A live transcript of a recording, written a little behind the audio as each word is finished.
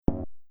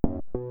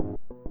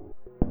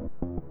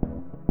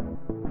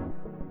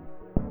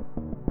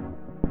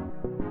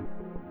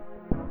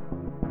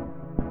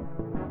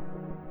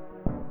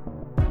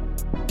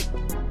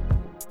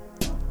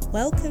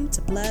Welcome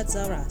to Blurs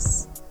Are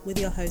Us with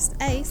your host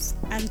Ace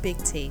and Big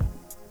T.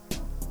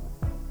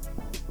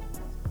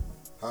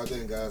 How you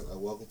doing, guys,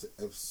 and welcome to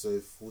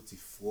episode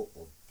 44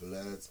 of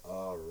Blurs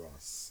Are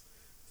Us.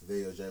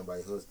 Today you're joined by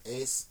your host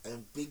Ace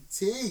and Big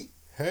T.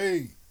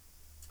 Hey!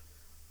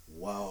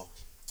 Wow.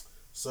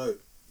 So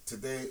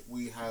today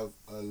we have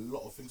a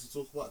lot of things to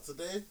talk about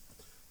today.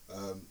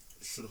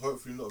 Should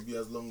hopefully not be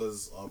as long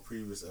as our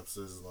previous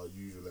episodes and our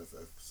usual length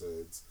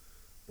episodes,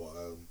 but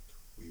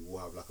we will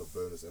have like a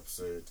bonus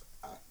episode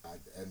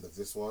at the end of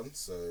this one,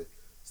 so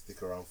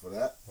stick around for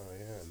that. Oh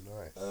yeah,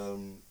 nice.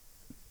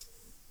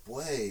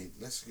 Boy,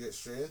 let's get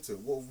straight into it.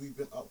 What have we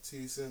been up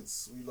to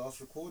since we last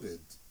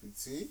recorded, Big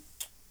T?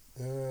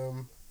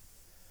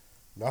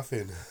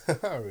 Nothing.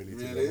 Really, to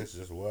be Really? honest,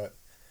 just work.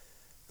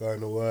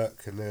 Going to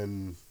work and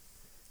then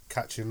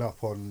catching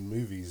up on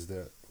movies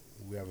that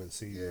we haven't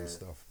seen and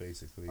stuff,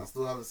 basically. I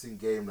still haven't seen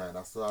Game Night.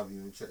 I still haven't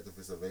even checked if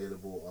it's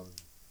available on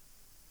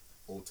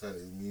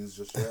alternative means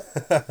just yet.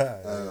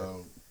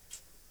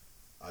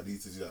 I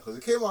need to do that because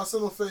it came out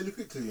so fairly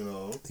quickly, you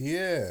know.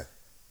 Yeah.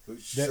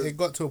 It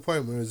got to a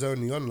point where it was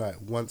only on like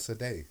once a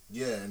day.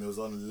 Yeah, and it was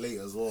on late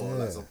as well,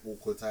 like some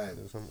awkward time.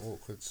 There was some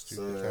awkward,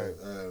 stupid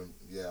time.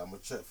 I'm gonna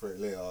check for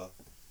it later.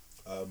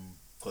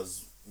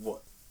 Because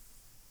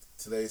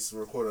today's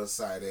recorded on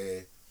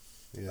Saturday.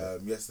 Yeah.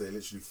 Yesterday,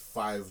 literally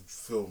 5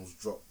 films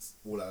dropped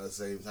all at the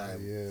same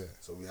time. Yeah.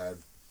 So we had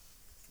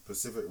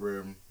Pacific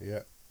Rim. Yeah.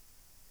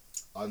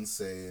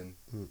 Unsane.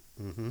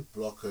 Mm-hmm.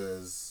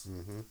 Blockers.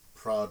 Mm-hmm.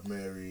 Proud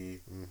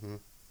Mary. Mm-hmm.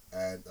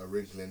 And A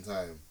Wrinkle in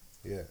Time.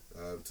 Yeah.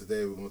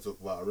 Today we're going to talk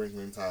about A Wrinkle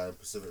in Time,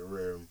 Pacific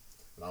Rim,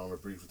 and I'm going to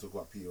briefly talk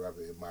about Peter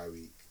Rabbit in my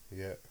week.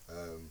 Yeah.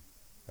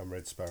 And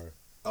Red Sparrow.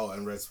 Oh,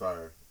 and Red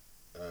Sparrow.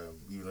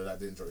 Even though that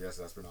didn't drop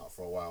yesterday, that's been out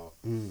for a while.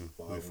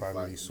 But we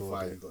finally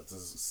got to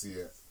see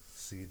it.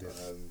 See it.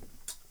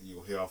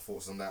 You'll hear our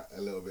thoughts on that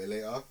a little bit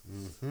later.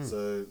 Mm-hmm.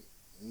 So,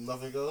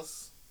 nothing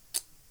else?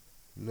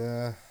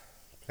 Nah.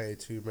 Play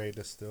Tomb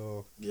Raider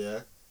still.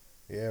 Yeah?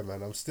 Yeah,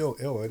 man. I'm still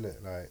ill,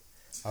 innit? Like,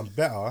 I'm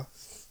better.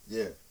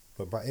 Yeah.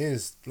 But my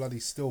ear's bloody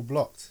still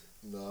blocked.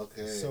 No,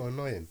 okay. It's so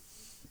annoying.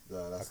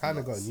 No, that's I kind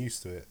of gotten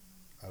used to it.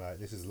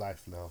 This is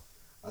life now.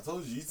 I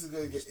told you, you need to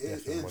go get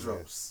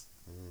eardrops.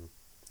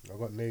 I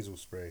got nasal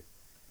spray,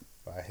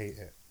 but I hate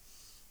it.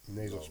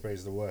 Nasal spray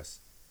is the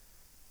worst.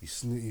 You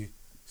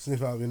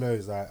sniff out your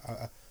nose. Like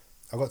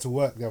I got to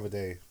work the other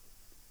day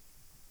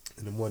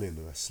in the morning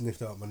and I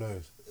sniffed out my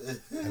nose,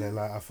 and then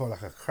like I felt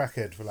like a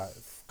crackhead for like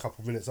a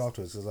couple of minutes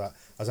afterwards. Cause I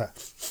was like,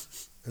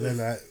 and then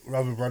like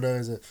rubbing my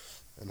nose and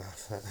I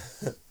was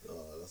like,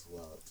 oh, that's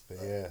wild. But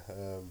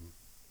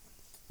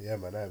yeah,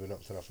 man, I haven't been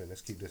up to nothing.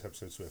 Let's keep this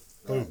episode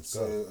swift. Boom. Right,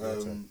 so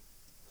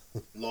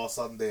last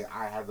Sunday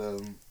I had a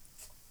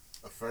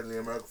friendly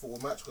American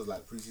football match because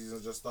like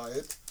preseason just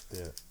started.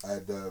 Yeah.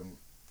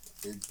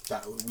 And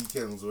that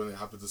weekend was when it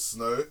happened to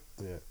snow.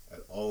 Yeah.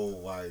 And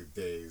oh my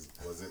days,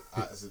 was it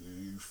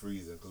absolutely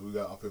freezing because we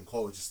got up in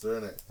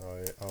Colchester, innit? Oh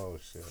yeah. Oh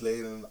shit.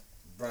 Playing in,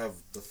 bruv,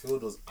 the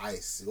field was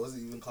ice. It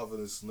wasn't even covered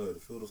in snow. The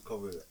field was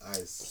covered in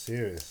ice.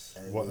 Serious?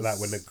 What, like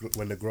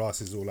when the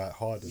grass is all like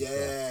hard and stuff?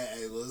 Yeah,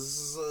 it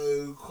was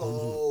so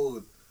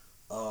cold.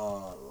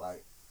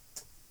 Like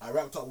I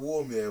wrapped up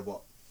warm here,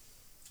 but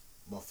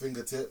my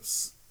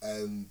fingertips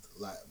and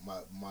like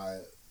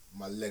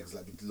my legs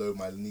like below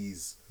my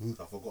knees.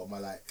 So I forgot my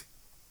like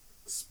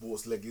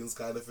sports leggings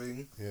kind of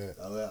thing. Yeah.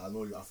 I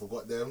know I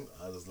forgot them.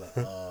 I was like,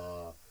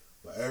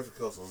 but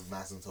everything else was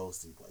nice and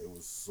toasty, but it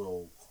was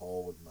so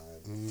cold,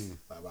 man.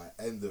 Like by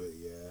the end of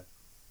it,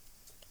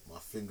 my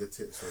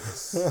fingertips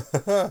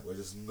were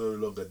just no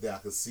longer there. I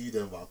could see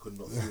them, but I could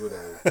not feel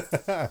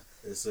them.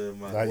 It's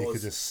like you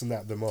could just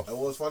snap them off. It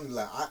was funny.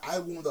 Like I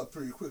warmed up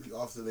pretty quickly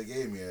after the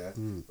game. Yeah,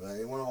 like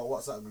in one of our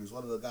WhatsApp groups,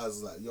 one of the guys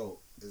was like, "Yo,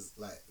 is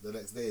like the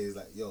next day is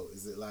like, yo,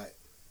 is it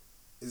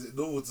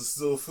normal to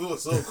still feel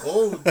so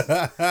cold?"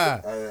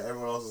 And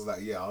everyone else was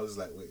like, "Yeah." I was just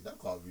like, "Wait, that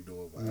can't be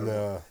normal."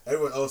 But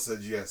everyone else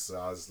said yes, so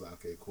I was just like,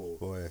 "Okay, cool."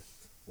 Boy,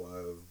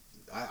 but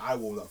I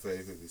warmed up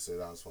fairly quickly, so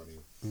that was funny.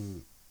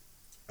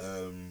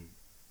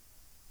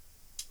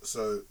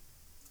 So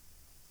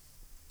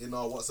in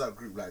our WhatsApp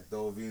group, like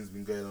Delvine's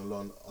been going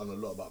on a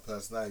lot about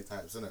personality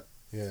types, innit?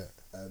 Yeah.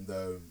 And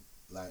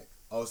like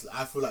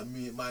I feel like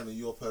mine and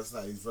your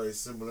personality is very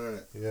similar,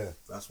 innit? Yeah.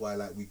 That's why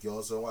like we get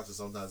on so much and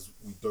sometimes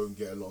we don't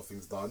get a lot of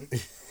things done.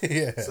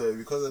 Yeah. So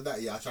because of that,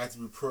 I try to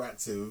be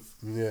proactive.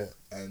 Yeah.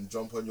 And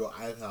jump on your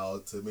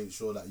iCloud to make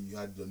sure that you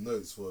had the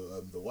notes for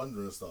the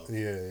Wonder and stuff.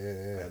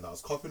 Yeah. And I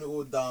was copying it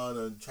all down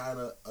and trying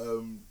to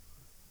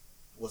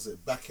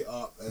back it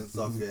up and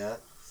stuff, yeah.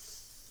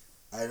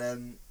 And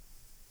then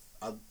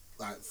I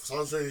like for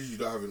some strange reason you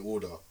don't have an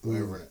order,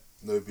 whatever, innit?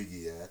 No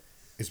biggie, yeah.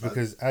 It's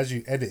because as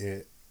you edit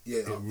it,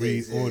 it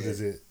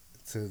reorders it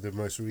to the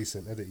most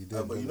recent edit you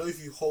did. But you know,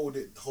 if you hold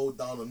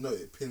down a note,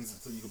 it pins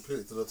it so you can pin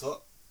it to the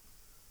top,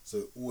 so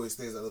it always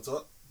stays at the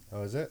top.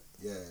 Oh, is it?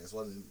 Yeah, it's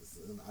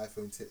in the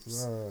iPhone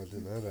tips. No, I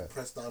didn't know that.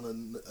 Press down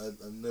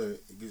a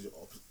note, it gives you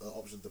an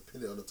option to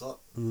pin it on the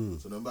top.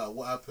 Mm. So no matter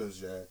what happens,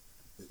 the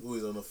It's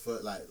always on the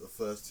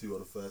first two or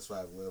the first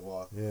five,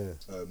 whatever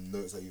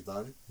notes that you've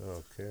done.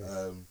 Okay.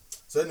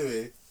 So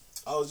anyway,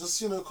 I was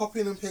just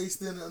copying and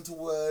pasting it into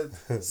Word,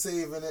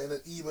 saving it, and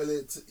then emailing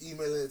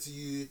it to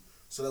you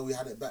so that we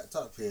had it backed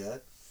up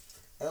here.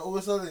 And all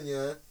of a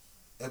sudden,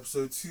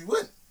 episode 2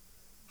 went.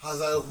 I was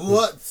like,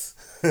 what?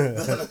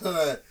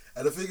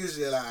 And the thing is,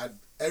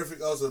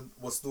 everything else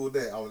was still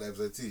there. I was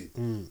episode 2.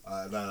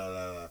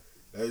 No.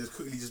 I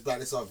just back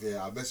this up here.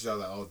 I messaged you, I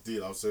was like, oh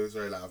dude, I'm so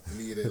sorry, like I've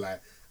deleted it,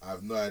 like I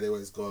have no idea where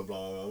it's going,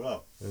 blah blah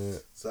blah. Yeah.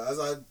 So as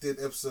I did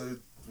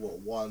episode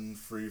 1,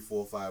 3,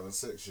 4, 5, and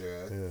 6,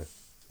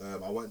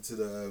 I went to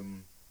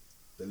the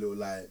little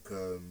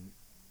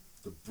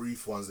the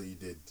brief ones that you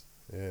did.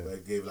 Yeah. Where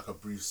it gave like a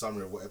brief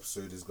summary of what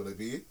episode is gonna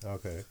be.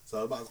 Okay. So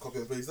I was about to copy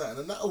and paste that, and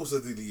then that also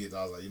deleted.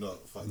 I was like, you know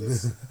what, fuck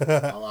this.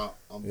 I'm out.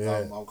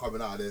 I'm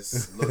coming out of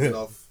this. Logging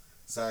off.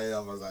 Signing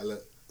off. I was like,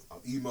 look,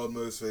 I've emailed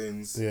most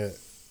things. Yeah.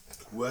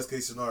 Worst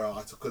case scenario,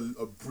 I took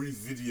a brief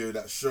video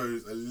that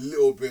shows a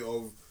little bit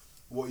of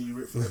what you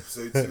ripped from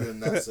episode 2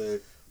 and that. So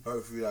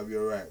hopefully that'll be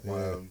alright.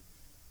 But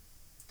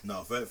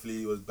no,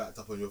 thankfully it was backed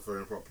up on your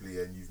phone properly,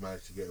 and you've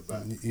managed to get it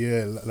back.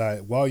 Yeah,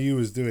 like while you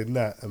was doing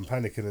that and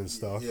panicking and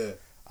stuff. Yeah.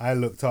 I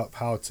looked up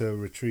how to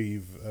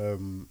retrieve,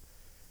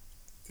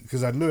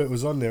 because I knew it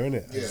was on there,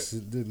 innit? I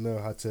just didn't know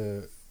how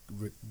to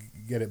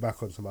get it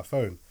back onto my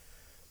phone.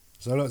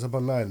 So I looked up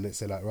online and it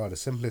said like, right, the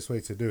simplest way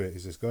to do it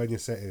is just go in your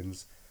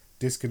settings,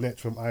 disconnect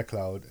from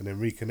iCloud and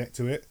then reconnect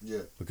to it.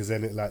 Yeah. Because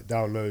then it like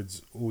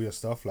downloads all your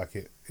stuff, like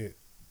it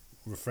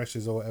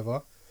refreshes or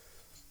whatever.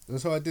 And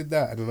so I did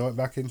that, and then I went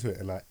back into it,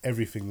 and like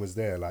everything was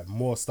there. Like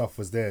more stuff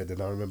was there than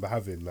I remember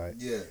having. Like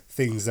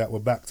things that were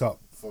backed up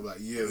from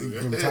like years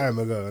ago, from time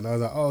ago, and I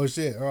was like, oh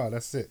shit, alright,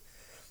 that's it.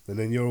 And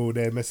then you're all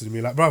there messaging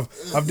me like,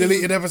 bruv, I've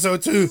deleted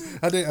episode 2.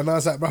 And I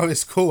was like, bro,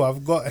 it's cool.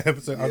 I've got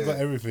I've got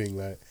everything.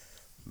 Like,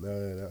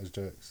 no, that was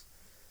jokes.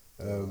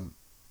 That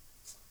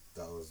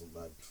wasn't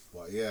bad,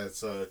 but yeah.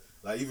 So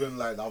like even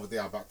like the other day,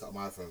 I backed up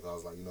my phone because I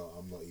was like,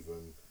 I'm not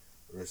even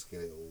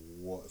risking it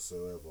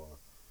whatsoever.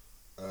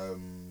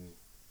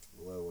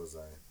 Where was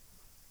I?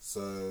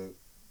 So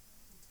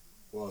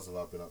what else have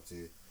I been up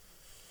to?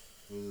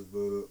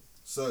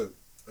 So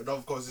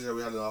another conversation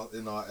we had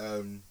in our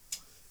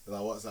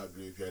WhatsApp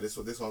group. Yeah, this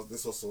one's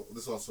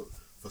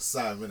for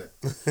Sam, innit?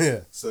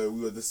 Yeah. So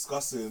we were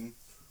discussing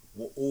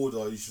what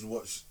order you should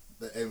watch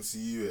the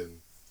MCU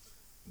in.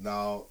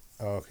 Now.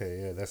 Oh, okay,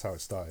 yeah, that's how it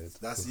started.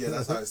 That's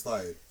how it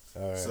started.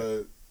 Right.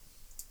 So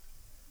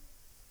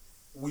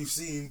we've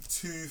seen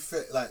two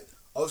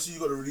obviously you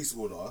got the release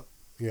order.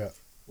 Yeah.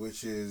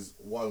 Which is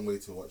one way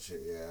to watch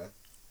it, yeah.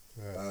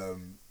 Right.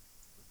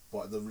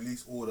 But the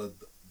release order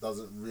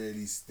doesn't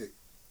really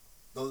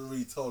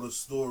tell the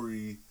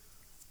story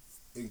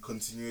in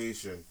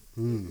continuation,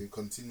 in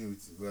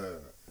continuity,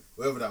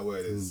 whatever that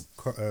word is.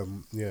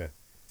 Yeah.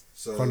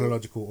 So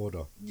chronological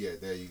order. Yeah,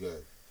 there you go.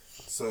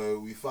 So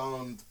we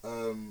found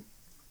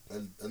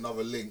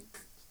another link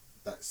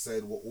that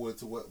said what order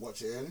to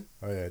watch it in.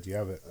 Oh yeah, do you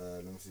have it?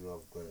 Let me see what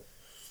I've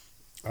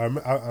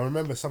got. I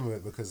remember some of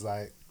it because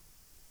like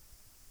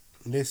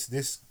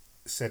this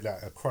said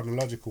like a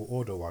chronological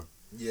order one.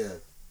 Yeah.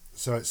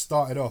 So it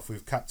started off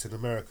with Captain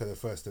America: The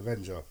First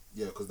Avenger.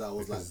 Yeah, because that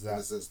was in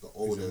a sense the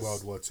oldest. In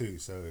World War II.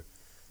 So,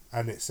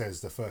 and it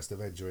says the First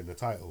Avenger in the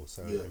title,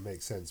 so it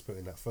makes sense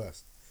putting that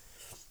first.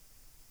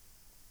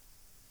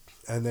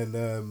 And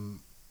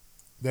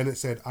then it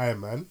said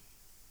Iron Man,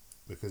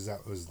 because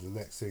that was the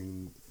next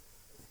thing.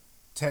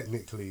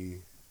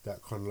 Technically,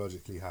 that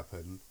chronologically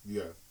happened.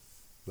 Yeah.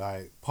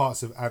 Like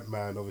parts of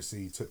Ant-Man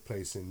obviously took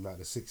place in like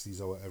the 60s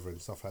or whatever and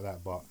stuff like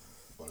that, but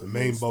the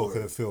main bulk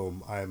of the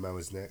film, Iron Man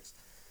was next.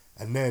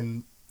 And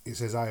then it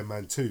says Iron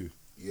Man 2.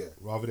 Yeah.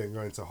 Rather than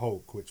going to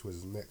Hulk, which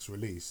was next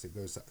released, it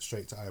goes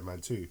straight to Iron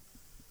Man 2.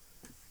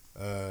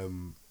 So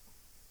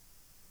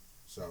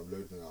I'm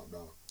loading it up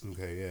now.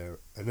 Okay, yeah.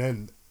 And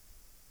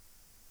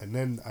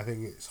then I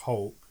think it's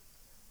Hulk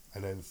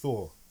and then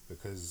Thor.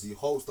 Because the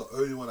Hulk's the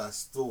only one I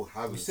still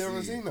haven't seen. You still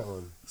haven't seen that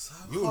one? So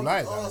You'll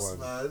like that one.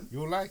 Man.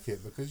 You'll like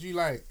it because you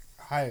like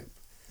hype.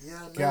 Yeah,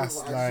 I know,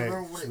 gas but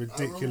lights, ridiculous.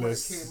 I remember when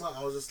it came out,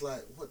 I was just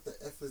like, what the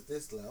F is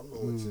this? Like, I'm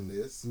not watching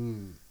this.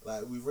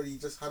 Like, we've already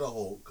just had a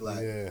Hulk,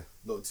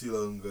 not too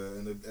long ago,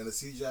 and the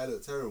CGI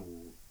looked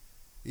terrible.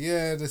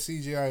 Yeah, the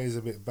CGI is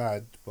a bit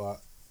bad,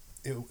 but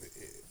it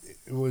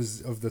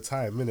was of the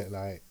time, innit?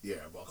 Like, yeah,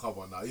 but come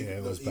on now.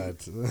 It was bad.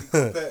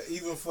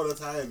 Even for the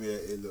time,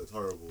 it looked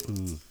horrible.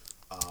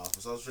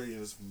 For some strange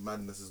reason, this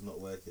madness is not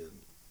working.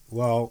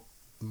 Well,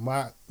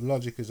 my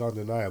logic is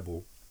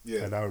undeniable.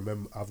 Yeah. And I'm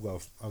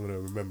gonna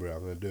remember it.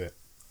 I'm gonna do it.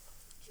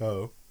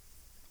 So,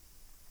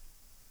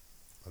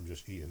 I'm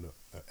just eating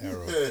an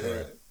arrow.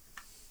 Sorry.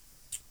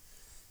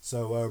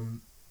 So,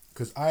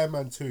 because Iron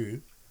Man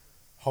 2,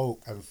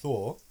 Hulk, and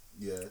Thor,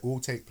 all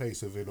take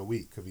place within a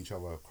week of each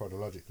other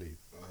chronologically.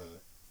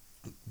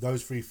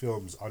 Those three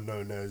films are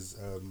known as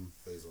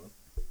Phase 1.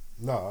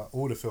 No,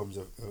 all the films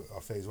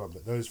are Phase 1,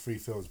 but those three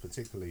films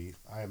particularly,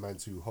 Iron Man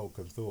 2, Hulk,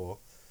 and Thor,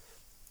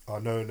 are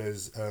known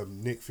as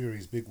Nick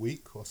Fury's Big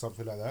Week or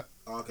something like that.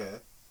 Okay.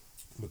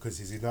 because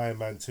he's in Iron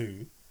Man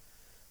 2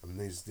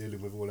 and he's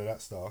dealing with all of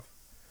that stuff.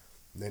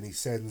 And then he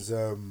sends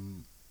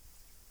Agent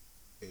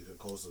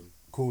Coulson.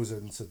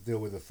 Coulson to deal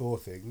with the Thor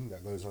thing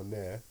that goes on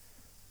there.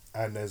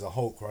 And there's a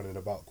Hulk running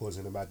about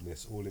causing a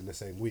madness all in the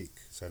same week.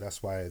 So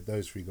that's why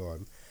those three go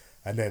on.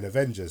 And then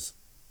Avengers.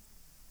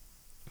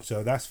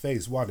 So that's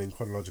phase 1 in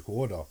chronological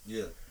order.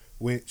 Yeah.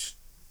 Which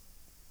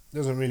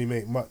doesn't really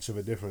make much of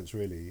a difference,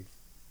 really.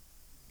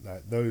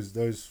 Like,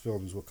 those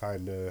films were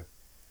kind of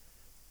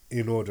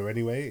in order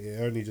anyway.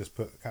 It only just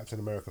put Captain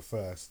America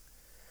first.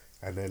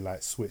 And then,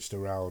 like, switched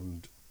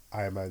around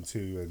Iron Man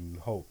 2 and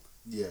Hulk.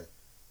 Yeah.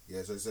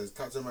 Yeah, so it says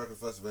Captain America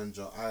First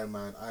Avenger, Iron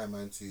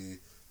Man 2,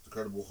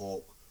 Incredible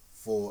Hulk,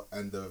 Thor,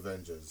 and the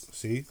Avengers.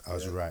 See? I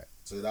was right.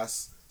 So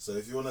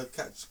if you want to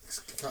catch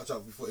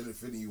up before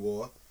Infinity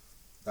War,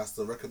 that's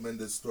the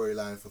recommended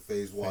storyline for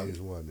phase 1.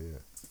 Phase 1, yeah.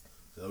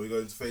 So we go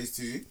into phase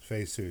 2.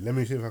 Phase 2. Let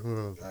me see if I can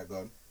remember. Alright, go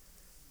on.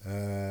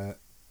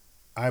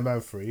 Iron Man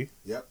 3.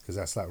 Yep. Because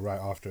that's like right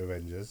after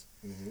Avengers.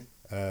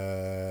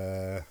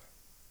 Mm-hmm.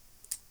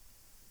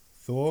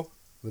 Thor,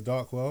 The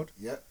Dark World.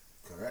 Yep,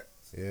 correct.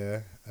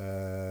 Yeah.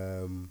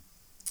 Let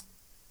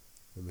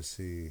me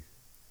see.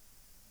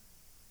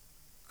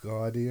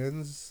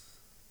 Guardians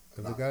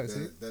of the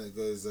Galaxy. Then it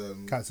goes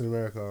Captain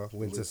America,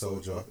 Winter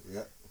Soldier.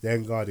 Yeah.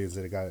 Then Guardians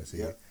of the Galaxy.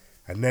 Yeah.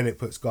 And then it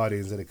puts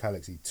Guardians of the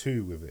Galaxy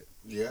 2 with it.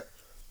 Yeah.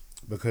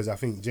 Because I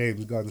think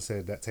James Gunn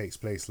said that takes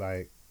place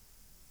like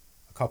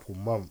a couple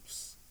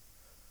months,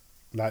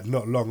 like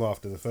not long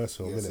after the first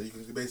film, Yeah, innit? so you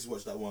can basically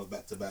watch that one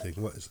back to back.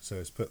 So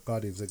it's put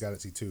Guardians of the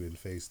Galaxy 2 in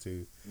phase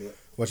 2. Yeah.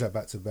 Watch that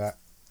back to back.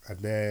 And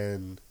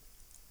then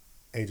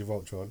Age of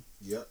Ultron.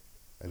 Yep.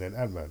 And then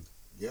Ant-Man.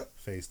 Yep.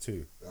 Phase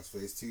 2. That's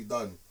phase 2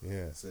 done.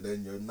 Yeah. So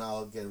then you're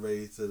now getting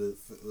ready to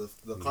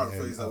the current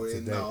phase that we're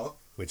in now.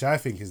 Which I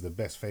think is the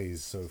best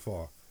phase so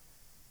far.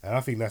 And I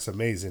think that's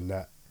amazing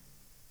that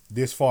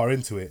this far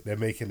into it, they're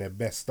making their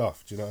best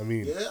stuff. Do you know what I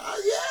mean? Yeah,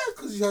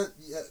 because you had...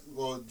 Yeah,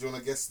 well, do you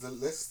want to guess the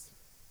list?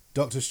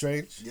 Doctor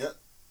Strange. Yep.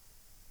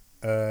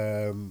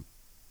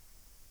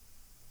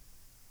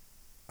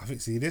 I think,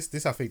 see,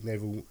 this I think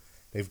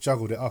they've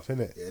juggled it up,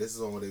 innit? Yeah, this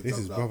is one where they've This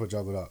is proper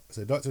juggled up.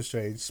 So Doctor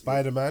Strange,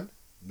 Spider-Man,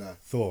 No.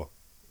 Thor.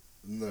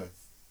 No.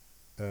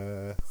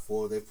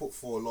 They put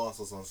 4 last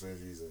for some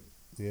strange reason.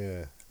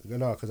 Yeah.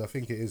 No, because I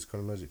think it is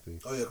chronologically.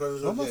 Oh, yeah,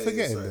 chronologically. What am I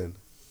forgetting then?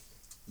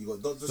 You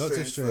got Doctor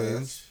Strange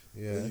first,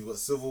 yeah. then you've got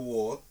Civil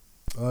War.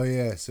 Oh,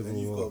 yeah, Civil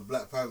Then War. you've got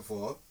Black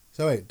Panther.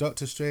 So wait,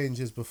 Doctor Strange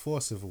is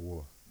before Civil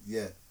War?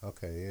 Yeah.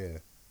 Okay, yeah.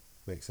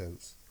 Makes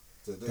sense.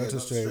 So Doctor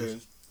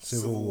Strange,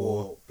 Civil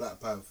War, Black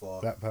Panther,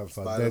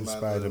 then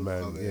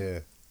Spider-Man, yeah.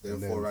 Then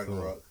Thor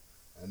Ragnarok,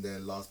 and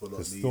then last but not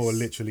least... least... Thor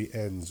literally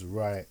ends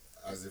right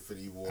as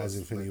Infinity War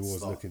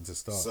is looking to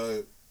start.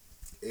 So,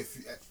 if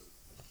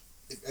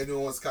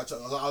anyone wants to catch up...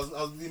 I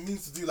was meaning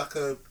to do like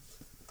a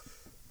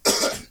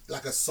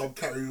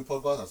subcategory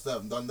podcast. I still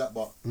haven't done that,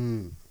 but...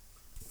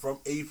 From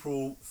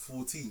April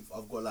 14th,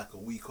 I've got like a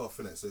week off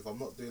in it. So if I'm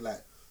not doing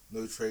like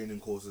no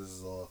training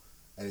courses or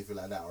anything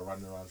like that, or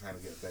running around trying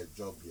to get a better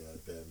job,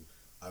 then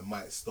I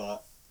might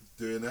start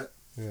doing it.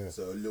 Yeah.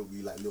 So it'll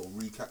be like little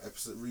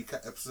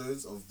recap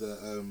episodes of the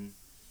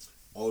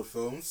old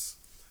films.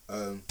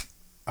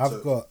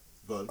 I've got.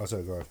 Go on. Oh,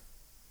 sorry, go on.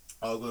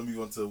 I was gonna move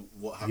on to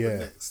what happened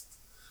next.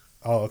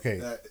 Oh,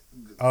 okay.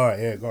 All right,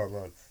 yeah, go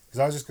on. Because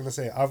I was just gonna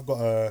say I've got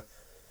a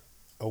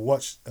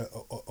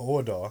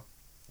order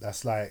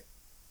that's like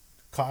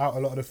cut out a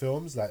lot of the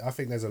films. Like, I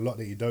think there's a lot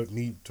that you don't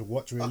need to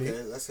watch, really.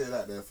 Okay, let's hear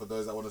that then for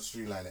those that want to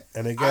streamline it.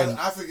 And again,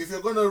 I think if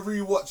you're gonna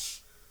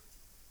rewatch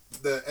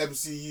the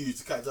MCU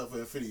to catch up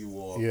with Infinity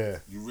War, you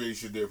really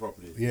should do it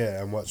properly.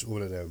 Yeah, and watch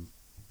all of them.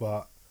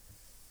 But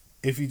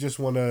if you just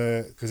want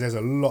to, because there's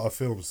a lot of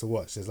films to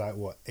watch. There's like,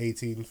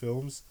 18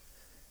 films?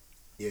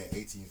 Yeah,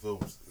 18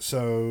 films.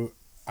 So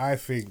I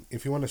think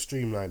if you want to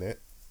streamline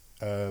it,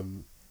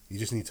 you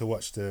just need to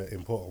watch the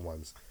important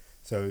ones.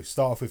 So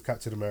start off with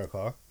Captain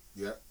America.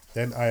 Yeah.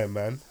 Then Iron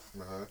Man.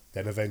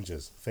 Then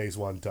Avengers. Phase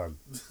 1 done.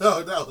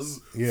 Oh, that was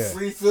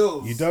 3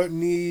 films. You don't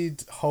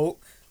need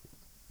Hulk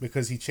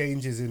because he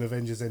changes in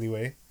Avengers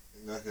anyway.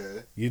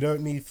 Okay. You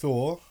don't need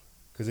Thor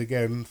because,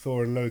 again,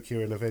 Thor and Loki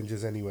are in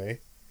Avengers anyway.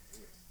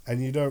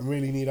 And you don't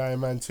really need Iron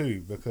Man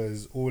 2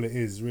 because all it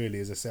is really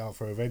is a setup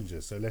for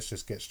Avengers. So let's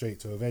just get straight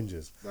to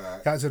Avengers.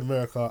 Right. Captain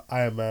America,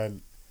 Iron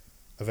Man,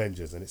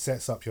 Avengers. And it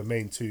sets up your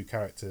main 2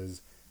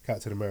 characters,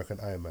 Captain America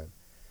and Iron Man.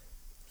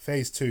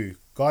 Phase 2,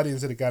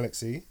 Guardians of the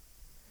Galaxy.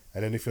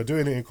 And then if you're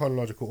doing it in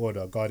chronological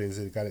order, Guardians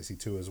of the Galaxy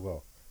 2 as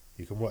well.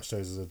 You can watch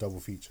those as a double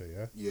feature,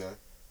 yeah? Yeah.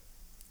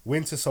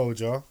 Winter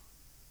Soldier,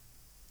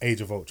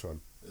 Age of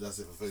Ultron. That's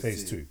it for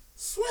phase 2.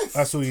 Swift.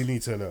 That's all you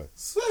need to know.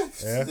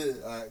 Swift. Yeah?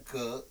 Alright,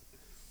 cool.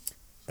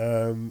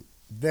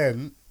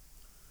 Then,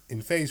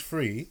 in phase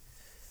 3,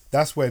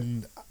 that's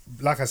when,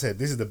 like I said,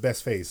 this is the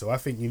best phase. So I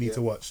think you need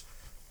to watch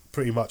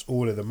pretty much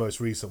all of the most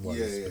recent ones.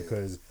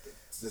 Because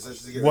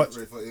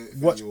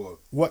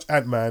watch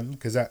Ant-Man,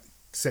 because that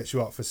sets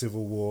you up for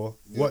Civil War.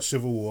 Watch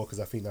Civil War, because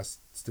I think that's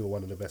still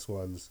one of the best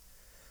ones.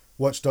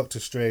 Watch Doctor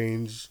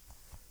Strange.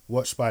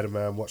 watch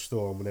Spider-Man, watch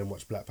Thor, and then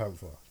watch Black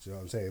Panther. Do you know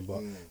what I'm saying?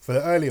 But for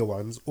the earlier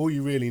ones, all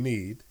you really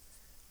need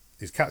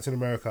is Captain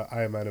America,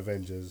 Iron Man,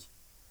 Avengers,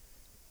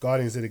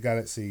 Guardians of the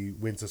Galaxy,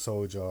 Winter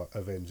Soldier,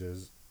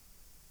 Avengers,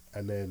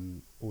 and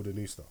then all the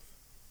new stuff.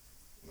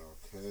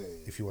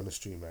 Okay. If you want to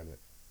streamline it.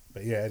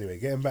 But yeah, anyway,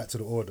 getting back to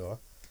the order.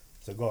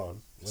 So go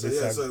on.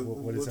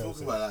 We're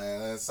talking about that,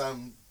 and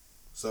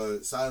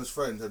Sam's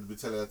friend had been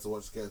telling her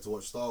to get her to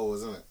watch Star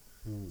Wars, isn't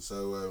it?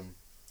 So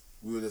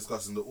we were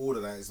discussing the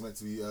order that it's meant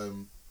to be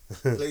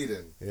played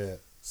in. Yeah.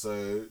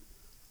 So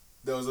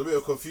there was a bit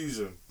of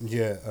confusion.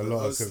 Yeah, a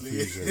lot of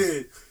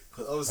confusion.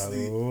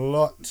 Obviously, a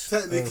lot.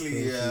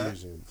 Technically,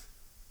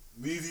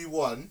 movie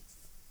 1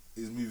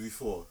 is movie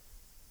 4.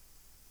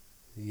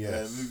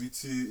 Yes. Movie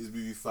 2 is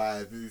movie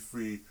 5. Movie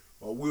 3.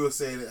 But we were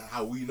saying it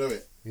how we know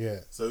it. Yeah.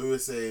 So we were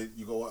saying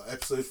you got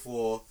episode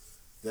 4,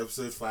 the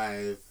episode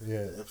 5,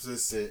 the episode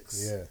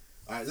 6. Yeah.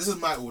 Alright, this is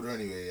my order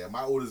anyway. Yeah,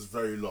 my order is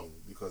very long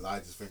because I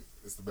just think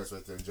it's the best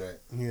way to enjoy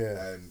it.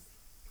 Yeah. And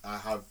I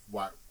have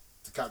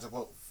to catch up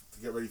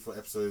to get ready for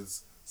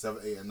episodes 7,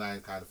 8, and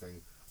 9 kind of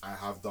thing. I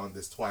have done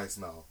this twice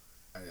now,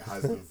 and it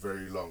has been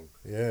very long.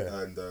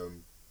 Yeah.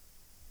 And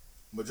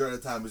majority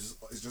of the time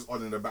it's just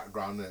on in the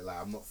background. Innit?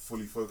 Like I'm not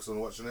fully focused on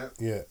watching it.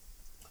 Yeah.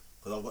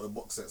 Because I've got the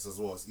box sets as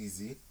well. It's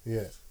easy.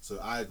 Yeah. So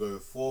I go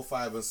 4,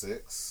 5, and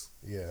 6.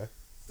 Yeah.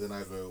 Then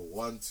I go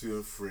 1, 2,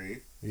 and 3.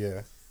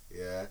 Yeah.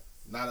 Yeah.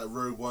 Now that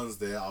Rogue One's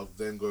there, I'll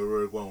then go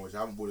Rogue One, which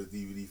I haven't bought a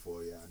DVD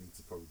for yet. I need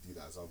to probably do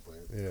that at some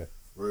point. Yeah.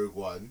 Rogue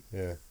One.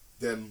 Yeah.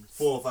 Then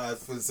 4,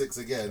 5, and 6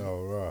 again.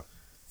 Oh, right.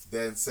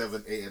 Then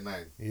 7, 8, and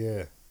 9.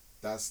 Yeah.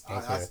 That's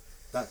okay.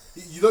 that.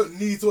 You don't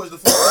need to watch the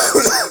 4, 5,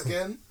 and 6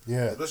 again.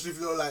 Yeah. Especially if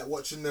you're like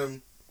watching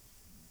them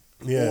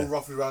Yeah. all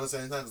roughly around the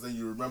same time, because then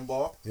you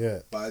remember. Yeah.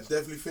 But I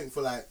definitely think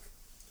for like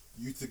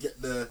you to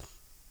get the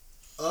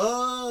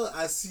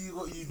I see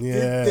what you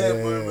did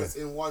there moments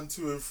in 1,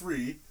 2, and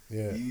 3.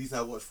 Yeah. You need to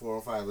have watched 4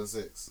 and 5 and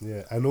 6.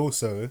 Yeah. And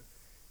also,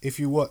 if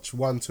you watch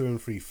 1, 2,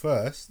 and 3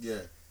 first,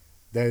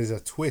 there's a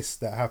twist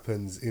that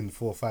happens in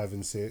 4, 5,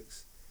 and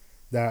 6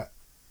 that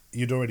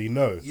you'd already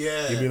know.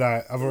 Yeah. You'd be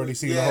like, I've already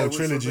seen the whole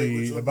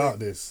trilogy about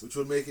this. Which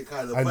would make it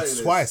kind of and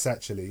pointless. Twice,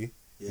 actually,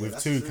 with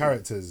 2 true.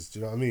 characters. Do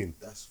you know what I mean?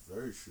 That's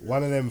very true.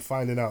 One of them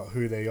finding out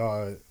who they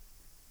are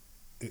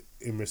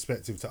in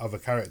respective to other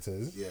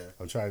characters. Yeah.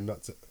 I'm trying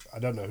not to... I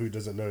don't know who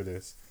doesn't know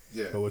this.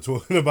 Yeah. But we're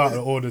talking about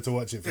the order to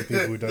watch it for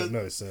people who don't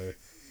know. So,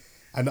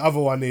 and the other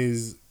one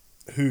is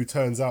who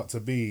turns out to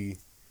be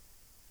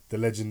the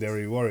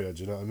legendary warrior.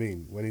 Do you know what I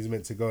mean? When he's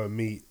meant to go and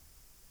meet...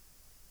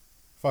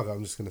 Fuck,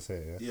 I'm just going to say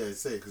it, Yeah,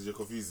 say it because you're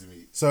confusing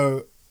me.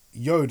 So,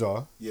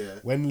 Yoda, Yeah.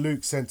 when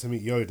Luke's sent to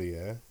meet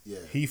Yoda, Yeah.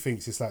 he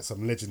thinks it's like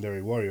some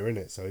legendary warrior,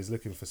 innit? So he's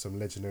looking for some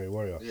legendary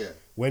warrior. Yeah.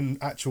 When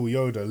actual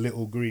Yoda,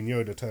 little green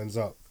Yoda, turns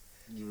up,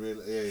 You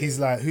really, he's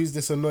like, who's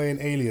this annoying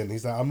alien?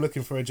 He's like, I'm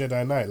looking for a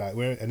Jedi Knight. Like,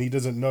 where? And he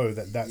doesn't know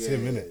that that's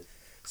him, innit?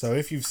 So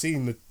if you've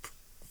seen the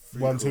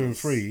 1, 2, and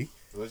 3,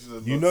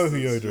 you know who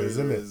Yoda is,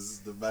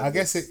 innit? I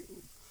guess it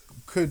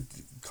could,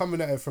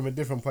 coming at it from a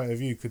different point of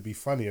view, could be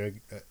funnier,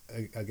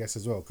 I guess,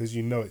 as well, because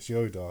you know it's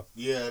Yoda.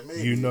 Yeah,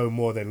 maybe. You know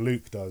more than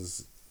Luke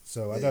does.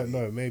 So maybe. I don't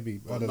know,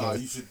 maybe. I don't know.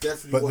 You should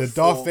definitely but the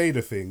Darth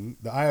Vader thing,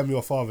 the I Am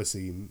Your Father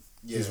scene,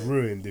 is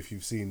ruined if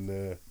you've seen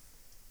the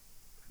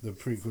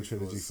prequel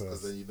trilogy first.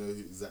 Because then you know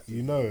exactly.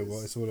 You know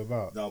what it's all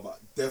about. No, but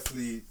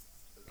definitely,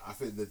 I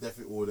think the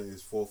definite order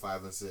is 4,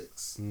 5, and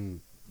 6.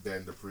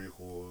 Then the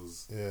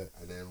prequels. Yeah.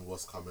 And then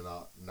what's coming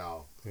out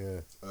now. Yeah.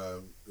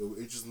 It'll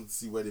be interesting to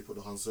see where they put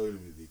the Han Solo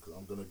movie, because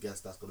I'm gonna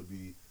guess that's gonna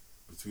be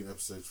between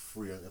episode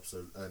 3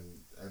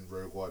 and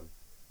Rogue One.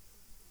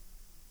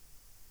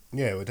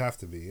 Yeah, it would have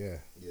to be. Yeah.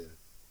 Yeah.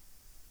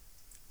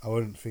 I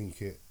wouldn't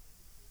think it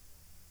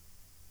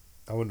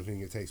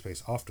takes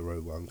place after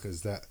Rogue One,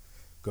 because that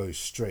goes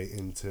straight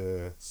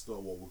into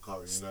what we're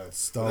covering, you know.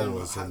 Star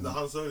Wars. The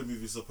Han Solo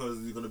movie is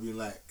supposedly going to be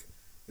like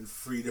in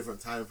 3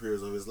 different time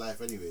periods of his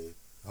life anyway.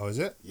 Oh, is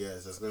it? Yeah,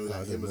 so it's going to be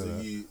like him as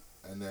a youth,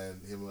 and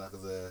then him like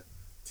as a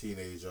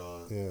teenager,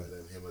 and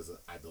then him as an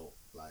adult.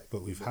 Like,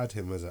 but we've had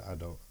him as an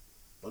adult.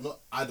 But not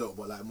adult,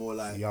 but like more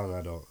like young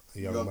adult, a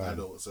young man.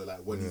 Adult. So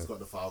like when he's got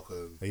the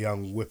Falcon, a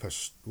young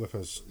whippersnapper,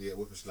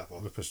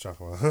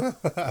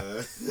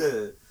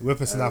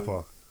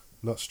 whippersnapper,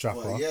 not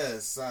strapper. But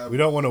yes, we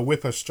don't want a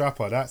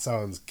whippersnapper. That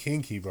sounds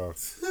kinky, bro.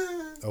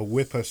 A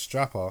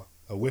whippersnapper,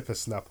 a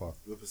whippersnapper,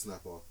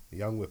 a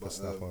young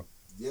whippersnapper.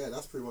 Yeah,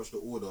 that's pretty much the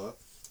order.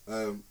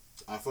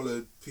 I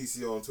followed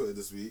PCO on Twitter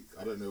this week.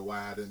 I don't know why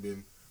I hadn't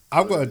been.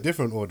 I've got a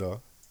different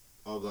order.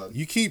 Oh god!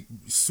 You keep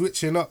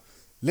switching up.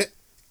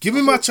 Give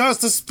me my chance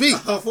to speak.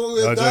 I thought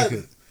we were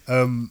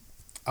done.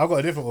 I've got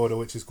a different order,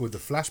 which is called the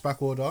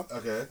flashback order.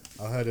 Okay.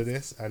 I heard of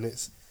this, and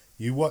it's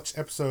you watch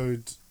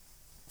episode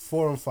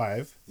 4 and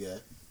 5. Yeah.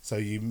 So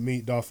you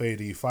meet Darth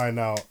Vader, you find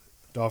out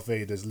Darth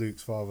Vader's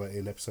Luke's father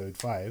in episode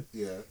 5.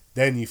 Yeah.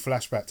 Then you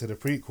flash back to the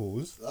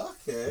prequels.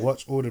 Okay.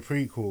 Watch all the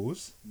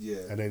prequels.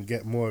 Yeah. And then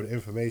get more of the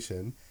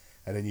information,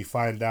 and then you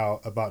find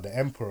out about the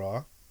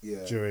Emperor.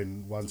 Yeah.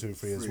 During 1, 2, and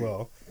 3 as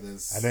well, and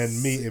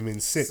then meet him in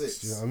 6.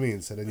 Do you know what I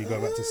mean? So then you go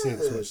back to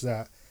 6, watch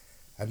that,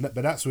 but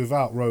that's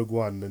without Rogue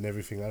One and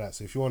everything like that.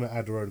 So if you want to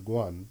add Rogue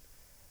One,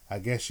 I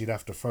guess you'd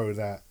have to throw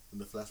that in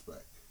the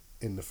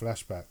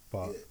flashback.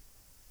 But Yeah.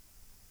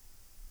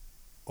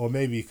 or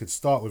maybe you could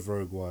start with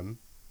Rogue One,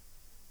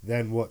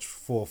 then watch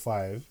 4,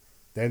 5,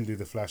 then do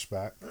the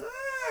flashback,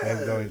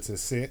 then go into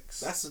 6.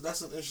 That's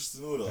an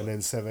interesting order. And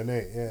then 7,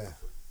 8. Yeah.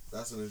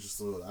 That's an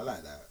interesting order. I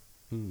like that.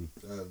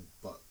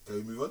 But can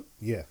we move on?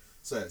 Yeah.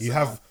 So you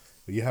have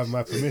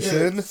my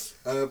permission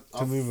to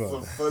move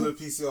on. I followed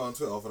PCR on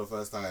Twitter for the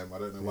first time. I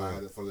don't know why I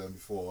hadn't followed them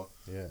before.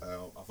 Yeah.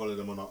 I followed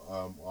them on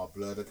our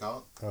Blurred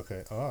account.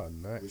 Okay. Oh,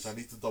 nice. Which I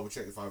need to double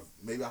check if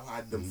maybe I've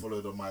had them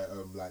followed on my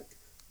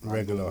my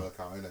regular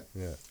account, innit?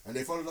 Yeah. And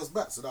they followed us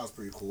back, so that was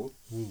pretty cool.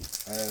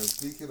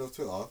 Speaking of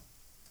Twitter,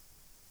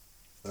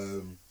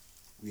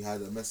 we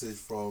had a message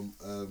from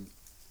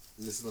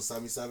listener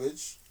Sammy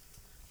Savage.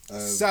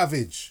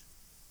 Savage.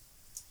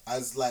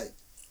 As like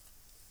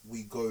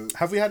we go.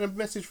 Have we had a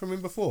message from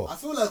him before? I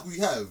feel like we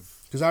have.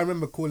 Because I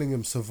remember calling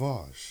him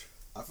Savage.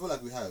 I feel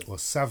like we have. Or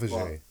Savage.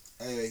 But,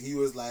 anyway, he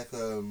was like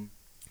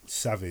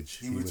Savage.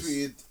 He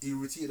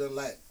retweeted on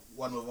like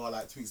one of our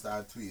like tweets that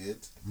I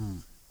tweeted,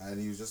 and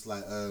he was just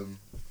like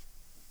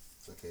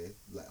okay,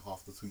 like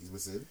half the tweet is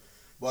missing,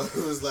 but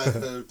it was like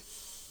let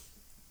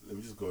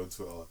me just go on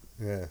Twitter.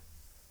 Yeah.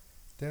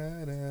 We need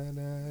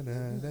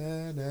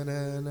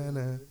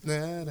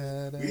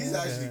to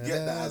actually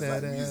get that as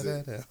like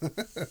music.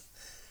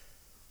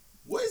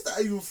 What is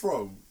that even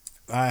from?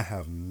 I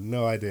have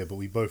no idea, but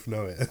we both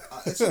know it.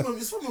 It's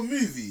from a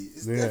movie.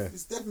 It's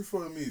definitely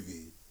from a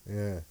movie.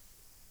 Yeah.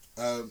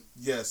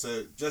 Yeah.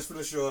 So just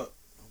finish your.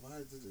 Why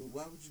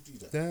would you do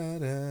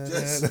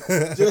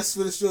that? Just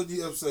finish your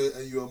new episode,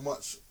 and you are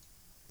much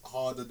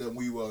harder than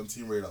we were on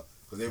Tomb Raider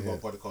because they've got a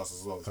podcast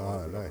as well. So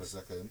I'll put up in a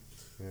second.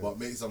 Yeah. But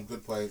make some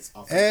good points.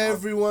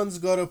 Everyone's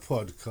got a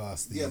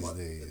podcast these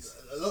days.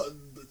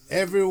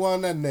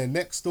 Everyone and their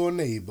next door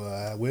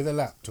neighbour with a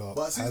laptop.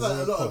 But it seems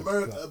like a lot of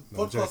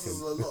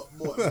podcasters are a lot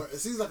more. It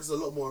seems like it's a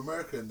lot more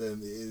American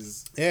than it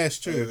is. Yeah, it's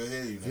true. Over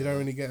here, you don't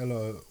really get a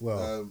lot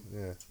of,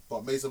 yeah.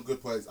 But made some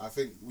good points. I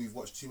think we've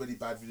watched too many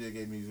bad video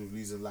game movies with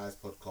Losing Lives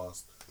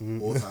podcast.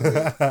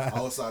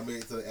 Also, I made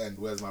it to the end.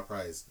 Where's my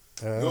prize?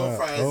 Your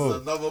prize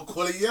is another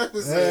quality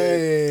episode.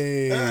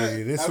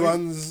 Hey, this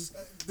one's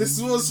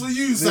for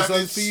you, Savage. This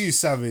one's for you,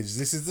 Savage.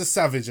 This is the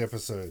Savage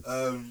episode.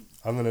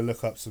 I'm going to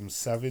look up some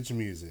Savage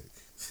music.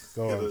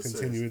 Go on,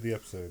 continue with the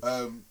episode.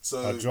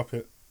 So I'll drop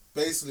it.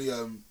 Basically,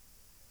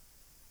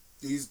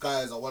 these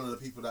guys are one of the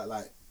people that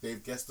like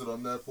they've guested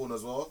on Nerd Porn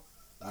as well,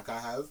 like I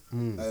have,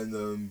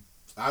 and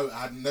I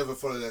had never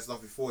followed their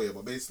stuff before here,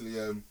 but basically,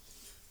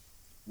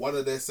 one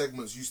of their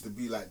segments used to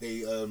be like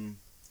they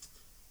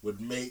would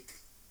make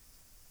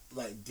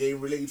like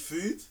game related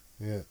food,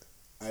 and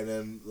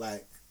then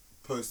like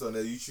post on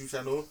their YouTube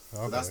channel.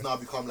 Okay. So that's now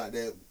become like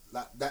their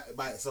that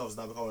by itself has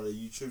now become on their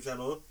YouTube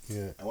channel.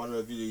 Yeah. And one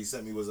of the videos he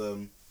sent me was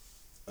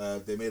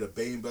they made a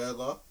Bane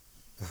burger.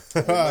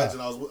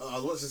 Imagine I was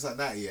watching this at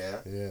night,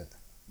 yeah.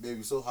 Made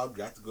me so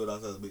hungry. I had to go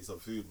downstairs and make some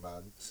food,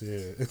 man.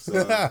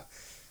 Yeah.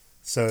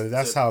 So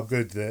that's how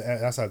good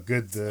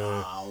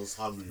the I was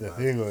hungry. The man.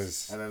 thing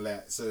was, and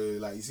then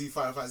you see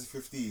Final Fantasy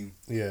 15.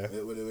 Yeah.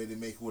 Where they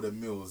make all the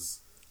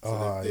meals.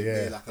 So they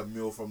made like a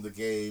meal from the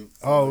game.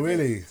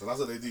 Really? Game. So that's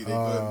what they do. They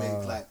go and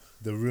make like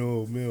the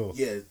real meal.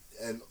 Yeah,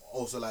 and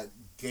also like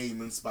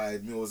game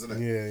inspired meals,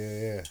 isn't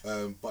it?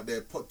 Yeah. But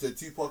the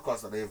 2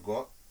 podcasts that they've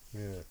got.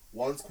 Yeah.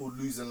 One's called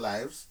Losing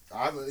Lives.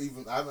 I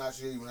haven't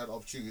actually even had the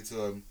opportunity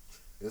to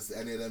listen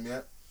to any of them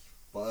yet.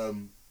 But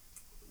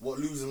what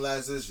Losing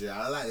Lives is,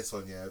 I like this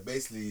one,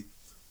 Basically,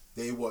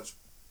 they watch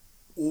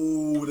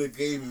all the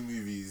gaming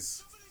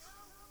movies.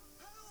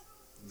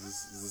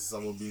 This is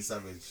someone being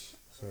savage.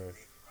 Sorry.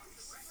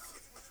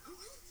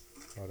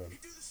 Hold on.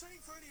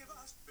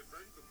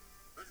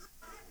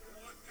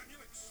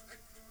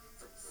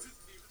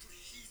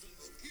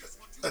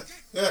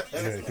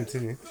 Yeah,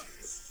 continue.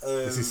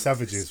 This is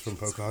Savages from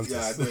Pocahontas.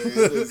 Yeah, no,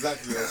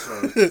 exactly, that's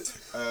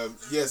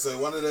right. So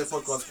one of their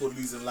podcasts called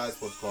Losing Lives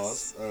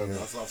podcast.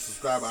 I've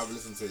subscribed, I haven't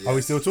listened to it yet. Are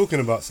we still talking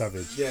about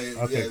Savage?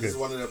 Yeah, okay, this is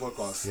one of their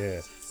podcasts.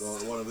 Yeah. So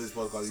one of his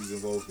podcasts he's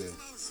involved in.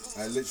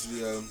 And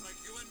literally,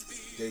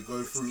 they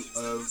go through,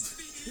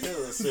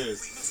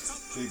 serious.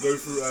 They go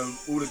through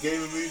all the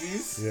gaming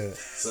movies. Yeah.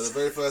 So the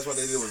very first one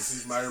they did was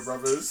Super Mario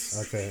Brothers.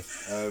 Okay.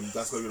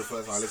 That's going to be the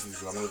first one I listen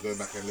to. I'm going to go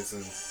back and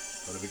listen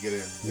from the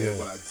beginning. Yeah.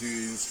 Got like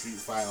Doom,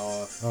 Street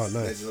Fighter,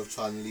 Legend of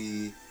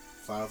Chun-Li,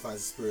 Final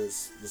Fantasy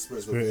The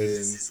Spirits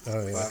Within,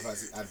 Final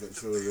Fantasy Advent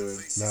Children,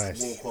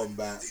 Mortal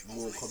Kombat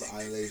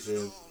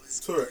Annihilation,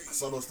 Turok,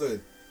 Son of Stone.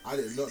 I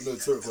did not know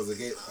Turok was a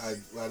game, had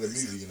a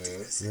movie, you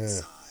know.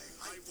 Yeah.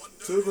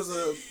 Turok was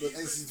an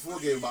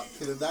NC4 game about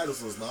killing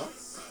dinosaurs now.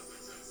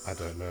 I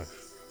don't know.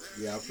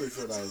 Yeah, I'm pretty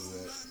sure that was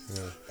it.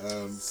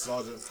 Yeah.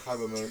 Sergeant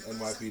Cyberman,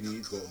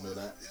 NYPD, don't know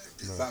that.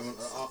 No. Batman,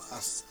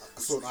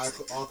 Assault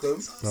Arkham.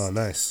 Oh,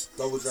 nice.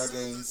 Double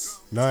Dragons.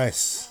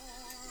 Nice.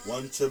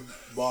 One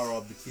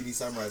Chibara Bikini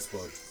Samurai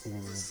Squad.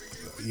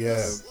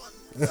 Yeah.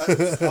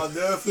 I've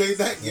never played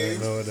that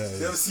game. I know what that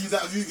is. Never seen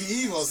that movie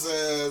either.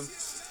 So,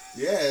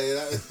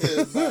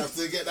 might have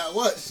to get that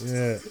watched.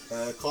 Yeah.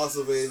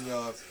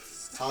 Castlevania,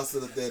 House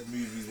of the Dead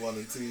movies 1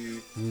 and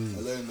 2,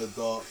 Alone in the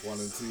Dark 1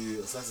 and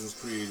 2, Assassin's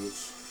Creed,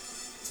 which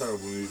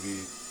terrible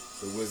movie,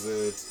 The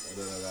Wizard,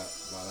 like that.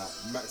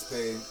 Max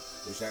Payne,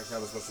 which I actually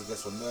have a special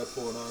guest from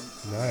Nerdporn on.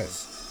 Nice.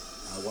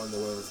 I wonder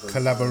whether it's going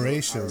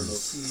Collaborations.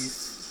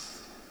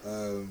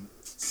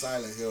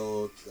 Silent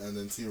Hill, and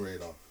then Tomb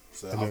Raider.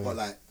 So I've got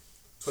like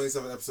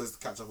 27 episodes to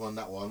catch up on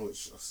that one,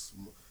 which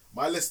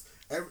my list.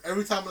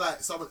 Every time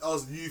like someone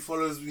else new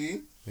follows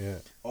me,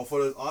 or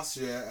follows us,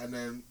 and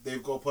then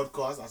they've got a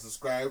podcast, I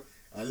subscribe,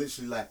 and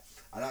literally like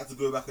I like to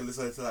go back and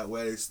listen to like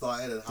where they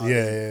started and how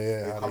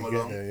they come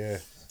along.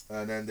 There,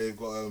 and then they've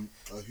got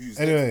who's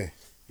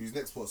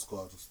next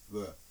podcast.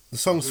 The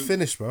song's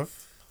finished, bruv.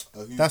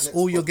 That's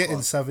all you're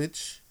getting,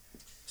 Savage.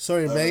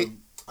 Sorry, mate.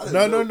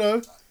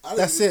 No.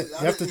 That's it.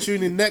 You have to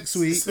tune in next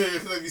week. So you're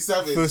gonna be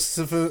savage.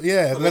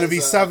 I'm gonna be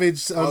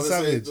savage on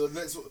Savage.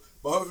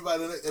 But hopefully by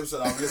the next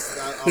episode, I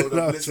would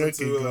have listened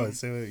to.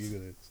 Say what you're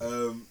gonna.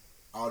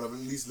 I would have at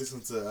least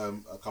listened to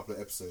a couple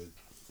of episodes.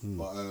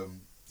 But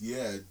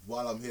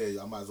while I'm here,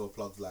 I might as well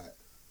plug like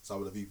some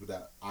of the people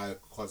that I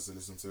constantly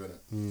listen to in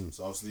it.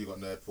 So obviously you got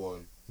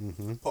Nerdporn,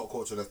 Pop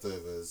Culture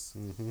Leftovers,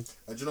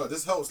 and you know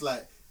this helps.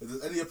 Like if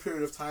there's any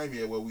period of time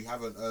here where we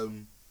haven't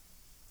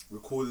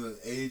recorded in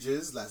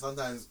ages, like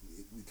sometimes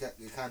it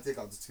can take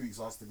up to 2 weeks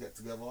for us to get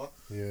together.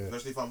 Yeah.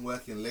 Especially if I'm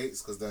working late,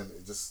 because then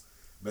it just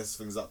messes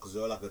things up. Because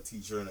you're like a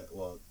teacher in it,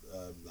 or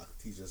like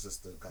a teacher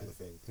assistant kind of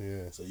thing.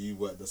 Yeah. So you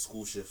work the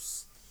school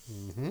shifts.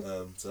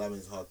 So that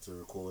means it's hard to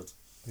record.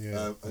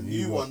 Yeah. A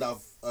new one that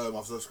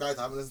I've subscribed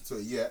to, I haven't listened to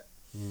it yet.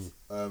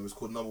 It's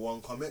called Number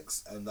One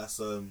Comics, and that's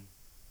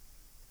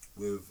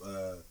with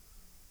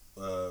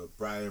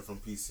Brian from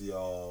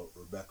PCR,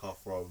 Rebecca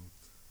from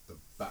the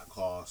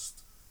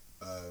Backcast,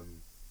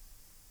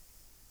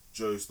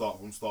 Joe Stark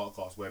from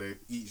Startcast, where they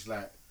each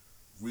like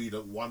read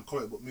one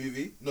comic book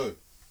movie. No,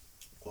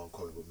 one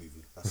comic book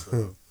movie. That's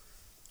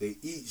they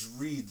each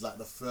read like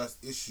the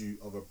first issue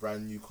of a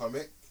brand new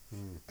comic,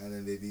 and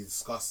then they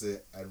discuss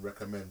it and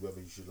recommend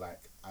whether you should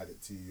like add it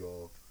to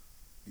your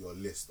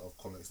list of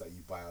comics that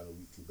you buy on a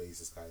weekly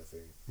basis, kind of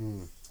thing.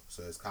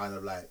 So it's kind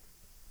of like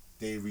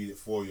they read it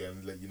for you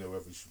and let you know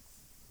whether you should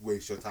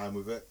waste your time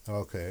with it.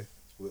 Okay.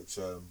 Which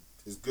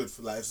is good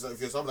for like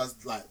if you're someone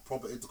that's like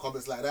proper into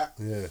comics like that.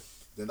 Yeah.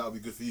 Then that would be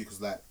good for you, because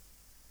like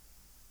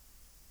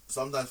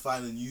sometimes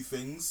finding new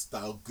things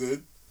that are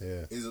good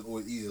isn't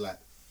always easy. Like,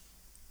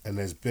 and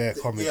there's bare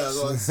comics. Yeah,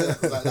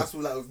 like that's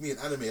what like with me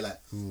and anime. Like,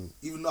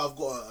 even though I've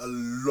got a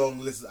long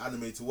list of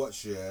anime to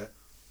watch,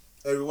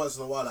 every once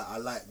in a while, like, I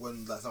like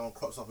when like someone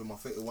crops up in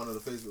one of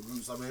the Facebook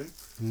groups I'm in,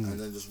 and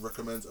then just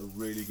recommends a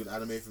really good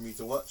anime for me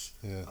to watch.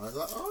 Yeah. And I was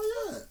like,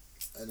 oh yeah,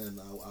 and then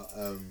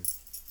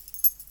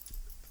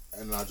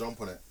I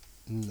jump on it.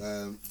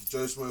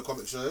 Joe Schmo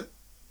Comic Show.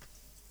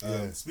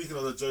 Speaking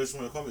of the Joe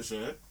Schmo Comic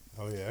Show,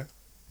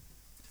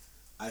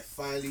 I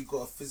finally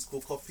got a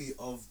physical copy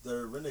of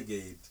the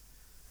Renegade.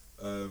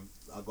 I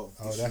got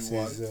issue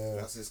 1.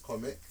 That's his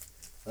comic.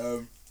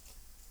 I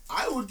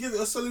would give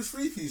it a solid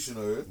 3-piece, you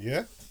know.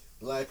 Yeah.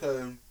 Like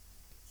I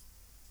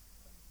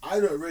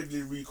don't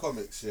regularly read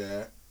comics,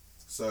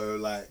 so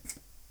like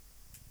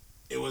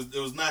it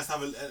was nice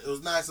having it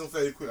was nice and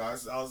fairly quick. I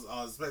was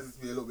expecting it to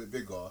be a little bit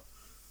bigger,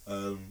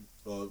 or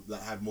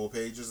like had more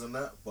pages and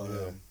that, but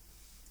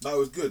no, it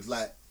was good.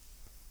 Like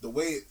the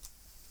way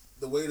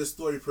the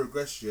story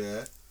progressed,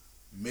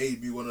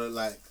 made me wanna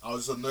like. I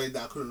was just annoyed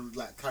that I couldn't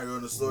like carry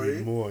on the story.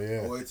 Read more,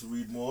 I wanted to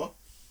read more.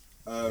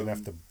 You're gonna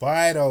have to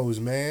buy those,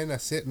 man.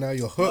 That's it. Now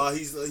you're hooked.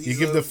 You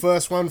give the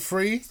first one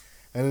free,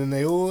 and then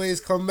they always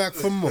come back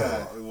for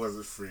more. It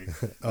wasn't free.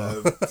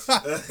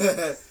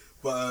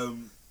 But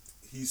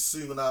he's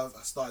soon gonna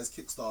start his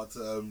Kickstarter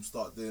to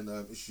start doing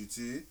issue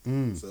 2.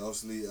 So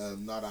obviously,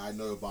 now that I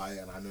know about it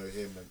and I know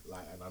him and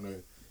I know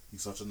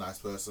he's such a nice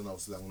person,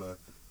 obviously I'm gonna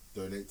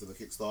donate to the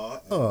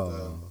Kickstarter.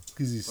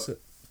 Because he's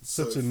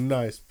such a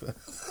nice person.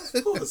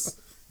 Of course.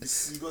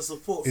 You got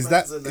support. Is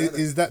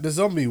that the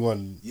zombie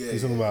one you're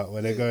talking about,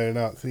 where they're going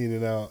out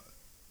cleaning out?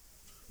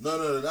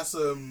 No, that's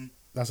a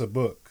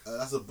book.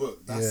 That's a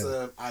book. That's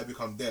I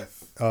Become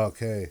Deaf.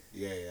 Okay.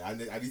 Yeah. I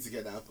need to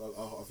get that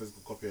a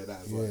physical copy of that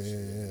as well.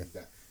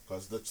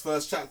 Because the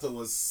first chapter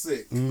was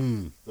sick.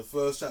 The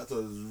first chapter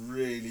was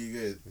really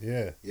good.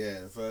 Yeah.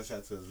 The first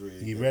chapter was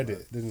really. He read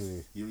it,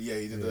 didn't he?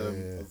 He did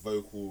a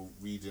vocal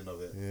reading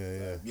of it.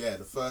 Yeah.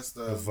 The first.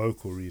 A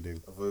vocal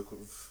reading. A vocal.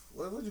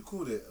 What do you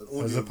call it? An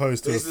audio, as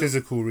opposed to a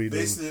physical reading.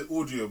 Basically an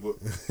audio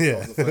book of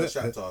the first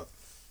chapter.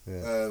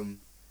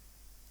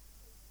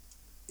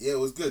 It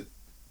was good.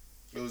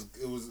 It was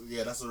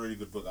that's a really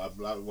good book.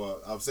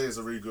 I'm saying it's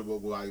a really good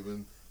book without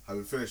even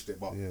having finished it,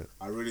 but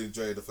I really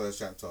enjoyed the first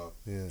chapter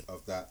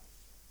of that.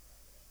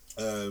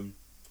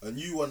 A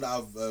new one that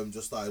I've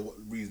just started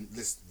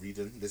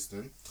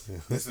listening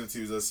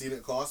to is a Seen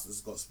It Cast.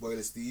 It's got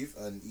Spoiler Steve,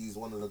 and he's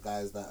one of the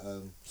guys that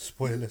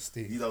Spoiler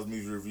Steve. He does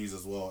movie reviews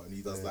as well, and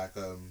he does like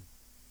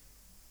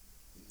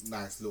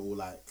nice little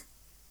like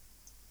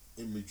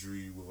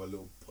imagery with a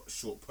little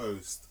short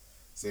post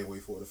saying what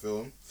he thought of the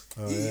film.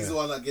 Oh, He's the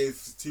one that gave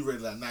Tomb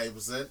Raider like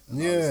 90%.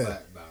 Yeah. I was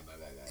like, nah.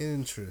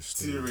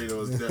 Interesting. Tomb Raider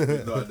was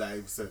definitely not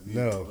 90%.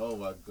 No. Oh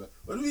my god.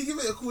 What did we give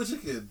it a cool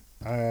chicken?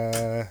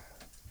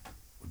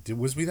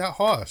 Was we that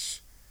harsh?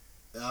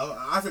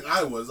 I think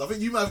I was. I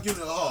think you might have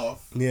given it a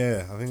half.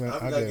 Yeah, I think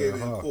I gave it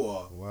half. a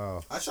quarter.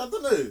 Wow. Actually, I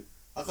don't know.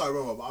 I can't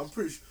remember, but I'm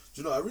pretty sure.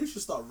 Do you know? I really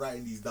should start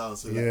writing these down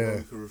so that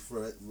we can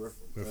refer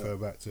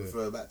back to.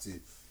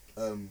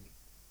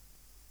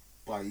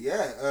 But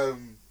yeah.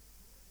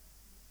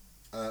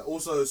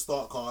 Also,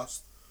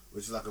 Startcast,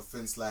 which is like a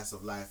thin slice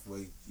of life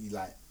where he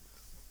like.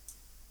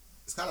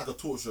 It's kind of like a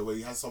talk show where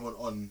you have someone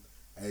on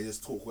and they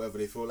just talk whatever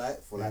they feel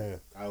like for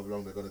like however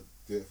long they're gonna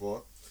do it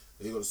for.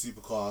 Then you got the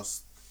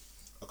Supercast,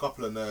 a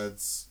couple of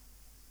nerds.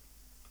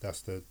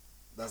 That's the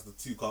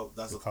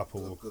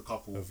couple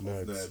of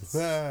nerds.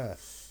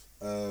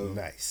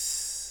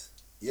 Nice.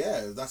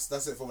 Yeah,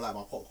 that's it from like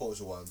my pop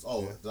culture ones.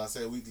 Oh, did I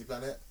say Weekly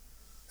Planet?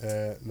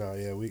 No,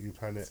 yeah, Weekly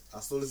Planet. I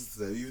still listen to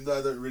them, even though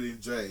I don't really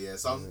enjoy it. Yeah,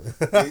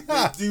 they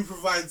do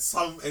provide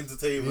some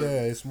entertainment.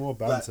 Yeah, it's more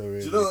banter. Like, really.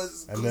 Do you know?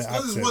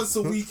 Because it's once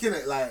a week,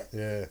 innit? Like,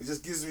 it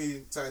just gives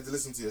me something to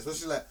listen to.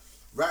 Especially like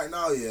right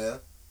now, the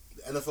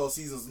NFL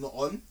season's not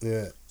on.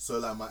 Yeah. So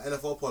like my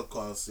NFL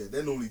podcasts,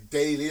 they're normally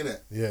daily,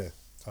 innit? Yeah.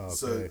 Oh, okay.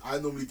 So I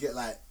normally get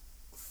like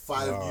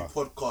 5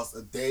 new podcasts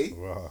a day.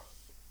 Wow.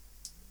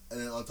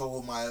 And then on top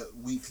of my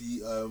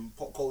weekly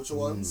pop culture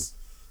ones.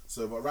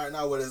 So, but right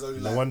now where there's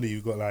only no wonder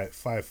you've got like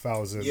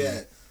 5,000.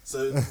 Yeah.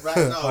 So right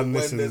now when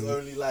there's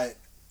only like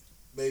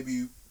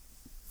maybe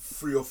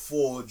 3 or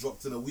 4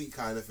 dropped in a week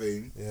kind of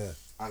thing. Yeah.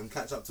 I can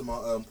catch up to my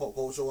pop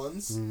culture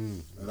ones,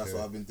 and that's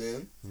what I've been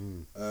doing.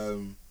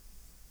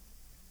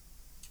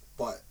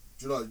 But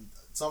do you know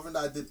something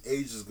that I did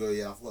ages ago?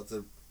 Yeah, I forgot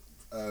to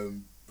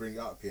bring it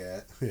up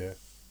here. Yeah.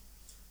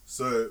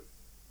 So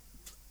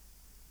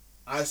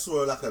I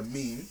saw like a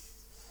meme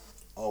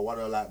or one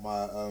of like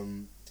my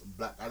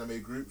black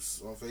anime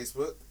groups on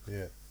Facebook.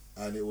 Yeah.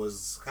 And it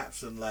was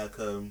captioned like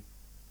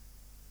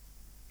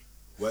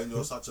when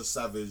you're such a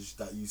savage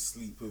that you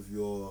sleep with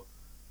your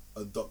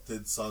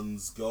adopted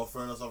son's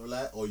girlfriend or something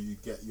like that, or you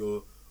get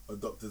your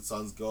adopted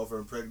son's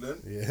girlfriend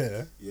pregnant.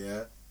 Yeah.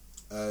 Yeah.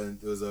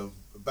 And it was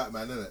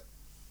Batman, innit?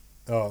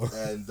 Oh.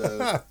 And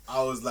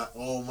I was like,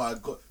 oh my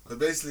god. Because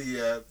basically,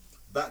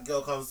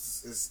 Batgirl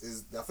comes,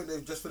 is I think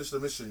they've just finished the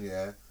mission,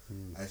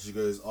 and she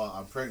goes, oh,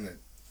 I'm pregnant.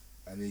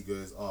 And he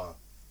goes, oh,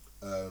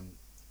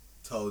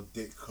 tell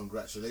Dick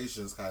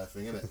congratulations kind of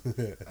thing,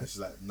 innit? And she's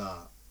like,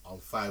 nah, I'm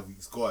 5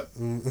 weeks gone.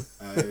 And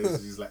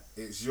she's like,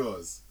 it's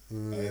yours.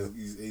 And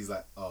he's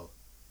like, oh,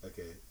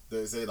 okay,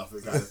 don't say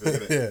nothing kind of thing,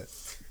 innit? Yeah.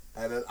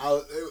 And then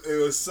it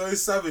was so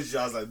savage,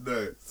 I was like,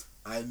 no,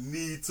 I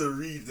need to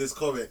read this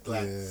comic.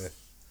 Like,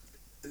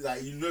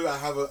 like you know, I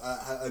have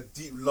a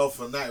deep love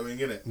for Nightwing,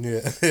 innit?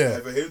 Yeah.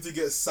 For him to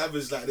get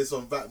savage like this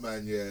on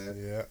Batman,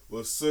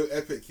 was so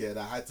epic, that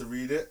I had to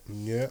read it.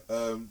 Yeah.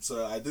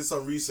 So I did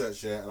some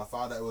research, and I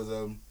found that it was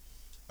a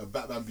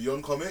Batman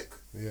Beyond comic.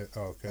 Yeah.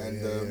 Oh, okay.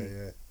 And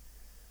yeah.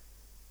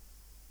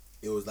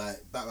 It was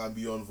like Batman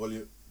Beyond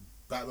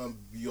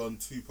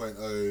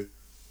 2.0.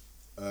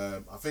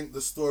 I think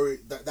the story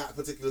that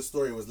particular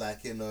story was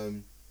like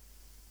in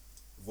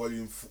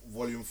volume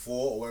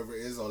 4 or whatever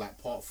it is, or like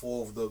part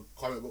 4 of the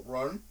comic book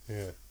run.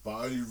 Yeah. But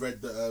I only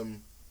read the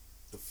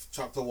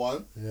chapter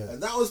 1. Yeah.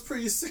 And that was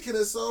pretty sick in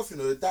itself, you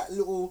know. That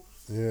little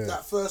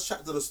that first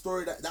chapter, the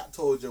story that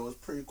told you was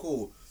pretty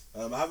cool.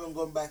 I haven't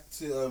gone back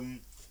to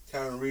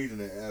carry on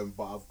reading it,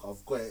 but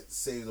I've got it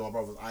saved on my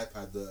brother's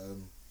iPad.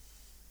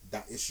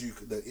 The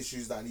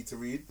issues that I need to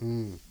read.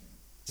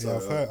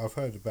 So, yeah, I've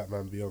heard the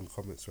Batman Beyond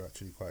comics are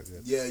actually quite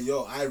good. Yeah,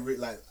 I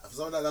like for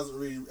someone that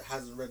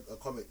hasn't read a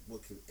comic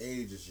book in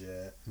ages.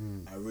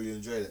 I really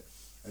enjoyed it.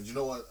 And you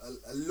know what?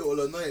 A little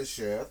annoyance,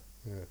 Yeah.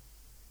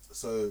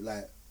 So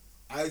like,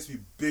 I used to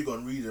be big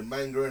on reading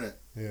manga, innit?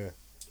 Yeah.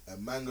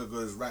 And manga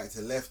goes right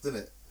to left,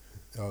 innit?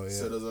 Oh yeah.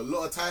 So there's a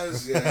lot of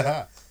times,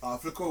 I'll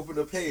flick open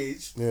the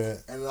page,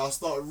 and I'll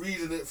start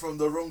reading it from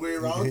the wrong way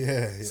around.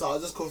 Yeah. So I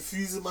was just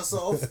confusing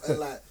myself, and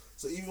like,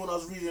 so even when I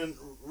was reading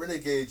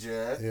Renegade,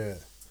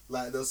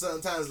 like there were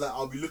certain times like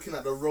I'll be looking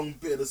at the wrong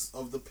bit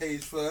of the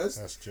page first.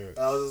 That's true. And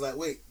I was just like,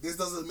 wait, this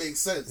doesn't make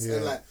sense.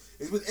 And like,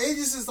 it's been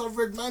ages since I've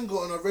read manga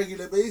on a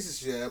regular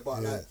basis,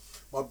 but like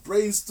my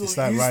brain's still it's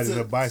like used riding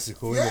to a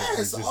bicycle.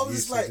 Yeah, so I was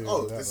just like,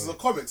 oh, this is way. a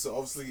comic, so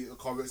obviously a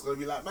comic's gonna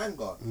be like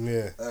manga.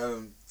 Yeah.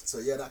 So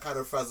yeah, that kind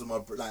of frazzled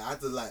my like I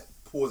had to like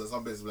pause at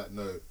some bits and be like,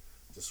 no,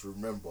 just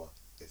remember.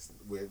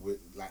 We're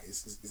like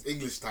it's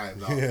English time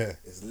now. Yeah.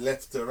 It's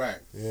left to right.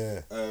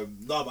 Yeah.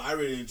 No, but I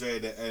really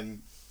enjoyed it,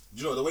 and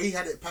you know the way he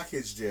had it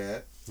packaged, he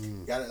had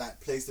it like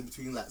placed in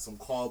between like some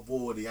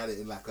cardboard. He had it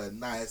in like a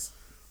nice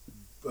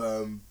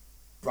brown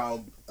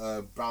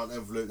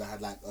envelope that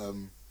had like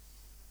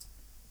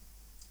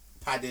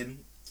padding.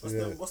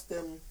 What's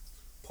them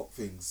pop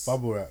things?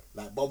 Bubble wrap.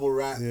 Like bubble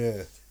wrap.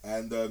 Yeah.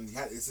 And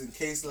it's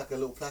encased in like a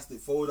little plastic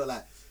folder.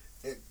 Like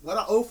when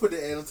I opened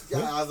it and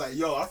I was like,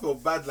 yo, I feel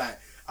bad. Like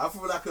I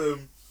feel like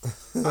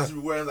I should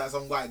be wearing like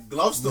some white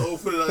gloves to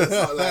open it. And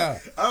stuff.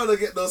 Like, I don't want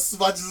to get those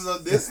smudges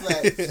on this.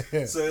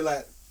 Like, so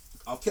like,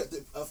 I've kept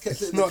it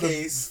in the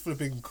case.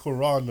 Flipping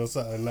Quran or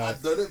something like.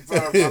 I've done it,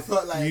 bro. I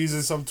felt like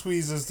using some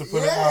tweezers to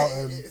put it out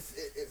and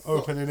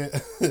opening it.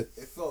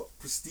 It felt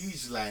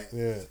prestige, like.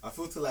 Yeah. I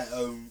felt to like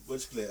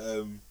what you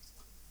call it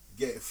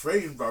get it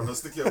framed, bro. I'll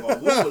stick it on my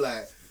wall,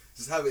 like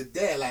just have it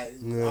there, like.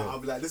 Yeah. I'll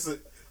be like, this is.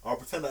 I'll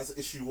pretend that's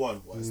issue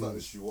 1. Well, it's not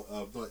issue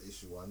 1. Not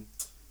issue 1.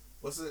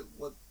 What's it?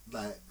 What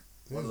like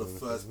one of the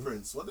first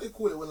prints? What do they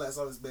call it when like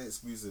something's made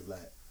exclusive?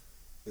 Like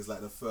it's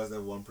like the first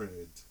ever one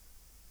printed.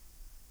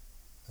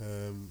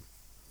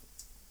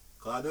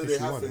 Cause I know they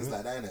have things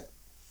like that, innit?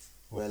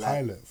 Or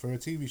pilot. Like, for a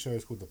TV show,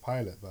 it's called the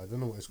pilot, but I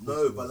don't know what it's called.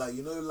 No, but like,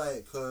 you know,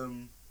 like,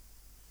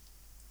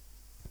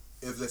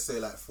 if let's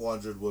say like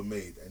 400 were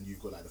made and you've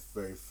got like the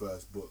very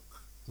first book.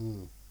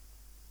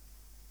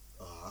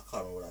 I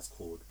can't remember what that's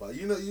called. But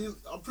you know,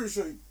 I'm pretty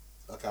sure,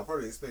 okay, I'll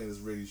probably explain this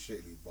really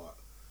shitly, but,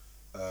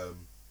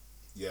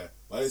 yeah.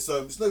 But it's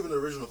not even the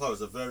original cover,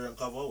 it's a variant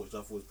cover, which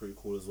I thought was pretty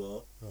cool as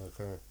well.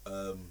 Okay.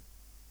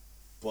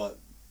 But,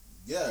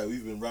 yeah,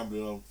 we've been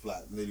rambling on for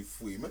like nearly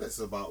 40 minutes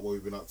about what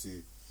we've been up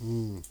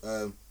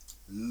to.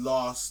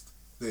 Last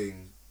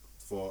thing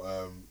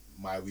for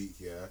my week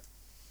here.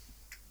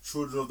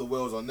 Children of the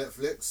Whales on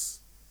Netflix.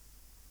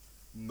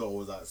 Not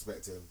what was I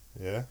expecting.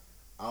 Yeah.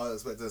 I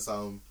was expecting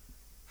some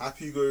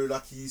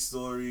happy-go-lucky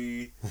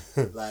story,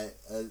 like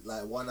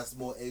one that's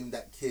more aimed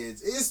at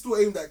kids. It is still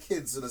aimed at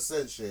kids in a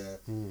sense,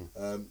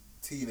 yeah.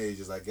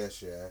 Teenagers, I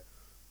guess, yeah.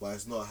 But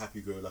it's not a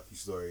happy-go-lucky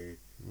story.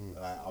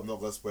 Like, I'm not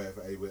gonna spoil it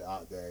for anybody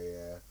out there,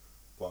 yeah.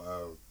 But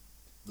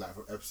like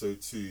from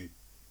episode 2,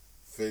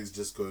 things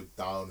just go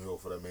downhill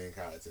for the main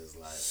characters.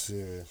 Like,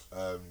 serious.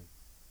 I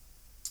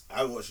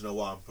haven't watched in a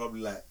while. I'm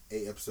probably like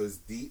 8 episodes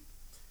deep.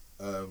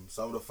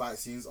 Some of the fight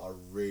scenes are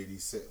really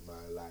sick,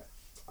 man. Like,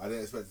 I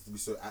didn't expect it to be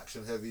so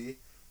action heavy.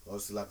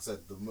 Obviously, like I said,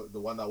 the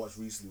one that I watched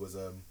recently was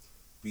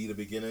Be the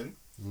Beginning,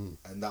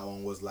 and that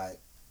one was like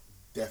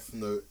Death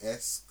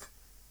Note-esque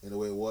in the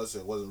way it was. So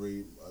it wasn't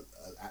really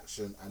an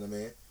action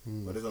anime,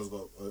 but this one's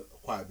got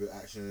quite a bit of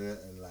action in it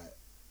and like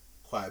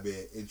quite a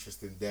bit of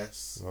interesting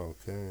deaths.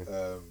 Okay.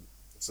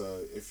 So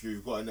if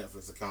you've got a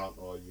Netflix account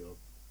or you're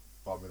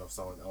bumming off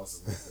someone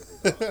else's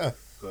Netflix account,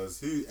 because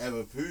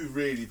who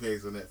really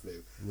pays for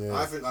Netflix? Yeah.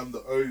 I think I'm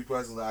the only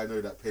person that I know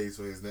that pays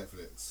for his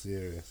Netflix.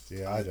 Serious?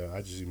 Yeah, I don't.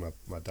 I just use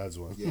my dad's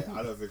one. Yeah,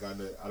 I don't think I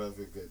know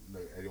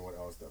anyone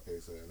else that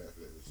pays for their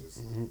Netflix, which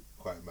is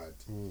quite mad.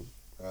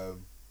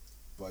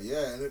 But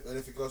yeah,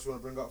 anything else you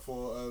want to bring up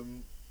for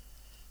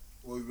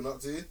what we've been up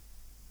to?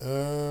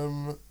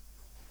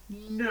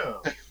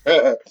 No.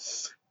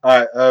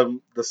 Alright,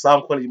 the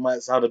sound quality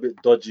might sound a bit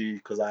dodgy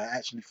because I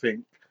actually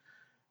think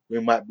we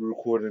might be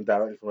recording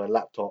directly from a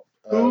laptop.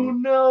 Who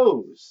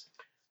knows?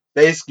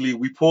 Basically,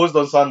 we paused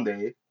on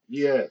Sunday.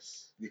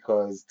 Yes.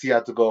 Because T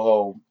had to go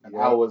home, and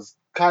I was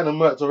kind of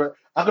murked already.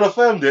 I could have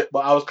filmed it,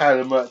 but I was kind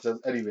of murked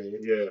anyway.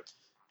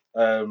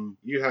 Yeah.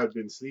 You had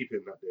been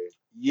sleeping that day.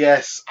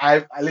 Yes,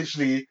 I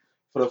literally,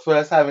 for the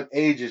first time in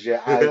ages,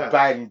 I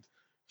banged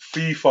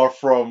FIFA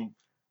from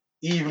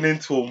evening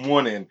till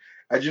morning.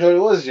 And you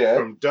know what it was,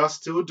 From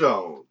dusk till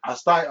dawn. I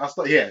started,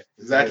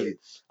 exactly. Yeah.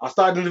 I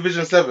started in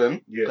Division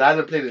 7, because I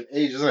hadn't played in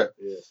ages, isn't it?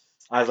 Yeah.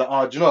 I was like,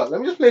 oh, do you know what?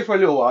 Let me just play for a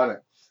little while,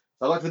 innit?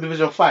 So I got to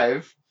Division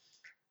 5,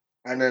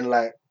 and then,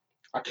 like,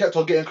 I kept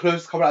on getting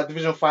close to coming out of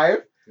Division 5.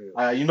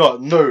 Yeah. You know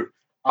what? No,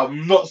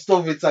 I'm not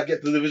stopping till I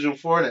get to Division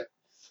 4, innit?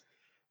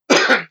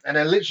 And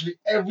then literally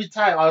every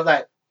time I was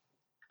like,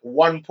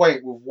 1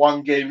 point with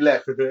 1 game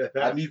left.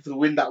 I need to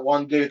win that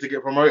 1 game to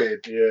get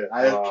promoted. Yeah.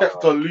 I just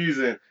kept on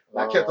losing.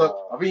 I kept on.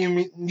 I think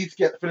you need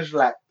to finish with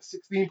like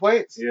 16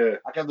 points. Yeah.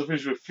 I kept on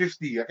finishing with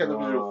 50. I kept on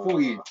finishing with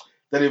 40.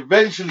 Then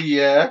eventually,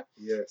 yes,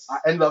 I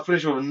ended up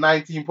finishing with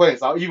 19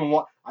 points. I even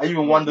won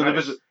the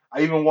division.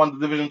 I even won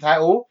the division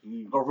title.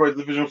 I got promoted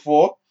to Division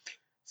 4.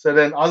 So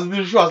then I was in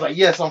Division 4. I was like,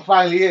 yes, I'm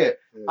finally here.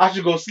 Yeah. I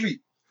should go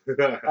sleep.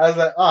 I was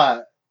like,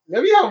 alright.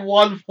 Let me have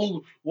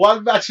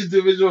one match in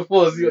Division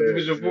 4, see what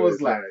Division 4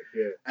 is like.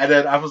 Yeah. And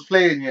then I was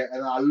playing it,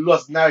 and I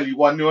lost narrowly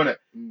 1-0 on it.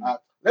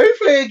 Let me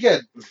play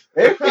again.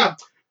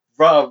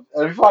 Bro,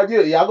 and before I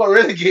knew it, I got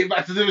relegated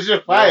back to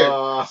Division 5.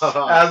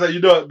 I was like, you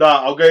know,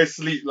 nah, I'll go to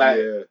sleep. Like,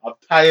 I'm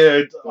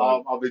tired.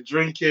 I've been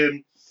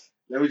drinking.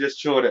 Let me just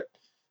chill it.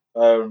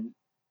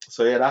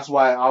 So yeah, that's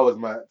why I was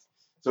mad.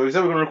 So we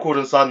said we we're gonna record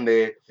on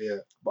Sunday. Yeah.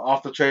 But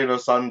after training on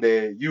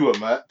Sunday, you were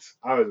mad.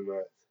 I was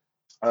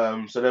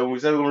mad. So then we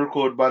said we we're gonna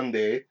record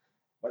Monday,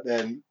 but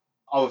then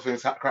other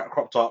things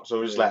cropped up. So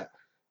we're just like,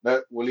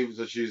 no, we'll leave it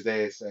to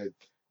Tuesday. So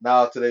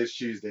now today's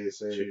Tuesday.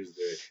 So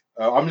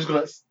I'm just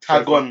gonna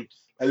tag on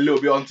a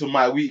little bit onto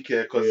my week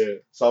here because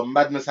some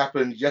madness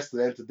happened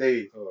yesterday and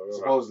today,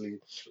 supposedly.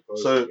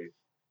 So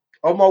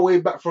on my way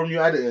back from New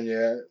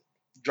Editon,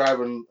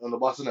 driving on the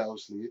bus, innit,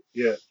 obviously.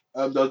 Yeah.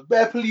 There was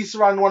bare police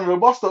around one of the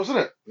bus stops,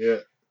 innit? Yeah.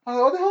 I was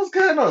like, what the hell's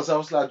going on? So I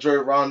was like,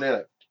 drove around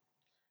there.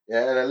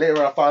 Yeah, and then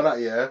later I found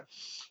out,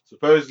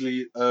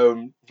 supposedly,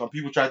 some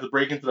people tried to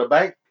break into the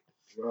bank.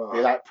 Wow.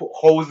 They like put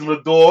holes in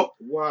the door.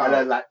 Wow. And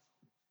then like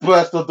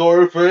burst the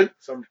door open,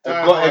 Some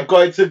and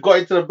got into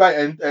the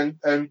bank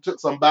and took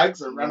some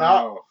bags and ran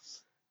out.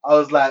 I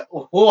was like,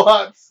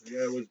 what?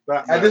 Yeah, it was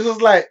Batman. And this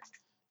was like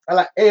at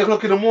like 8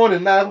 o'clock in the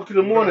morning, 9 o'clock in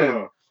the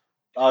morning.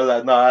 I was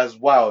like, no, that's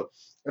wild.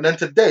 And then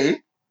today,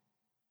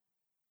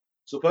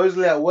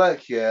 supposedly at work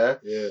here,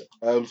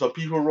 some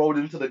people rolled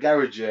into the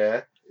garage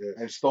here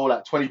and stole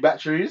like 20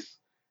 batteries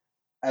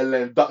and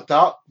then ducked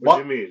out.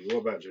 What do you mean?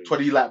 What batteries?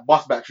 20 like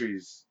bus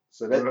batteries.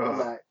 So then,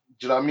 like,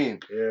 do you know what I mean?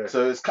 Yeah.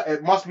 So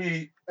it must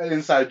be an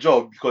inside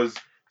job because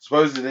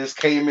supposedly they just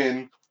came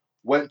in,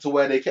 went to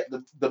where they kept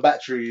the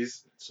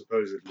batteries,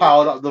 supposedly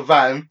piled up the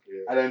van,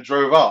 and then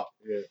drove out.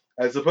 Yeah.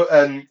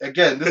 And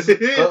again, this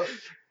is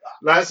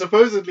like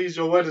supposedly is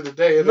your word of the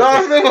day. Isn't no,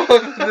 it's not my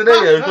word of the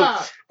day.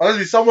 Yeah.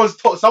 Honestly, someone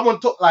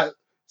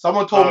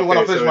told me when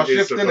I finished my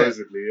shift in it.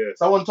 Yeah.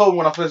 Someone told me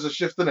when I finished the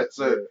shift in it.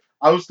 So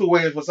I'm still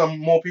waiting for some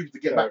more people to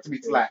get back to me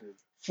to like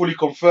fully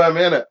confirm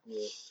it.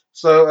 Yeah.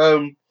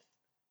 So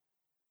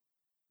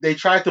they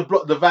tried to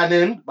block the van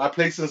in by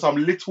placing some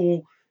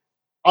little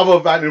other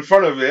van in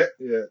front of it.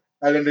 Yeah.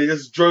 And then they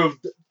just drove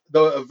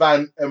the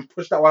van and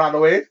pushed that one out of the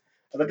way.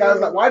 And the guy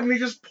was like, why didn't he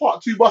just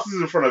park 2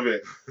 buses in front of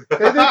it? They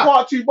didn't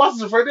park 2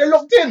 buses in front of it, they're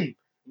locked in.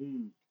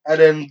 And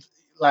then,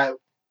 like,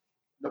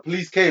 the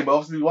police came, but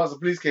obviously once the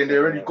police came, they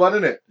already gone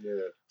in it.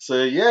 Yeah.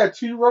 So,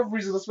 2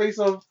 robberies in the space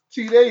of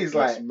 2 days.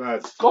 That's like,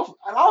 mad.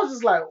 And I was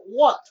just like,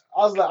 what?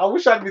 I was like, I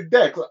wish I'd been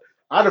there. Cause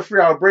I had a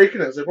 3-hour break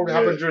in it, so it probably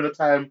happened during the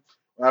time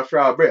when I had a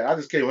 3-hour break. I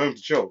just came home to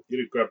chill. You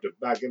didn't grab the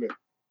bag, innit?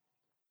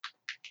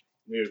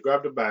 You just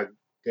grabbed the bag,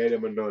 gave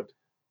them a nod,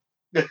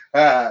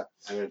 and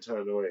then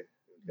turned away.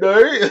 No,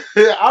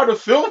 I would have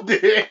filmed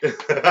it.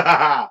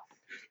 I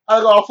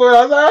got a phone.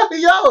 I was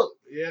like,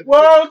 yo,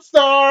 World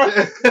Star.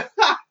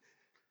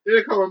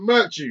 They come and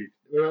murk you.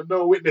 There are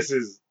no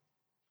witnesses.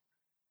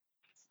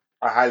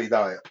 I highly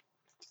doubt it.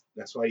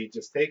 That's why you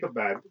just take a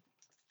bag,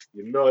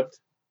 you nod,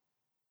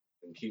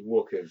 and keep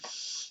walking.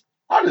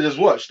 I'd have just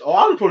watched. Or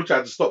I would have probably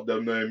tried to stop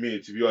them knowing me,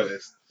 to be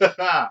honest.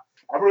 I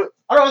don't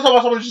understand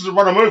why someone just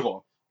run them over.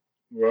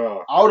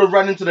 Wow. I would have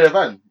ran into their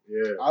van.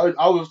 Yeah.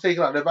 I would have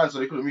taken out their van so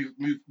they couldn't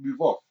move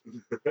off.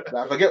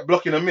 Like, if I get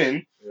blocking them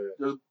in,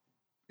 just,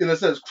 in a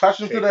sense, crash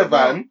into their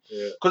van.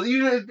 Because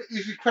even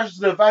if you crash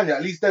into their van,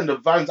 at least then the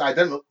van's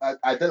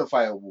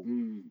identifiable. Do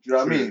you know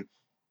what I mean?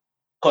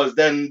 Because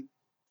then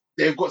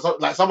they've got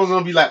someone's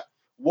gonna be like,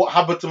 what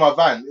happened to my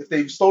van? If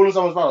they've stolen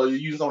someone's van or you're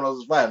using someone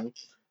else's van,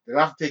 they're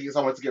gonna have to take it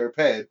somewhere to get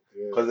repaired.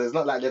 Because it's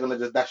not like they're gonna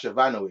just dash your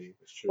van away.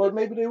 But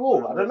maybe they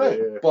will. I don't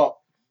know. But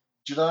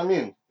do you know what I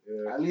mean?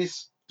 Yeah. At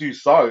least do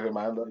something,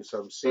 man.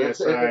 Some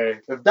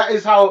CSI. If that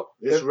is how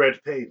this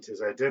red paint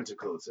is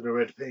identical to the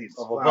red paint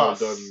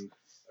found on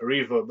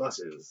Arriva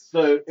buses.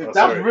 So if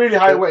that's really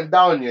how it went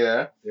down,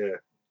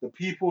 the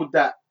people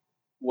that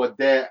were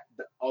there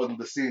on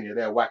the scene,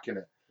 they're whacking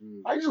it.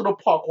 I just want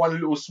to park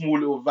one small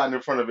little van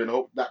in front of it and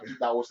hope that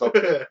will stop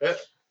it.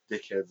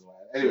 Dickheads, man.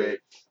 Anyway,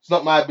 it's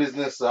not my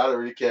business, so I don't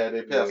really care.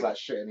 They pay us like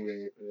shit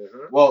anyway.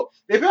 Well,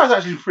 they pay us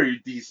actually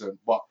pretty decent,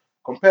 but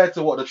compared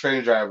to what the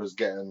train drivers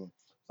get and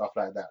stuff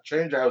like that,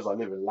 train drivers are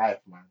living life,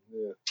 man.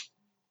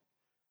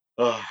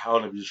 I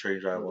want to be a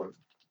train driver.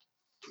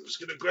 I'm just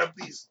gonna grab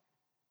these.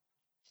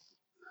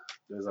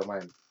 Those are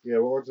mine. Yeah,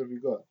 what ones have you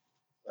got?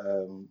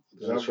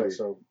 I've got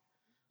some.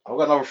 I've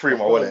got another 3 in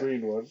my wallet. A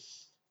green one.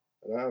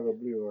 And I have a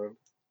blue one.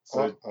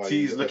 So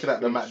T's looking at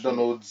the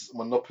McDonald's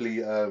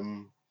Monopoly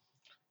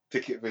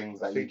ticket things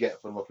that you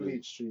get for Monopoly.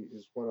 Fleet Street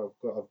is one I've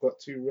got. I've got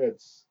 2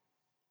 reds,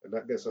 and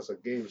that gets us a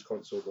games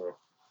console, bro.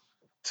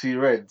 2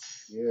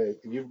 reds. Yeah,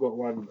 you've got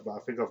one, but I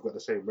think I've got the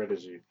same red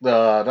as you.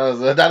 No,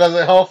 that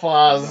doesn't help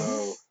us.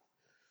 No.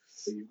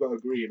 So you've got a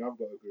green, I've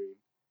got a green.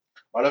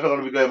 I don't think I'm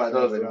gonna be going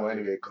McDonald's anymore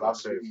anyway,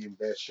 because I've been eating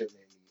bare shit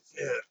lately.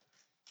 Yeah.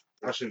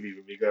 I shouldn't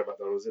even be going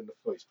McDonald's in the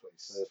first place.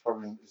 So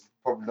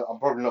I'm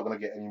probably not gonna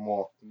get any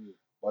more.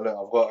 But look,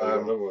 I've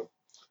got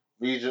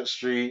Regent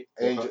Street,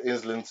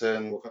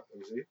 Islington, let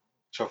me see.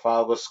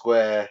 Trafalgar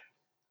Square.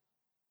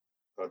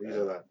 Oh, these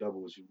are like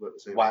doubles. You've got the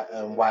same.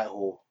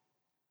 Whitehall.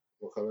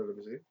 What colour? Let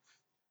me see.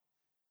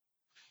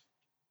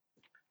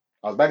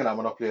 I was banging that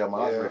Monopoly on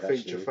my I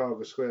think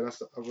Trafalgar Square. That's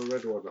the other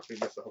red one. I think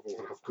that's the other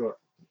one I've got.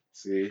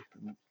 See,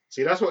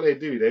 that's what they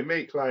do. They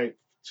make like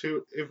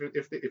 2.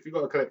 If you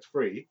got to collect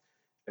 3,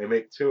 they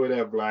make 2 of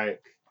them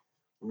like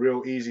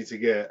real easy to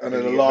get, and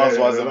then the last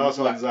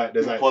one's like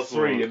there's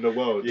impossible. Like 3 in the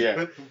world.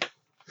 Yeah.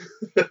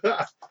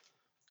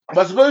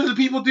 But supposedly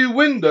people do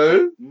win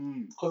though,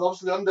 because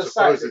obviously on the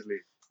site.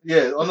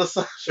 On the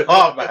site.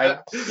 Oh man,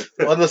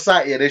 on the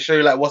site, they show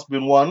you like what's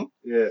been won.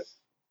 Yeah.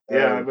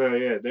 Yeah, I know.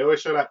 Yeah, they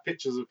always show like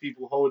pictures of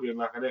people holding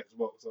like an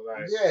Xbox or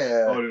like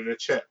holding a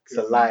check. It's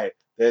a lie.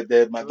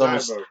 They're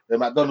McDonald's. They're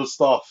McDonald's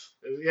staff.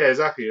 Yeah,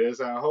 exactly. There's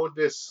like, hold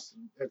this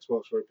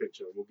Xbox for a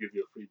picture. We'll give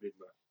you a free Big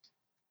Mac.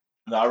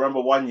 No, I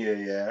remember one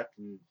year.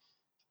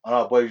 I know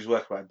our boy used to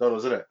work at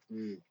McDonald's, isn't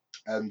it?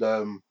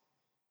 And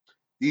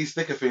these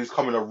sticker things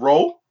come in a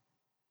roll.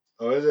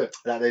 Oh, is it?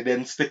 That they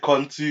then stick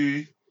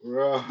onto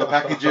the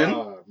packaging.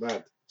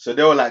 Man. So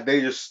they were like,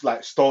 they just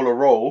like stole a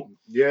role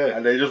Yeah.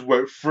 and they just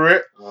went through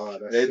it. Oh,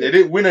 that's They sick.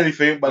 didn't win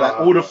anything, but like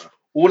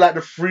all like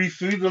the free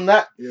food and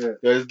that, Yeah.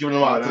 they're just giving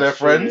them out to their that's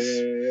true. friends.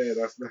 Yeah.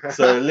 That's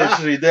So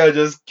literally, they're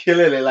just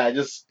killing it, like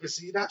just. But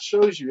see, that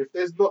shows you if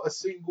there's not a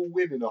single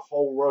win in a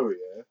whole row,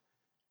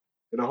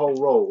 in a whole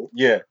row,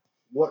 Yeah.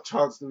 what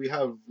chance do we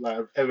have like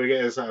of ever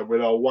getting something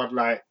with our one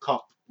like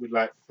cup with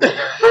like?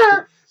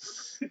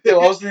 Yeah,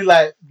 obviously,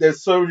 like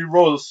there's so many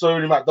roles, so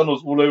many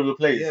McDonald's all over the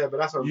place. Yeah, but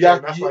that's what I'm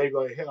saying. That's why you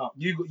got to hit up.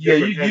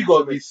 You got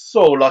to be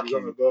so lucky. You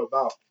got to go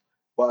about.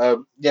 But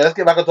yeah, let's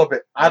get back on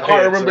topic. I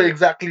can't remember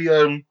exactly.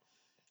 Yeah,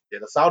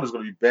 the sound is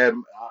gonna be bare.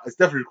 It's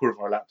definitely recorded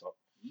from a laptop.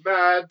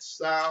 Mad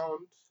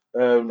sound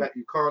that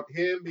you can't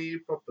hear me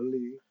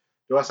properly.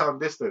 Do I sound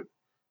distant?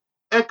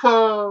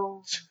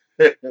 Echo.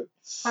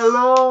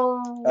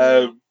 Hello.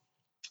 So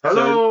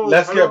Hello.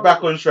 let's get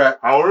back on track.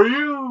 How are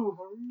you?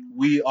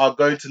 We are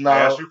going to now. I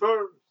asked you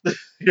first.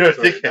 You're a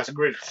Sorry, dickhead. that's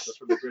Grinch. That's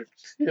from the Grinch.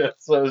 Yeah,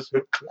 so it's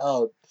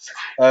cloud.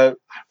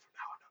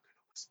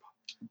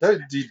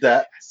 Don't do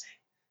that.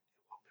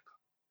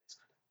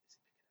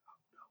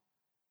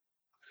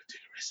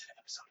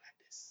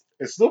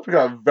 It's still picking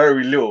up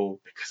very little.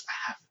 Because I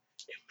have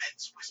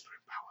immense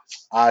whispering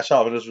powers. Shut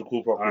up and just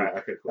record properly. Alright,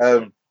 okay,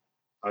 cool.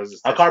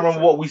 I can't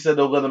remember what we said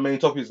the main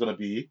topic is going to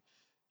be,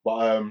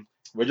 but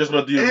we're just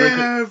going to do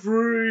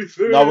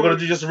everything. No, we're going to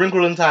do just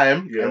Wrinkle in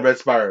Time and Red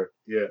Sparrow.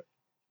 Yeah.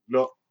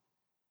 Not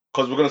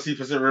because we're going to see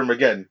Pacific Rim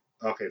again.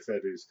 Okay, fair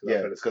dues.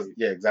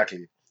 Yeah,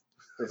 exactly.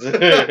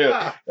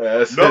 Not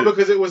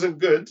because it wasn't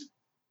good,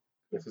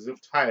 because of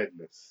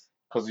tiredness.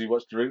 Because you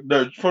watched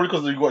probably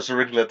because you watched The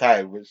Wrinkle in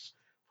Time, which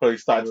probably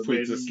started to put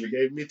you to sleep.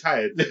 Gave me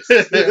tiredness.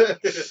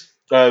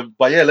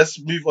 But yeah, let's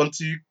move on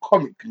to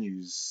comic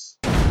news.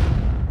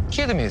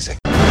 Cue the music.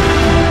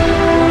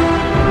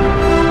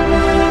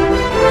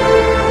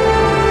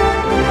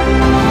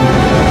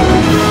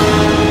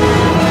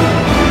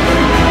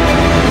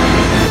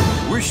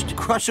 Worst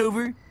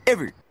crossover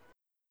ever.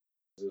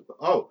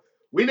 Oh,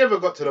 we never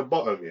got to the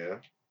bottom,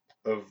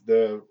 of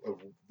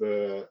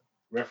the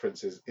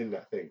references in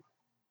that thing.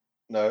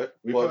 No,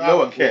 no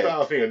one cared. We put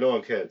out a thing and no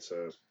one cared.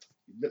 So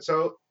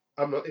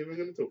I'm not even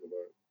going to talk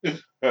about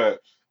it.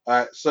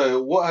 Alright.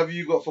 So what have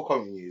you got for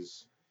comic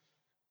news?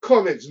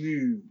 Comics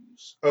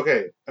news.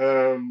 Okay.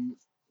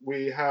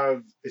 We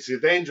have. It's a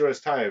dangerous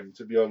time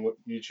to be on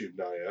YouTube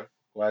now. Yeah.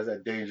 Why is that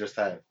a dangerous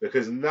time?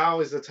 Because now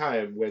is the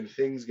time when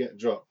things get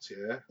dropped.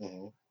 Yeah.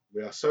 Mm-hmm.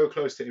 We are so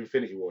close to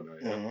Infinity War now.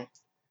 Yeah. Mm-hmm.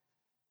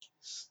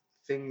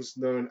 Things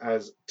known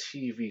as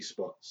TV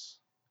spots,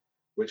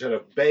 which are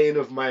the bane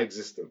of my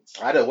existence.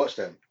 I don't watch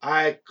them.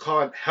 I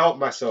can't help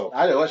myself.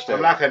 I don't watch them.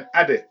 I'm like an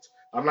addict.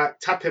 I'm like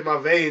tapping my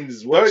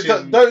veins.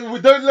 Don't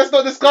let's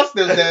not discuss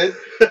them then.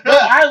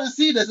 I haven't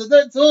seen this, so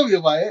don't tell me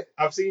about it.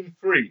 I've seen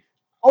 3.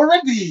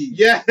 Already?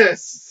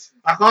 Yes.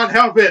 I can't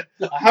help it.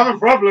 I have a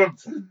problem.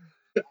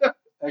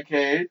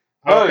 Okay.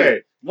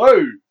 Okay.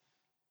 No.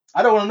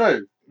 I don't want to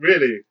know.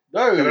 Really?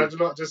 No. Can I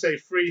not just say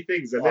 3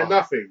 things and they're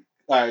nothing?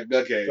 Alright,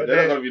 okay. They're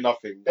not going to be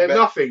nothing. They're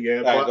nothing,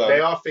 yeah, but they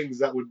are things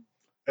that would,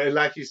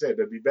 like you said,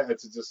 they'd be better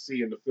to just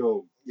see in the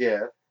film.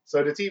 Yeah.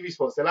 So the TV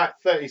spots, they're like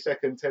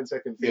 30-second,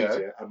 10-second things,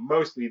 yeah, and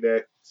mostly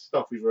they're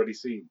stuff we've already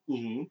seen.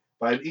 Mm-hmm.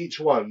 But in each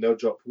one, they'll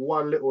drop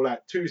one little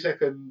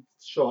 2-second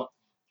shot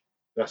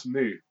that's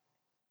new.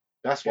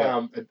 That's why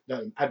I'm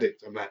an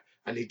addict. I'm like,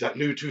 I need that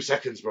new 2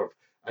 seconds, bro.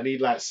 I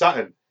need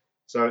something.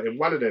 So in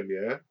one of them,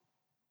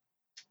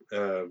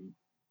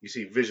 you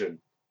see Vision,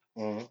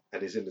 and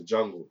he's in the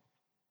jungle,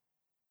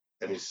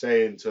 and he's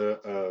saying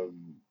to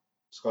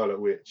Scarlet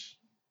Witch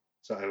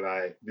something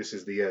like, "This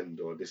is the end,"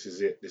 or "This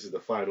is it. This is the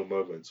final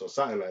moments," or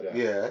something like that.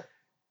 Yeah.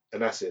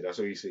 And that's it. That's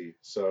all you see.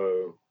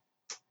 So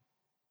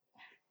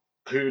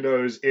who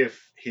knows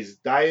if he's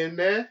dying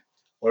there,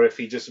 or if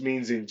he just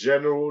means in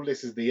general,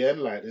 this is the end.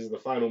 This is the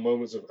final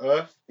moments of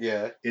Earth.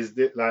 Yeah. Is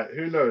it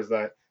who knows?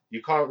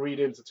 You can't read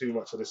into too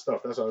much of this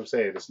stuff. That's what I'm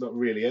saying. It's not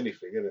really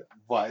anything, is it?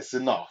 But it's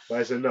enough.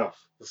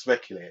 To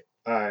speculate.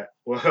 Alright.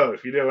 Well,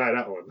 if you didn't like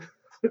that one.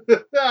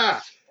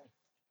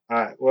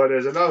 Alright. Well,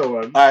 there's another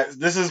one. Alright.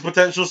 This is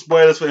potential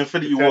spoilers for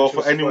Infinity War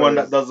for anyone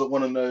that doesn't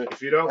want to know.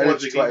 If you don't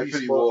watch TV like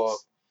Infinity War,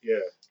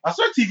 I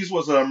swear TV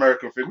spots are an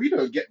American thing. We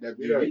don't get them.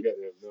 We don't get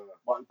them.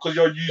 No. Because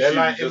you're used.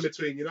 They're in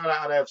between. You know,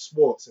 how they have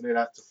sports and they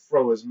like to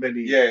throw as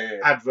many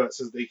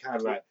adverts as they can.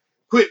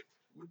 Quick.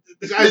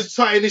 The guy's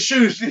tightening his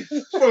shoes.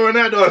 Throw an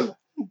ad on. Do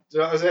you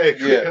know what I'm saying?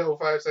 Quick little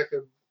 5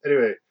 second.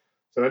 Anyway,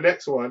 so the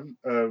next one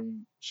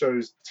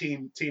shows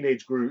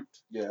teenage Groot.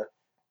 Yeah.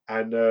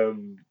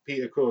 And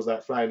Peter Quill's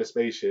flying a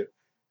spaceship,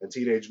 and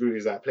teenage Groot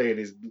is playing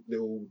his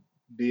little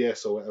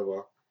DS or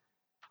whatever.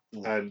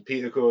 And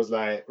Peter Quill's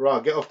like, "Rah,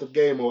 get off the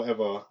game or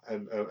whatever."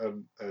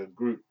 And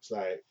Groot's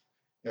like,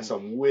 "That's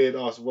some weird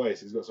ass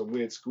voice. He's got some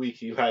weird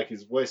squeaky,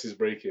 his voice is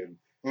breaking."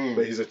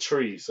 But he's a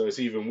tree, so it's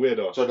even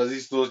weirder. So does he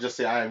still just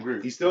say, "I am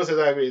Groot"? He still says,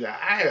 "I am Groot." He's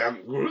like, "I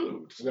am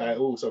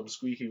Groot." Some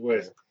squeaky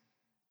voice.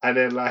 And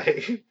then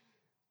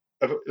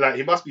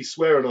he must be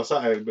swearing or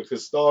something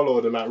because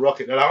Star-Lord and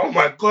Rocket, they're like, "Oh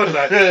my god,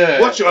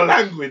 what's your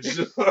language?"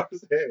 You know what I'm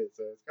saying?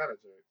 So it's kind of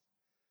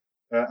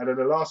And then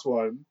the last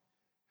one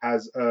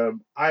has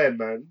Iron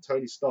Man,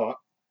 Tony Stark,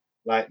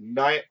 like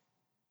knight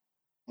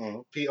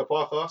Peter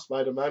Parker,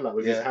 Spider-Man, like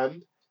with his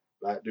hand,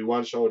 like do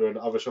one shoulder and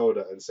the other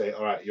shoulder and say,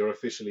 all right, you're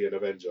officially an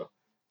Avenger.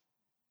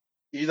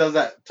 He does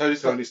that.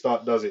 Tony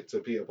Stark does it to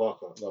Peter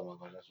Parker. Oh my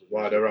god, that's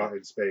while they're out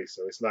in space.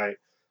 So it's like,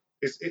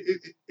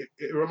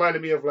 it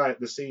reminded me of like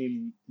the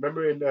scene,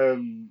 remember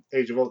in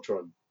Age of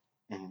Ultron,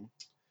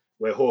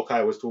 where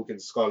Hawkeye was talking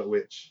to Scarlet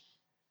Witch,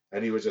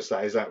 and he was just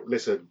like, he's like,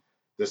 listen,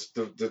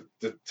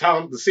 the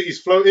town, the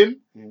city's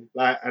floating,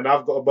 like, and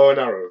I've got a bow and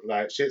arrow,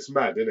 like, shit's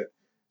mad, innit?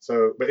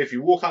 So, but if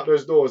you walk out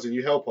those doors and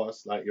you help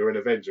us, like, you're an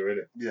Avenger,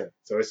 innit? Yeah.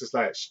 So it's just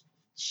like,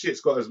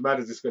 shit's got as mad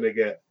as it's gonna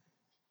get.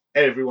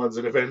 Everyone's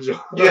an Avenger.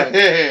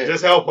 Yeah.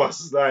 Just help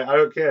us. Like, I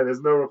don't care.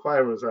 There's no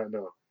requirements right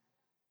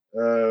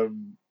now.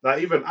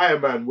 Like even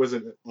Iron Man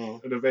wasn't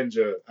an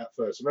Avenger at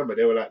first. Remember,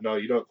 they were like, no,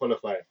 you don't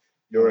qualify.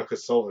 You're a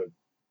consultant.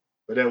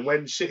 But then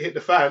when shit hit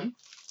the fan,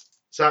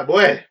 it's like,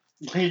 boy,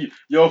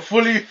 you're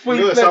fully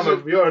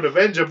you're an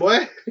Avenger,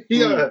 boy.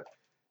 Yeah.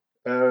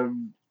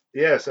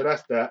 Yeah, so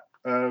that's that.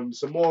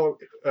 Some more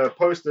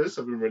posters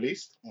have been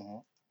released.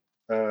 Oh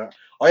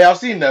yeah, I've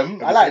seen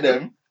them. I like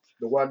them.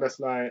 The one that's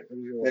like,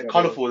 they're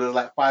colourful. There's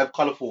like 5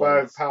 colourful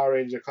ones. 5 Power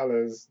Ranger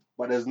colours.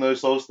 But there's no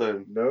Soul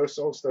Stone. No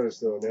Soul Stone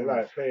still. They're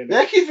like playing.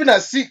 They're keeping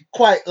that seat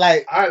quite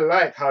like. I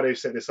like how they've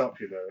set this up,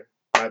 you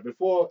know. Like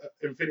before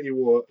Infinity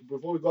War,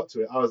 before we got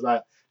to it, I was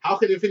like, how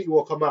can Infinity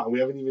War come out and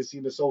we haven't even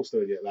seen the Soul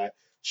Stone yet? Like,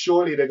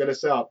 surely they're gonna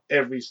set up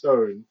every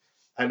stone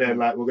and then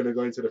like we're gonna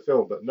go into the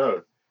film. But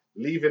no.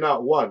 Leaving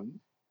out one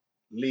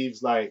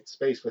leaves like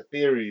space for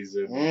theories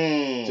and do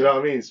you know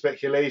what I mean?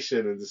 Speculation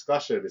and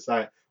discussion. It's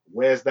like,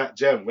 where's that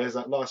gem? Where's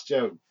that last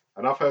gem?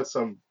 And I've heard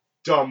some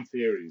dumb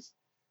theories.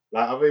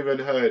 Like I've even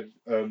heard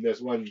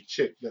there's one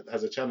chick that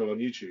has a channel on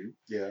YouTube.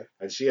 Yeah.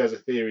 And she has a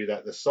theory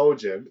that the soul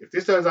gem, if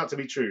this turns out to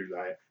be true,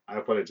 like I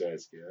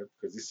apologize, yeah,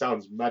 because this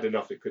sounds mad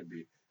enough it could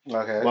be.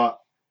 Okay. But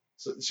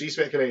so she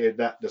speculated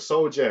that the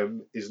soul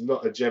gem is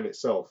not a gem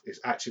itself, it's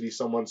actually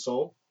someone's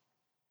soul.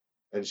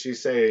 And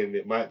she's saying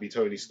it might be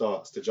Tony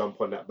Stark's to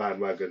jump on that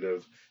bandwagon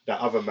of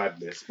that other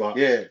madness. But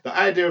the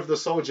idea of the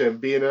soul gem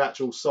being an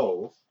actual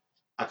soul,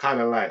 I kind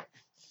of like.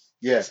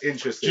 Yeah. It's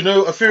interesting. Do you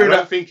know a theory I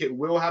don't think it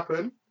will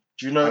happen.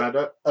 Do you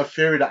know a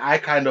theory that I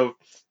kind of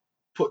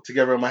put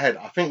together in my head?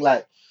 I think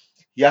like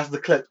he has to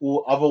collect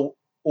all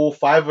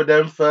 5 of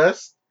them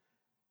first,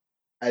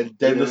 and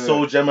then the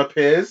soul gem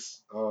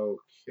appears.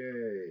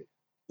 Okay.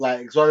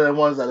 Like it's one of the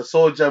ones that the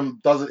soul gem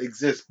doesn't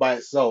exist by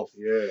itself.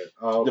 Yeah.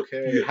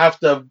 Okay. You have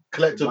to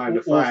collect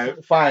all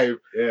 5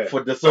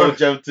 for the soul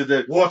gem to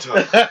the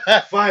water,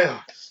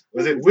 fire.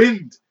 Was it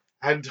wind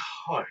and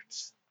heart?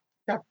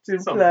 Captain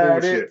Some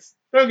Planet. bullshit.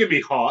 Don't give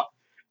me heart.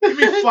 Give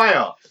me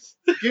fire.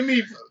 give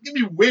me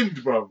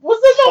wind, bro.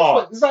 What's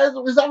that?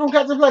 Is that from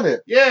Captain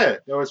Planet? Yeah.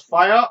 There was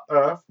fire,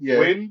 earth,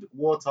 wind,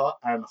 water,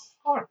 and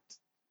heart.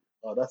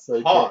 Oh, that's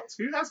so heart.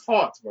 Who has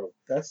heart, bro?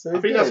 That's so I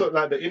think that's what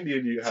like the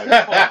Indian you had.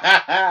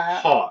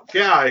 Heart.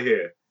 Get out of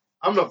here.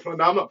 I'm not playing.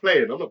 I'm not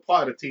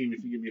part of the team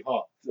if you give me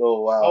heart.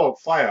 Oh wow. Oh,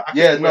 fire. I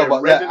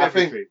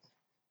think.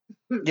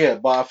 Yeah,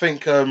 but I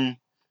think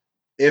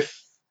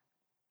if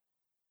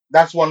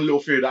that's one little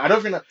theory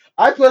that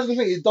I personally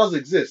think it does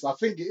exist. I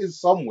think it is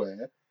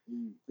somewhere.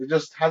 It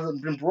just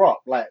hasn't been brought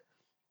up. Like,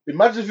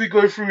 imagine if we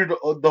go through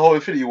the whole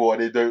Infinity War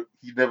and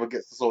he never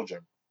gets the soul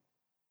gem.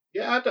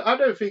 Yeah, I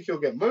don't think he'll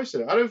get most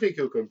of it. I don't think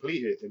he'll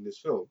complete it in this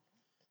film.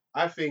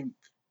 I think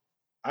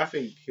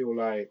he'll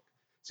like.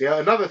 See,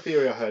 another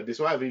theory I heard. This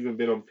might have even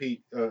been on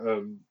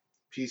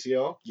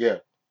PCL. Yeah.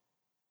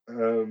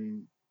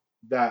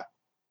 That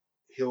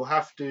he'll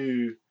have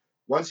to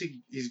once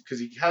because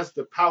he has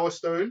the Power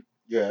Stone.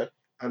 Yeah.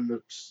 And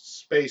the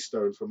Space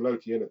Stone from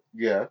Loki, innit?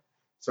 Yeah.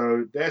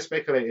 So they're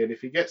speculating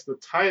if he gets the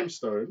Time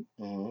Stone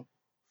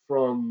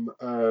from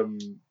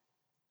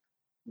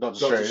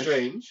Doctor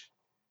Strange,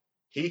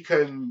 he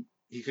can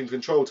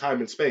control time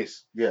and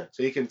space. Yeah.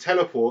 So he can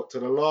teleport to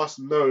the last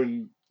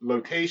known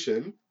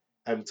location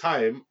and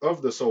time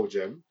of the Soul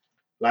Gem.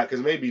 Like,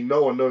 because maybe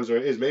no one knows where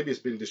it is. Maybe it's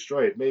been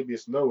destroyed. Maybe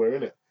it's nowhere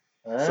in it.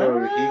 So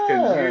he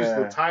can use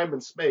the time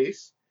and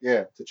space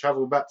to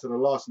travel back to the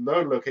last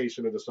known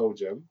location of the Soul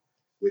Gem,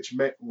 which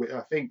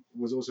I think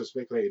was also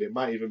speculated it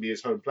might even be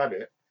his home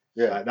planet.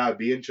 Yeah. Like, that would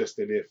be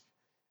interesting if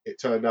it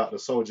turned out the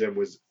Soul Gem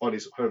was on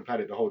his home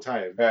planet the whole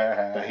time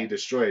that he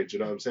destroyed. You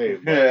know what I'm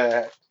saying?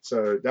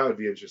 So that would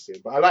be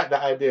interesting. But I like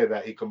the idea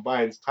that he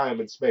combines time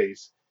and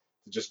space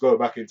to just go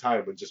back in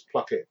time and just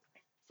pluck it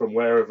from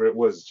wherever it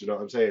was. Do you know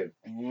what I'm saying?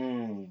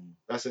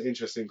 That's an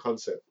interesting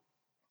concept.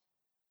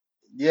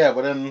 Yeah,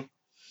 but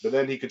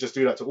then he could just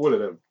do that to all of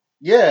them.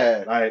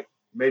 Yeah. Like,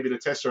 maybe the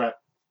Tesseract,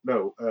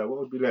 what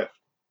would be left?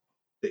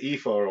 The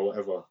ether or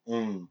whatever.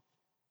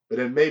 But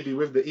then maybe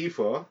with the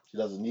ether... He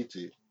doesn't need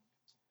to.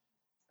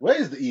 Where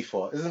is the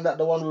ether? Isn't that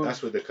the one with...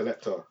 That's with the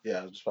collector. Yeah,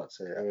 I was just about to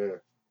say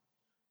that.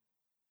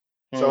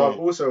 So I've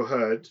also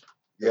heard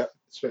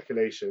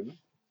speculation.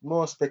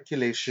 More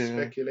speculation.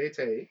 Speculate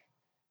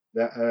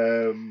that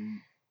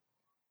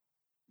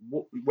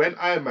when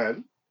Iron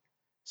Man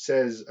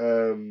says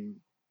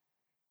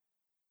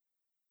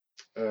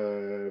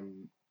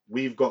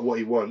we've got what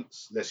he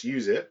wants, let's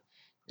use it.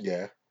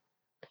 Yeah.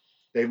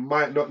 They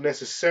might not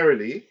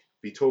necessarily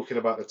be talking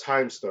about the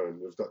Time Stone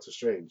with Doctor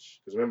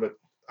Strange. Because remember,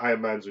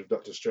 Iron Man's with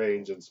Doctor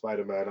Strange and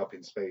Spider-Man up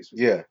in space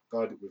with,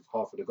 with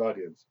half of the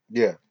Guardians.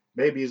 Yeah.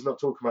 Maybe he's not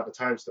talking about the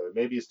Time Stone.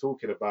 Maybe he's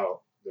talking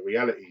about the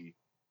reality,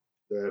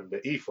 the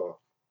ether,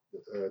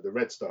 the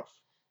red stuff.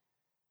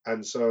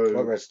 And so...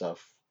 What red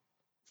stuff?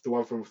 The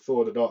one from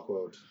Thor: The Dark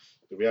World,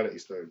 the reality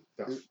stone.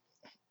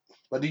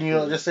 But didn't you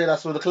not just say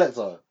that's where the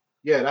collector?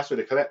 Yeah, that's where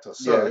the collector.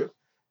 So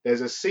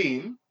there's a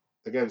scene,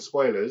 again,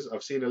 spoilers,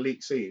 I've seen a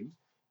leaked scene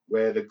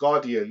where the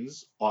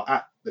Guardians are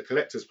at the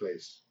collector's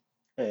place.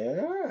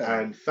 Yeah.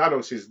 And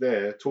Thanos is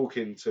there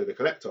talking to the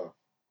collector.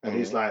 And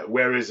he's like,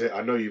 where is it?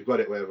 I know you've got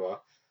it, whatever.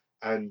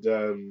 And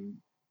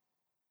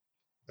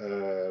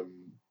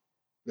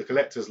the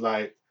collector's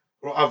like,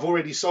 well, I've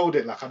already sold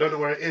it. Like, I don't know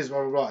where it is,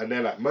 blah, blah, blah. And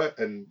they're like,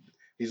 and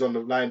he's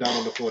lying down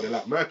on the floor. They're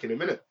like, murking him,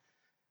 innit?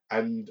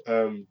 And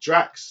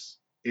Drax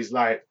is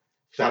like,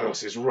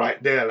 Thanos is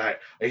right there. Like,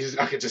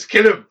 I could just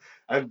kill him.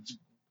 And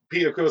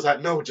Peter Quill's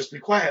like, no, just be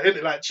quiet,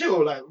 innit? Like,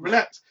 chill, like,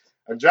 relax.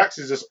 And Drax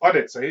is just on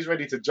it. So he's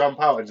ready to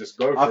jump out and just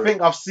go for it. I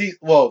think I've seen,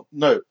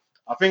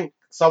 I think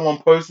someone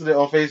posted it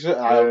on Facebook.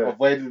 I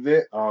avoided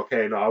it.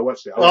 Okay, no, I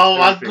watched it. Oh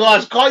my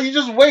gosh, can't you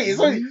just wait?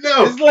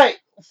 It's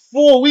like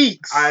 4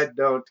 weeks. I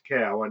don't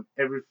care. I want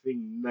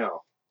everything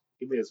now.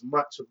 Give me as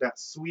much of that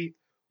sweet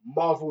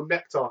Marvel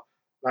nectar,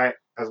 like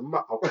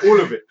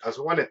all of it. I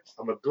just want it.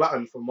 I'm a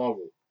glutton for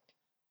Marvel.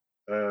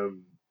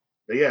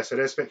 But yeah, so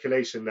there's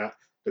speculation that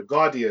the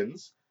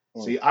Guardians.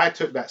 See, I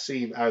took that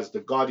scene as the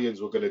Guardians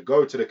were going to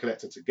go to the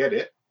collector to get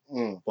it,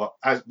 but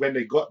when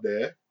they got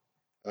there,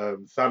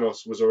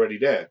 Thanos was already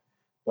there.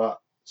 But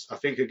I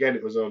think again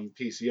it was on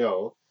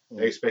PCL.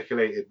 They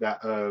speculated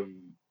that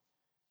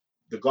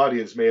the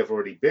Guardians may have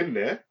already been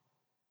there,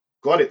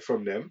 got it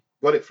from them,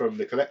 got it from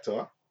the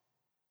collector,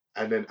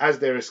 and then as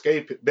they're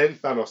escaping, then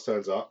Thanos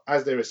turns up.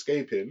 As they're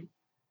escaping,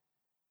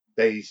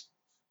 they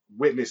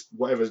witness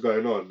whatever's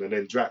going on, and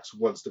then Drax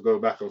wants to go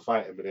back and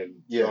fight him, and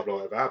then blah blah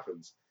whatever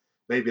happens.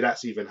 Maybe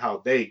that's even how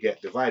they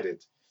get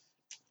divided.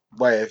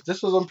 Wait, if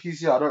this was on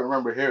PC, I don't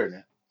remember hearing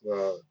it.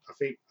 Well,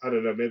 I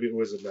don't know. Maybe it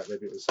wasn't that.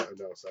 Maybe it was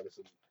something else. I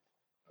listened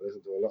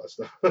to a lot of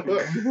stuff.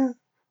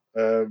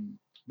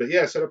 But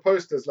yeah, so the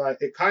posters, like,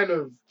 it kind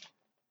of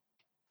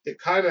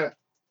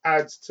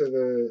adds to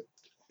the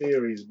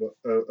theories, but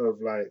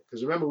of like,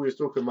 because remember we was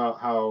talking about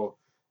how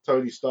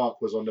Tony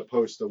Stark was on the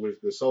poster with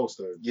the Soul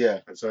Stone,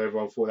 and so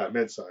everyone thought that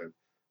meant something.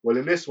 Well,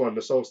 in this one,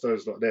 the Soul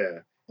Stone's not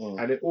there,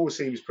 and it all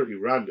seems pretty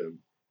random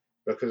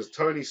because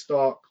Tony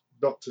Stark,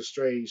 Doctor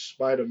Strange,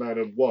 Spider-Man,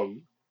 and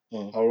Wong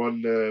are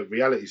on the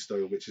Reality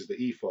Stone, which is the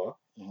ether,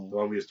 the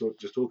one we were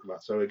just talking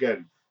about. So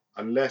again,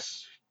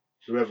 unless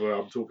whoever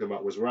I'm talking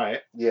about was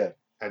right,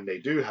 and they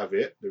do have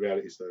it, the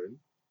Reality Stone,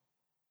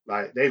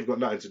 like, they've got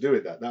nothing to do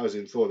with that. That was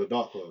in Thor: The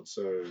Dark World.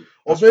 So,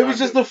 or maybe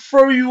just to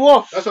throw you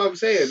off. That's what I'm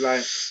saying.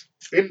 Like,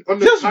 on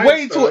the just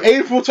wait till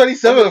April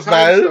 27th,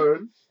 man.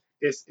 Stone,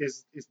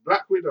 it's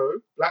Black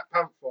Widow, Black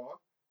Panther,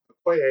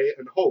 Okoye,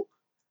 and Hulk.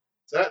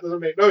 So that doesn't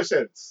make no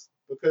sense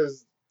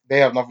because they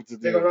have nothing to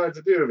do. They got nothing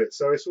to do with it.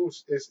 So it's all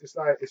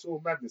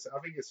madness. I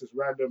think it's just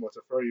random or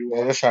to throw you off.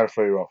 Yeah, let's try to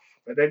throw you off.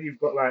 But then you've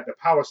got like the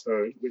Power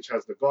Stone, which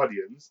has the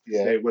Guardians.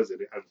 They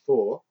wasn't it, and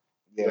Thor.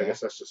 Yeah. So I guess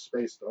that's just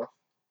space stuff.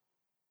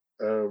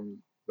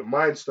 The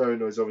Mind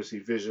Stone is obviously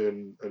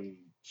Vision and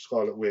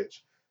Scarlet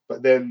Witch,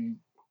 but then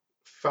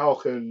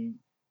Falcon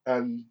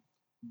and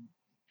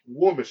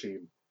War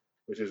Machine,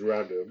 which is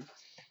random.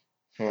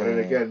 And then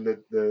again,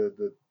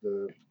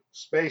 the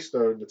Space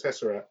Stone, the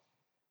Tesseract,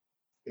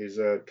 is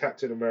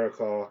Captain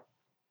America,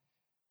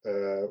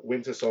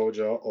 Winter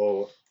Soldier,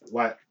 or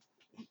White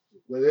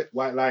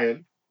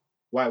Lion,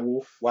 White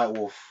Wolf,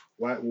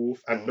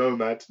 and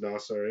Nomad. No,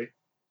 sorry.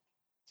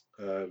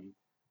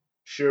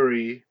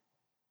 Shuri.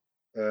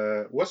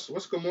 What's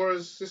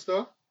Gamora's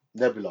sister?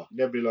 Nebula,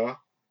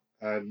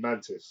 and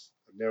Mantis,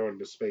 and they're on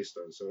the Space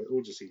Stone. So it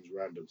all just seems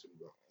random to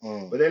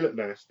me, but they look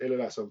nice. They look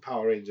like some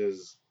Power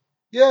Rangers.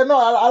 Yeah, no,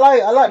 I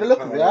like the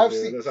look of it. I've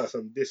seen. It looks like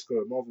some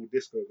Marvel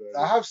disco.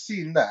 I have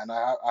seen that, and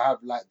I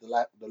have liked the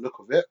look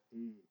of it.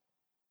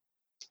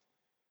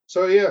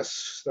 So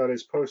yes, that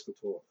is poster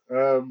talk.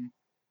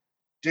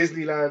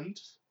 Disneyland.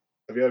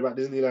 Have you heard about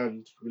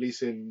Disneyland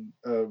releasing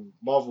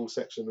Marvel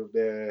section of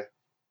their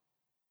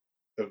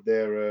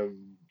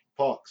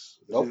parks,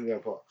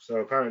 Disneyland parks? So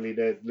apparently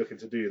they're looking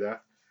to do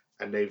that,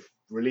 and they've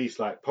released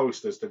like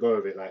posters to go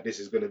with it. Like, this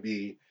is going to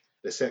be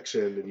the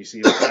section, and you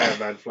see like Iron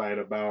Man flying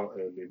about,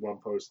 and in one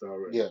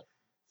poster, and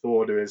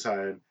Thor doing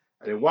something,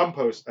 and in one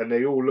post, and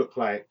they all look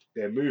like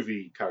they're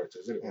movie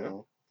characters, isn't it?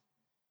 Yeah?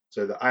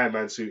 So the Iron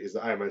Man suit is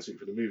the Iron Man suit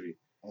for the movie.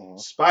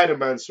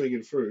 Spider-Man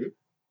swinging through,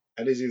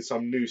 and is in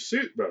some new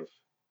suit, bro.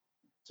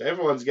 So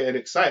everyone's getting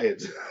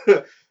excited.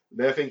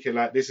 They're thinking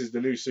like, this is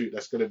the new suit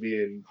that's going to be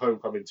in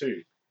Homecoming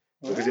 2.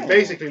 Because it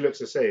basically looks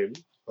the same.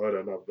 Hold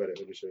on, I've got it.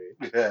 Let me show you.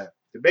 Yeah.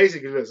 It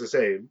basically looks the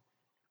same,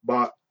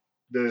 but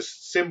the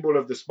symbol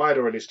of the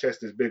spider on his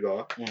chest is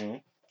bigger,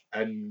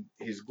 and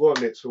his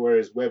gauntlets, where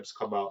his webs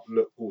come out,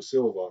 look all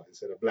silver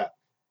instead of black,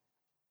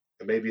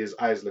 and maybe his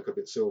eyes look a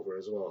bit silver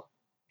as well.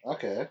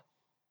 Okay.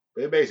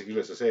 But it basically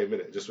looks the same,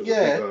 innit? Just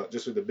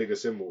with the bigger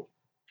symbol.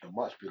 A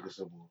much bigger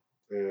symbol.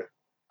 Yeah.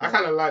 I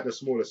kind of like the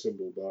smaller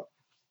symbol, but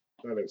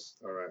that looks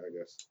alright, I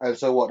guess. And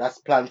so what? That's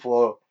planned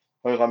for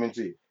Homecoming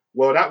 2?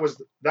 Well, that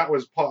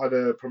was part of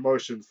the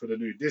promotion for the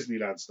new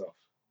Disneyland stuff.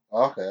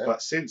 Okay.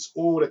 But since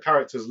all the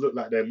characters look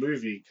like their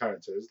movie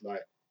characters,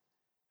 like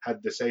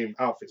had the same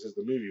outfits as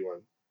the movie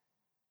one,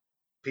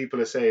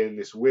 people are saying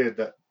it's weird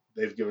that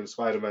they've given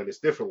Spider-Man this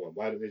different one.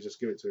 Why don't they just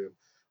give it to him?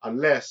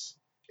 Unless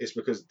it's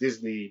because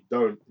Disney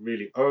don't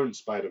really own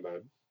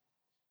Spider-Man,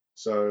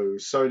 so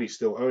Sony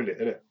still own it,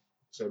 innit?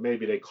 So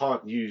maybe they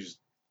can't use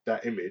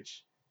that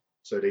image,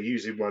 so they're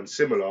using one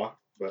similar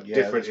but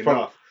different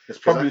enough. It's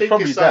probably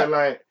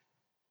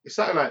It's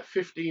something like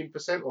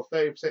 15% or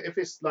 30%. If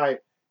it's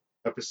like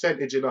a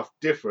percentage enough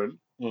different,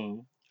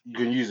 you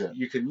can use it.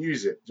 You can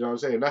use it. Do you know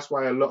what I'm saying? That's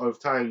why a lot of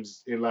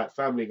times in like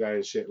Family Guy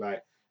and shit,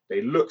 like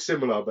they look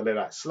similar but they're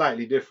like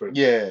slightly different.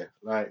 Yeah.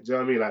 Like, do you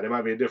know what I mean? Like they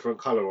might be a different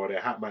color or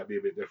their hat might be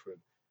a bit different.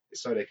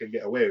 It's so they can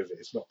get away with it.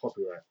 It's not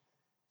copyright.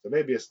 So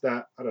maybe it's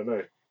that. I don't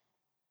know.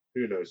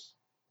 Who knows?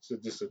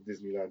 It's just a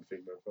Disneyland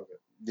thing, man. Fuck it.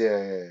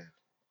 Yeah.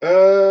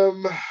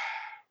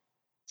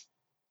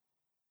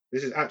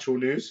 This is actual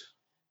news.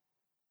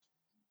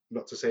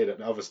 Not to say that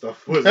the other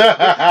stuff was.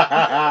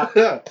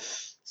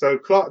 So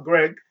Clark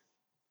Gregg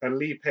and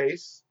Lee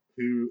Pace,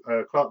 who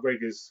Clark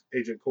Gregg is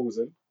Agent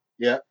Coulson.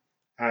 Yeah.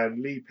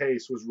 And Lee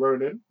Pace was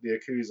Ronan, the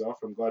Accuser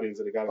from Guardians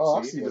of the Galaxy. Oh,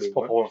 I've seen this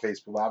pop up on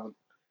Facebook. I haven't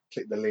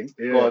clicked the link.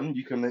 Yeah. Go on,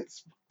 you can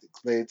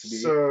explain it to me.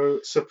 So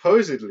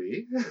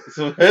supposedly,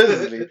 hold on.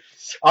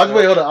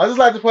 I just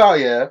like to point out,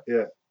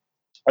 yeah.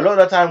 A lot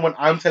of the time when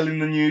I'm telling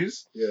the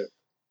news, yeah,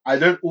 I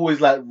don't always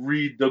like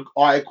read the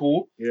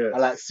article. Yeah. I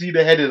like see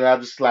the heading and I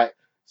just like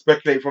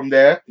speculate from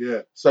there.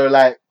 Yeah. So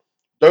like,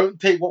 don't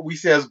take what we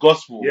say as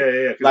gospel.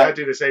 Yeah. Because like, I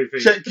do the same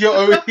thing. Check your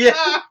own.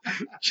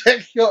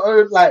 Check your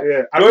own. Like,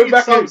 yeah. I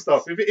read some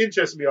stuff. If it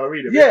interests me, I'll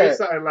read it. Yeah. If it's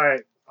something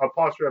like I'll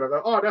pass through and I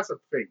go, oh, that's a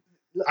thing.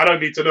 I don't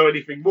need to know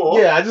anything more.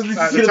 Yeah, I just need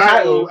to see the the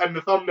title and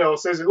the thumbnail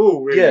says it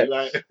all. Really. Yeah.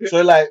 Like.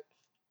 So like,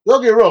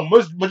 don't get me wrong.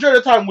 Majority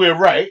of the time we're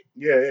right.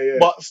 Yeah.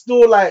 But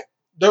still, like,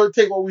 don't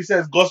take what we say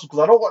as gospel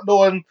because I don't want no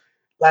one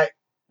like.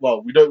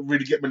 Well, we don't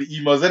really get many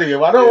emails anyway,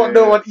 but I don't want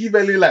no one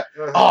emailing like,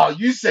 oh,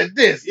 you said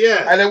this.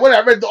 Yeah. And then when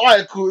I read the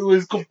article, it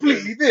was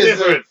completely this.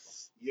 Different.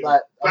 So,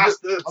 like,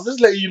 I'm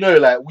just letting you know,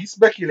 like, we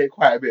speculate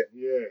quite a bit.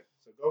 Yeah.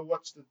 So go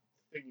watch the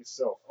thing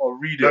yourself. Or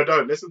read it. No,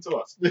 don't. Listen to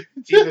us.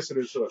 Keep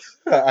listening to us.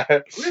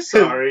 We're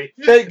sorry.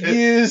 Thank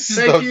you.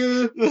 Thank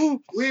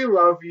you. We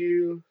love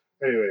you.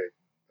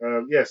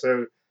 Anyway,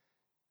 so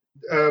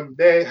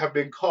they have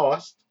been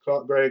cast,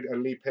 Clark Gregg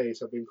and Lee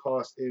Pace have been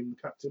cast in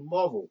Captain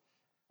Marvel.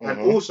 And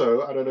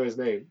also, I don't know his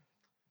name,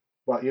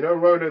 but you know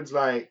Ronan's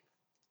like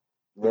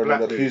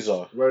Ronan the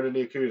Accuser. Ronan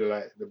the Accuser,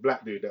 like the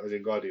black dude that was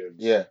in Guardians.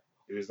 Yeah.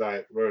 He was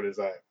like Ronan's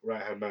like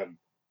right hand man.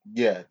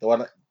 Yeah, the one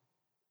that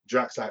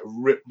Drax like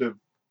ripped the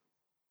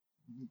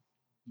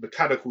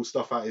mechanical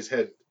stuff out his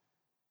head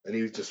and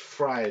he was just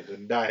fried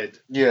and died.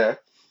 Yeah.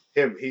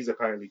 He's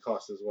apparently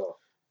cast as well.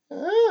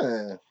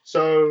 Ah.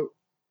 So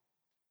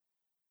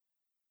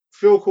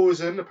Phil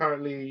Coulson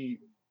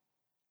apparently,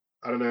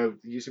 I don't know,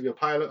 he used to be a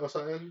pilot or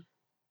something.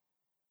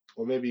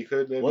 Or maybe he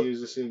could. Maybe he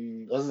was just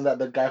in. Wasn't that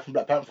the guy from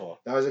Black Panther?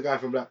 That was the guy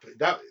from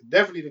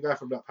definitely the guy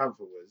from Black Panther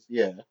was.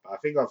 Yeah. I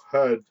think I've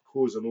heard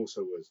Coulson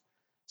also was.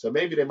 So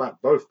maybe they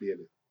might both be in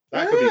it.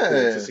 That could be cool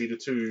to see the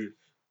two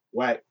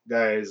white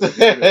guys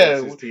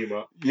team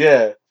up.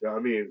 Yeah. Do you know what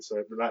I mean?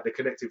 So like the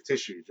connective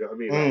tissue. Do you know what I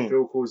mean? Like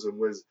Phil Coulson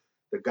was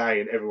the guy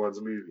in everyone's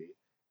movie,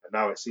 and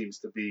now it seems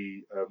to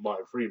be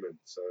Martin Freeman.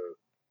 So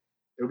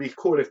it would be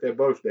cool if they're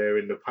both there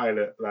in the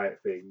pilot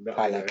like thing.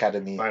 Pilot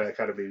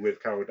Academy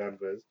with Carol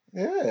Danvers.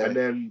 Yeah. And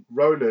then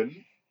Ronan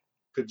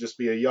could just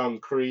be a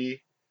young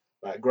Kree,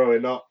 like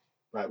growing up,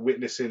 like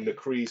witnessing the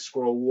Kree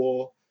Skrull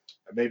War.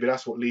 And maybe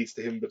that's what leads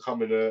to him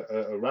becoming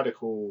a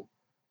radical.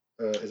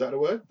 Is that the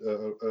word?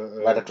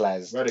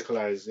 Radicalized.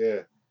 Radicalized,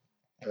 yeah.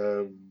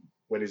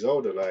 When he's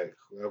older, like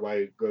why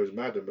he goes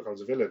mad and becomes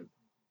a villain.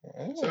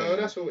 So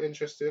that's all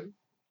interesting.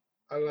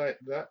 I like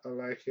that. I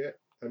like it.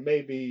 And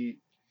maybe.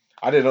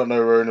 I did not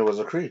know Ronan was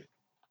a Kree.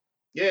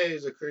 Yeah,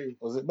 he's a Kree.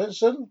 Was it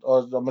mentioned,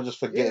 or am I just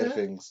forgetting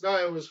things? No,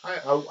 it was.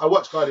 I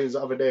watched Guardians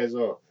the other day as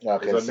well.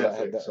 Okay, it was on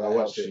Netflix, so I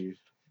watched it. You.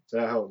 So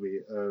that helped me.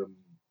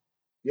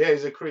 Yeah,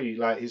 he's a Kree.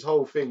 Like his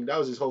whole thing. That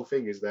was his whole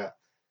thing. Is that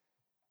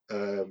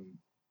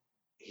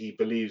he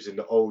believes in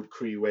the old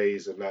Kree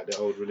ways and like the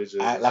old religion.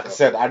 Like I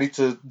said, I need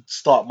to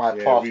start my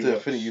path to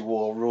Infinity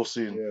War real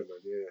soon. Yeah,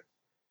 man.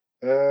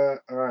 Yeah.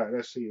 All right.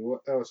 Let's see. What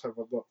else have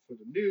I got for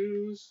the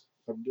news?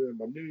 I'm doing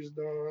my news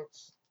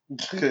dance.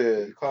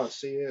 You can't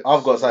see it.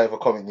 I've got something for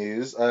comic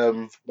news.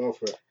 Go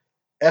for it.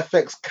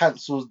 FX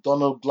cancels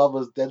Donald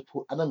Glover's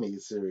Deadpool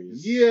animated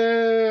series.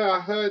 Yeah, I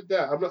heard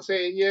that. I'm not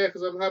saying yeah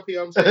because I'm happy.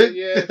 I'm saying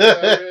yeah because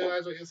I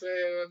realise what you're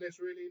saying and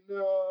it's really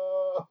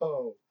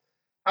no.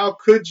 How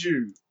could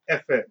you,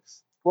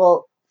 FX?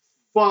 Well,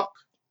 fuck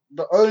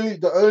the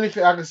only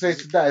thing I can say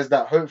to that is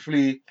that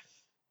hopefully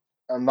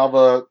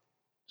another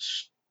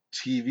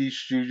TV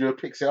studio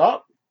picks it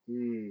up.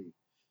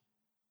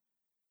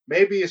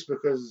 Maybe it's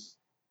because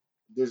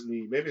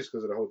Disney. Maybe it's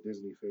because of the whole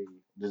Disney thing.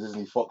 The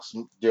Disney Fox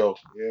deal.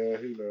 Yeah,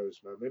 who knows,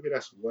 man? Maybe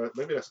that's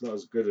not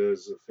as good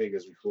as a thing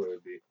as we thought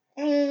it'd be.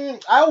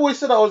 I always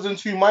said I was in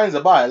two minds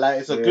about it. Like,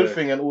 it's a Yeah. good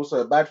thing and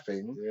also a bad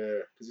thing.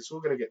 Yeah, because it's all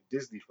gonna get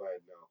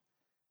Disney-fied now.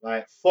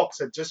 Like Fox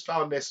had just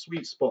found their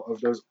sweet spot of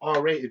those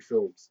R-rated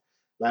films.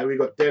 Like we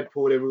got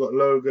Deadpool, then we got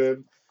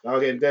Logan. Now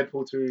we're getting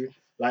Deadpool 2.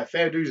 Like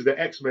fair dues, the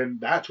X-Men,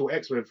 the actual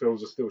X-Men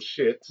films are still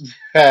shit.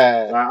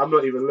 Like I'm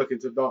not even looking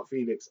to Dark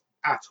Phoenix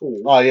at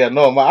all. Oh yeah,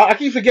 no, man. I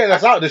keep forgetting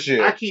that's out this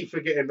year. I keep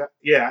forgetting that.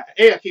 Yeah,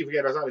 I keep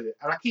forgetting that's out this year,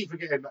 and I keep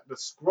forgetting that the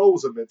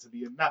Skrulls are meant to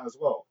be in that as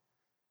well.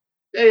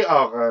 They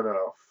are gonna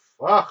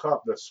fuck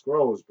up the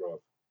Skrulls,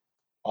 bro.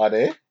 Are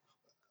they?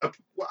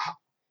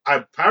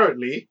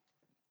 Apparently,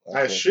 Okay.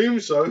 I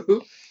assume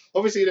so.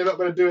 Obviously, they're not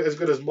gonna do it as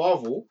good as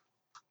Marvel.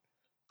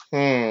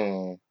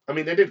 I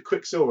mean, they did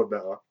Quicksilver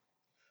better.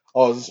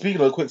 Oh,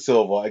 speaking of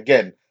Quicksilver,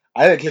 again,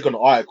 I didn't click on the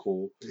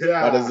article,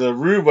 Yeah. but there's a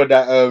rumor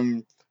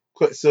that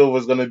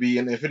Quicksilver's gonna be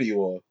in Infinity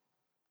War.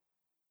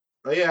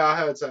 Oh yeah, I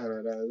heard something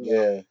like that as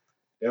well. Yeah.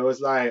 There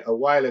was like a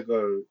while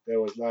ago. There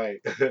was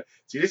like,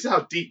 see, this is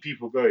how deep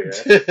people go.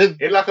 Yeah,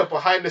 in like a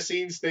behind the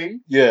scenes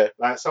thing. Yeah.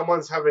 Like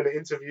someone's having an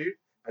interview,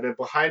 and then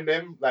behind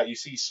them, like you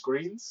see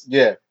screens.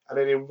 Yeah. And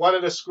then in one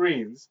of the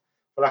screens,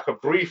 for like a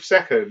brief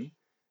second,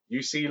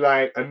 you see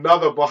like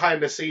another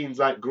behind the scenes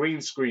like green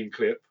screen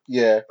clip.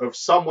 Yeah. Of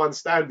someone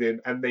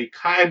standing, and they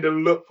kind of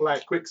look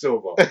like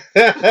Quicksilver.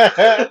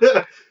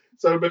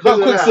 So because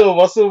Not of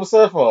Quicksilver, Silver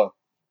Surfer.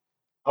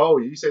 Oh,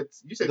 you said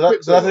Did I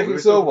Quicksilver. say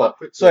Quicksilver?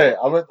 Sorry,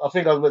 I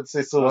think I was meant to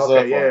say Silver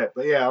Surfer. Yeah,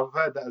 but yeah, I've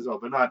heard that as well.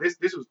 But no,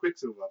 this was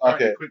Quicksilver.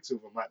 Apparently, Okay.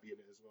 Quicksilver might be in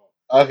it as well.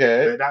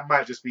 Okay. But that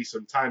might just be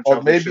some time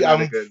travel. Or maybe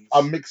shenanigans.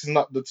 I'm mixing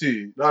up the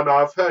two. No,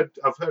 I've heard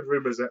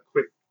rumors that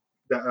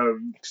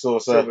Silver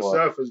Silver Surfer.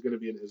 Surfer is going to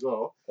be in it as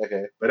well.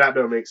 Okay. But that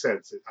don't make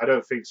sense. I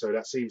don't think so.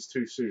 That seems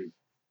too soon.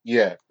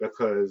 Yeah.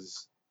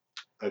 Because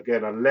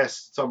again,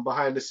 unless some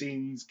behind the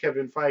scenes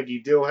Kevin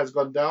Feige deal has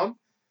gone down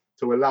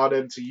to allow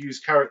them to use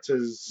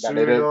characters That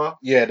sooner.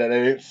 that they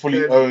don't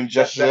fully own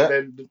just yet.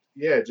 Then,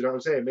 yeah, do you know what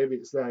I'm saying? Maybe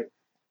it's like,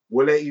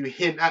 we'll let you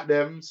hint at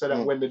them so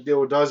that when the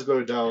deal does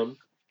go down,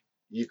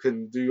 you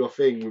can do your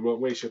thing. We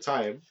won't waste your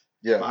time.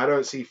 Yeah. But I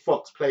don't see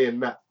Fox playing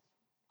that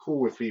cool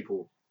with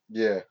people.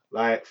 Yeah.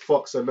 Like,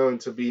 Fox are known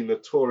to be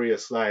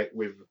notorious, like,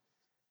 with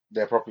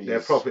their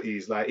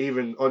properties. Like,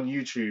 even on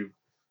YouTube,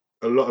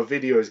 a lot of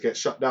videos get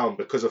shut down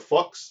because of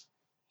Fox.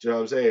 Do you know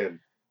what I'm saying?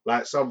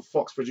 Like, some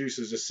Fox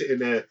producers just sitting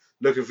there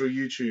looking through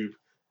YouTube,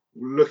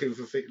 looking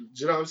for things. Do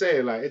you know what I'm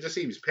saying? Like, it just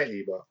seems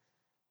petty, but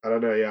I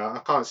don't know. Yeah, I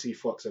can't see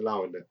Fox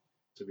allowing it,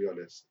 to be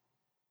honest.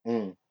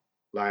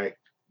 Like,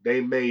 they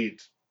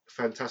made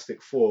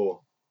Fantastic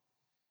Four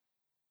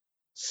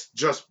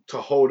just to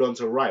hold on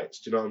to rights.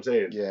 Do you know what I'm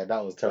saying? Yeah,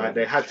 that was terrible. Like,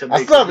 they had to make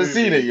I still haven't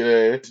seen it, you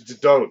know.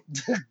 Don't.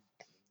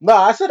 No,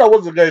 I said I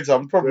wasn't going to.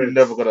 I'm probably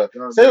never gonna.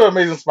 Same with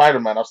Amazing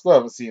Spider-Man. I still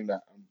haven't seen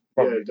that.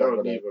 Probably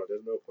don't either.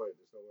 There's no point.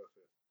 It's not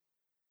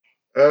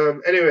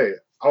worth it. Anyway,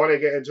 I want to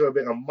get into a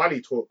bit of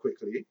money talk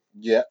quickly.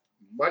 Yeah.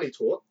 Money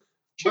talk.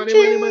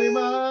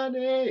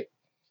 Money.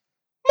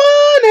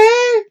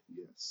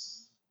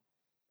 Yes.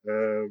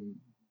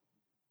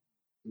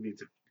 We need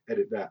to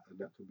edit that, and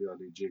that can be our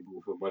new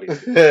jingle for money.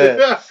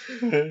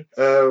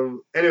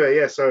 Anyway,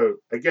 yeah. So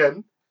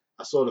again,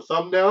 I saw the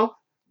thumbnail.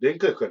 Didn't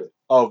click on it.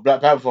 Oh,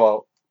 Black Panther.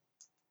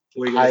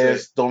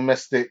 Highest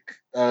domestic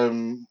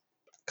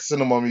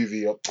cinema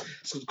movie,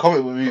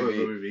 comic book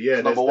movie.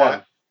 Yeah, number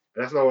one.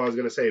 That's not what I was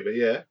gonna say, but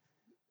yeah,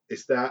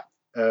 it's that.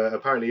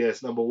 Apparently, yeah,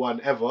 it's number one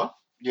ever.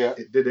 Yeah,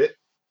 it did it.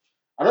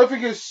 I don't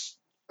think it's.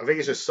 I think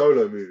it's a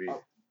solo movie.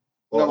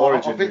 Or no,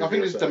 origin. I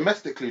think it's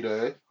domestically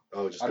though.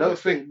 Oh, just. I don't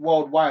think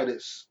worldwide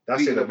it's.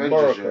 That's in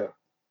America.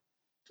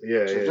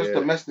 Yeah, so just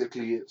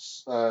domestically,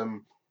 it's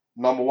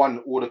number one in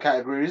all the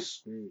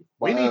categories.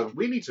 But,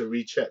 we need to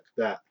recheck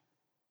that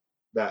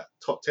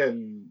top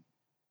 10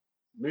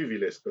 movie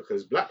list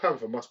because Black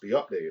Panther must be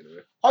up there, you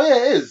know. Oh yeah,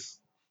 it is.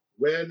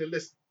 Where in the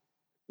list?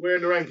 Where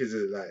in the rankings is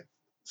it like?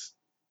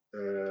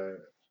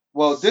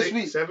 Well, this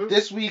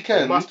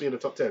weekend, it must be in the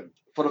top 10.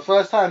 For the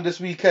first time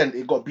this weekend,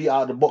 it got beat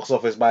out of the box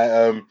office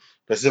by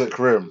Pacific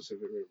Rim.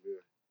 Pacific Rim,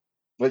 yeah.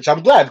 Which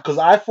I'm glad because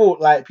I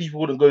thought like people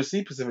wouldn't go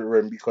see Pacific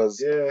Rim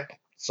because. Yeah.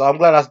 So I'm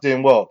glad that's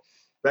doing well.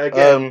 But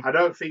again, I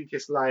don't think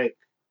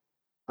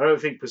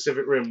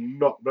Pacific Rim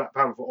knocked Black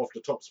Panther off the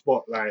top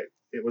spot like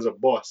it was a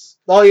boss.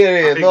 Oh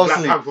yeah. I think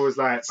Black Panther was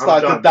like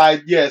started to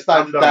die. Yeah,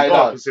 started to die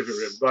down. Pacific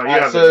Rim. But you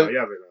have it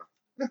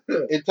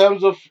now. In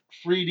terms of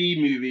 3D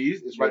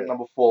movies, it's ranked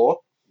number 4.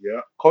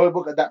 Yeah. Comic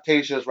book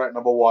adaptation is ranked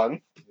number 1.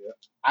 Yeah.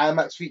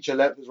 IMAX feature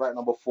length is ranked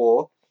number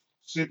 4.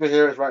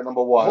 Superhero is ranked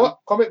number 1. What?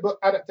 Comic book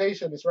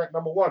adaptation is ranked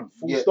number 1.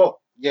 Full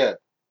stop. Yeah.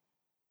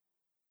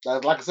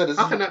 Like I said,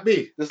 how can that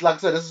be? This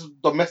is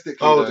domestic.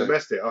 Oh,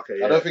 domestic. Okay.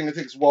 Yeah. I don't think it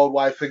takes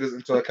worldwide figures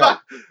into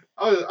account.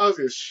 I was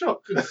getting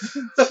shocked.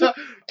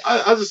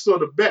 I just saw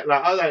the bet.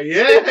 Like I was like,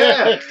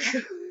 yeah.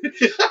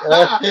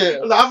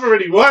 I've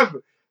already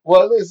won.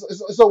 Well, it's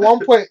a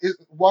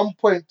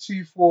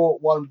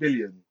 1.241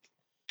 billion.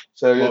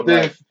 So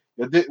Worldwide.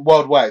 you're doing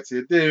worldwide. So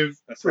you're doing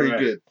That's pretty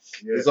alright. good.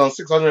 Yeah. It's on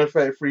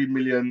 633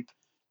 million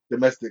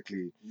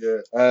domestically.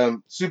 Yeah.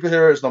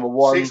 Superheroes number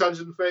 1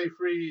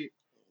 633.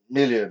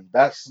 million.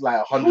 That's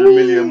like 100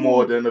 million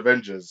more than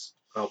Avengers.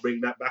 I'll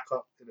bring that back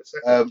up in a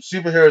second.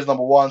 Superheroes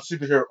number 1.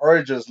 Superhero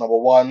Origins number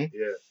 1.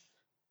 Yeah.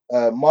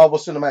 Marvel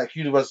Cinematic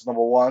Universe is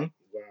number 1.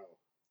 Wow.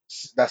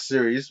 That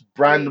series.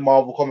 Brand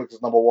Marvel Comics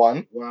is number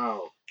 1.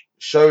 Wow.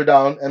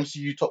 Showdown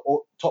MCU top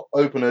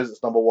openers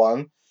is number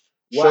 1.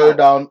 Wow.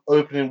 Showdown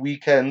opening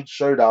weekend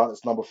Showdown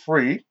is number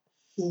 3.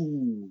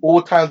 Ooh.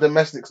 All time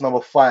domestics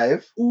number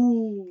 5.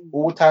 Ooh.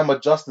 All time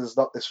adjusters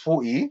is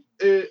 40.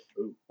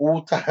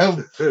 All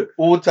time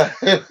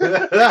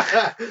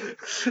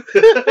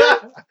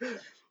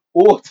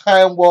all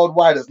time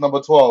worldwide is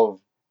number 12.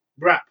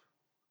 Brap.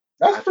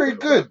 That's pretty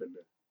good.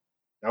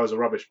 That was a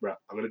rubbish brap.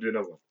 I'm gonna do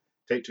another one.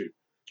 Take 2.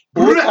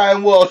 All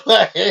time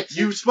worldwide.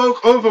 You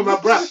spoke over my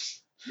brap.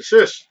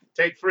 Shush.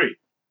 Take 3.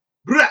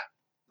 Brap.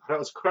 That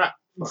was crap.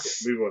 Okay,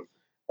 move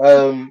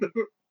on.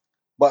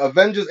 But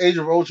Avengers Age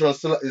of Ultron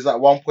still is at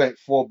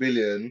 1.4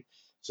 billion,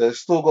 so it's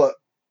still got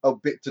a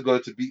bit to go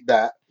to beat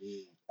that.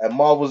 And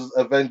Marvel's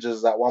Avengers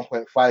is at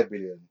 1.5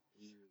 billion.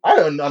 I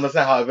don't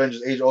understand how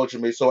Avengers Age of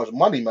Ultron made so much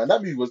money, man.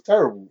 That movie was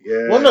terrible.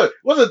 Yeah. Well, no, it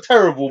wasn't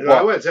terrible, No,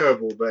 but it wasn't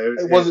terrible, but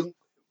it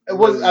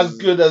wasn't as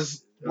good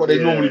as what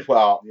they normally put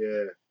out.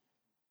 Yeah.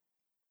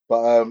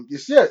 But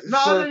No,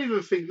 I don't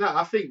even think that.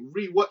 I think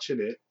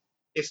rewatching it,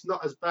 it's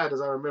not as bad as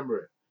I remember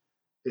it.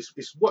 It's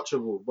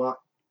watchable, but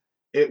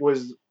it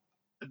was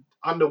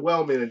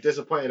underwhelming and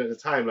disappointing at the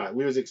time. Like,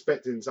 we was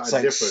expecting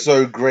something different.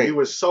 So great. We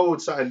was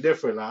sold something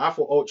different. Like, I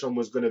thought Ultron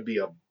was gonna be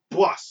a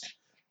boss,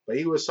 but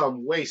he was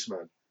some waste,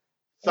 man.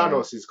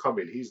 Thanos is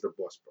coming. He's the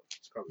boss, bro.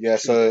 He's coming. Yeah.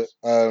 So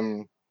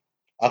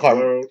I can't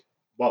remember.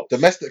 Boss.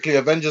 Domestically,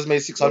 Avengers made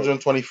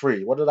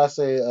 623. What did I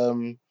say?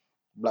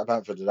 Black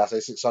Panther. Did I say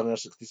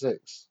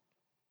 666?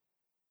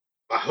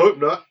 I hope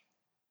not.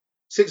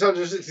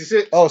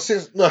 666. Oh,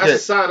 6. Okay. That's a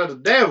sign of the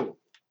devil.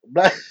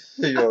 Black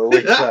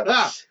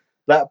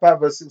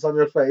Panther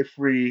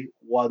 633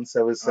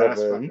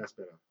 177. That's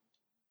better.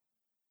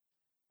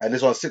 And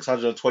this one's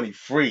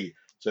 623.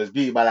 So it's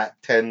beat by like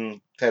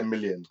 10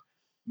 million.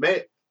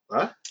 Mate,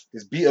 huh?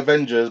 It's beat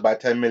Avengers by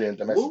 10 million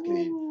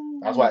domestically.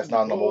 That's why it's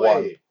now number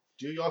 1.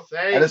 Do your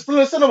thing. And it's still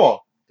in cinema.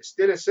 It's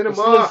still in cinema.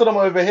 It's still in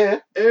cinema over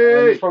here. Hey.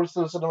 And it's probably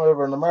still in cinema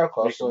over in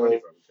America. Making So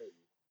money,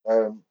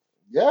 bro.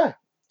 yeah.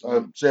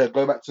 So yeah,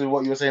 go back to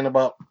what you were saying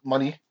about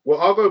money.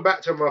 Well, I'll go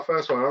back to my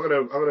first one. I'm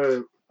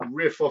gonna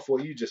riff off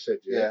what you just said.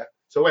 Yeah.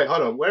 So wait,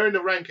 hold on. Where in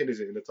the ranking is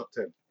it in the top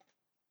 10?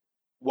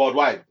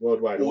 Worldwide. All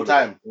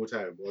time.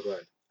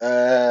 Worldwide.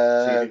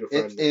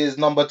 It is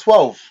number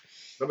 12.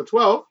 Number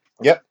 12.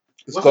 Yep.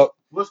 What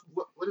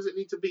does it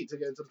need to beat to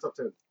get into the top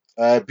 10?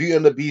 Beauty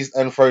and the Beast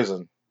and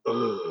Frozen.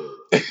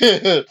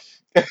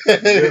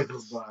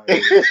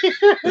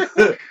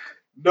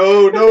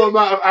 No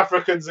amount of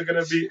Africans are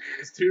gonna beat.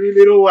 It's 2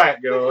 little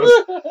white girls.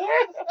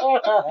 Oh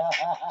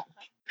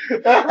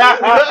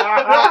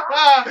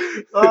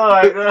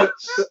my gosh.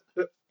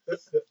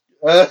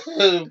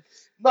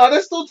 No,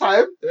 there's still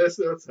time. There's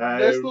still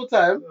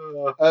time.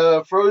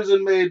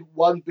 Frozen made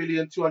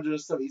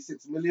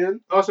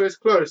 1,276,000,000. Oh, so it's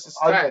close. It's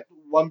tight.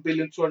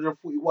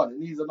 1,241,000,000. It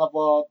needs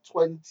another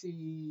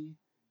 20.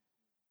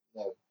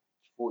 No,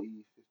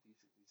 40, 50,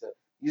 67.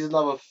 Needs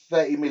another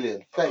 30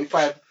 million.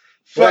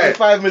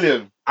 35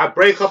 million. I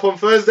break up on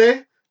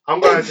Thursday.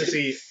 I'm going to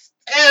see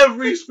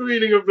every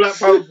screening of Black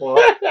Panther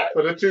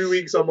for the 2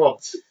 weeks I'm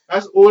off.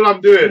 That's all I'm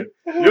doing.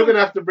 You're going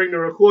to have to bring the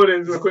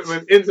recording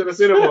equipment into the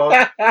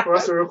cinema for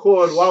us to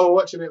record while we're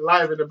watching it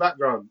live in the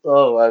background.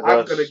 Oh my gosh.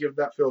 I'm going to give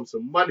that film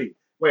some money.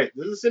 Wait,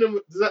 does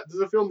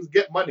the films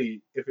get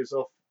money if it's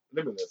off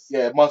Limitless?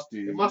 Yeah, it must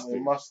do. It must do.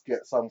 It must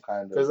get some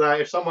kind of... Because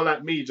if someone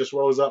like me just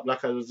rolls up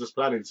like I was just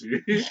planning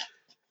to,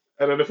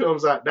 and then the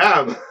film's like,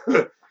 damn...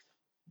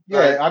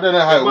 Yeah, I don't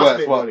know how it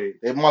works, but money.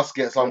 it must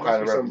get some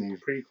kind of revenue.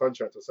 Some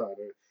pre-contract or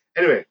something.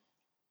 Anyway,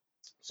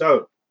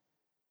 so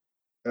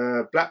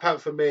Black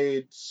Panther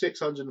made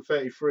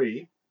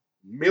 633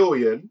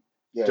 million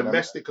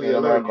domestically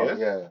alone.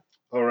 Yeah.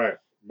 All right,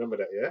 remember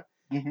that, yeah.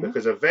 Mm-hmm.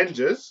 Because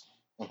Avengers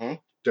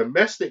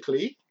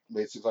domestically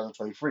made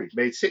 623.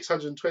 Made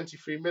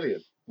 623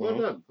 million. Well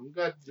done. I'm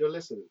glad you're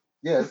listening.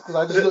 Yeah, because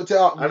I just looked it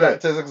up.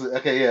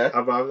 Okay, yeah.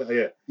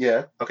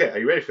 Yeah. Okay, are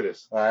you ready for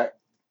this? All right.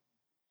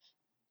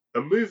 A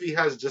movie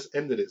has just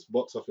ended its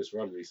box office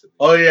run recently.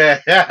 Oh,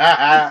 yeah.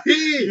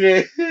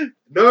 Yeah.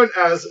 Known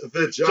as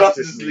the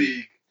Justice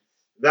League.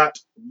 That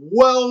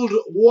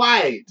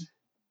worldwide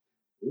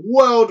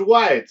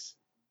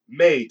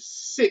made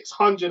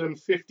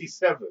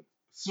 657.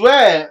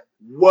 Swear.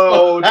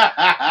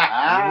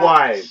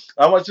 Worldwide.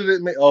 How much did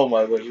it make? Oh,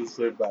 my God, it's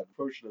so bad.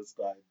 Probably should have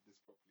started this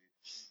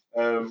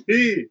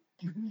properly.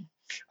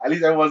 At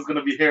least everyone's going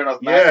to be hearing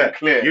us nice and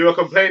clear. You were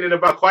complaining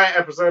about Quiet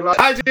episode. Like,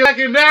 how do you like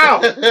it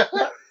now?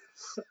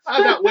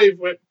 How that wave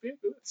went.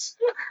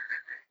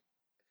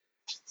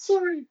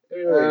 sorry.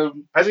 Anyway,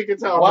 as you can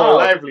tell, I'm wow. more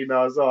lively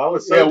now as well. I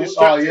was so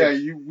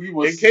distracted. We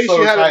were In case so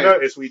you hadn't tired.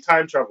 noticed, we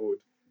time traveled.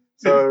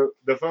 So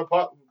the first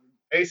part,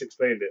 Ace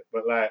explained it,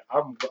 but like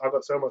I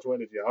got so much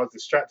energy. I was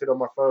distracted on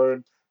my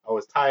phone. I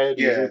was tired.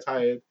 We was all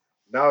tired.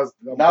 Now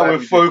we're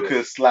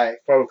focused.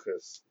 Like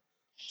focus.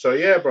 So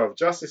yeah, bro.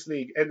 Justice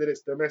League ended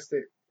its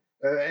domestic,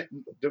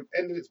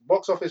 ended its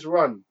box office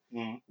run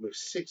with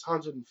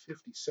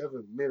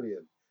 657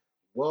 million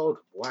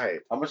worldwide.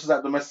 How much is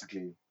that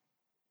domestically?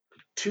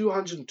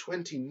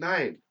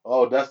 229.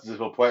 Oh, that's just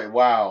a point.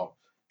 Wow.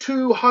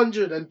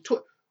 220.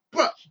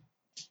 Bro,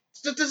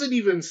 that doesn't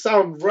even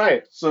sound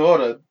right. So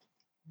hold on.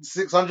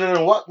 600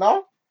 and what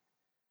now?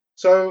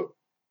 So,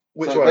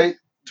 which one?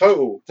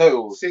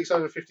 Total.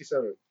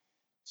 657.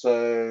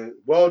 So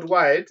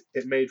worldwide,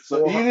 it made.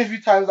 So even if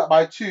you times that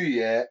by 2,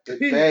 it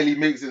barely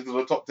makes it into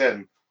the top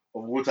 10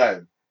 of all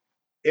time.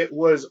 It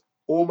was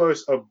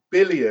almost $1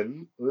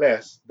 billion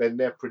less than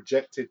their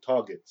projected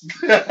targets.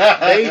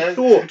 They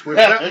thought with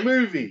that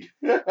movie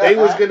they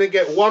was gonna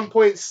get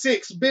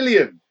 1.6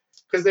 billion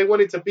because they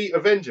wanted to beat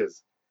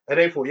Avengers, and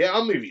they thought, yeah,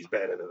 our movie's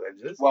better than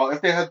Avengers. Well,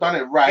 if they had done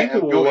it right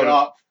and built it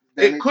up,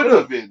 then it could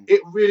have been.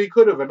 It really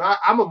could have, and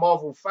I'm a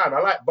Marvel fan. I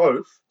like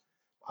both.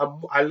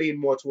 I lean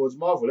more towards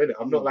Marvel, innit?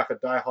 I'm not like a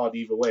diehard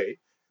either way.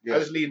 Yeah. I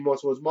just lean more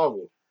towards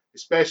Marvel,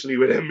 especially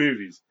with their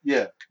movies.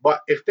 Yeah.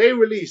 But if they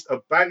released a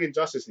banging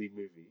Justice League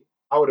movie,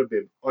 I would have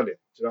been on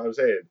it. Do you know what I'm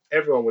saying?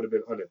 Everyone would have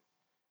been on it.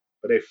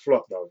 But they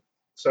flopped, though.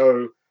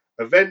 So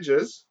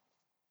Avengers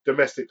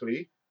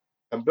domestically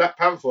and Black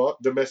Panther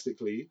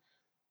domestically,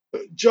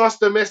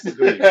 just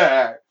domestically,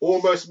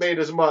 almost made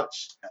as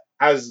much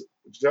as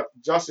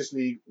Justice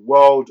League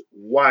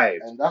worldwide.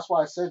 And that's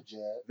why I said,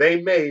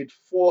 they made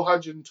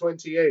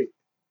 428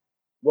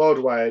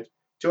 worldwide,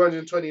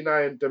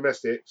 229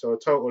 domestic, so a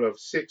total of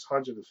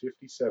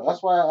 657.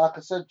 That's why, like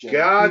I said,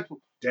 God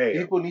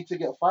people need to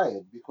get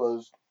fired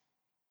because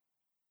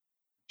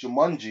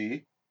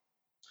Jumanji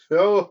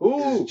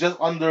is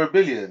just under $1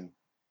 billion.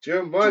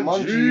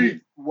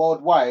 Jumanji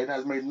worldwide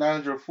has made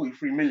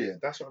 943 million.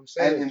 That's what I'm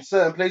saying. And in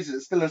certain places,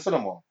 it's still in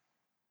cinema.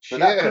 So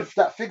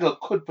that figure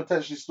could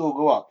potentially still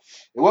go up.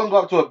 It won't go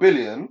up to $1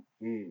 billion,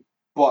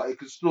 but it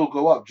could still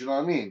go up. Do you know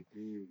what I mean?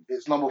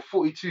 It's number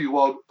 42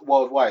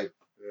 worldwide.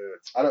 Yeah.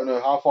 I don't know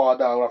how far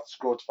down I'll have to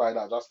scroll to find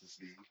out Justice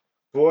League.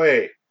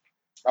 Boy.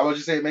 I would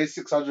just say it made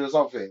 600 or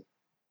something.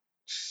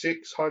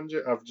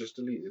 600? I've just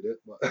deleted it.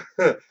 But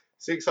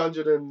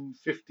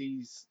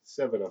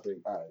 657, I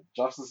think.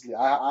 Justice League.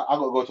 I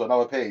got to go to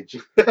another page.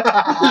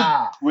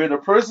 We're in the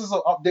process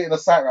of updating the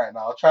site right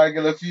now. I'll try and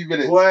get a few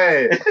minutes.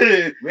 Boy,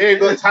 we ain't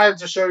got time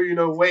to show you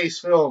no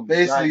waste films.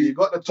 Basically, you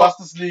got the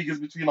Justice League is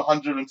between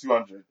 100 and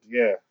 200.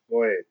 Yeah,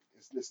 boy.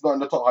 It's not in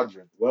the top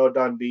 100. Well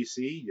done, DC.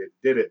 You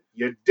did it.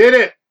 You did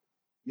it.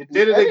 You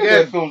did it again.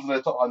 Their films in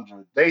the top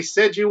 100. They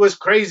said you was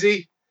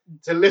crazy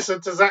to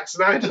listen to Zack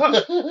Snyder,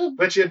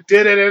 but you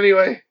did it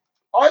anyway.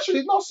 Oh,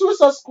 actually, no.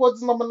 Suicide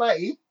Squad's number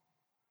 90.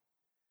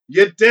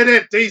 You did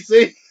it,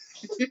 DC.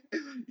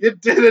 You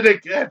did it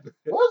again.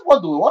 Where's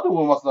Wonder Woman? Wonder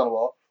Woman must have done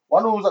well.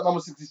 Wonder Woman's at number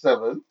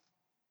 67.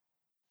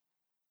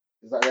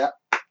 Is that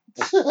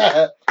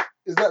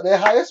is that their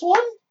highest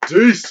one?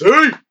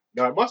 DC.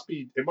 No, it must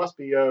be.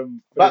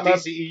 Batman,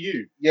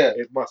 DCEU. Yeah,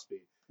 it must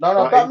be.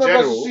 No,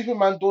 Batman vs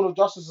Superman: Dawn of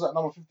Justice is at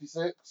number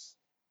 56.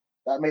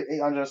 That made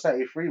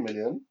 873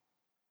 million.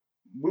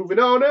 Moving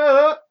on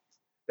up.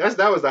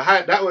 That was the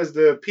high. That was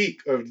the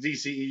peak of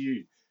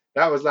DCEU.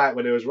 That was like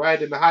when it was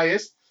riding the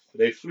highest.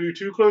 They flew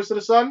too close to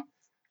the sun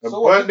and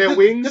burnt their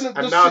wings,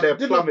 and now they're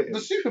plummeting.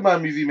 The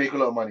Superman movie make a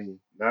lot of money?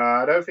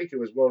 Nah, I don't think it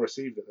was well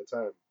received at the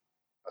time.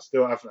 I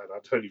still have, and I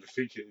don't even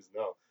think it is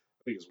now.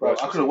 I think it's worse.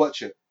 I couldn't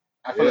watch it.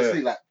 I fell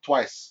asleep like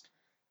twice.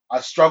 I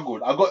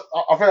struggled. I think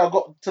I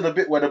got to the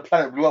bit where the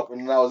planet blew up,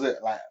 and that was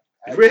it. Like,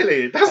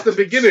 really? That's the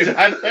beginning.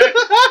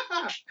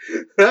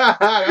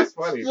 That's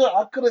funny.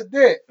 I couldn't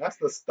do it. That's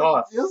the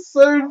start.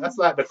 That's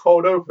like the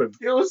cold open.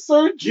 It was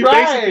so dry. You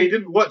basically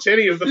didn't watch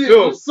any of the film.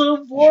 It was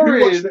so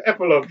boring. You watched the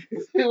epilogue.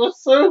 It was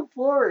so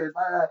boring.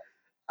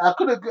 I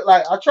couldn't.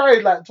 I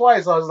tried like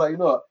twice. I was like, you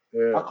know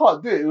what? I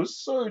can't do it. It was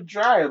so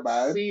dry,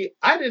 man. See,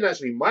 I didn't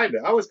actually mind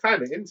it. I was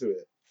kind of into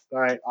it.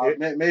 Like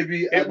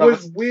maybe it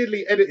was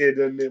weirdly edited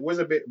and it was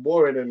a bit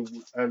boring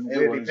and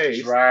weirdly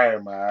paced. Dry,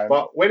 man.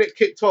 But when it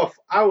kicked off,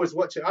 I was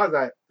watching. I was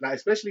like,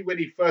 especially when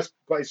he first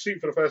got his suit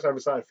for the first time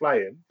and started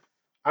flying,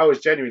 I was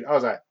genuine. I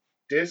was like,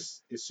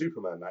 this is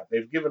Superman. Like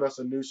they've given us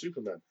a new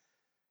Superman.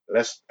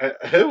 Let's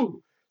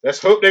hope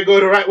they go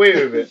the right way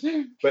with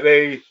it. But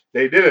they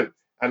didn't.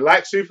 And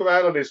like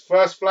Superman on his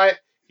first flight,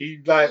 he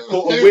like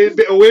caught a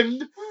bit of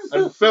wind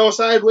and fell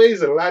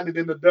sideways and landed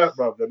in the dirt,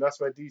 bruv. And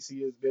that's where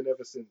DC has been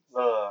ever since.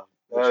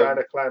 They're trying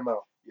to climb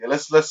out. Yeah,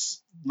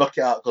 let's knock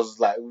it out because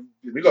like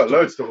we got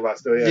loads to talk about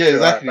still. Yeah,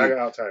 exactly. Bang it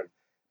out time.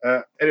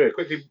 Anyway,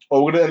 quickly.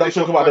 Oh, we're gonna end up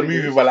talking about the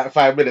movie for like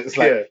 5 minutes.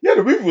 Like, yeah,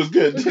 the movie was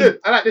good.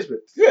 I like this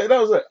bit. Yeah,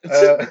 that was it.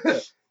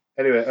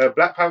 Anyway,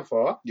 Black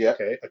Panther. Yeah.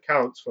 Okay,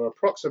 accounts for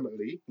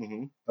approximately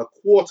a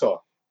quarter.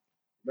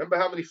 Remember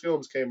how many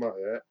films came out?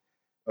 Yeah,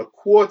 a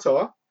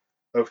quarter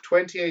of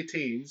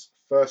 2018's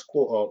first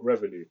quarter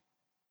revenue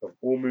of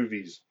all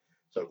movies.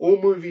 So all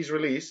movies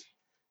released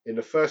in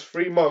the first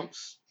 3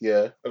 months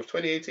of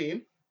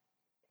 2018,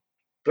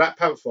 Black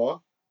Panther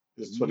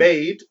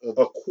made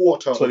a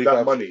quarter of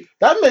that money.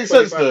 That makes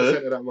sense, though.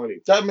 25% of that money.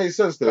 That makes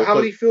sense, though. But how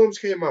many films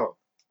came out?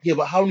 Yeah,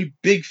 but how many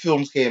big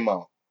films came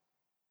out?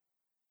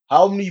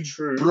 How many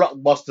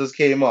blockbusters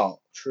came out?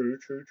 True.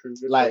 Good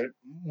like point.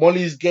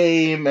 Molly's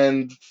Game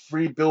and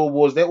Three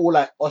Billboards, they're all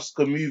like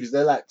Oscar movies.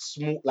 They're like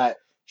small, like,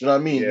 do you know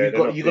what I mean? Yeah,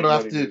 you're gonna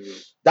have to.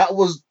 Movies. That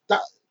was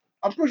that.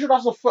 I'm pretty sure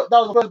that was the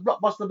first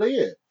blockbuster of the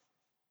year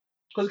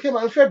because it came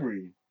out in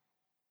February.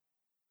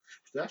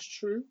 That's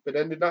true, but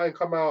then did nothing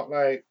come out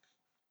like?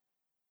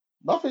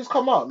 Nothing's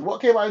come out.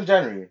 What came out in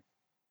January?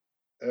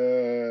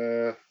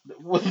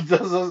 What was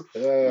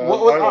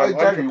out in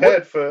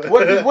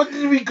January? What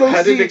did we go see?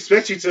 I didn't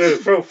expect you to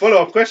throw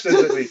follow-up questions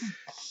at me.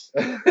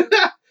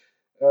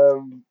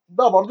 No,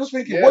 but I'm just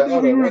thinking, what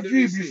did we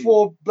review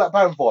before Black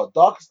Panther?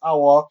 Darkest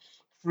Hour,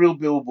 Three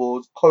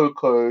Billboards,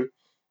 Coco,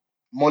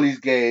 Molly's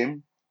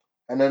Game,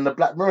 and then the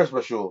Black Mirror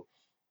special.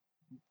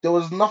 There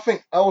was nothing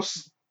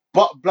else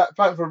but Black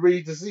Panther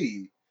really to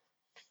see.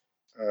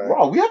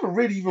 Wow, we haven't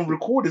really even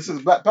recorded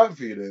since Black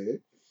Panther, you know?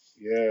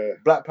 Yeah.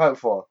 Black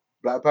Panther,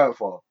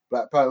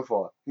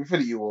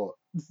 Infinity War.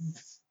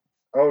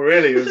 Oh,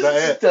 really? Was that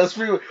it? That's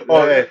three.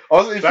 Black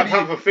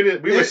Panther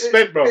finished. We were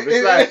spent, bro.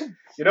 It's like,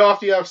 you know,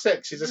 after you have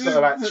sex, you just gotta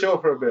like chill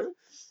for a bit.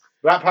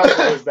 Black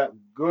Panther was that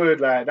good,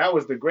 like that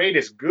was the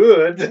greatest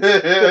good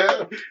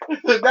that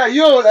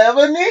you'll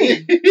ever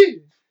need.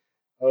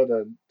 Hold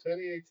on,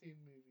 2018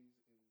 movies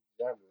in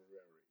January.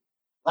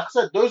 Like I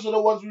said, those are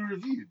the ones we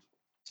reviewed.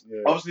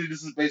 Yeah. Obviously,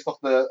 this is based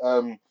off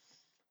the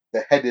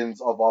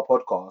headings of our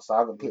podcast. So I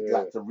haven't clicked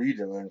like to read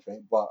it or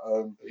anything, but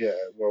yeah.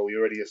 Well, we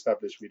already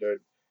established we don't.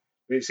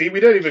 We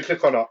don't even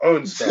click on our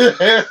own stuff.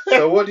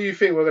 So what do you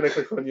think we're gonna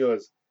click on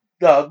yours?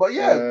 No, but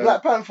yeah,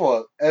 Black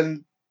Panther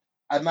and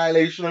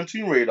Annihilation and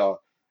Tomb Raider.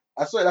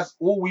 I swear that's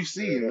all we've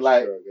seen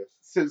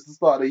since the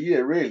start of the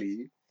year,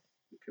 really.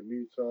 The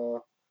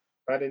Commuter,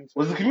 Paddington.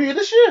 Was the Commuter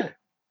this year?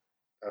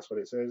 That's what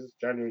it says.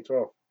 January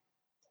 12th.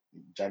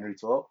 January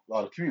 12th?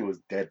 Oh, the Commuter was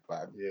dead,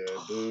 man. Yeah,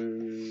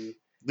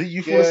 Did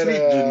you fall asleep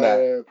during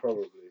that?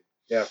 Probably.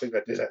 Yeah, I think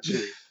I did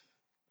actually.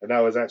 And that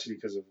was actually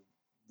because of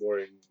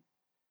boring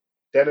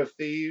Den of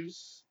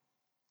Thieves.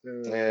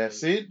 Yeah,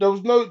 see, there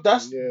was no.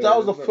 That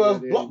was the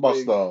first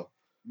blockbuster.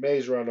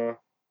 Maze Runner.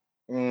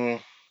 What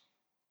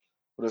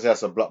does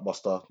that's a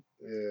blockbuster?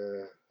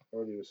 Yeah, I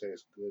wouldn't even say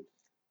it's good.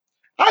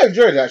 I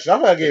enjoyed it actually. I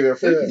think I gave it a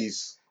 3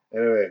 piece.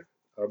 Anyway,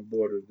 I'm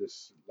bored with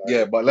this.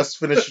 Yeah, but let's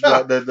finish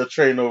the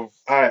train of.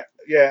 Alright,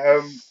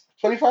 yeah.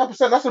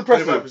 25%. That's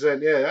impressive.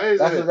 25%. Yeah,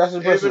 that's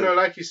impressive. Even though,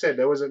 like you said,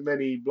 there wasn't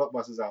many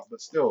blockbusters out, but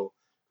still,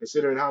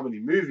 considering how many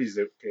movies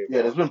that came out.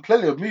 Yeah, there's been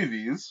plenty of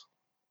movies.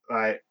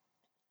 Like,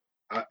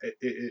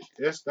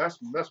 that's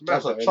mad.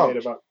 That's a chunk.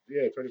 Made about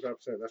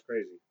 25%. That's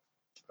crazy.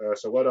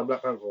 So well done,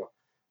 Black Panther.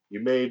 You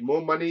made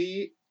more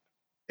money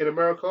in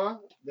America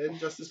than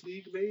Justice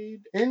League made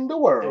in the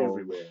world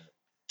everywhere,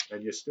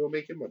 and you're still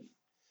making money.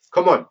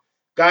 Come on,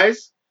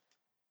 guys,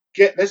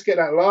 let's get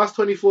that last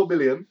 24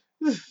 billion.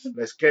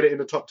 Let's get it in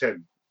the top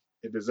 10.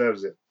 It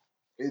deserves it.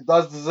 It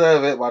does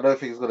deserve it, but I don't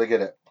think it's gonna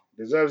get it.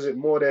 Deserves it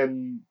more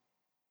than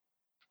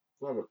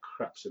what other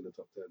crap's in the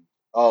top 10.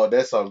 Oh,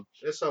 there's some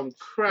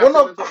crap. Well,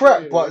 not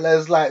crap, but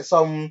there's like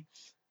some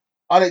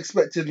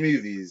unexpected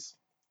movies.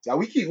 Like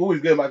we keep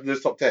always going back to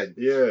this top 10.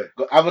 Yeah.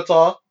 Got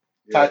Avatar,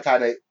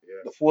 Titanic,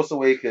 The Force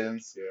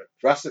Awakens,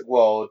 Jurassic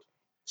World.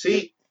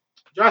 See,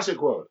 Jurassic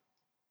World.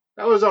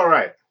 That was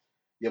alright.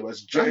 Yeah, but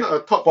it's that's not a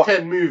top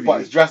 10 movie.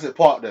 But it's Jurassic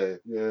Park though.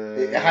 Yeah.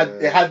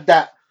 It had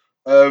that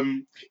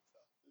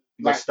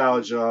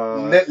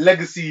nostalgia,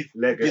 legacy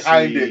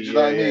behind it. Do you know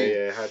what I mean?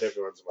 Yeah, it had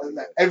everyone's money.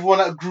 Like, everyone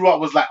that grew up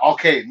was like,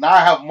 okay, now I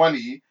have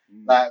money.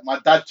 Like my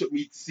dad took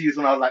me to see this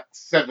when I was like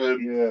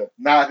 7. Yeah.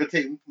 Now I can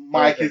take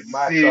my kids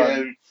to see it.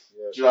 And,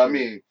 do you know what I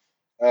mean?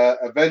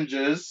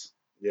 Avengers,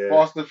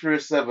 Fast and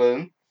Furious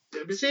 7.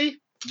 You see?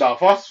 No,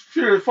 Fast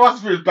and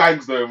Furious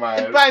bangs though,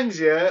 man. It bangs,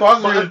 yeah.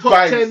 Fast and Furious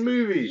top 10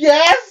 movie.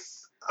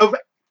 Yes! Of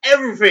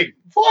everything.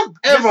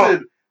 Ever.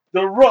 Listen,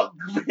 The Rock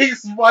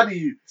makes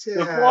money. Yeah.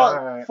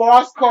 The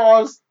fast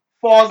cars,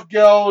 fast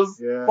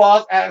girls,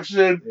 fast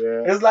action.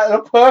 Yeah. It's like the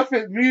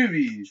perfect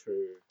movie.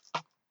 True.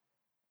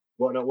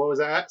 What was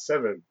that at?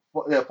 7?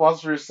 Yeah, Fast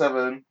and Furious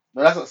 7.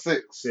 No, that's at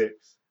 6. 6.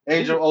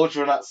 Age of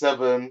Ultron at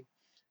 7.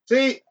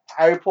 See,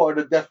 Harry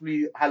Potter, the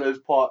Deathly Hallows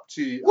Part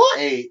 2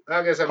 at 8.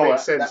 I guess that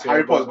makes sense.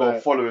 Harry Potter's got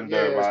a following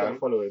there, man.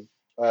 Following.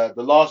 The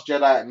Last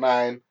Jedi at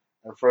 9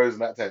 and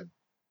Frozen at 10.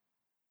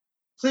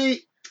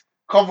 See,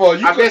 come on,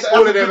 I guess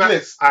all of them.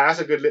 That's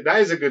a good list. That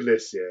is a good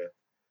list, yeah.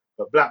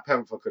 But Black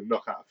Panther could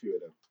knock out a few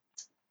of them.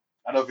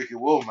 I don't think it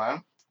will,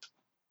 man.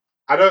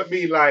 I don't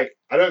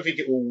think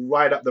it will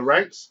ride up the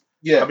ranks.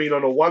 Yeah, I mean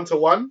on a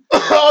 1-to-1.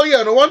 Oh yeah,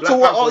 on a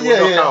 1-to-1. Oh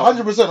yeah,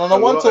 100%. On a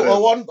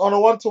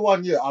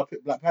 1-to-1, yeah, I'll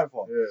pick Black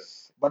Panther. Yeah,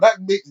 but that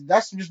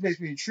just makes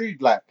me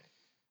intrigued. Like,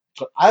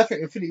 I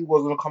think Infinity War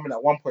is gonna come in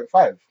at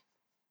 1.5.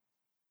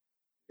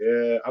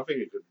 Yeah, I think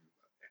it could.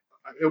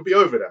 it'll be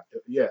over that.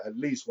 Yeah, at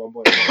least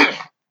 1.5. I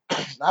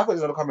thought it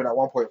was gonna come in at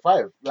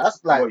 1.5.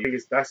 That's like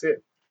That's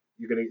it.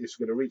 It's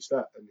gonna reach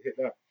that and hit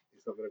that.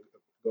 It's not gonna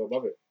go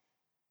above it.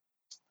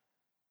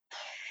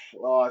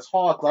 it's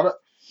hard.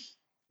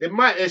 It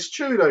might. It's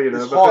true though, It's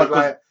because hard,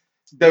 like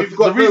the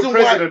got reason no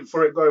precedent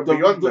for it going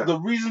beyond that. The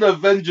reason the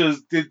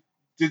Avengers did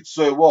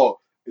so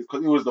well is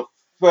because it was the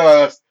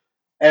first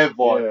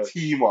ever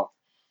team up.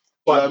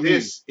 But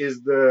this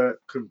is the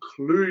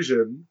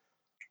conclusion.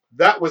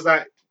 That was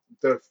like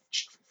the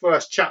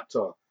first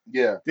chapter.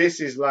 Yeah. This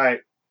is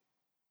like,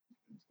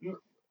 all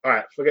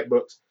right, forget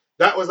books.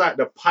 That was like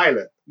the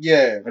pilot.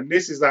 Yeah. And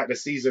this is like the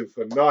season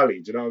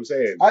finale. Do you know what I'm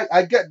saying?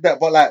 I get that,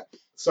 but like,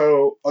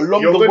 so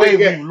along the way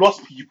we've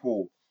lost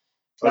people.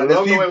 Like,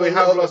 along the way we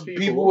have lost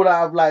people. People that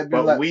have like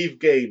been, but we've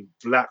gained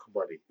black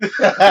money.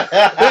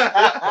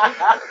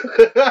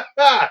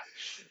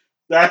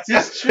 That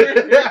is true.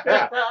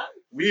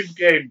 We've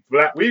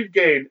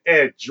gained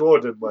Air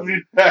Jordan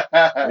money.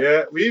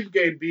 Yeah, we've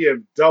gained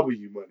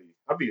BMW money.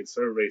 I'm being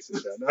so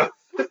racist right now.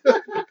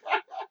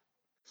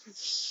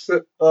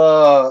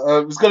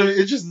 It's gonna be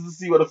interesting to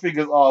see what the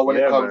figures are when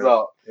it comes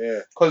out.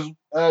 Yeah, because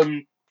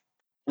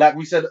like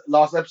we said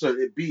last episode,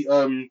 it beat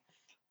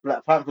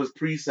Black Panther's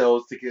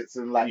pre-sales tickets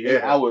in like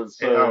 8 hours.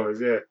 So, 8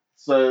 hours, yeah.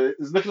 So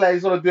it's looking like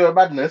he's gonna do a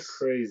madness.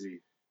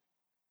 Crazy.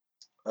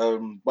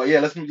 But yeah,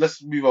 let's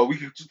move on. We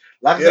can,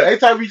 like I said,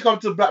 anytime we come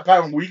to Black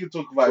Panther, we can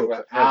talk about it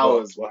for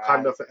hours.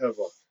 Wakanda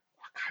forever.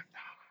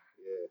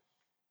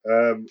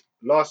 Yeah.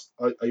 Last,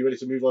 are you ready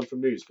to move on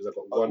from news? Because I've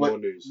got one more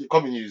news.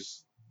 Comic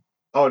news.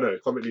 Oh no,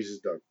 comic news is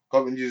done.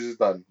 Comic news is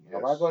done. Yes.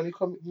 Have I got any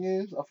comic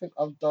news? I think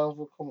I'm done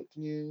with comic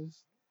news.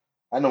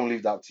 I normally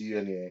leave that up to you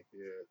anyway.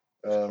 Yeah.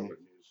 Comic news.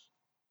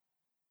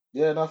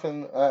 Yeah,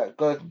 nothing.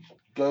 Go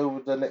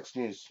with the next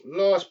news.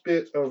 Last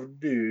bit of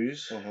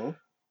news. Mm-hmm.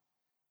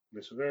 It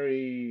was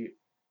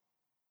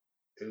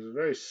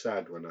very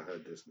sad when I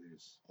heard this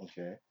news.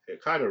 Okay.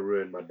 It kind of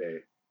ruined my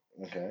day.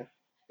 Okay.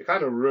 It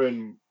kind of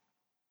ruined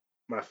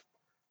my,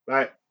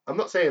 like, I'm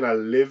not saying I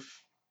live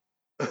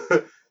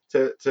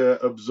to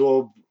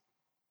absorb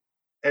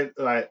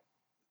like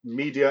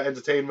media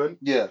entertainment.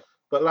 Yeah.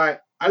 But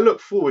like, I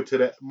look forward to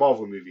the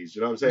Marvel movies.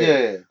 You know what I'm saying?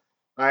 Yeah.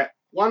 Like,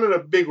 one of the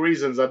big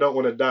reasons I don't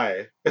want to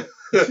die is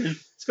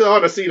because I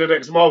want to see the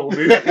next Marvel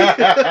movie.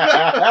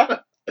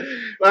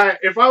 Like,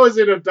 if I was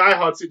in a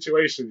diehard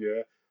situation,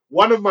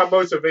 one of my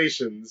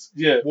motivations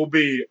will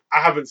be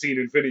I haven't seen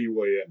Infinity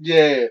War yet.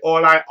 Yeah.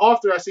 Or like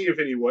after I see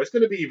Infinity War, it's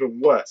going to be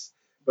even worse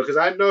because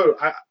I know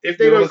if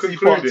they don't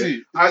conclude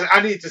it,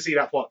 I need to see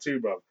that part 2,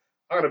 bro.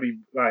 I'm gonna be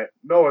like,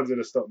 no one's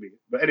gonna stop me.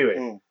 But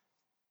anyway,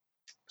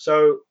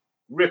 so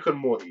Rick and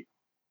Morty,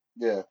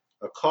 a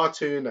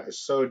cartoon that is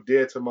so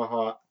dear to my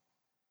heart.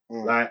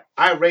 Like,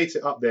 I rate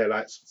it up there.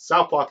 Like,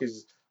 South Park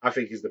I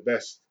think is the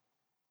best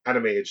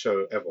animated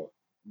show ever.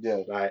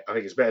 Yeah. Like, I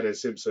think it's better than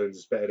Simpsons.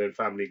 It's better than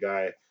Family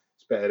Guy.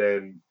 It's better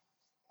than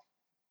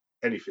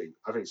anything.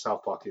 I think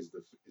South Park is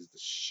the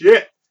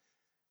shit.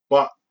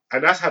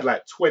 And that's had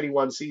like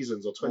 21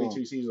 seasons or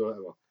 22 seasons or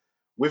whatever.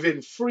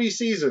 Within 3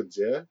 seasons,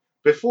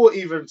 before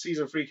even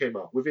season 3 came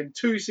out, within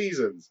 2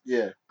 seasons,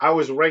 I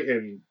was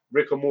rating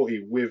Rick and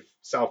Morty with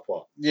South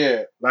Park.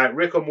 Yeah. Like,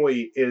 Rick and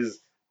Morty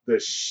is the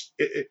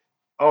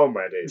oh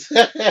my days.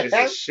 It's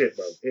the shit,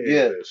 bro. It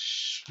is the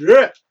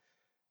shit.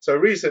 So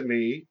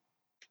recently,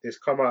 it's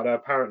come out that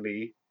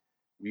apparently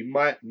we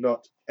might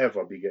not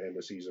ever be getting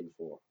a season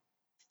 4.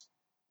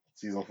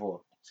 Season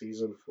 4.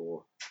 Season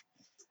 4.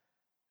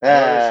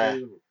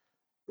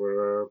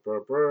 Brr,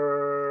 brr,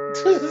 brr.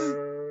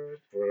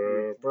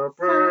 Brr, brr,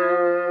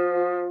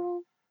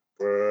 brr.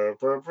 Brr,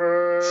 brr, brr. Brr,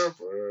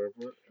 brr.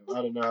 I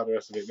don't know how the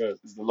rest of it goes.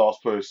 It's the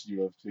last post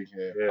you have to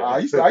hear. Yeah. I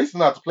used to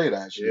know how to play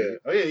that, actually. Yeah.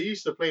 Oh yeah, you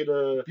used to play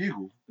the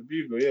bugle. The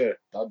bugle, yeah.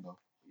 Done though.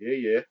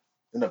 Yeah.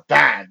 In a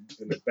band.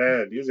 In a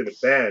band. He was in a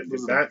band.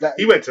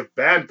 He went to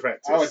band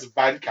practice. I went to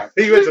band camp.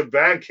 He went to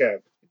band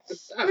camp.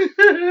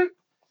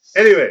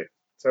 Anyway,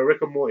 so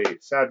Rick and Morty,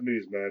 sad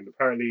news, man.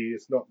 Apparently,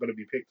 it's not going to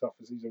be picked up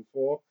for season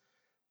 4.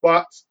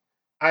 But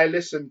I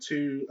listened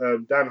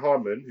to Dan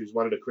Harmon, who's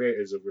one of the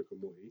creators of Rick and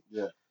Morty.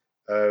 Yeah.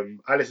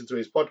 I listened to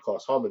his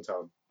podcast,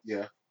 Harmontown.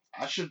 Yeah.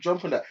 I should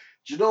jump on that.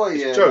 Do you know what?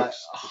 It's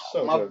jokes.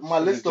 Like, my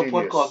list of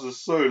podcasts is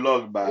so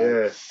long, man.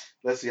 Yeah.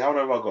 Let's see. How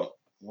many have I got?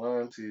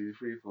 1, 2,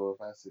 3, 4,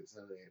 5, 6,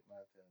 7, 8,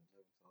 9, 10,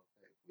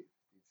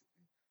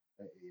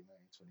 11,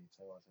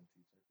 12, 13,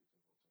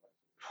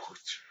 14,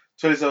 15,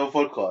 27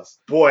 podcasts.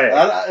 Boy.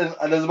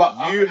 And there's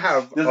about... You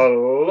have a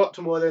lot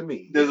more than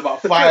me. There's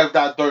about 5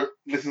 that I don't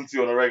listen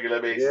to on a regular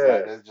basis.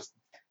 Yeah.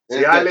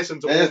 Like, I listen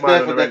to all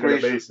mine on a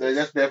regular basis. They're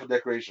just there for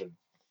decoration.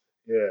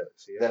 Yeah.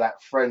 They're like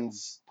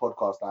friends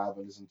podcasts that I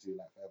haven't listened to.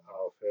 Like,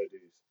 oh, fair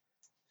dues.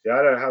 See,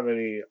 I don't have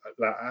any...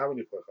 Like, how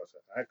many podcasts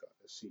I got?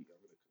 Let's see.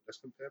 Let's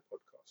compare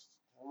podcasts.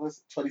 Well,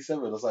 it's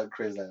 27 or something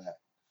crazy like that.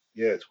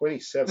 Yeah,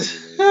 27.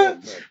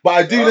 But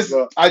I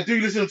do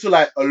listen to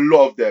like a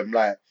lot of them,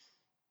 like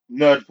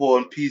Nerd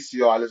Porn,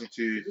 PCR. I listen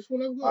to.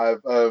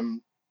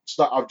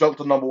 I've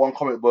jumped on number 1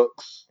 comic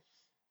books,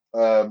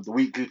 the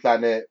Weekly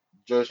Planet,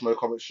 Joe Schmo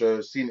Comic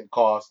Show, Scenic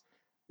Cast.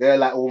 They're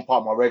like all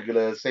part of my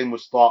regulars. Same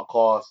with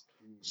Startcast,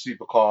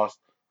 Supercast,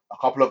 a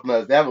couple of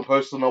nerds. They haven't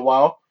posted in a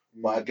while,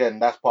 but again,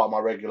 that's part of my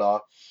regular.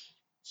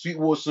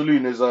 Sweetwater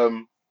Saloon is a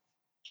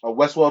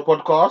Westworld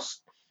podcast.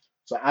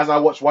 So as I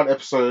watch one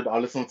episode, I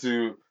listen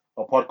to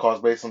a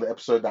podcast based on the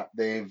episode that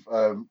they've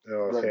thing.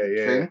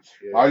 Yeah.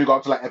 I only got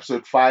up to like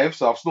episode 5,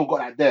 so I've still got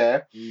that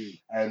there.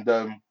 And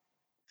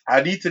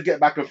I need to get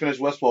back and finish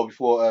Westworld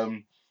before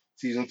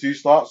season 2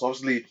 starts.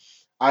 Obviously,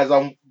 as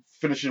I'm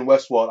finishing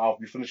Westworld, I'll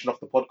be finishing off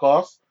the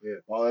podcast. Yeah.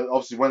 But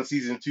obviously, when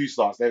season 2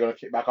 starts, they're gonna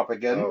kick back up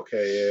again.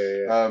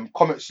 Okay, yeah.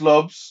 Comet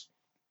Slubs.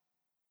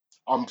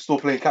 I'm still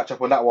playing catch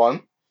up on that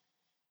one.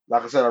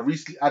 Like I said, I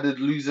recently added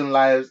Losing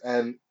Lives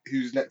and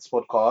Who's Next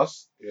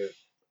podcast. Yeah.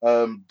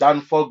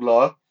 Dan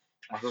Fogler.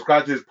 I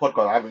subscribed to his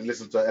podcast. I haven't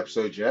listened to an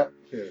episode yet.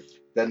 Yeah.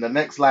 Then the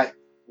next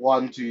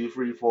 1, 2,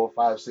 3, 4,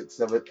 5, 6,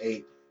 7,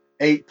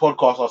 8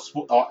 podcasts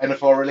are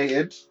NFL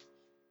related.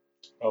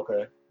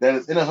 Okay. Then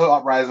it's Inner Hope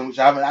Uprising, which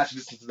I haven't actually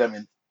listened to them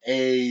in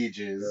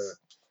ages.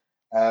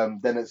 Yeah.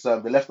 Then it's the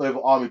Leftover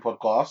Army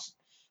podcast,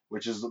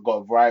 which has got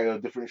a variety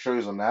of different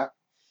shows on that.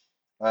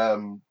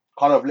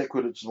 Color of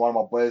Liquid, which is one of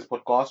my boys'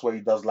 podcasts, where he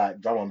does like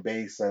drum and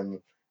bass and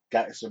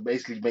so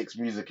basically makes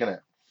music in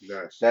it.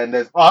 Nice. Then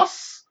there's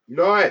Us.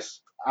 Nice.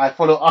 I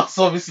follow Us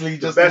obviously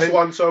The best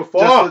one so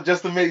far.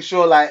 Just to make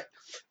sure like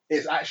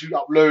it's actually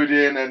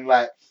uploading, and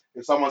like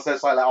if someone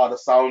says something like, "Oh, the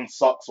sound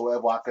sucks" or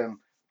whatever, I can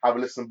have a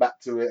listen back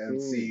to it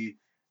and see,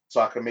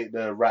 so I can make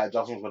the right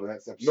adjustments for the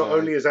next episode. Not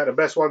only is that the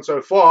best one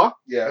so far,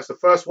 that's the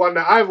first one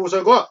that I've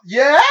also got.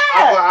 Yeah.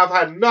 I've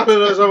had none of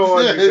those other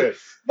ones you said.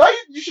 No,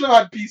 you should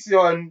have had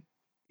PCO and.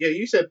 Yeah,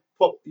 you said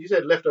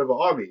Leftover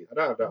Army. I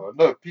don't have that one.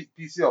 No,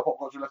 PCL, Pop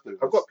Culture Leftovers.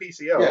 I've got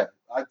PCL. Yeah,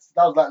 that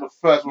was like the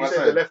first one I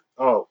said.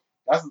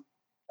 That's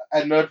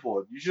and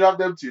Nerdford. You should have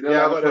them too.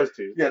 Yeah, I've got those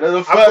two. Yeah, they're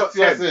the first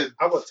two I said.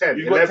 I've got 10.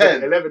 You've got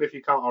 10. 11 if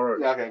you count our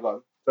own. Yeah, okay, go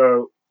on.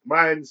 So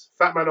mine's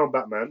Fat Man on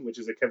Batman, which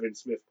is a Kevin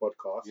Smith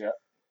podcast. Yeah.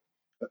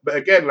 But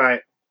again,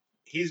 like,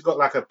 he's got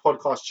like a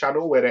podcast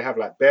channel where they have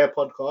like Bear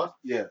podcast.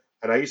 Yeah.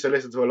 And I used to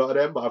listen to a lot of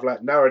them, but I've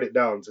like narrowed it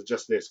down to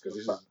just this because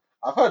this is.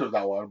 I've heard of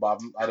that one, but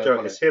I don't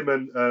know. It's him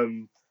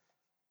and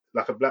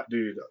like a black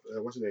dude.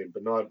 What's his name?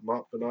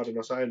 Mark Bernardin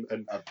or something.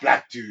 And a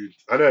black dude.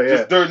 I know. Yeah.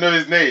 Just don't know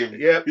his name.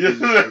 Yeah.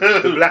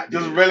 The black dude.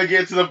 Just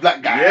relegate to the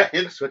black guy. Yeah.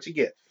 That's what you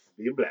get.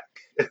 Being black.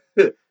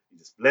 You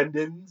just blend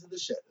into the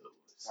shadows.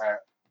 Alright.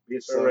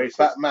 Being so racist.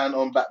 Fat Man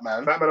on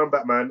Batman. Fat Man on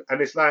Batman,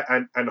 and it's like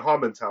and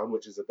Harmontown,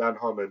 which is a Dan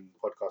Harmon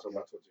podcast I'm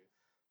about to talk to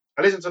you.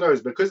 I listen to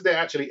those because they're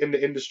actually in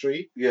the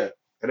industry. Yeah.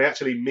 And they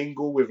actually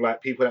mingle with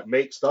like people that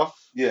make stuff.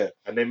 Yeah.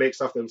 And they make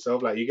stuff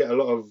themselves. Like you get a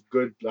lot of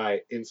good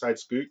like inside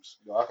scoops.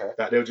 Okay.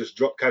 That they'll just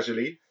drop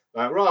casually.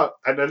 Like, right.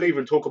 And they'll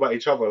even talk about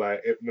each other.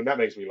 Like, and that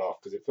makes me laugh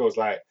because it feels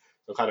like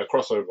a kind of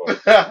crossover.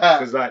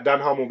 Because like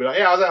Dan Harmon will be like,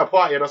 yeah, I was at a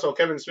party and I saw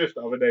Kevin Smith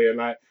the other day and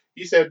like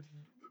he said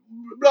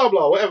blah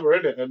blah whatever,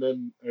 innit?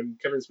 And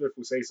Kevin Smith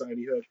will say something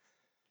he heard.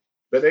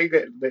 But they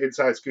get the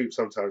inside scoop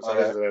sometimes. So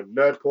there's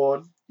Nerd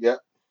Porn. Yeah.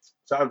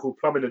 Something called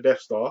Plumbing the Death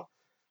Star,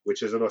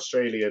 which is an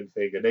Australian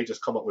thing, and they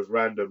just come up with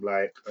random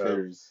like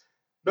theories.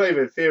 Not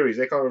even theories.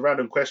 They come up with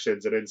random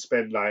questions and then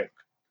spend like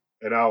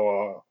an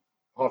hour,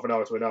 half an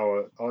hour to an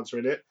hour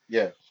answering it.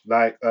 Yeah.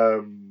 Like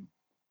Plumbing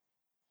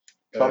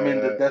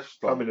the Death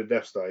Star. Plumbing the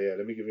Death Star. Yeah.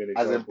 Let me give you an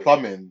example. As in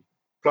plumbing.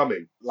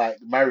 Plumbing. Like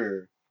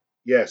Mario.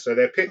 Yeah. So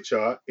their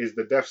picture is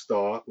the Death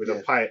Star with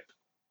a pipe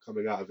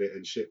coming out of it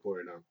and shit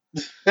pouring out.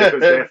 Because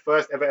their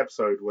first ever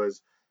episode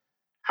was,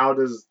 how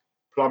does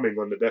plumbing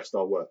on the Death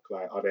Star work?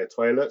 Like, are there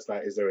toilets?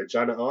 Like, is there a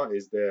janitor?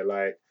 Is there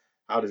like,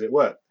 how does it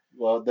work?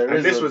 Well,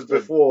 this was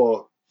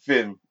before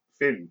Finn.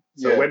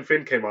 So when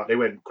Finn came out, they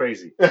went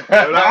crazy. They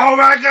were like, oh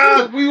my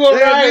god, we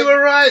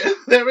were right.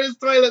 There is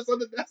toilets on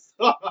the Death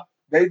Star.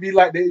 Maybe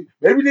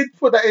they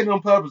put that in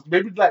on purpose.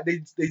 Maybe like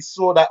they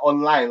saw that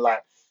online,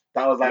 like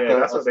that was like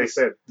that's what they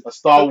said. A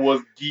Star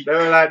Wars geek. They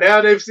were like,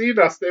 now they've seen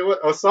us. They were,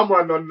 or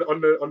someone on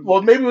the.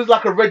 Well, maybe it was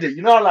like a Reddit.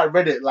 You know, how, like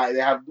Reddit, like they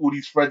have all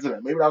these threads in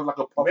it. Maybe that was like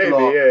a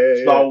popular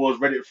Star Wars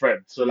Reddit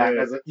thread. So like,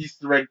 as an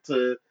Easter egg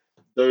to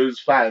those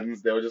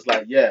fans, they were just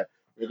like, yeah,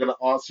 we're gonna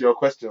answer your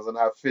questions and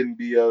have Finn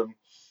be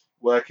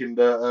working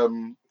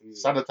the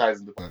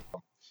sanitizing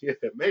department. Yeah,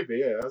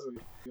 maybe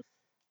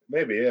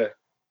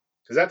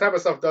because that type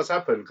of stuff does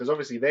happen. Because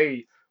obviously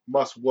they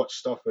must watch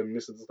stuff and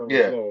listen to stuff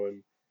as well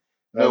and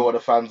know what the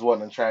fans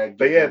want and try and.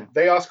 But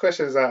they ask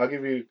questions. I'll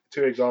give you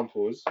 2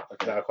 examples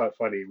that are quite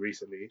funny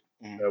recently.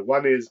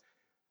 One is,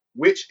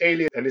 which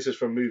alien, and this is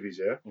from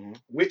movies,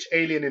 which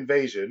alien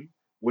invasion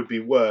would be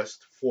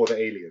worst for the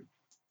alien?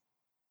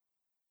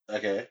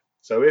 Okay.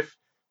 So if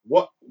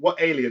what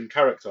alien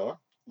character,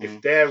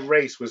 if their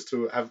race was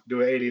to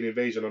do an alien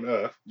invasion on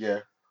Earth,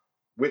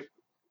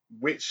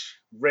 which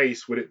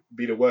race would it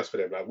be the worst for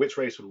them? Like, which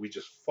race would we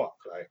just fuck?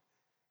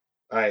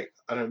 Like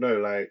I don't know.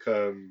 Like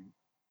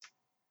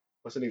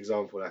what's an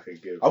example I could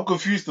give? I'm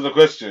confused to the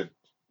question.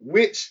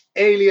 Which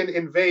alien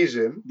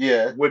invasion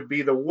would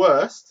be the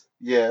worst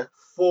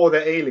for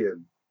the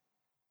alien?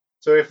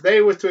 So if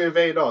they were to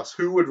invade us,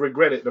 who would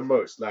regret it the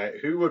most? Like,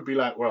 who would be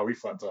like, well, we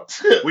fucked up.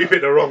 We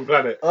picked the wrong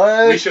planet.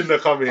 We shouldn't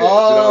have come here. Do you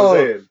know what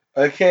I'm saying?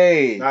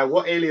 Okay. Like,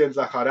 what aliens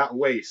like are that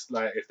waste?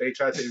 Like, if they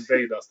try to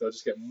invade us, they'll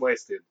just get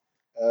moisted.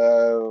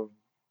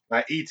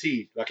 Like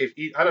E.T. Like,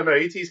 I don't know,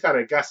 E.T.'s kind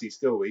of gassy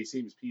still, but he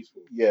seems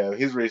peaceful. Yeah,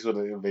 his race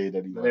wouldn't invade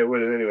anyone. They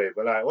wouldn't anyway.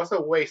 But, like, what's a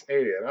waste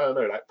alien? I don't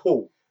know, like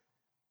Paul.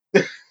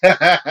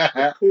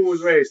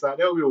 Paul's race, like,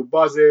 they'll be all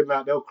buzzing,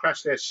 like, they'll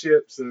crash their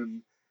ships,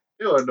 and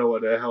they don't know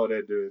what the hell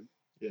they're doing.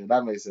 Yeah,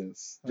 that makes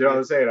sense. Do you know what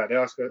I'm saying? Like, they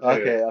ask.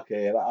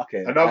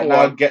 Okay. Another I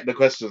now one. get the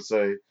question,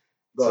 so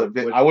it's a On,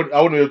 bit, I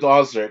wouldn't be able to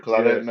answer it because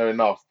I Yeah. don't know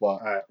enough,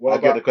 but Alright, I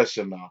get the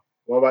question now.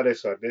 What about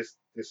this one? This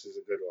is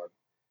a good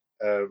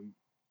one.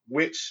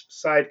 Which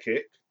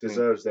sidekick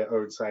deserves their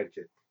own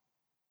sidekick?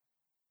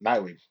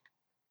 Nightwing.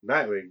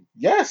 Nightwing.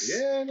 Yes.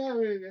 Yeah,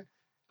 Nightwing.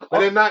 Yeah. But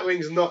then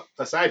Nightwing's not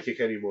a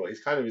sidekick anymore.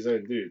 He's kind of his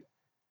own dude.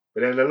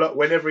 But then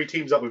whenever he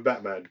teams up with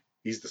Batman,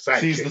 he's the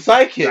sidekick. He's the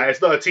sidekick. Like,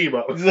 it's not a team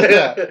up.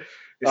 Yeah.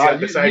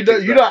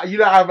 You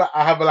don't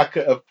have like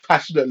a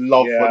passionate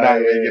love for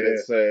Nightwing in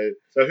it.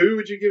 So who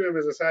would you give him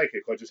as a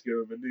sidekick, or just give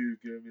him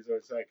his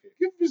own sidekick?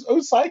 Give him his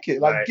own sidekick.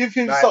 Like give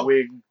him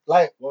Nightwing.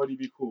 Like what would he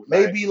be called?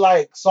 Maybe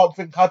like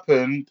something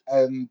happened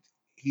and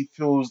he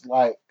feels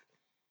like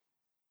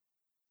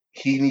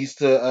he needs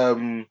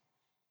to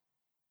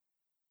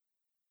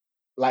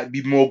like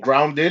be more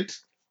grounded,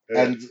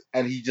 and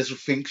he just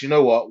thinks, you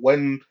know what,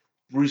 when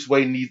Bruce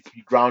Wayne needs to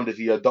be grounded,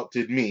 he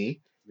adopted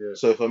me. Yeah.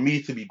 So for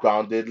me to be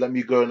grounded, let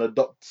me go and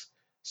adopt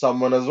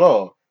someone as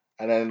well.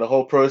 And then the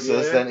whole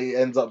process, then it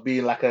ends up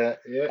being like a...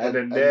 Yeah, and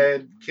then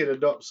their kid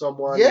adopts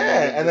someone.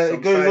 Yeah, and then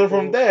it goes on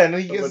from there, and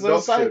then he gets his own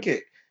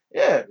sidekick.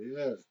 Yeah.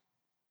 Yeah.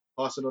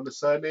 Passing on the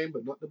surname,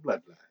 but not the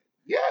bloodline.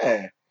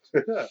 Yeah.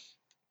 Good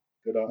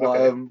answer.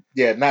 But,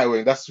 yeah,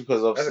 Nightwing, that's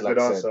because obviously... That's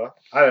a good answer.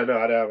 I don't know,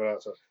 I don't have an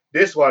answer.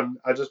 This one,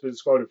 I've just been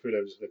scrolling through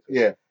them. Just looking.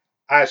 Yeah.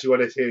 I actually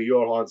want to hear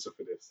your answer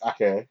for this.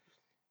 Okay.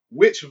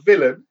 Which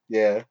villain...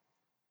 Yeah.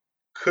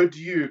 could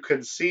you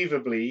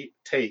conceivably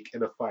take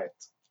in a fight?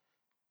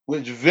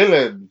 Which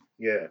villain?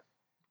 Yeah.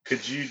 Do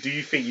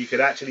you think you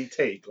could actually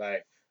take,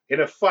 like,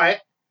 in a fight,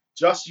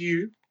 just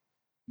you?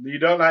 You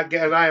don't like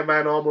get an Iron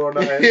Man armor or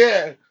nothing.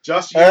 Yeah.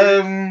 Just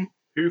you.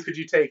 Who could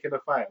you take in a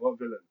fight? What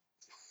villain?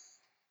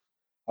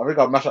 I think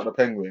I'll mash up the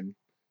Penguin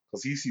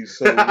because he seems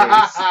so waste.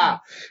 All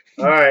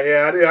right,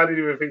 yeah, I didn't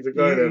even think to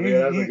go there. But yeah,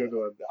 that's a good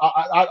one.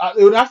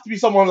 It would have to be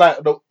someone like,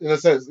 in a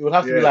sense, it would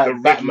have to be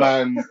like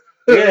Batman.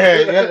 Yeah,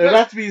 it would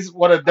have to be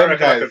one of them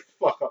guys. I could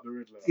fuck up the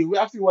Riddler. It would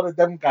have to be one of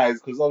them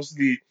guys because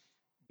obviously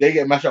they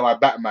get mashed up by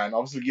Batman.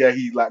 Obviously, yeah,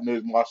 he like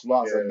knows martial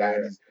arts and that,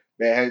 and he's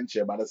their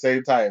henchman. But at the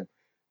same time,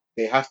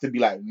 they have to be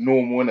like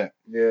normal, innit?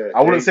 Yeah.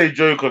 I wouldn't say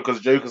Joker because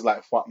Joker's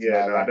like fuck.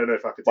 Yeah, no, I don't know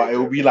if I could. But it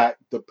would be like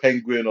the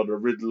Penguin or the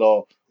Riddler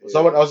or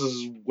someone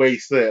else's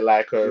wasted.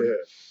 Like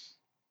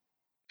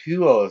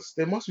who else?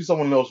 There must be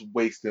someone else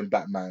wasting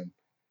Batman. I'm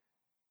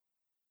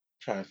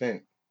trying to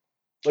think.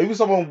 Or even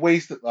someone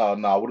wasted. Oh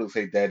no, I wouldn't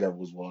say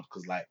Daredevil's world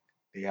because like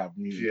they have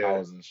new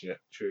powers and shit.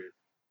 True.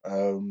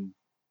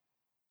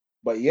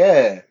 But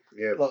yeah.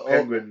 Yeah, like,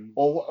 Penguin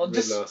or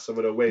just some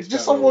of the waste.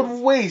 Just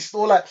someone waste,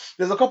 or like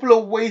there's a couple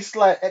of waste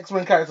like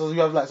X-Men characters who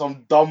have like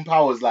some dumb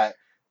powers, like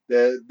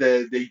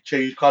they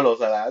change colours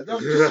like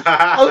that.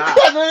 I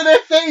can't know their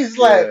face.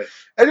 Like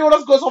anyone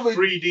that's got something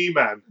 3D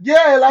man.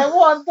 Yeah, like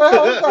what the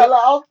hell is that?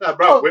 Like,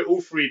 bro, we're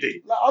all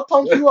 3D. Like I'll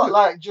tongue you up.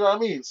 Like, do you know what I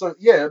mean? So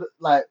yeah,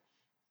 like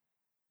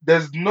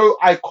there's no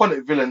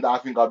iconic villain that I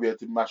think I'll be able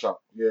to mash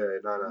up. Yeah,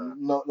 no.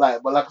 No,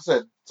 like, but like I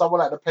said, someone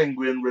like the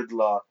Penguin,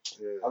 Riddler.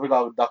 I think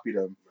I would duppy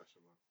them.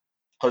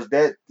 Because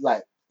they're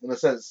like, in a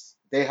sense,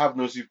 they have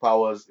no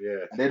superpowers.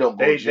 Yeah, and they don't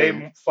go.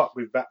 They fuck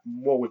with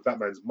more with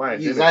Batman's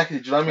mind. Exactly.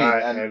 Do you know what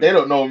I mean? And they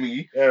don't know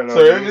me.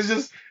 If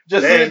it's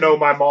just they don't know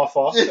my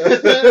Martha.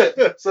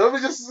 So if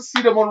we just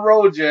see them on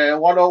road,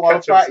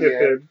 one fight,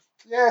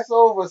 yeah, it's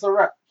over. It's a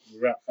wrap.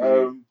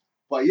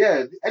 But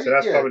yeah, so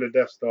that's coming to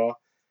Death Star.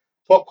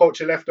 Pop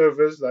culture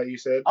leftovers, like you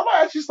said. I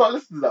might actually start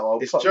listening to that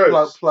one. It's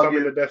jokes.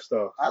 Coming to Death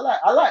Star. I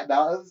like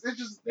that. It's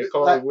just they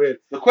come up with weird.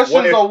 The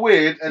questions are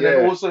weird, and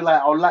then also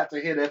like I would like to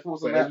hear their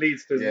thoughts on that. It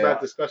leads to mad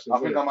discussions. I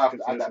think I might have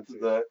to add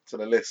that to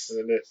the list.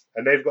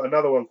 And they've got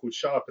another one called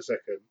Shut Up a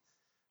Second,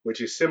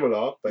 which is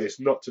similar, but it's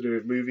not to do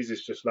with movies.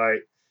 It's just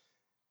like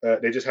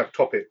they just have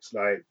topics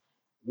like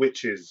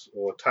witches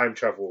or time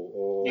travel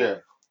or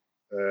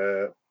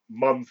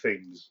mum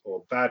things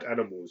or bad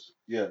animals.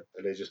 Yeah.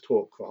 And they just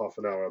talk for half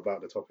an hour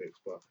about the topics.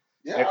 But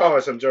they come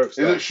with some jokes.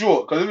 Is it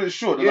short? Because if it's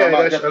short, then a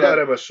lot of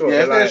them are short.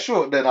 Yeah, if they're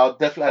short, then I'll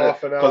definitely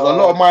half an hour. Because a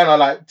lot of mine are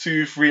like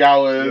 2-3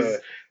 hours. Yeah.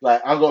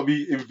 Like I've got to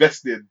be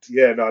invested.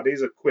 Yeah, no,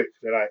 these are quick.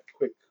 They're like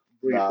quick,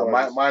 brief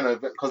ones. Mine are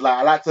because like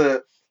I like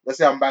to. Let's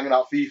say I'm banging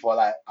out FIFA,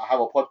 like I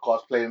have a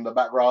podcast playing in the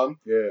background.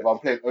 Yeah. If I'm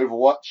playing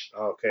Overwatch.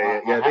 Okay.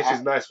 This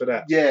is nice for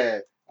that. Yeah.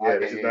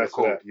 This is nice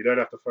for that. You don't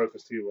have to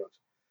focus too much.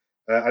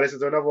 I listened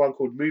to another one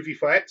called Movie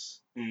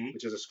Fights,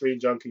 which is a Screen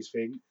Junkies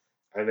thing.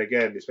 And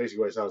again, it's basically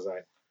what it sounds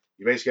like.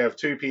 You basically have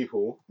two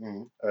people,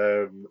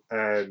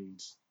 and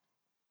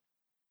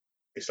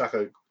it's like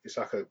a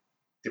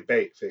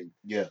debate thing.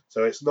 Yeah.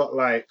 So it's not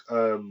like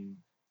a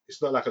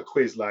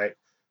quiz like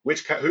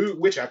which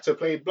actor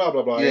played blah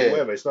blah blah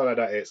whatever. It's not like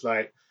that. It's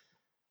like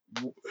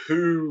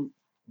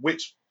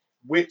which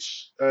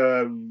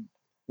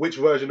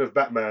version of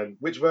Batman,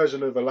 which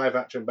version of a live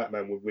action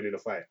Batman would win in a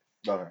fight.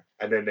 Okay.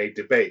 And then they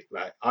debate,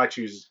 like, I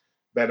choose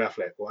Ben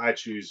Affleck or I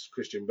choose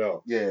Christian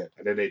Bale. Yeah.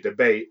 And then they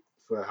debate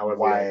for however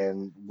why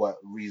and what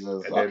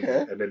reasons. and Okay.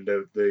 then, and then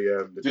the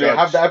Do judge, they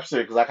have that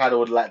episode? Because I kind of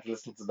would like to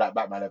listen to that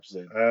Batman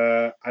episode.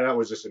 and that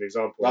was just an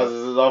example. That was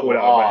an example. Pulled it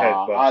out of my head,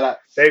 but I like,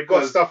 they've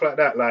got stuff like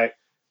that, like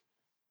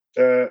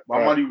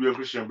my money would be on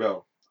Christian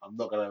Bale. I'm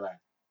not gonna lie.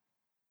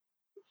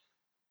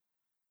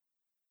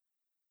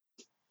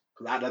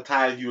 Because at the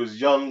time he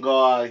was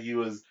younger, he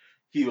was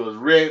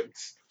ripped.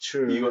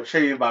 True. He got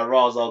trained by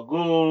Ra's al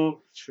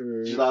Ghul.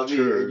 True. Do you know what I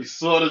mean? And you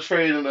saw the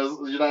training, you know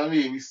what I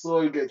mean? We saw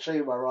him get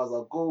trained by Ra's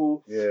al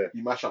Ghul. Yeah.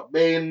 He mashed up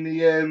Bane in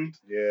the end.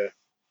 Yeah.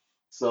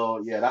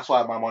 So, yeah, that's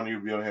why my money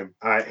would be on him.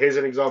 Alright, here's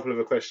an example of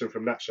a question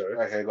from that show.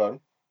 Okay, go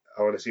on.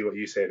 I want to see what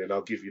you said, and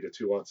I'll give you the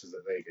two answers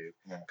that they gave.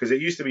 Yeah. Because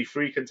it used to be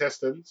 3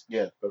 contestants.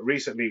 Yeah. But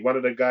recently, one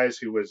of the guys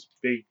who was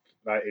big,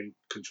 like in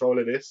control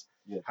of this,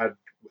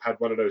 had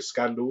one of those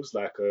scandals,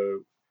 like a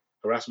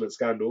harassment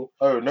scandal.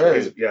 Oh no!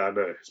 So I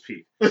know it's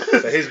peak.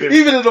 So he's been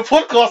even in the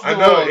podcast. I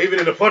know, even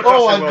in the podcast.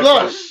 Oh my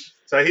gosh!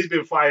 So he's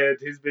been fired.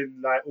 He's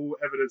been like all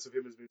evidence of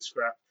him has been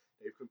scrapped.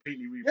 They've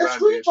completely rebranded. Yeah,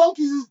 Screen Junkies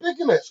is big,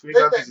 innit? Screen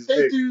Junkies is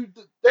big.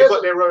 They've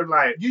got their own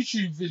like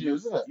YouTube videos,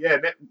 isn't it? Yeah,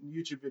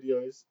 YouTube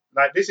videos.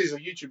 Like this is a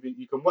YouTube video.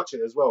 You can watch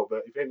it as well,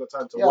 but if you ain't got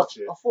time to watch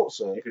it, I thought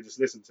so. You can just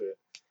listen to it.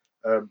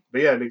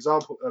 But yeah,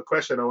 a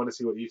question. I want to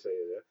see what you say.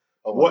 Yeah.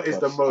 Oh what is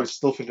the most? I'm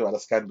still thinking about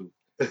the scandal.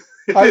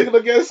 How are you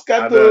gonna get a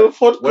scandal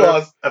podcast?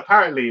 Well,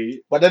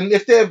 apparently, but then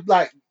if they're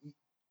like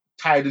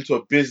tied into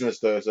a business,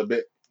 though, it's a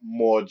bit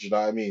more. Do you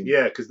know what I mean?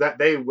 Yeah, because that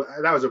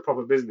was a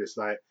proper business.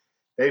 Like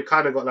they've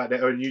kind of got like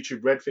their own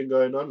YouTube Red thing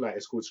going on. Like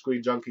it's called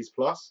Screen Junkies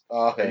Plus.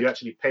 Oh, okay. And you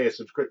actually pay a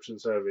subscription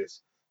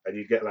service, and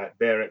you get like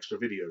bare extra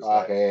videos.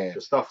 Okay. Like,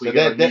 the stuff we so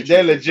get on YouTube.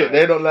 They're legit. Like,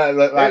 they're not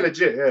like they're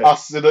legit. Yeah.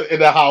 Us in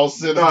the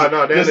house.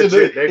 No, they're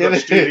legit. They got a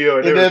studio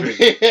and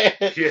everything.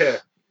 Yeah.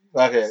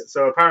 Okay.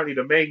 So apparently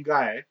the main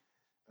guy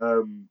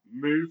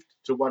moved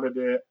to one of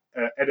the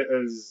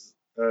editor's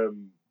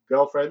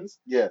girlfriends.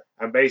 Yeah.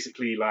 And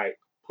basically like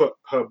put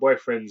her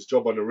boyfriend's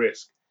job on the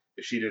risk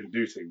if she didn't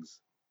do things.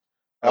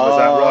 And was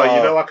like, right,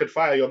 you know I could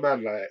fire your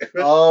man, like.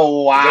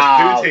 Oh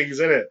wow. Just do things,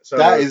 innit? So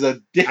that is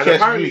a dickhead. And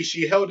apparently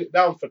she held it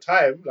down for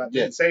time, like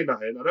didn't say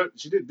nothing.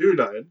 She didn't do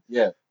nothing.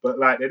 Yeah. But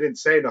like they didn't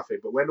say nothing.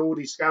 But when all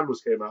these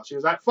scandals came out, she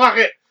was like, fuck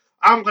it,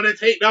 I'm gonna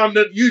take down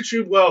the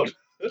YouTube world.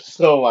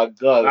 Oh my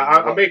god!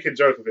 I'm making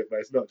joke of it, but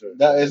it's not joke.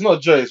 It's not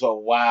joke. It's like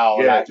wow.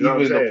 Yeah, like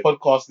even the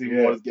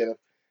podcasting was getting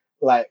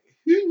like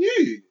who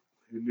knew?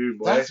 Who knew,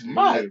 boy? That's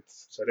mad.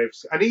 So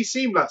he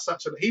seemed like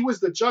he was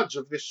the judge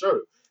of this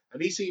show,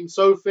 and he seemed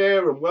so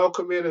fair and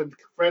welcoming and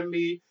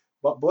friendly.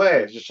 But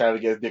boy, he's just trying to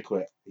get his dick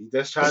wet. He's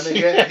just trying to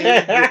get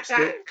his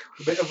lipstick,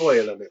 a bit of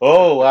oil on it.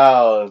 Oh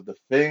wow, the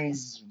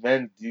things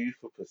men do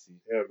for pussy.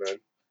 Yeah, man.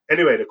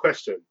 Anyway, the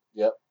question.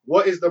 Yep.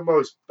 What is the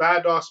most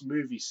badass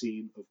movie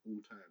scene of all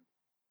time?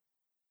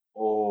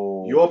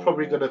 Oh. You're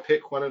probably gonna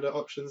pick one of the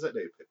options that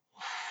they pick.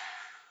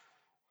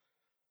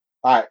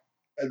 Alright.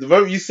 At the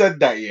moment you said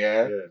that,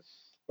 yeah.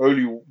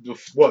 Only the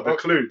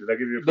clue? Did I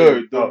give you a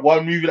clue? No, the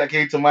one movie that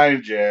came to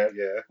mind,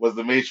 was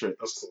The Matrix.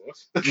 Of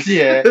course.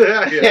 Yeah.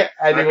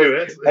 And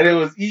it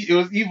was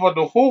either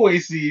the hallway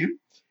scene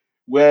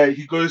where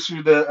he goes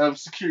through the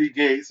security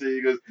gates and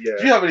he goes,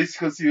 do you have any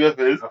security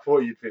weapons? I thought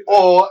you picked that.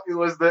 Or it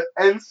was the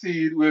end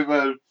scene with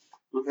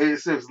it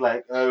says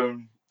like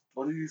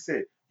what did he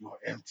say? You're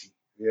empty.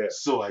 Yeah.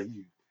 So are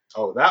you.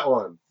 Oh, that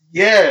one.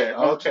 Yeah.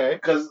 Okay.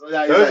 Because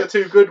those are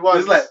two good ones.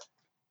 It's like,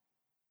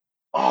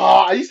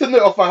 I used to know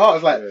it off my heart.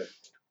 It's like,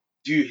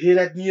 do you hear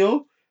that,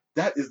 Neo?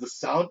 That is the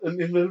sound of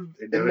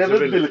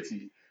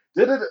inevitability.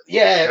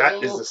 Yeah. That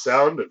is the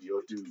sound of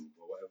your doom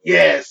or whatever.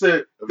 Yeah.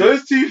 So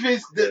those two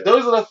things,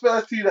 those are the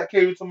first two that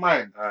came to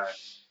mind. All right.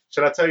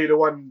 Should I tell you the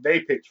one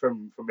they picked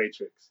from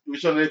Matrix?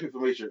 Which one they picked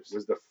from Matrix? It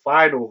was the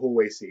final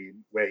hallway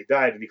scene where he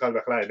died and he comes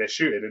back alive and they're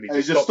shooting and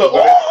he just stopped.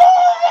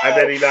 And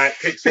then he like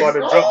picks one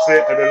and drops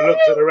it and then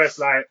looks at the rest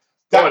like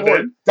that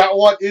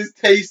one is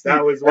tasty.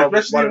 That was one,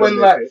 especially when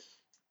like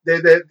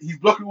he's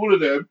blocking all of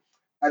them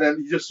and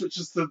then he just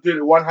switches to doing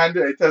it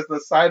one-handed and he turns to the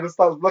side and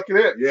starts blocking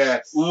it.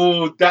 Yes.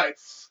 Ooh, that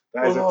is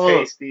a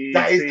tasty.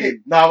 That is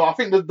now I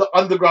think the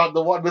underground,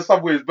 the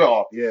subway is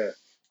better. Yeah.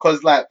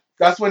 Because like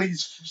that's when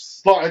he's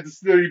starting to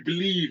slowly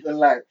believe and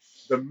like.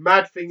 The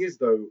mad thing is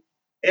though,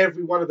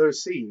 every one of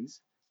those scenes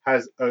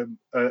has an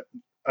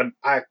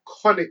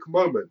iconic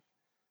moment.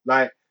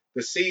 Like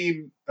the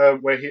scene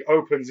where he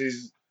opens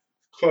his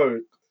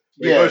cloak,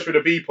 he goes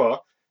through the beeper,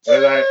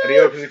 and he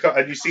opens his cloak,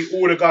 and you see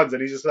all the guns,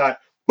 and he's just like,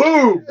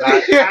 boom!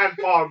 Like hand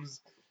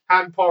palms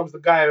the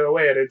guy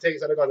away, and then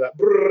takes out the guns like,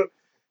 brrr.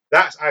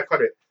 That's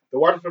iconic. The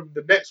one from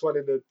the next one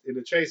in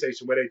the train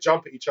station where they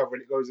jump at each other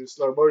and it goes in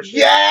slow motion.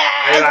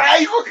 Yeah!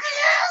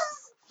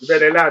 Then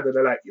they land and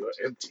they're like, you're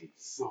empty.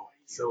 So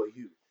are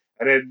you.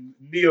 and then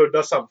Neo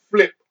does some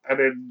flip, and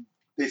then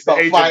they start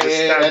agent fighting,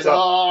 just stands and,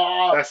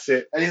 up. That's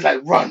it. And he's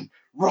like, run.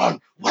 Why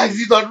is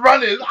he not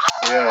running?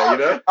 Yeah, you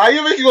know. Are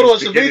you making me want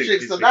to watch The He's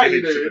Matrix tonight?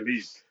 You beginning know. to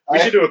believe. We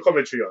should do a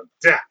commentary on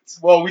that.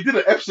 Well, we did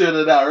an episode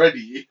of that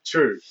already.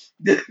 True.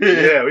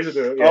 Yeah, we should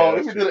do it. Yeah,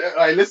 if we did it,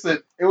 like,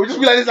 listen, it would just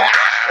be like this, like,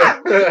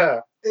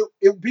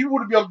 people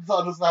wouldn't be able to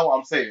understand what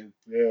I'm saying.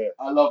 Yeah.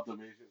 I love The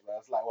Matrix, man.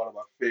 It's like one of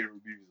my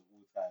favorite movies of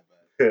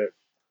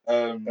all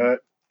time, man.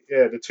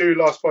 Yeah, the two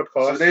last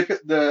podcasts. So they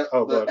picked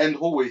the end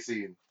hallway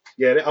scene.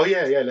 Yeah.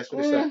 Let's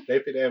finish that. They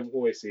picked the end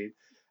hallway scene.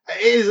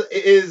 It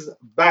is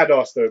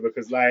badass though,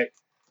 because like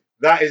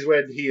that is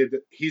when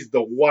he's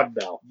the one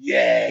now.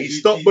 Yeah. He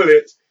stopped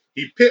bullets.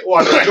 He picked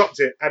one and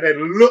dropped it, and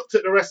then looked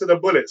at the rest of the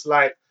bullets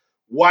like,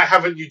 why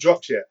haven't you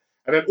dropped yet?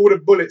 And then all the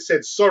bullets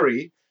said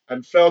sorry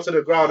and fell to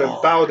the ground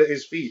and bowed at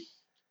his feet.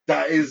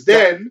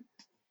 The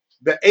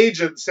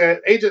Agent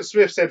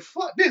Smith said,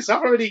 fuck this,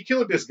 I've already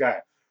killed this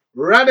guy.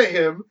 Ran at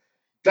him,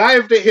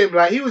 dived at him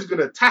like he was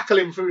going to tackle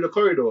him through the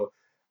corridor.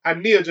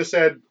 And Neo just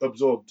said,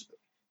 absorbed.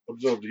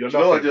 You're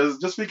nothing. No,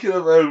 just thinking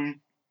of and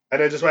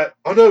then just went,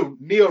 oh no,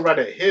 Neo ran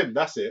at him,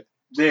 that's it.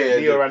 Yeah.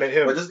 Neo ran at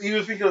him. But just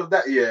even thinking of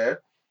that, yeah,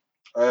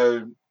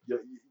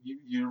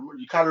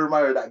 you kind of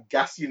remind me of that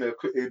gas in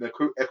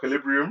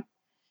Equilibrium.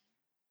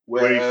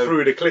 Where he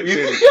threw the clips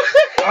in.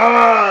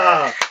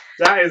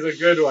 That is a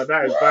good one.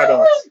 That is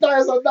badass. That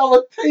is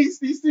another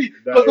tasty scene.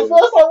 Because the first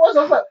time I watched it,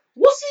 I was like,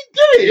 what's he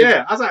doing?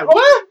 Yeah, I was like,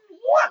 what?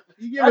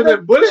 You giving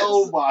them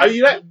bullets? Are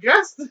you that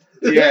gassed?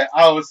 Yeah,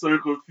 I was so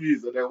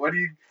confused. And then when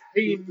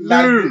he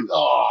landed,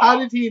 knew. How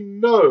did he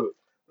know?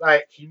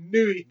 Like, he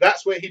knew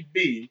that's where he'd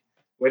be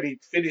when he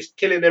finished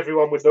killing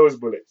everyone with those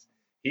bullets.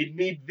 He'd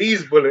need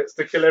these bullets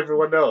to kill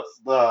everyone else.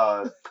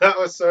 That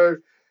was so...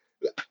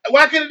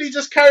 Why couldn't he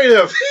just carry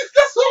them?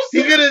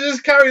 He could have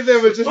just carried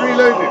them and just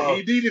reloaded.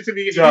 He needed to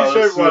be... He needed to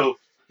show everyone.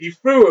 He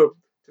threw them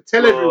to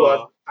tell everyone,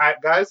 all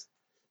right, guys,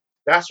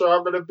 that's where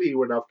I'm going to be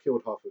when I've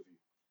killed half of you.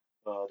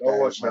 Don't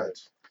watch that.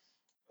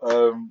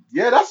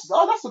 Yeah, that's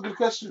a good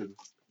question.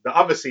 The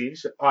other scene,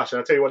 should I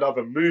tell you what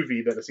other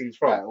movie that the scene's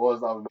from? Right, what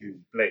was the other movie?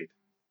 Blade.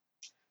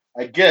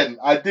 Again,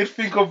 I did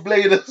think of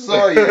Blade as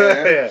well,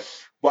 yeah.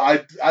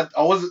 But I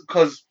wasn't,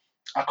 because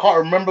I can't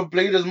remember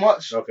Blade as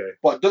much. Okay.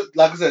 But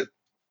like I said,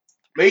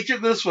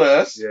 Matrix was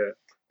first, yeah,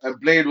 and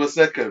Blade was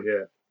second.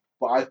 Yeah.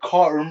 But I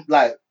can't remember,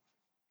 like,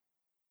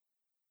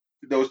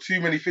 there was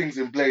too many things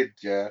in Blade,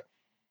 yeah.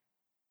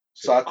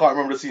 So I can't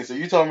remember the scene. So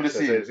you tell me the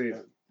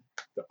scene.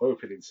 The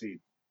opening scene.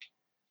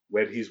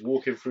 When he's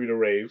walking through the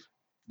rave.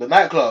 The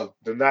nightclub.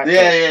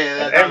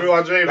 Yeah. And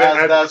everyone's raving.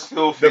 That's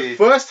filthy. The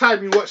first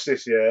time you watch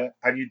this, yeah,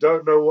 and you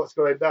don't know what's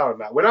going down.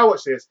 Like, when I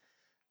watched this,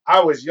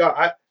 I was young.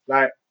 I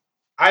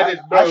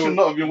didn't know. I should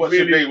not have been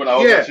watching Blade when I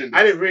was watching this.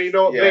 I didn't really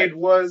know what Blade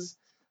was.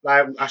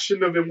 Like, I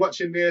shouldn't have been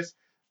watching this.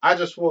 I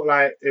just thought,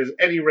 like, it was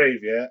any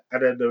rave, yeah?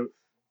 And then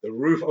the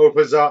roof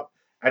opens up,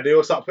 and they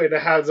all start putting their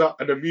hands up,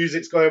 and the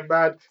music's going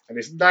mad, and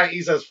it's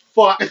 90s as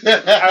fuck. And,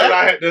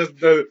 like,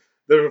 the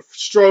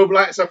strobe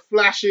lights are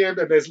flashing, and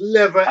there's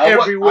leather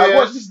everywhere. I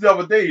watched this the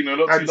other day,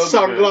 not and too long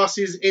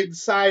sunglasses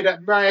inside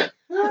at night.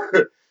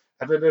 And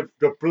then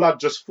the blood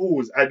just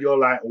falls, and you're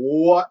like,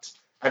 what?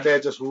 And they're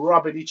just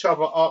rubbing each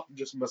other up,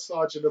 just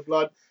massaging the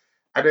blood.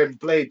 And then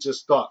Blade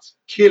just starts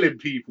killing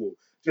people,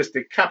 just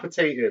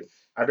decapitating,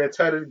 and they're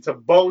turning into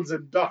bones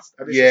and dust.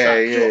 And it's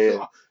just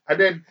like, and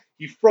then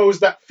he throws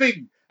that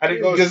thing, and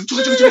it goes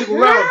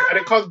around, and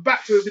it comes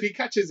back to him, and he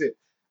catches it.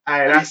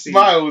 And he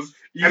smiles.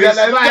 You get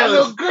that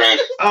little grin.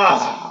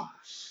 That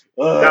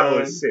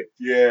was sick.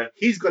 Yeah.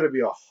 He's going to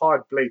be a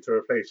hard Blade to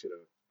replace, you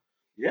know.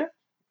 Yeah.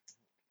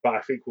 But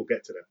I think we'll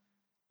get to that.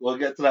 We'll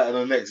get to that in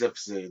the next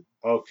episode.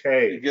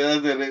 Okay. Oh, yeah,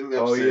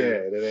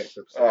 the next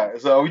episode.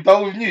 Alright, so are we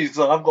done with news?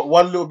 So I've got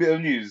one little bit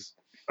of news.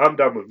 I'm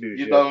done with news.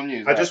 You're done with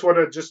news. I just want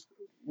to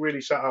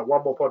really shout out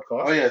one more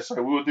podcast. Oh, yeah,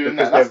 sorry, we were doing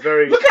that.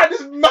 Look at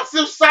this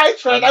massive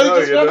sidetrack.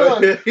 I'm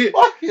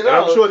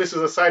sure this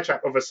was a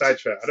sidetrack of a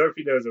sidetrack. I don't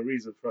think there was a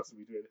reason for us to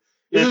be doing it.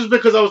 This is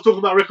because I was talking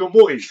about Rick and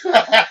Morty. And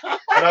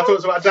I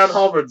talked about Dan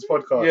Harmon's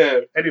podcast. Yeah.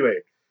 Anyway,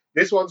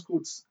 this one's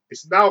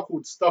it's now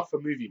called Stuff for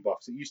Movie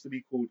Buffs. It used to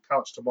be called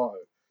Couch Tomato.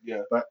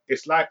 Yeah. But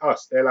it's like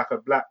us. They're like a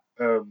black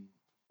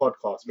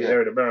podcast, but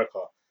they're in America.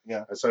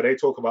 Yeah. And so they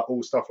talk about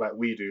all stuff like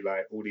we do,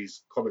 like all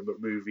these comic book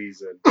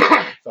movies and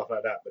stuff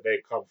like that. But they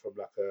come from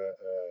like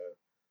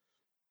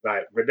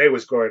like when they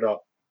was growing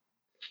up.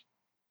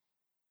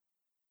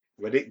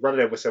 One of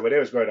them was saying when they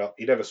was growing up,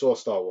 he never saw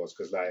Star Wars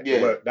because like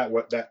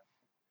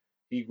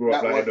he grew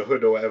up in the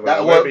hood or whatever.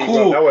 That weren't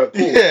cool. That weren't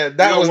cool. Yeah, you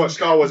don't watch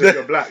Star Wars if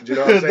you're black. Do you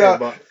know what I'm saying?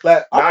 But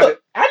like,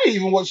 I didn't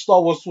even watch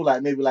Star Wars till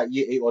like maybe like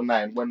year 8 or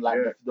 9 when like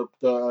the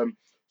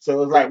so it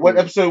was like when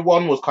episode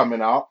 1 was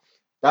coming out.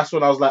 That's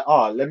when I was like,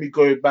 let me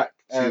go back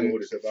and.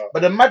 What it's about.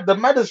 But the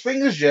maddest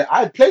thing is,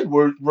 I played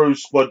Rogue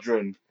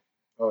Squadron.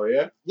 Oh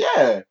yeah.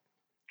 Yeah,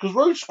 because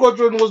Rogue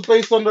Squadron was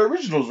based on the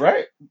originals,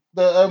 right?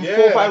 The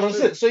 4, 5, and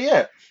 6. So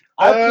yeah,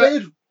 I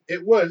played.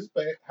 It was,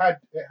 but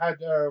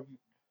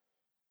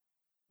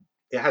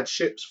it had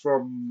ships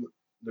from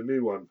the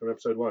new one, from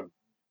episode 1.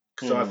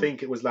 So I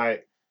think it was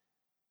like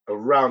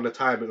around the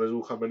time it was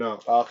all coming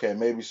out. Okay,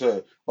 maybe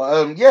so.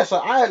 But yeah, so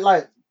I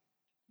like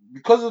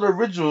because of the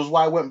originals.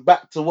 Why I went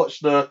back to watch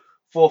the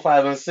 4,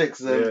 5, and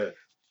 6. And Yeah.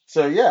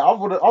 so yeah, I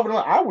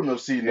wouldn't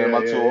have seen them Yeah,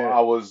 until yeah.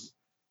 I was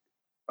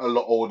a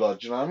lot older.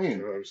 Do you know what I You mean?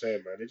 know what I'm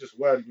saying, man? It just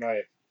weren't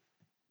like,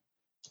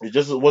 It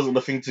just wasn't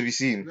the thing to be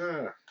seen.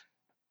 nah.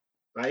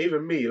 Like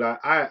even me, like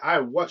I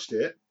watched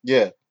it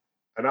Yeah,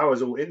 and I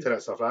was all into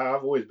that stuff. Like,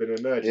 I've always been a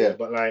nerd, Yeah. yeah.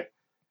 But like,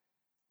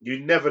 you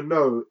never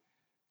know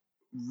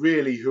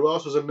really who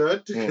else was a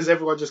nerd because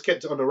everyone just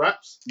kept it on the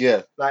wraps.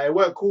 yeah. Like it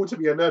weren't cool to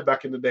be a nerd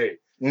back in the day.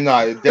 No,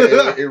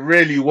 it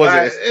really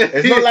wasn't. Like,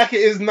 It's not like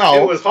it is now.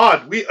 It was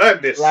hard. We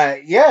earned this.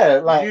 Like yeah,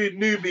 like you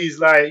newbies,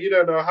 like you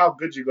don't know how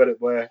good you got it,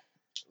 boy.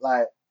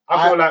 like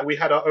I feel like we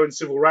had our own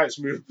civil rights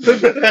movement.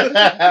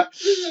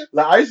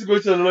 like I used to go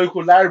to the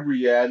local library,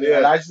 yeah,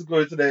 and I used to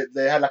go to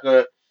they had like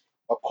a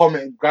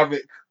comic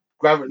graphic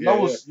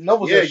novel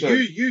Yeah,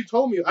 section. you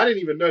told me. I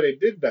didn't even know they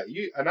did that.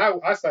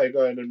 I started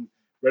going and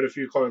read a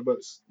few comic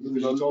books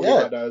because you told me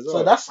about that as well.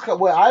 So that's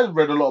where I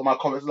read a lot of my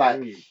comics,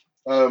 like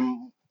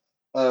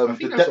I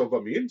think that's what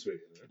got me into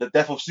it. You know? The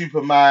Death of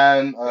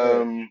Superman,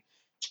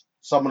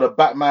 some of the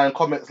Batman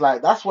comics,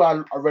 like that's where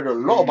I read a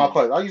lot of my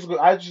comics.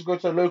 I just go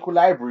to the local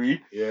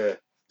library,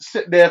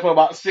 sit there for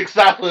about 6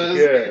 hours,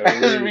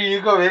 and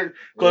read comics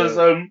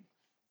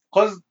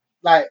because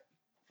like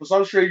for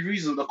some strange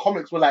reason the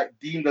comics were like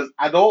deemed as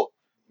adult.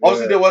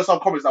 Obviously there were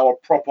some comics that were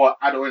proper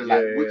adult,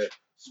 like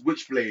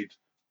Witchblade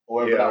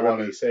or whatever that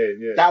one is.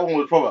 That one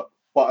was proper.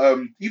 But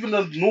even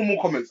the normal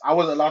comics, I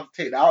wasn't allowed to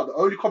take that out. The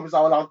only comics I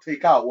was allowed to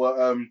take out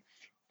were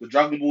the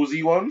Dragon Ball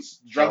Z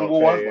ones, Dragon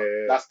Ball ones, but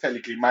that's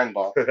technically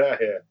manga. Do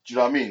you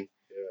know what I mean?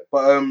 Yeah.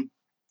 But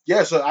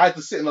yeah, so I had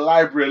to sit in the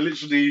library and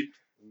literally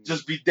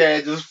just be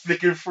there, just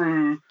flicking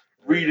through,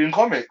 reading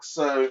comics.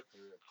 So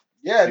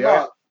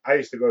yeah, I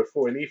used to go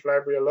 14th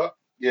library a lot.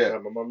 Yeah.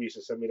 Like, my mum used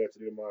to send me there to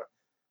do my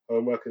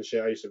homework and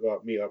shit. I used to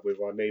go meet up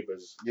with our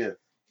neighbours,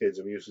 kids,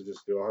 and we used to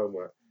just do our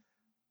homework.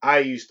 I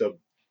used to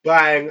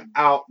bang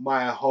out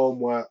my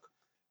homework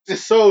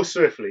so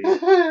swiftly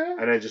and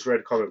then just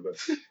read comic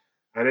books.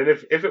 And then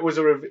if it was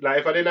if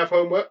I didn't have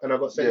homework and I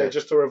got sent there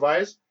just to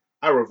revise,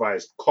 I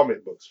revised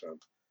comic books, fam.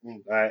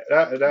 Like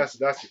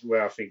that's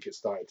where I think it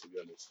started, to be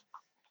honest.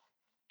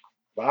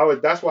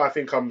 But that's why I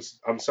think I'm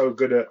so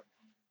good at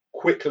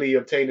quickly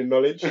obtaining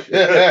knowledge. Because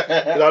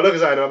I look at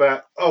that and I'm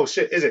like, oh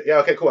shit, is it? Yeah,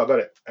 okay, cool, I got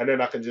it. And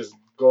then I can just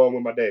go on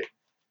with my day.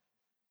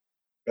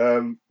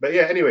 But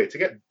yeah, anyway, to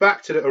get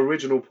back to the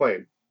original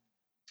point,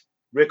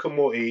 Rick and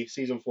Morty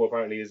season 4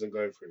 apparently isn't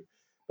going through.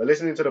 But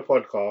listening to the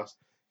podcast,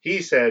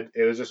 he said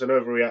it was just an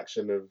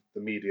overreaction of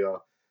the media.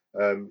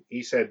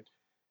 He said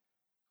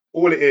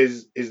all it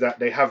is that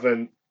they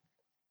haven't.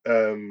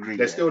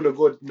 They're still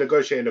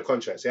negotiating the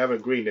contracts. They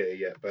haven't greened it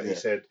yet, but he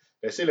said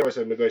they're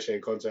still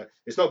negotiating contract.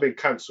 It's not been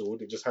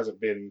cancelled. It just hasn't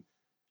been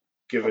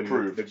given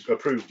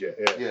approved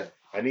yet. Yeah.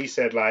 And he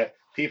said like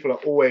people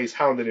are always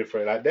hounding him for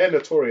it. Like they're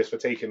notorious for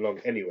taking long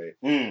anyway.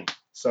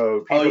 So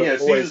people are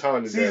always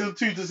hounding them. Season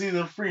 2 to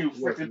season 3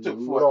 freaking took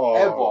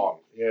forever.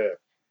 Yeah.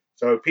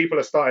 So people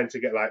are starting to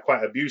get like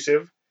quite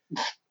abusive.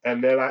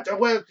 And they're like, oh,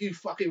 where's you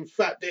fucking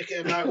fat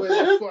dickhead? Like, where's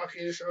the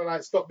fucking show?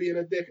 Like, stop being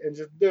a dick and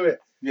just do it.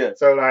 Yeah.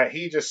 So like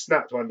he just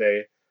snapped one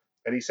day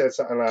and he said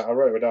something like, I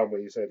wrote it down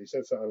what he said. He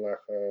said something like,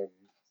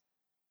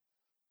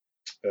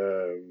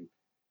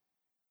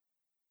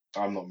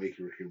 I'm not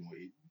making Rick and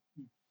Morty.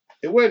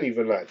 It wasn't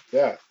even like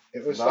that.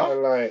 It was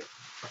something like,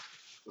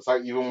 it's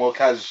like even more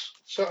cash.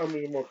 Something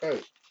even more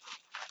cash.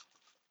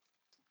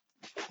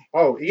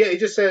 Oh yeah, he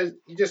just said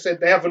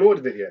they haven't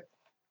ordered it yet.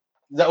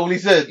 Is that all he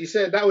said? He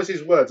said that was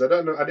his words. I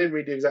don't know. I didn't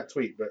read the exact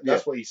tweet, but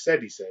that's what he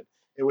said. He said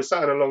it was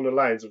something along the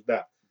lines of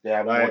that. They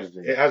haven't ordered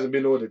it. It hasn't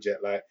been ordered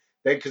yet. Like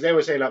because they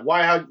were saying like,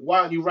 why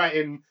aren't you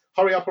writing?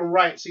 Hurry up and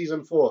write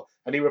season 4.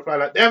 And he replied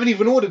like, they haven't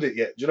even ordered it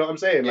yet. Do you know what I'm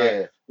saying?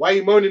 Like, why are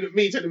you moaning at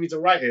me, telling me to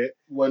write it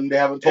when they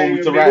haven't told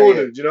me to write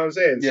it? Do you know what I'm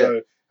saying? Yeah.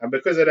 So and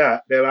because of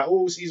that, they're like,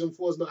 oh, season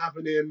 4's not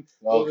happening.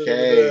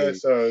 Okay.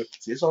 So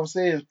that's what I'm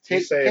saying.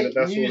 He's saying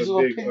that's news all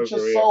a big pinch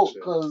of salt,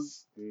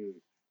 because.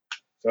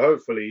 So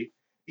hopefully,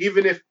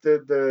 even if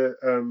the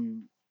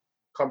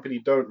company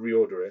don't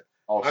reorder it,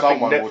 I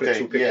think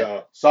Netflix will pick it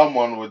up.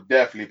 Someone would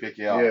definitely pick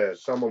it up. Yeah,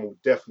 someone will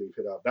definitely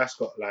pick it up. That's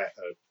got like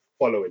a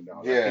following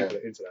now. Like, people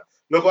are into that.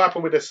 Look what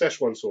happened with the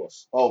Szechuan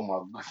sauce. Oh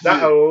my god.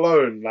 That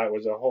alone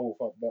was a whole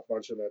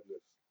bunch of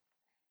madness.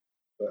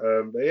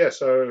 But yeah,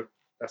 so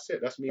that's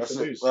it. That's me for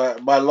news.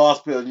 My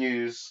last bit of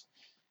news,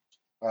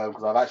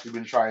 because I've actually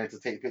been trying to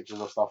take pictures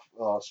of stuff,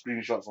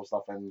 screenshots of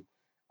stuff, and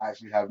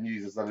actually have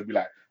news instead of be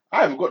like,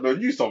 I haven't got no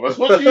news, Thomas.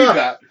 What do you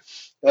got?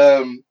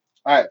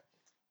 Alright.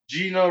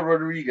 Gina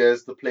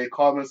Rodriguez to play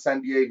Carmen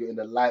Sandiego in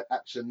the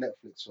live-action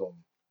Netflix film.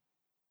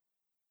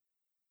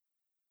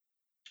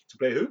 To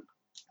play who?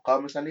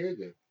 Carmen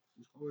Sandiego.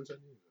 Carmen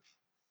Sandiego.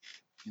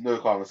 You know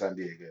Carmen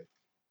Sandiego.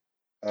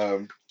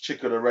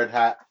 Chick with a red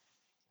hat.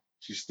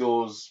 She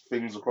steals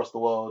things across the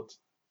world.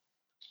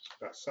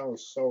 That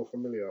sounds so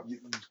familiar.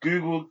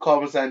 Google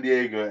Carmen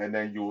Sandiego and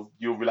then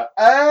you'll be like,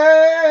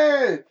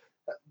 hey!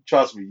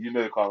 Trust me, you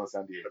know Carmen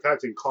Sandiego. I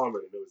typed in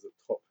Carmen and it was the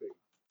top thing.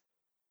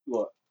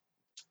 What?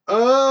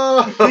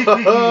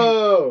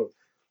 Oh!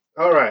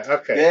 All right,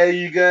 okay. There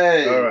you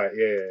go. All right,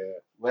 yeah.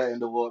 Where in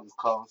the world is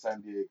Carmen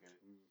Sandiego?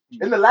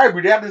 In the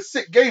library, they had this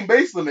sick game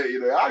based on it.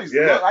 You know, I used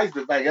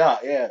to bang it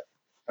out. Yeah.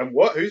 And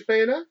what? Who's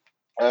playing that?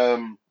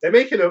 They're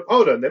making a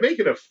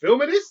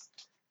film of this?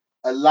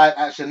 A live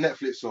action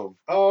Netflix film.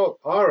 Oh,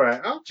 all right.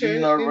 Okay.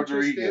 Gina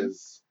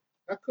Rodriguez.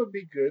 That could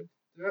be good.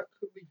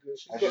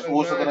 She's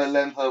also going to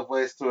lend her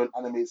voice to an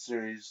animated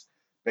series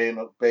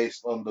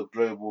based on the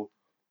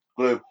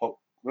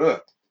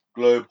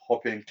globe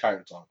hopping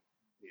character.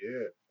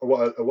 Yeah.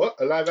 What?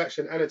 A live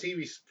action and a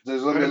TV.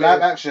 There's going to be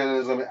live action,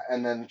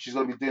 and then she's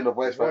going to be doing the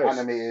voice for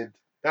animated.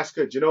 That's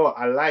good. You know what?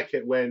 I like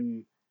it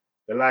when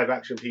the live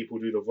action people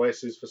do the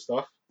voices for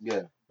stuff.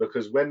 Yeah.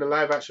 Because when the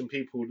live action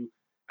people do,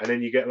 and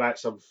then you get like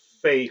some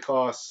fake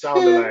ass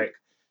sound alike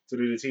to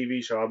do the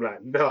TV show, I'm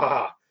like,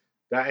 nah,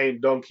 that ain't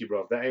Donkey,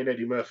 bro. That ain't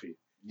Eddie Murphy.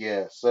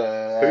 Yeah. So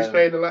who's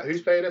playing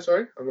it?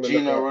 Sorry, I'm gonna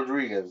Gina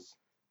Rodriguez.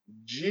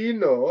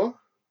 Gino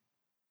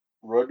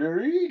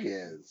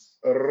Rodriguez.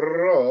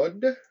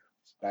 Rodriguez.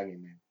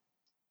 Banging name.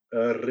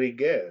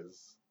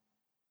 Rodriguez.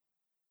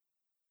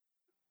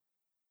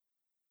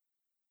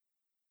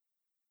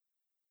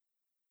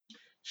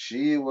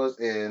 She was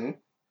in.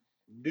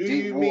 Do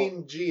you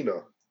mean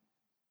Gino?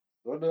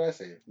 What did I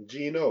say?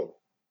 Gino.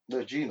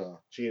 No, Gina.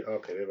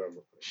 Okay,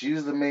 remember. She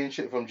was the main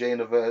chick from Jane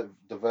the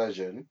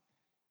Virgin.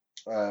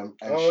 And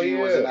she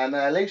was in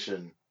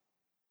Annihilation.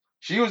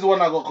 She was the one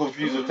that got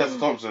confused with Tessa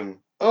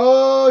Thompson.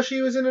 Oh,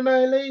 she was in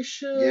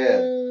Annihilation.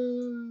 Yeah.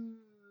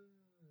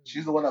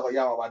 She's the one that got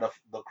yelled by the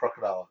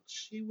crocodile.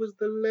 She was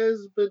the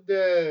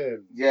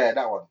lesbian. Yeah,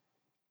 that one.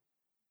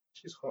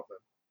 She's hot,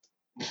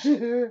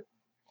 man.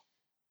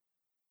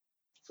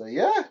 So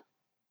yeah,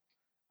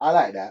 I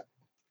like that.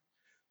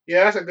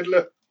 Yeah, that's a good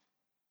look.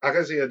 I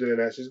can see her doing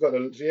that. She's got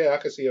I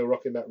can see her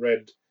rocking that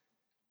red.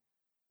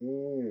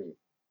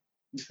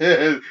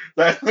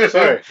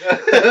 Sorry.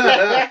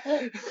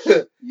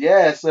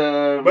 Yes.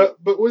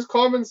 But was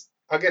Carmen's?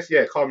 I guess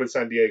Carmen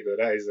Sandiego.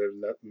 That is a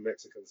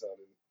Mexican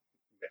sounding.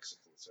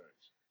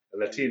 A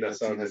Latina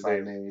sounding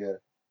name. Yeah.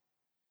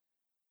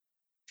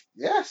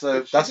 Yeah.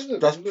 So that's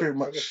pretty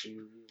much.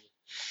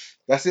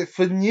 That's it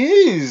for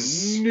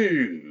news.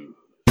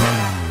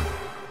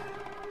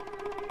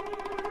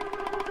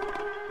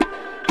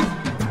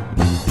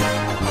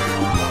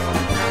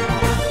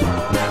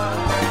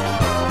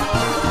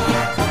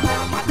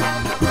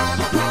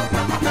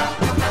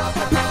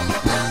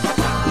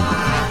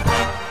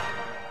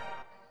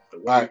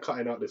 What are you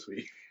cutting out this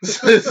week?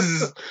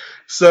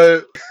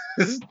 So,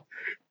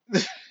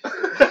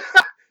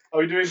 are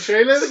we doing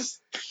trailers?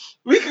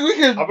 We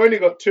can. I've only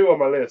got 2 on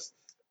my list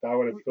that I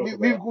want to talk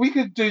about. We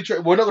could do.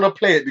 We're not gonna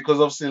play it because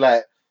obviously,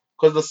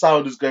 because the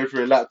sound is going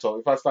through a laptop.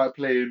 If I start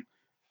playing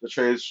the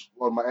trailers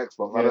on my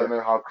Xbox, I don't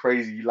know how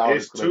crazy loud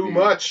it's gonna be. It's too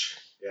much.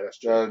 Yeah, that's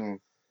true.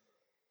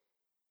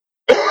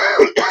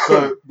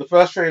 So the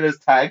first trailer is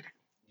Tag.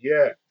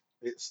 Yeah.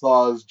 It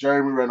stars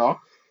Jeremy Renner.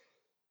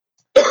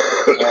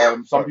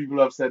 Some people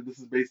have said this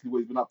is basically what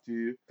he's been up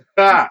to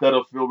instead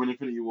of filming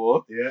Infinity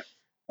War. Yeah.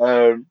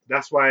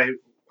 That's why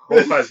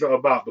Hawkeye's not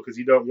about, because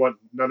you don't want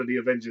none of the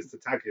Avengers to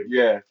tag him.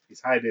 Yeah.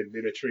 He's hiding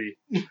in a tree.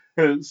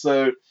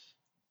 So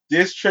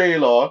this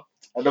trailer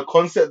and the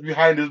concept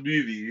behind this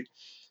movie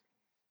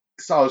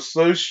sounds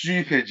so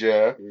stupid,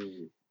 yeah.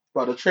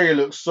 But the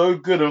trailer looks so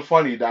good and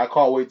funny that I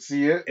can't wait to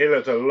see it. It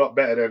looked a lot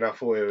better than I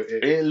thought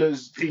it. It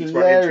looks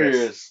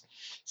hilarious.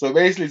 So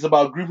basically, it's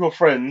about a group of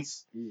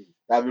friends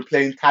that have been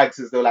playing tag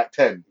since they were like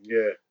 10.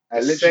 Yeah.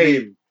 And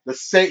literally the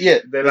same. Yeah.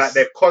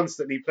 They're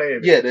constantly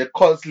playing it. Yeah, they're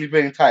constantly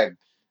playing tag.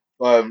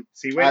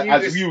 See, when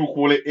as we will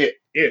call it. It.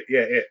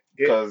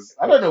 Because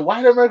I don't know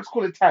why the Americans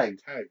call it tag.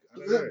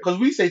 Because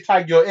we say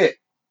tag, you're it.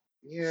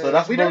 Yeah.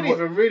 So we don't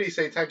even really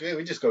say tag, you're it.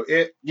 We just go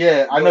it.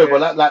 Yeah, I know,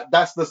 but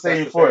that's the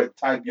same for it.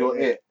 Tag, you're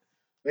it.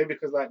 Maybe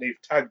because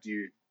they've tagged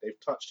you, they've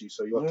touched you,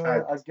 so you're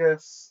tagged. I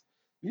guess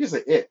you just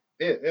say it.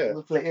 Yeah.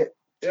 Just play it.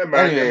 Yeah,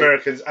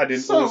 Americans adding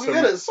so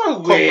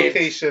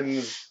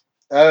complications.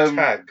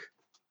 Tag.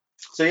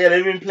 So yeah,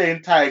 they've been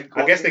playing tag.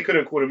 I guess they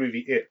couldn't call the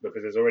movie It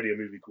because there's already a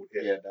movie called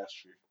It. Yeah, that's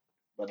true.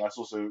 But that's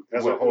a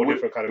whole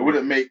different kind of. It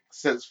wouldn't make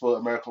sense for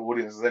American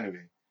audiences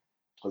anyway,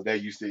 because they're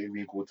used to it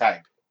being called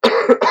tag.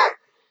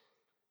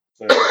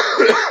 So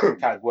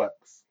tag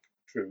works.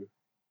 True.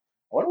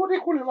 I wonder what they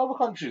call it in other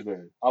countries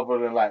though, other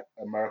than like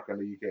America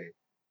and the UK.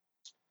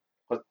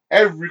 Because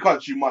every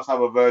country must have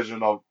a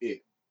version of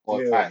it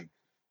or tag.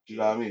 Do you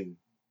know what I mean?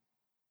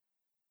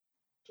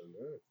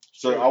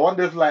 So I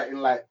wonder if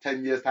in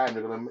 10 years time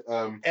they're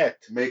gonna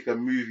make a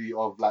movie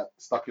of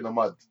Stuck in the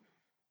Mud.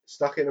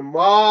 Stuck in the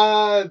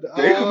Mud.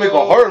 They could make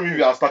a horror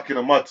movie out of Stuck in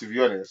the Mud, to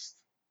be honest.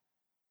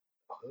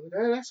 Oh,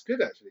 that's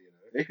good actually. You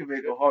know? They could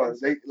make a horror.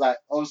 They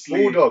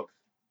obviously Bulldog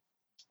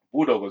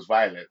was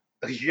violent.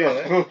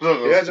 Yeah.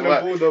 Imagine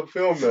a Bulldog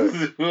film though.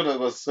 Bulldog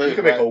was so. You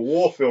could make a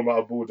war film out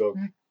of Bulldog.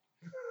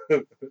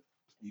 You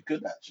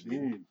could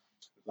actually.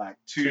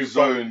 Two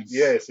zones.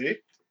 Yeah, see?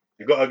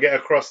 You got to get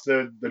across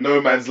the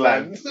no man's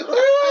land.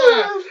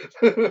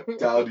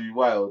 That would be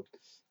wild.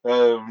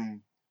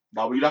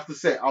 Now we'd have to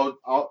say I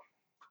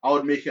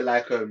would make it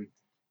like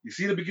you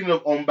see the beginning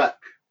of On Back.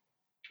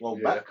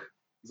 On Back?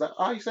 Is that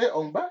how you say it?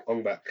 On Back?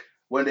 On Back.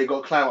 When they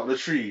got to climb up the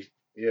tree.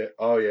 Yeah.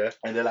 Oh yeah.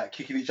 And they're like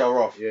kicking each other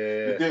off. Yeah.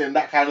 You're doing it in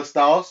that kind of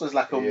style, so it's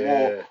like a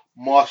more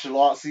martial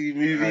artsy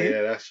movie.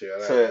 Yeah, that's true. I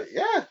like so that.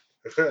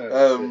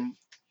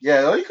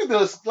 yeah, you could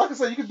do like I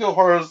said, you could do a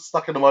horror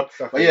stuck in the mud.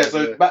 So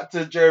back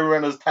to Jeremy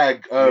Renner's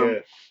Tag.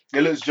 It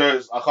looks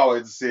jokes. I can't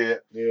wait to see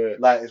it. Yeah.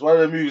 Like it's one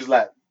of the movies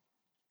like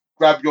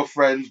grab your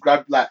friends,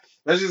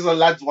 this is a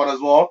lads one as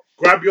well.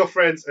 Grab your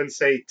friends and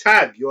say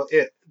tag, you're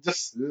it.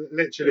 Just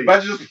literally.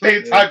 Imagine just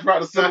playing tag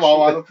throughout the cinema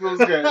while the film's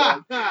going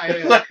on.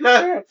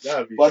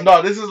 That'd be but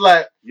no, this is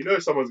like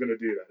someone's gonna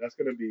do that. That's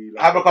gonna be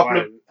like have a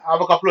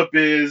couple of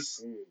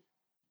beers,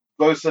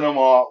 go to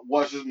cinema,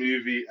 watch this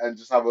movie, and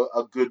just have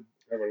a good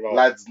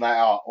lads night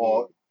out.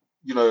 Or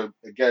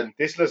again,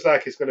 this looks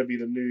like it's gonna be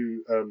the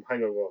new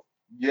Hangover.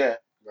 Yeah.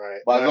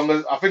 Right. But as long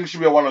as I think it should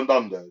be a one and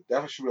done though.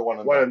 Definitely should be a one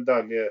and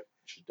done. Yeah. It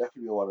should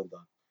definitely be a one and done.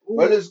 Ooh,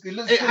 well,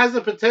 it has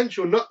the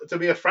potential not to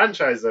be a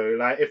franchise though.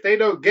 Like if they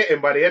don't get him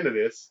by the end of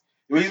this,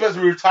 he's supposed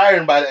to be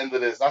retiring by the end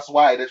of this. That's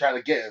why they're trying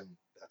to get him.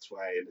 That's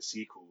why in the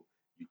sequel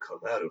you come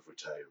out of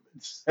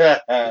retirement.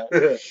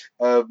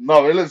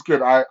 No, it looks good.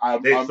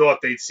 They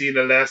thought they'd seen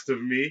the last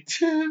of me.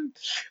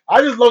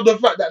 I just love the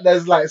fact that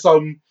there's like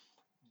some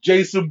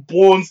Jason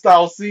Bourne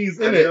style scenes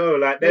in it. No,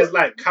 like there's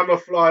like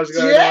camouflage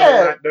going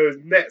on, like those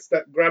nets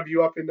that grab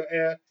you up in the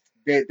air.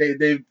 They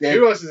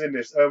Who else is in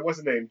this? What's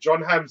his name?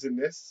 John Hamm's in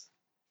this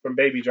from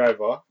Baby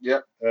Driver.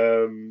 Yep.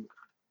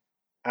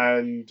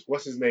 And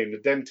what's his name? The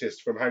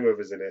dentist from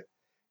Hangover's in it.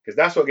 Because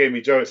that's what gave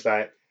me jokes.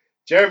 Like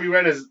Jeremy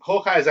Renner's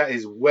Hawkeye's at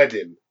his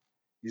wedding.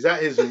 He's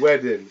at his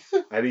wedding,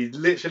 and he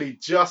literally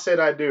just said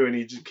 "I do," and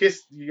he just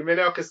kissed. You may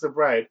now kiss the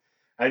bride.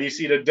 And you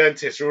see the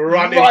dentist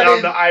running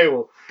down the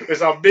aisle.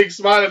 There's a big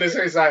smile on his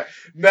face, like,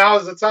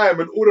 now's the time.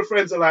 And all the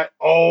friends are like,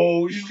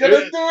 oh, he's gonna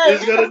do it.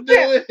 He's gonna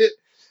do it.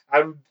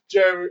 And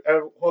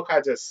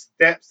Hawkeye just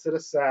steps to the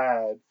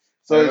side.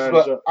 So it's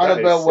got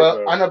Annabelle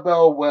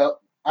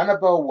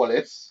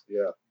Wallace,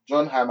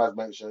 John Hamm as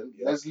mentioned,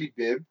 Leslie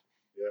Bibb,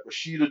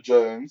 Rashida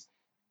Jones,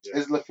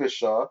 Isla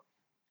Fisher,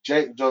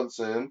 Jake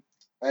Johnson,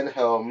 Ed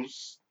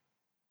Helms,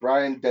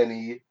 Brian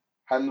Denny,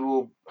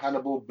 Hannibal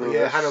Buress.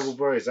 Yeah, Hannibal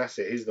Buress, that's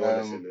it. He's the one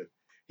that's in it.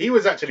 He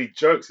was actually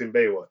jokes in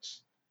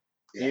Baywatch.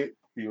 Yeah,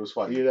 he was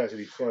funny. He was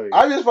actually funny.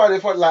 I just find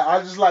it funny. Like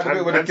I just like the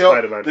bit where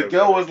the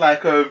girl was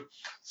like,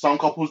 some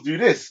couples do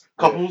this,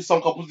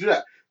 some couples do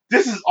that.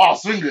 This is our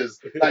swingers.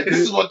 Like this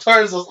is what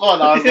turns us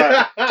on. I was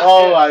like,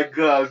 oh my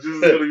god, this is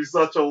gonna be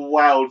such a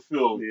wild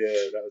film.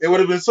 Yeah, it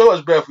would have been so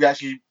much better if we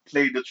actually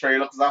played the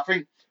trailer, because I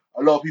think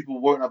a lot of people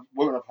won't have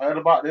heard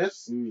about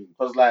this,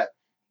 because like.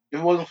 If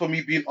it wasn't for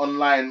me being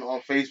online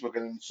on Facebook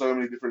and in so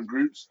many different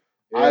groups,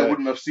 I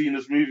wouldn't have seen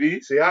this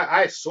movie. See,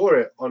 I saw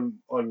it on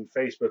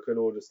Facebook and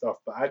all the stuff,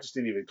 but I just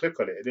didn't even click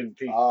on it. It didn't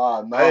peak. No.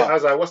 I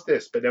was like, what's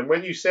this? But then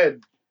when you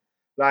said,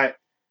 like,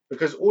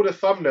 because all the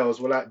thumbnails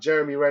were like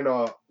Jeremy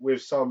Renner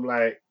with some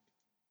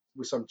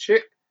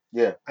chick.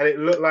 Yeah. And it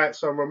looked like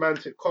some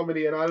romantic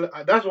comedy, and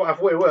that's what I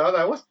thought it was. I was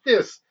like, what's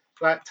this?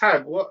 Like,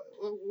 tag, what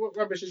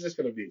rubbish is this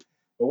going to be?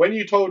 But when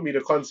you told me the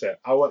concept,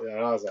 I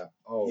was like,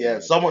 oh. Yeah,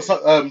 someone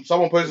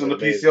posted in the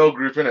PCL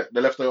group, innit? The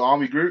Leftover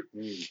Army group.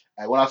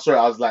 And when I saw it,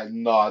 I was like,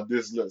 nah,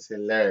 this looks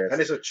hilarious. And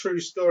it's a true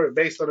story,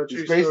 based on a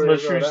true story. It's based on a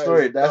true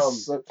story.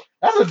 That's a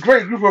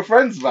great group of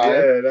friends, man.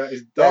 Yeah, that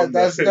is dumb.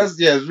 That's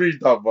it's really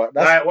dumb, but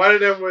that's... Like, one of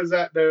them was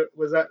at the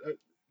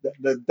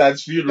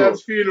dad's funeral.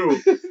 Dad's funeral.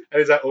 And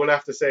he's like, all I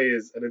have to say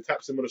is, and then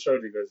taps him on the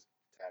shoulder and goes,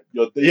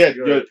 your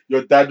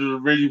dad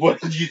really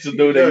wanted you to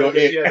know that you're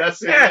it. Yeah,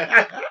 that's it.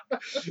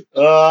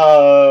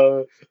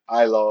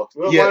 I laugh.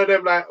 Well, one of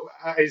them like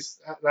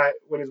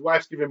when his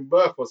wife's giving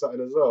birth or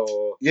something as well.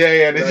 Or,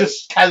 they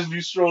just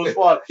casually strolls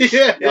on.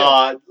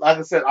 Like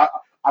I said,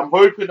 I'm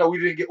hoping that we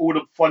didn't get all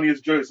the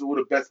funniest jokes and all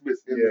the best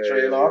bits in the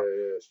trailer.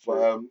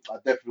 But I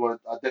definitely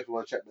want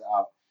to check that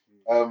out.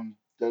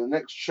 The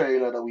next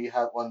trailer that we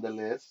have on the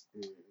list.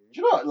 Do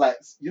you know, like,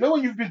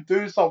 when you've been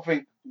doing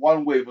something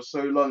one way for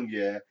so long,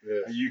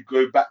 and you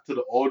go back to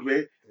the old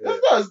way,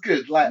 that's not as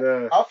good. Like,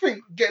 I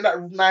think getting that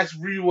nice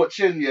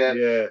rewatch in,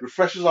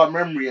 refreshes our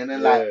memory, and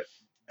then like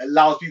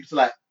allows people to,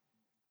 like,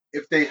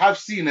 if they have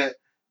seen it,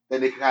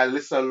 then they can kind of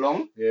listen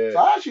along. Yeah. So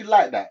I actually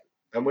like that.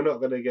 And we're not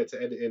gonna get to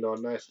edit in our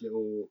nice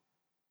little.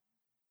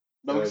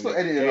 No, we're still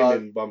editing our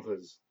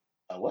bumpers.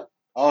 What?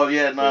 Oh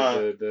yeah, nah.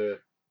 The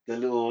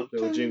little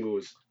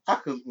jingles.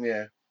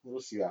 We'll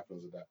see what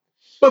happens with that.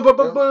 Alright,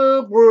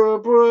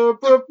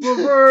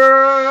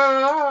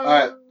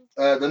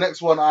 the next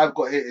one I've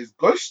got here is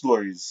Ghost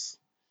Stories.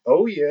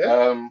 Oh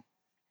yeah.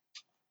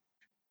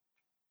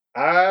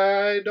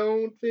 I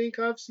don't think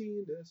I've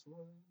seen this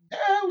one.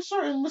 Yeah, we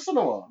saw it in the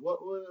cinema.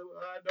 What was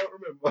I don't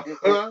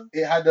remember.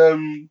 It had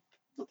the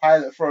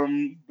pilot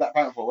from Black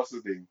Panther. What's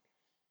his name?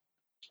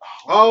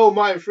 Oh,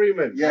 Martin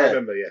Freeman. Yeah. I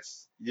remember.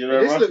 Yes. You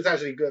remember? This looks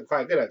actually good,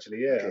 quite good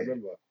actually. Yeah, okay. I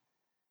remember.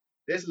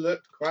 This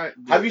looked quite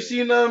good. Have you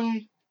seen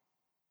The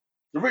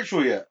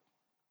Ritual yet?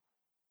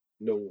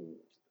 No.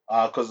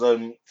 Because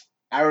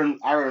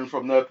Aaron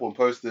from Nerdporn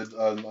posted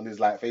on his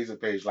like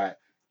Facebook page like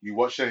you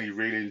watched it and he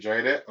really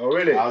enjoyed it. Oh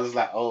really? And I was just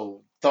like,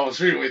 oh,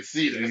 Thomas really went to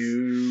see this.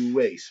 You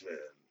waste, man.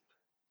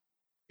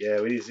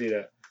 Yeah, we need to see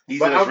that. He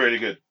said it's really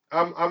good.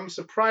 I'm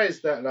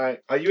surprised that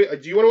like, do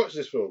you want to watch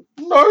this film?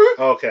 No.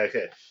 Oh, okay.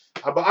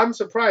 But I'm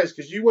surprised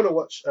because you want to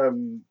watch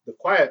The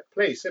Quiet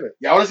Place, innit?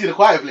 Yeah, I want to see The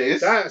Quiet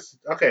Place. That's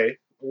okay.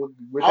 I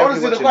want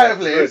to see The Quiet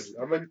Place.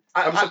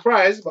 I'm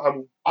surprised, but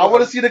I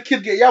want to see the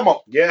kid get yam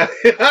up. Yeah.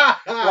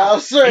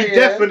 I'm sorry.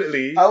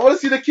 Definitely. I want to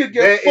see the kid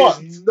get fucked.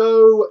 There is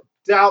no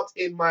doubt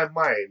in my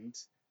mind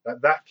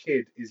that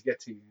kid is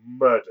getting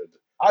murdered.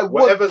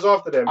 Whatever's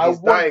after them, he's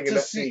dying in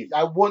that scene.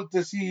 I want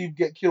to see him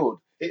get killed.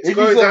 It's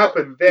going to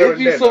happen there and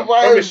then.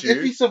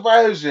 If he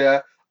survives, yeah,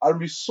 I'll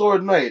be so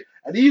annoyed.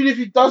 And even if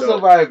he does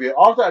survive it,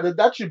 after that, the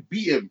dad should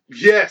beat him.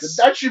 Yes.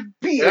 The dad should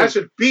beat him. The dad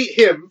should beat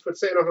him for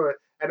setting off her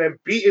and then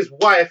beat his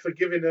wife for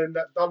giving him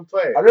that dumb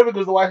toy. I don't think it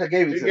was the wife that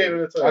gave it to him. Who gave him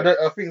the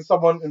toy? I think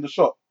someone in the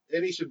shop.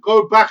 Then he should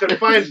go back and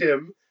find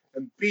him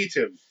and beat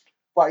him.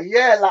 But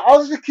yeah, like I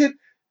was a kid,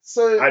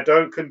 so I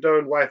don't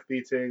condone wife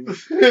beating.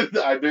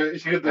 I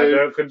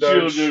don't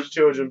condone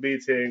children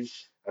beating,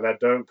 and I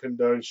don't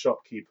condone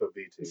shopkeeper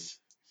beating.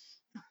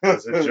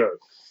 That's a joke.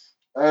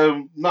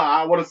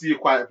 I want to see A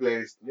Quiet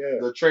Place. Yeah.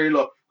 The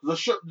trailer, the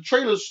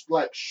trailer's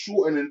like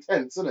short and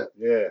intense, isn't it?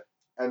 Yeah.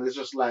 And it's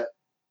just like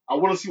I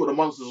want to see what the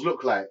monsters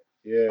look like.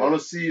 Yeah. I want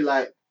to see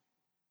like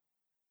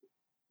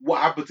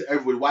what happened to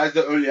everybody. Why is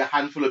there only a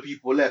handful of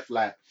people left?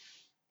 Like,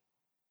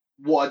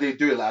 what are they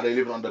doing? Like, are they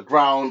living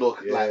underground or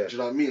like? Do you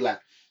know what I mean? Like,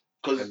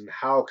 and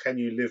how can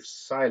you live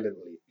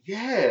silently?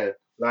 Yeah.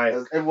 Like,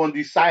 does everyone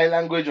do sign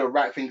language or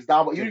write things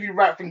down? But even if you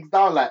write things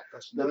down, like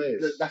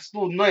that's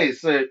still noise.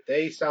 So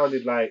they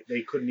sounded like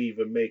they couldn't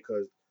even make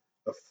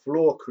a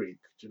floor creak.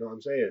 Do you know what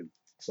I'm saying?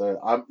 So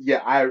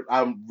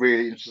I'm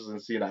really interested in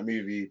seeing that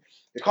movie.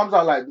 It comes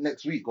out like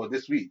next week or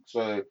this week,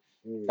 so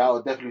that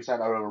will definitely sound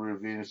like a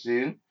review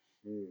soon.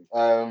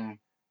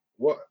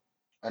 What?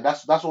 And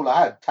that's all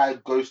I had.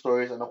 Tied Ghost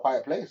Stories and A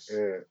Quiet Place.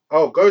 Yeah.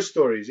 Oh, Ghost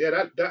Stories.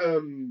 Yeah,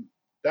 that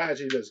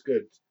actually looks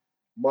good.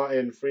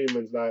 Martin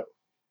Freeman's like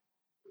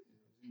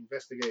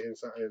investigating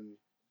something.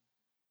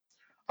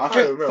 I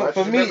think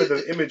for me,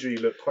 the imagery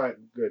looked quite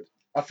good.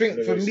 I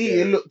think for me,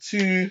 it looked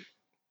too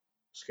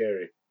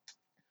scary.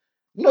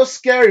 Not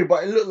scary,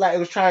 but it looked like it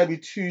was trying to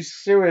be too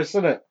serious,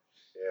 isn't it?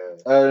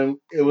 Yeah.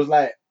 It was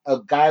like a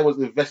guy was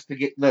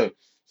investigating. No,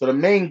 so the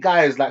main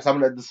guy is like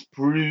someone that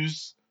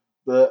disproves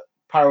the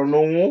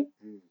paranormal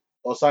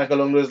or something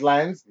along those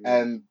lines,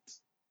 and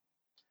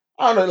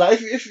I don't know. Like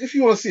if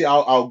you want to see it,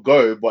 I'll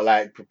go, but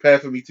like prepare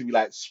for me to be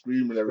like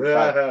screaming every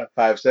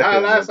 5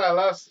 seconds.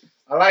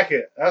 I like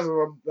it. That's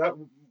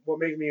what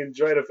made me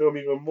enjoy the film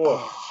even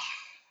more.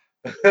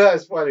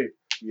 That's funny.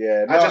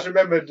 Yeah. I just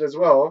remembered as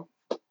well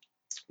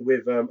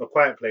with A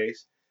Quiet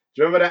Place.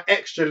 Do you remember that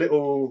extra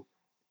little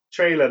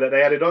trailer that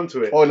they added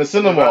onto it? Oh, in the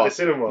cinema.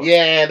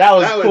 Yeah, that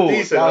was cool.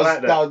 Decent.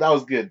 That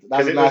was good. That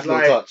was a nice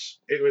little touch.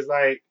 It was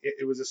like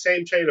it was the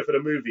same trailer for the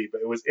movie,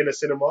 but it was in a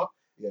cinema.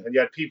 Yeah. And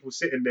you had people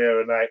sitting there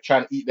and like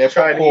trying to eat their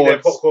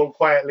popcorn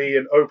quietly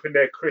and open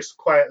their crisp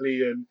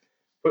quietly and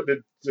put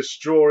the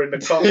straw in the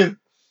cup.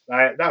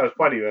 Like that was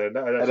funny, man.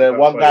 And then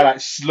one guy like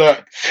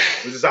slurped,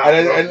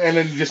 and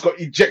then just got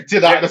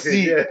ejected out of the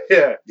seat.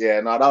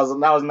 Yeah. No, that was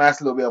a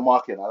nice little bit of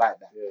marketing. I like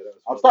that. Yeah,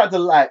 I'm starting to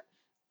like.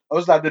 I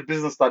was like the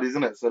business studies,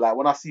 isn't it? So like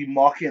when I see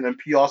marketing and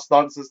PR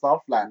stunts and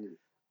stuff, like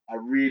I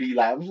really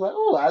like. I'm just like,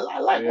 oh, I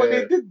like what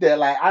they did there.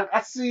 Like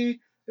I see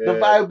the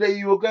vibe that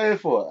you were going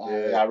for.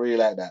 I really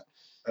like that.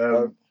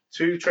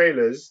 2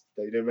 trailers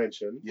that you didn't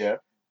mention. Yeah.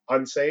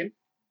 Unsane.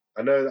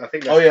 I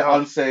think that's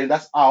out. Unsane.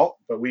 That's out.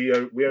 But we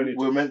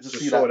meant to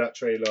see that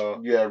trailer.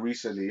 Yeah,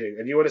 recently.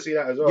 And you want to see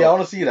that as well? Yeah, I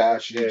want to see that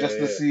actually,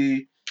 to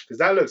see. Because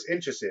that looks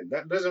interesting.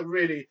 That doesn't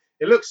really.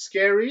 It looks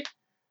scary.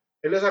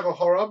 It looks like a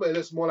horror, but it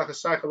looks more like a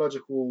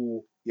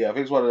psychological. Yeah, I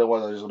think it's one of the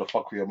ones that's just gonna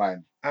fuck with your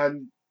mind.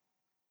 And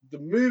the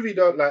movie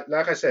don't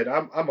like I said,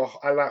 I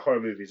like horror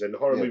movies, and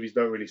horror movies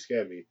don't really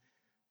scare me.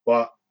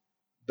 But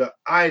the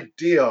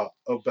idea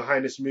of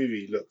behind this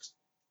movie looks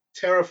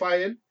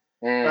terrifying.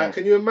 Like,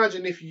 can you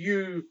imagine if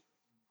you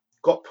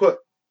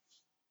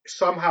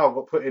somehow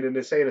got put in an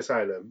insane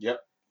asylum,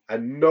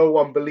 and no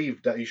one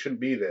believed that you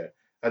shouldn't be there,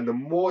 and the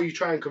more you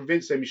try and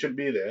convince them you shouldn't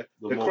be there,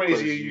 the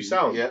crazier you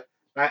sound. Yeah.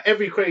 Like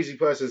every crazy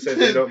person says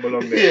they don't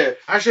belong there.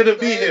 I shouldn't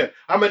be here.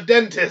 I'm a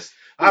dentist.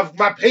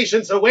 My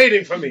patients are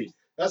waiting for me.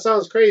 That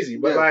sounds crazy,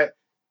 but like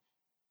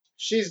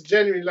she's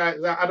genuinely like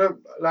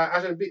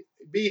I shouldn't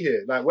be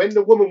here. Like when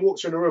the woman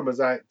walks in the room and is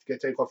like,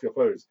 take off your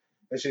clothes,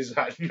 and she's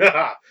like, nah, what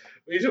are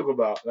you talking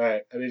about?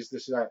 Like, and it's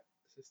just like,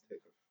 just take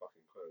off your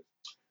fucking clothes.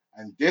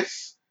 And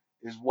this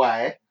is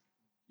why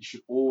you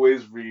should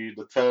always read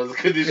the terms and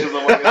conditions of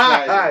what you're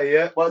signing.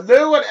 Yeah. But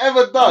no one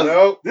ever does.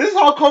 Nope. This is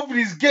how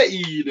companies get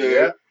you, you know.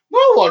 Yeah.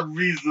 No one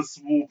reads the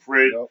small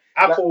print.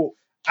 Nope.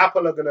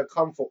 Apple are gonna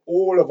come for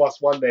all of us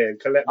one day and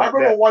collect that. I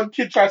remember one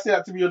kid tried to say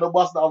that to me on the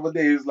bus the other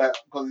day. He was like,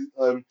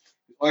 because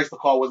Oyster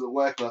card wasn't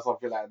working or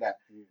something like that.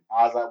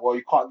 I was like, well,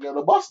 you can't get on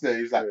the bus there.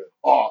 He's like,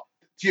 oh,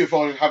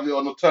 TFL have it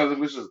on the terms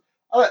and conditions.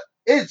 I'm like,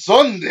 it's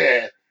on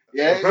there.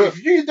 Yeah,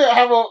 if you don't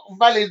have a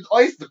valid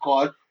Oyster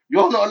card,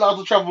 you're not allowed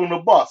to travel on the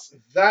bus.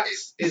 That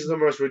is the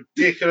most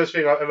ridiculous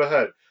thing I've ever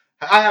heard.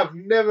 I have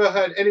never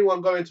heard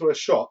anyone go into a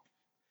shop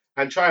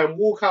and try and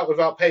walk out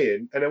without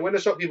paying, and then when the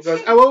shopkeeper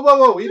goes, oh,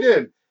 whoa, what are you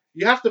doing?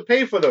 You have to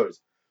pay for those.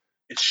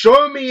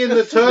 Show me in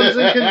the terms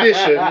and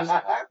conditions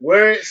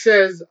where it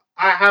says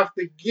I have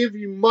to give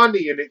you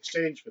money in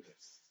exchange for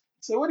this.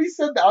 So when he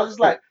said that, I was just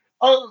like,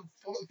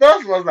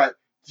 first of all, I was like,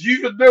 do you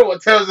even know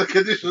what terms and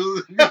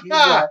conditions mean?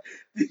 Like,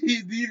 do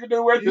you even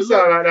know where to You look?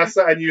 sound like that's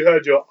something you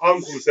heard your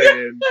uncle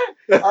saying.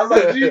 I was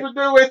like, do you even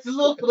know where to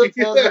look for the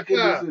terms and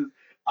conditions?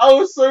 I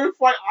was so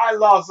funny. I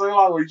laughed so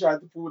hard when he tried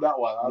to pull that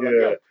one. I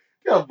was like,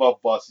 get off my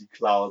bus, you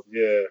clown.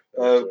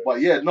 Yeah.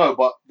 But yeah, no,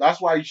 but that's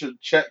why you should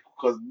check,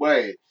 because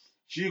boy,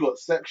 she got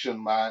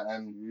sectioned, man,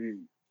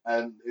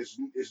 and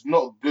it's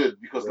not good,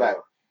 because like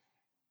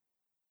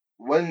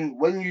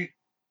when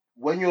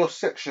you're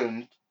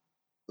sectioned,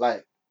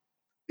 like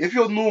if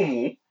you're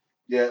normal,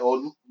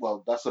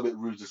 well, that's a bit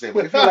rude to say,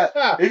 but if you're like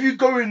if you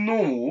go in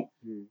normal,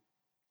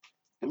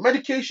 the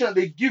medication that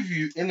they give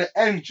you in the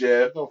end,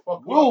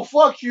 will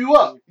fuck you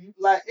up.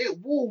 Like it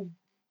will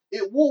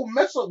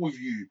mess up with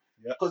you,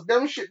 because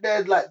them shit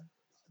there like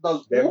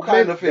does all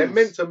kind of things. They're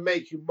meant to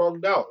make you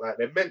monged out, like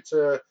they're meant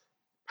to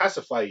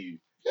pacify you,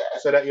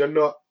 so that you're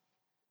not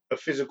a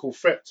physical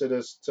threat to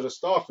the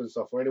staff and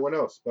stuff or anyone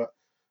else. But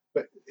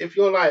if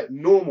you're like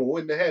normal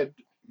in the head,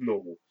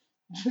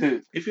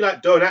 if you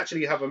like don't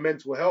actually have a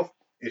mental health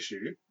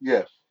issue,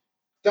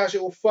 that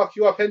shit will fuck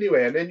you up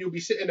anyway, and then you'll be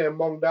sitting there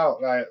monged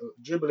out, like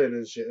dribbling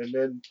and shit,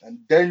 and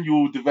then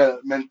you'll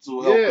develop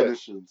mental health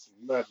conditions.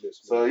 Madness.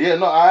 So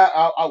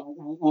I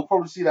we'll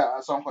probably see that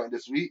at some point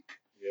this week.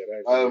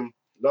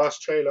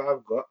 Last trailer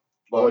I've got.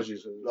 Last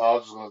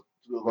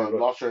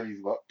trailer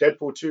you've got.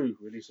 Deadpool 2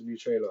 released a new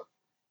trailer.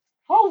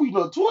 How have we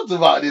not talked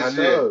about this? I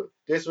know.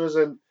 This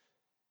wasn't.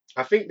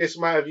 I think this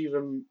might have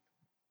even.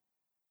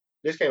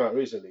 This came out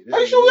recently. Are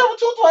you sure we haven't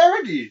talked about it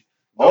already?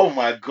 Oh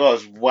my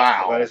gosh!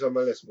 Wow. I got this on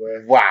my list,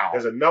 boy. Wow.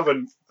 There's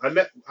another.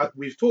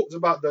 We've talked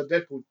about the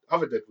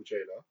other Deadpool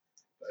trailer.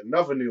 But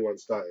another new one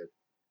started.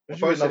 I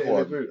posted it in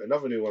the group.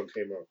 Another new one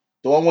came out.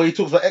 The one where he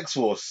talks about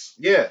X-Force.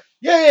 Yeah.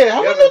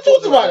 Have we not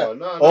talked about that?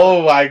 No.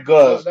 Oh my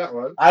gosh. That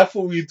one. I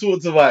thought we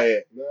talked about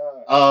it.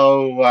 No.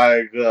 Oh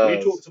my god.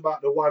 We talked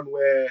about the one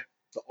where.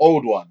 The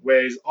old one.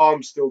 Where his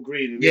arm's still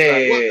green. And what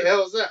the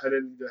hell is that? And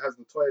then it has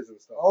the toys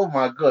and stuff. Oh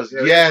my gosh.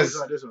 Yes.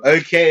 This one.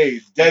 Okay.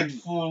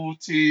 Deadpool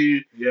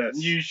 2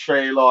 new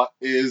trailer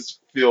is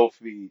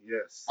filthy.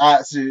 Yes.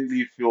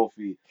 Absolutely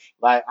filthy.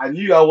 Like I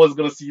knew I was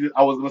gonna see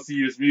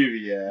this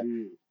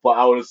movie, but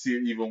I want to see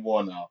it even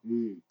more now.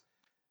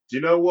 Do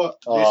you know what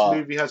this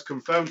movie has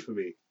confirmed for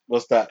me?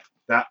 What's that?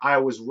 That I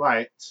was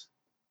right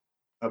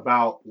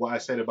about what I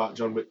said about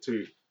John Wick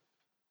 2.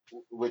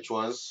 Which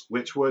was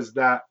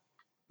that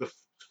the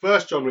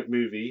first John Wick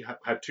movie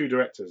had two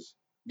directors.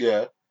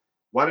 Yeah.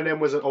 One of them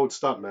was an old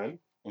stuntman,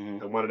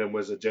 and one of them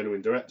was a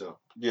genuine director.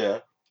 Yeah.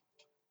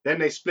 Then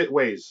they split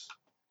ways.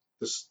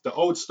 The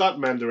old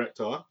stuntman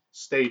director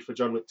stayed for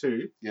John Wick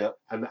 2. Yeah.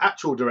 And the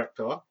actual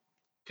director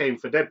came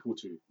for Deadpool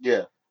 2.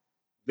 Yeah.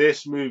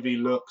 This movie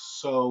looks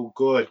so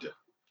good.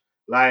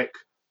 Like,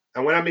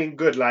 and when I mean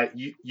good, like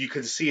you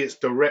can see it's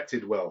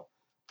directed well.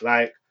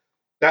 Like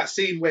that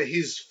scene where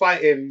he's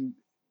fighting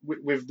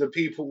with the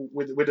people,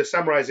 with the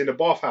samurais in the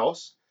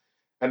bathhouse,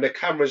 and the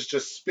camera's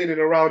just spinning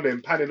around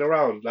him, panning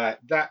around. Like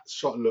that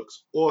shot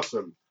looks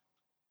awesome.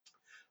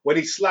 When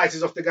he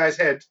slices off the guy's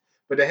head,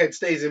 but the head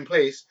stays in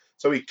place,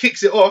 so he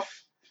kicks it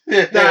off.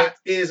 That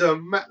is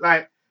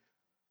like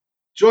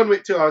John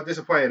Wick 2. I was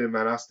disappointed in,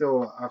 man.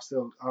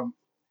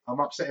 I'm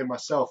upsetting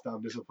myself that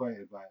I'm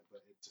disappointed by it, but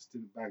it just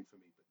didn't bang for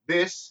me. But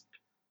this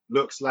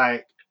looks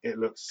like it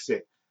looks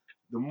sick.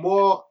 The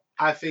more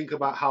I think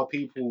about how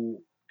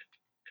people,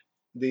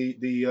 the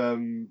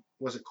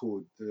what's it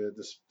called, the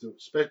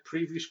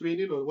preview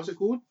screening, or what's it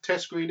called,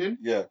 test screening?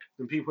 Yeah.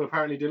 And people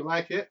apparently didn't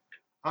like it.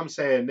 I'm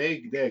saying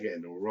they're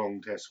getting the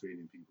wrong test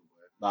screening, people.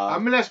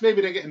 Unless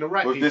maybe they're getting the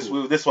right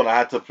people. With this one, I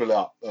had to pull it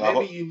up.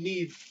 Maybe you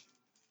need.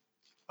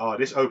 Oh,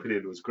 this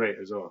opening was great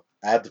as well.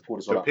 I had to pull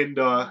this one up.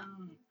 Pinder.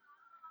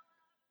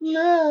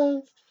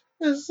 Love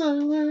is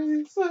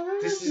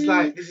This is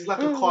like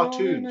a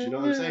cartoon. Do you know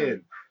what I'm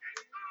saying?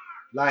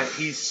 Like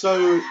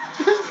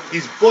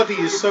his body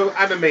is so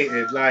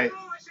animated. Like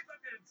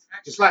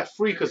it's like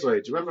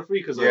Freakazoid. Do you remember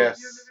Freakazoid?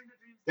 Yes.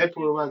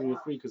 Deadpool reminds me of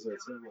Freakazoid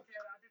so much.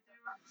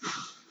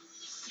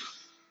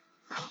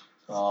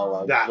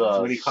 Oh my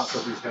god! When he cuts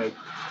off his head.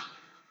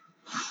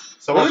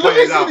 Someone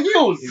pointed out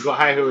he's got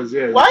high heels.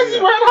 Yeah. Why is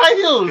he wearing high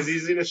heels? Because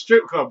he's in a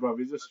strip club, bro.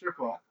 He's a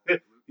stripper.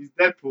 He's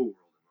Deadpool.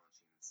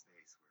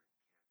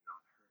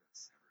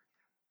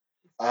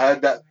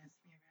 I've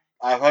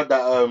heard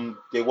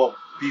that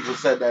people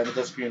said that in the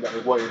test screen that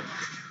they wanted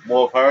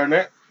more of her in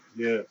it.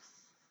 Yeah.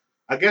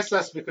 I guess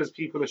that's because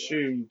people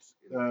assumed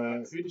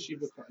who did she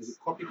look like? Is it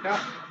Copycat?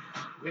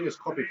 I think it's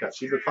copycat.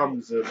 She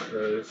becomes a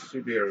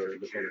superhero in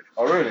the comic.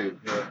 Oh really?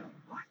 Yeah.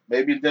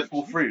 Maybe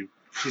Deadpool 3.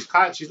 She's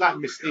like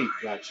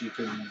Mystique. Like she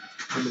can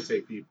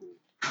imitate people.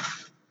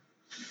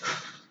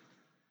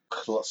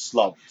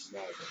 Slumped.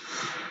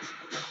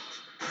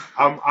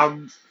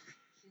 I'm.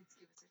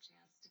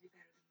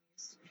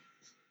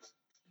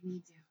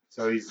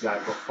 So he's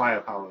like got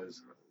fire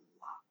powers.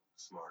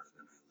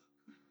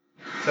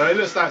 So it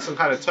looks like some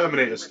kind of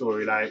Terminator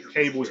story. Like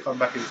Cable's come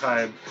back in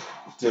time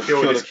To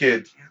kill kill this the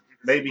kid.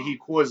 Maybe he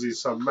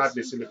causes some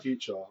madness in the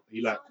future.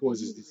 He like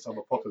causes some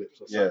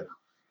apocalypse or something.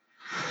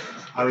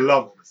 I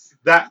love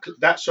that.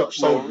 That shot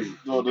sold me.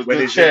 When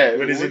he's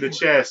in the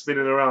chair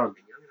spinning around.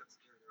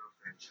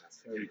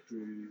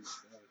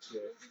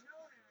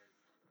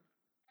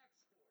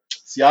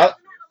 See, I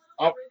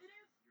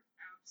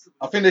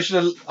think they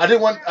should have. I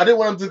didn't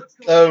want them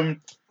to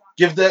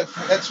give the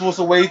X Force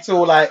away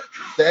till like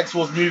the X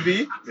Force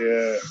movie.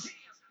 Yeah.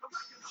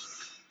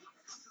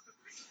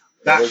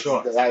 That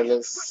shot. That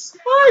looks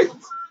right.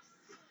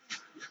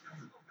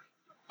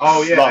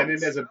 Oh yeah, and then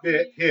there's a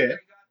bit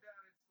here.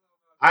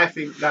 I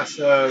think that's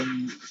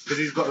because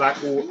he's got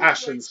like all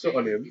ash and soot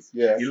on him.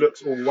 Yeah. He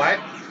looks all white.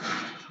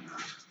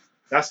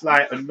 That's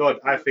like a nod,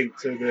 I think,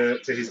 to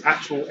his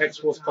actual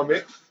X-Force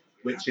comic,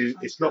 which is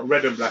it's not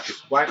red and black,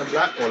 it's white and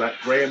black or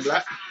like grey and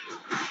black.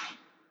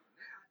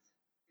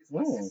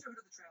 Mm.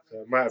 So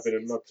it might have been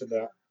a nod to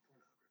that.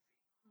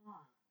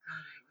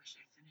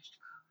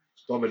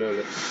 Domino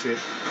looks sick.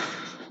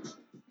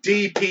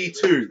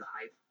 DP2.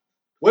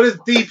 What does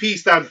DP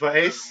stand for,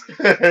 Ace?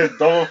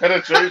 Double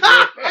penetration.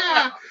 I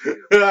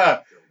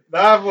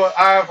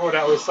thought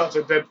that was such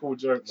a Deadpool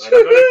joke, man. I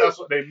don't know if that's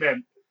what they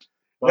meant.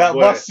 That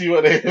must be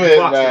what they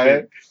meant,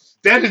 man.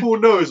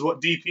 Deadpool knows what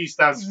DP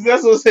stands for.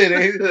 That's what I'm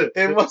saying.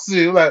 It must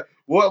be like,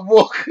 what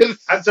more could...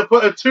 And to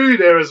put a 2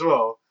 there as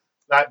well,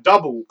 like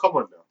double, come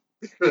on now.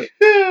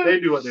 They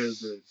knew what they were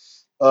doing.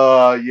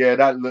 Yeah,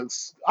 that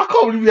looks... I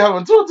can't believe we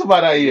haven't talked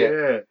about that yet.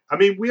 Yeah. I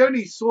mean, we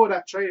only saw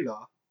that trailer.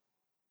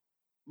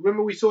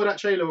 Remember we saw that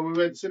trailer when we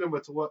went to cinema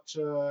to watch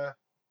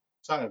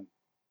Titan?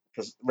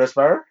 Red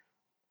Sparrow?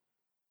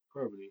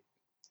 Probably.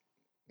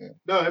 Yeah.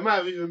 No, it might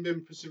have even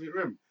been Pacific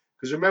Rim.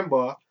 Because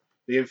remember,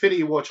 the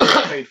Infinity War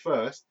trailer played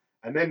first,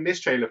 and then this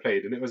trailer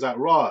played, and it was like,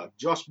 raw,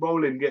 Josh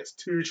Brolin gets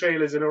 2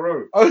 trailers in a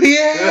row. Oh,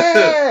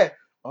 yeah!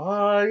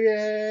 Oh,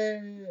 yeah.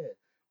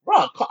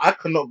 Right, I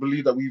cannot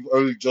believe that we've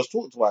only just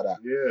talked about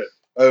that.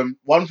 Yeah.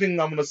 One thing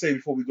I'm going to say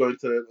before we go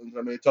into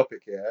the main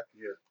topic here.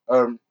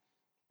 Yeah.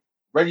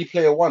 Ready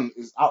Player One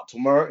is out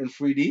tomorrow in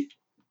 3D,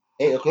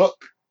 8 o'clock.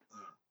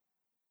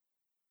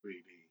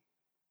 3D.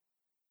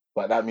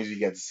 But that means you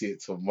get to see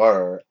it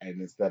tomorrow and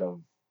instead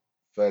of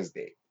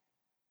Thursday.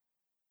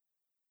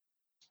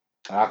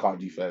 And I can't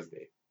do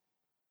Thursday.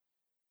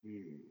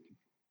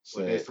 So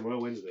What day is tomorrow?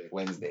 Wednesday.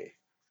 Wednesday.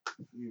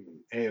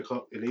 8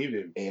 o'clock in the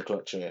evening. 8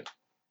 o'clock train.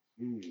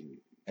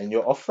 And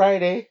you're off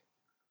Friday.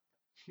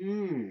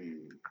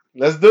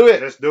 Let's do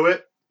it. Let's do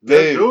it. Dave.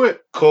 Let's do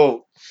it.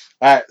 Cool.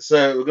 Alright,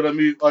 so we're gonna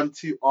move on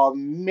to our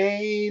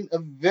main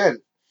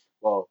event.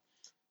 Well,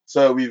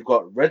 so we've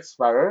got Red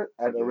Sparrow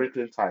and A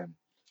Wrinkle in Time.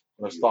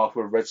 I'm gonna start off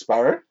with Red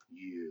Sparrow.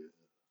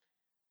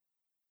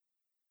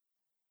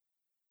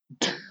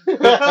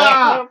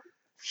 Yeah.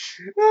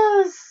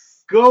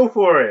 Go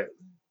for it.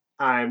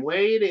 I'm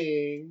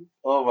waiting.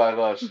 Oh my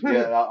gosh.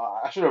 Yeah,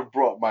 I should have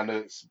brought my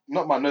notes.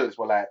 Not my notes,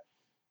 but like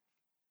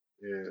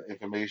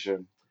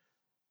information.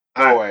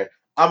 Don't worry.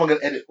 I'm gonna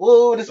edit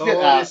all this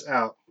this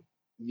out.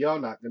 You're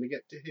not gonna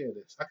get to hear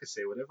this. I can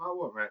say whatever I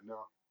want right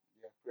now.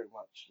 Yeah, pretty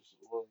much.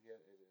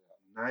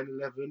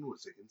 9/11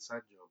 was an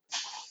inside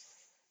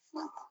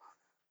job.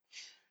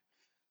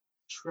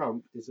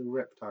 Trump is a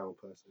reptile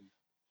person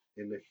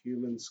in a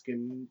human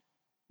skin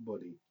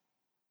body.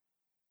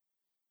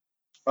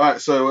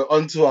 Alright, so we're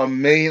on to our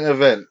main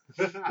event.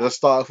 Let's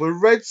start off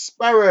with Red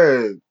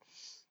Sparrow.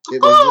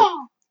 It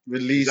was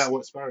released. Is that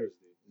what sparrows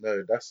do?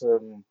 No, that's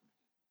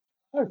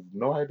I have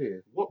no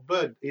idea. What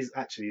bird is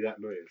actually that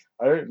noise?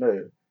 I don't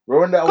know.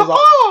 Remember that was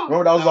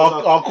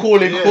our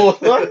calling call.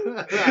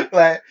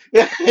 Like,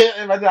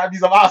 imagine that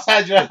means I'm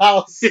outside your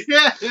house.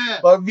 Yeah.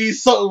 But me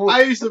so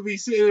I used to be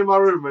sitting in my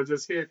room and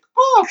just hear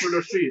from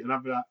the street, and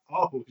I'd be like,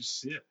 "Oh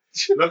shit!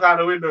 Look out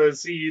the window and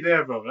see you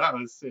there, bro. That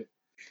was sick."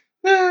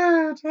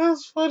 Yeah,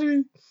 that's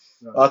funny.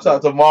 No, I'll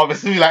talk to Marvin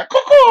and be like,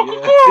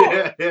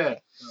 yeah.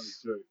 That was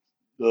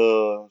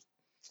true.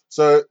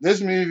 So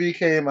this movie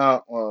came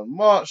out on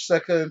March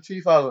 2nd,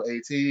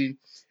 2018.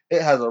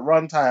 It has a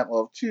runtime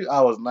of 2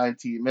 hours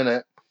 19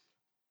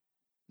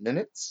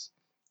 minutes.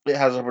 It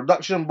has a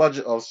production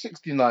budget of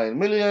 69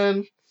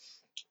 million.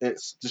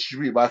 It's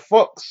distributed by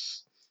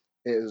Fox.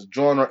 Its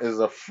genre is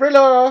a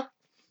thriller.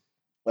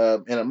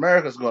 In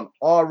America, it's got an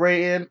R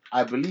rating.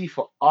 I believe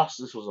for us,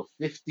 this was a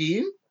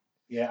 15.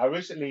 Yeah, I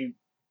recently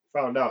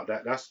found out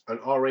that that's an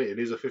R rated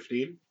is a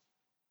 15.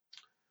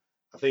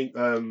 I think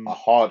a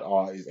hard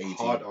R is 18.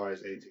 Hard R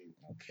is 18.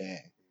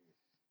 Okay.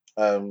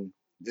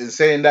 In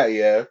saying that,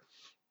 yeah,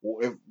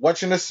 if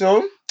watching this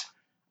film,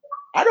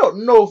 I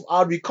don't know if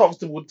I'd be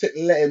comfortable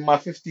letting my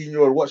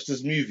 15-year-old watch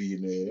this movie, you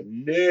know.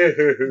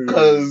 No.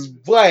 Because,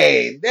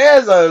 boy,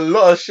 there's a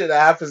lot of shit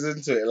that happens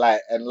into it.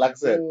 Like I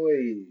said,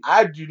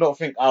 I do not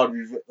think I would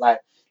be,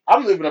 like,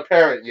 I'm not even a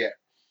parent yet.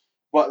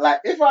 But,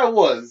 like, if I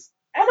was,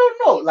 I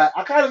don't know. Like,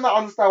 I kind of not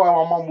understand why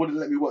my mum wouldn't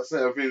let me watch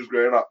certain things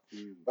growing up.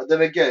 But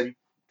then again,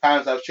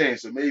 times have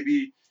changed. So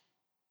maybe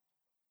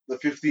the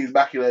 15s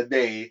back in the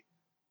day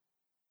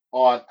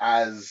aren't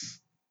as,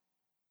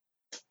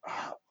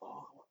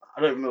 I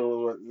don't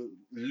know,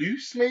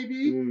 loose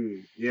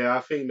maybe? Yeah,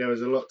 I think there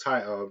was a lot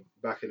tighter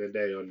back in the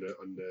day on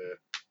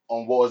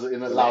what was it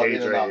in the allowed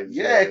age in and out. ratings.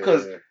 Yeah,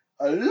 because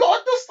a lot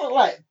of the stuff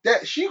like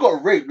that, she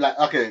got raped. Like,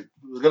 okay,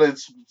 we're gonna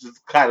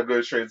just kind of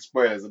go straight to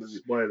spoilers.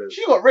 Spoilers.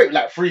 She got raped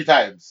like 3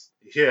 times.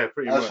 Yeah,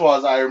 pretty much. As far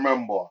as I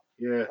remember.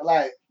 Yeah.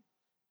 Like,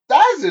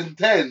 that's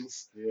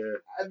intense. Yeah.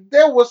 And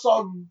there was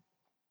some,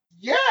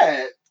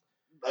 a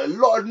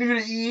lot of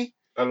nudity.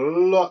 A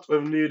lot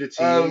of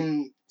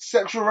nudity.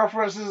 Sexual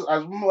references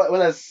as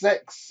well as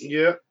sex.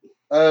 Yeah.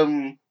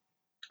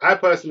 I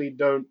personally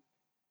don't.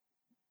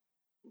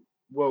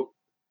 Well,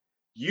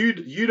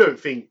 you don't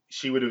think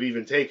she would have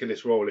even taken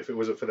this role if it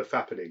wasn't for the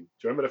fappening?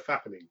 Do you remember the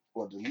fappening?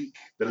 What, the leak?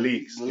 The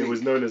leaks. It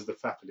was known as the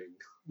fappening.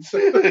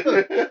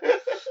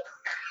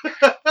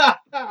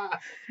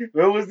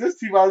 When was this?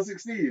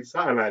 2016?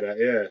 Something like that,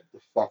 yeah. The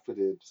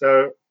fappening.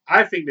 So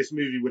I think this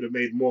movie would have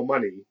made more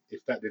money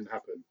if that didn't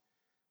happen.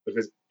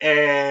 Because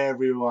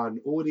everyone,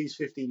 all these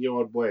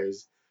 15-year-old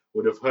boys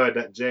would have heard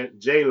that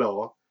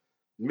J-Law,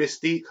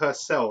 Mystique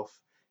herself,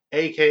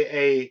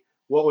 a.k.a.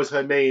 what was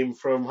her name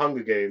from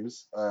Hunger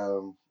Games? I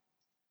don't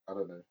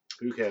know.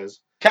 Who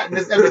cares?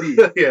 Katniss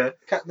Everdeen. Yeah.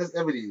 Katniss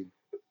Everdeen.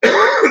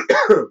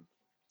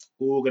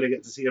 We're going to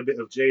get to see a bit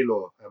of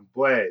J-Law. And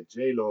boy,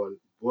 J-Law,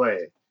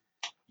 boy.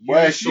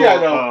 She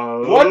had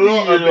a body, you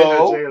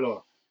know.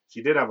 J-Law.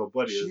 She did have a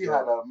body as well. She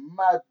had a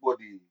mad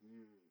body.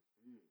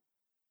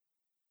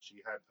 She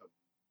had a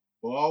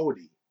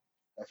body.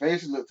 Her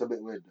face looked a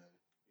bit weird though.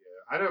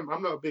 Yeah,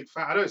 I'm not a big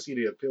fan. I don't see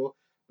the appeal.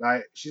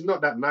 Like, she's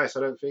not that nice, I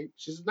don't think.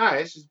 She's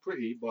nice, she's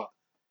pretty, but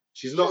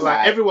she's not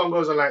like, everyone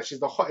goes on like she's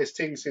the hottest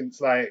thing since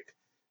like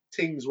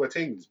things were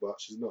things, but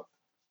she's not.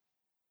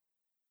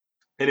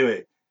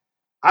 Anyway,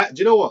 do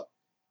you know what?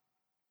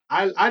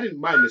 I didn't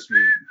mind this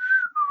movie.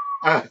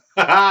 Is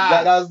that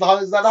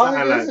how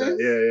it like is? that.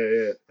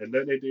 Yeah. And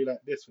don't they do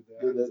like this with their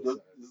hands? The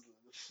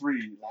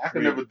free. Like, I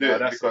could never do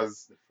it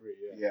because the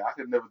free, I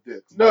could never do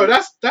it. No,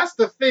 that's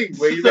the thing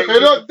where you make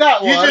not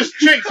that one. You just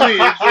tricked me into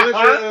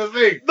the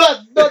thing.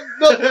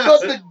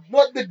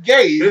 Not the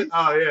game.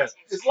 Oh yeah.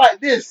 It's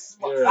like this.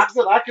 Yeah. Like I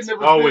said, I can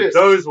never do it. Oh, with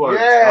those ones.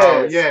 Yeah.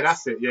 Oh yeah,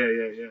 that's it.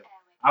 Yeah.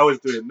 I was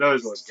doing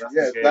those ones. That's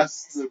the game.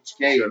 That's the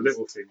game. The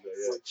little thing there,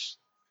 yeah.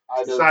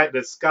 It's like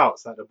the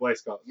scouts, like the Boy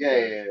Scouts.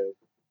 Yeah.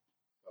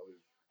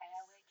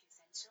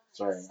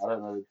 Sorry, I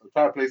don't know. I'm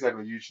trying to play something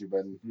on YouTube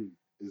and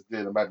it's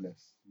doing a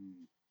madness.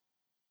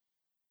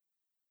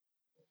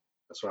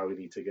 That's why we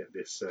need to get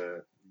this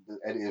the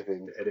editing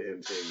thing. The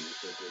editing thing.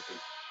 The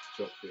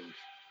drop things.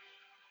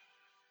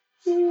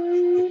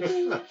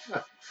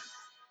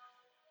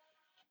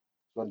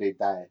 When they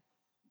die.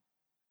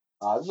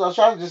 I was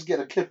trying to just get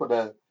a clip of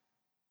the.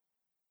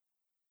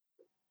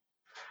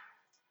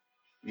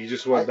 You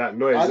just want that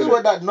noise. I just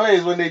want that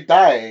noise when they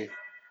die.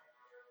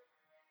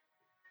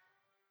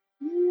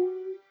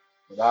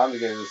 But I'm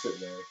just gonna sit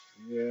there.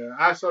 Yeah,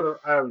 I was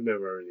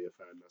never really a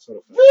fan.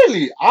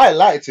 Really? I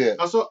liked it.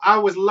 I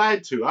was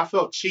lied to. I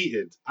felt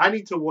cheated. I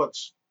need to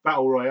watch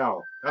Battle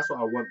Royale. That's what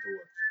I want to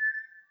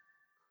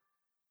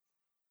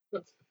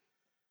watch.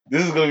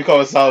 This is gonna become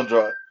a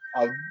soundtrack.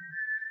 I'm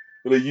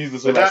gonna use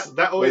this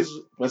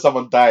when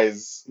someone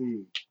dies.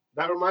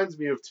 That reminds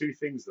me of two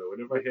things though.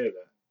 Whenever I hear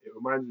that, it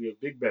reminds me of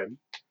Big Ben.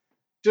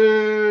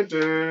 Dun,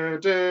 dun,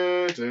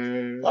 dun,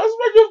 dun. That's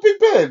reminds you of Big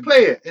Ben.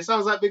 Play it. It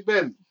sounds like Big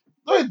Ben.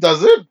 No, it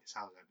doesn't. It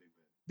sounds like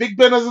Big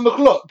Ben as in the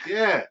clock.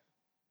 Yeah.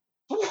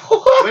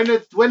 What?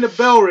 When the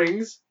bell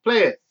rings,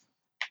 play it.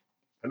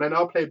 And then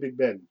I'll play Big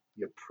Ben.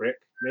 You prick.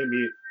 Made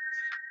me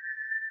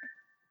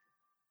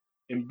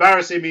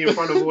embarrassing me in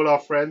front of all our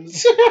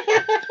friends.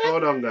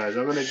 Hold on, guys.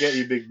 I'm gonna get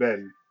you Big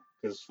Ben.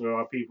 Because for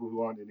our people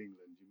who aren't in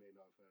England, you may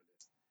not have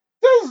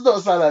heard it. Does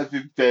not sound like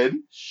Big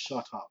Ben.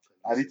 Shut up.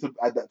 I need to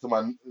add that to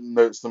my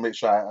notes to make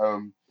sure I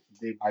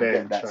Big I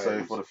Ben get that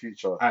so for the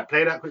future. Alright,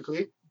 play that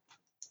quickly.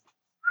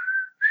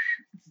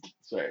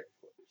 Sorry.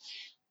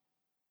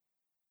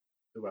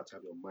 You're about to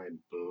have your mind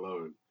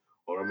blown.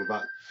 Or I'm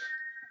about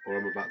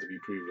to be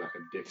proved like a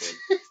dickhead.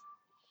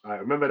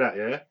 Alright, remember that,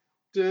 yeah?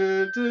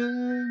 Dun,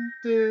 dun,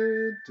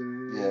 dun,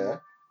 dun. Yeah.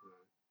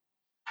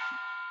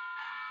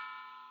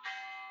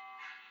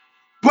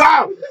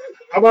 BAM!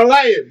 Am I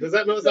lying? Does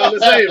that not sound the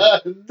same?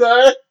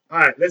 No.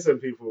 Alright, listen,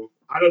 people.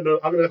 I don't know.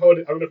 I'm gonna hold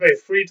it. I'm gonna play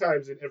it 3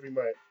 times in every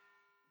mic.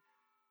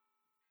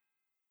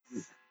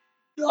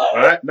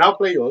 Alright, now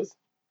play yours.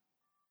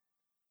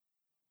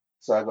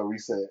 So I got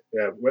reset.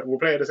 Yeah, we'll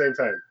play it at the same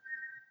time.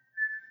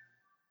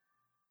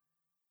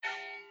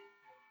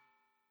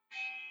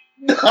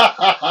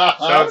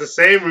 Sounds the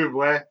same, rude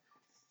boy.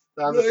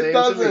 Sounds the same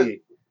to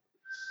me.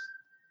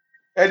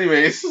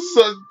 Anyways,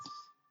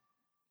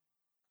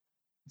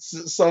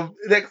 some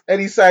next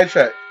any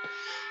sidetrack.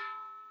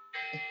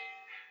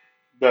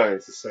 No,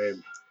 It's the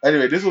same.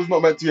 Anyway, this was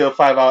not meant to be a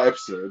 5-hour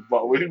episode,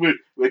 but we actually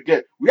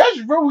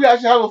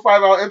have a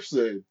 5-hour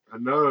episode. I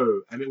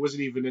know, and it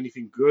wasn't even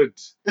anything good.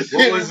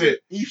 What was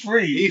it?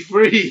 E3.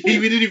 E3.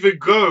 We didn't even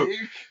go.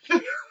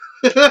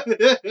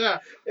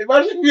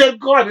 Imagine we had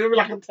gone, it would be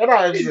like a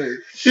 10-hour episode.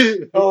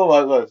 Oh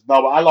my gosh.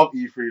 No, but I love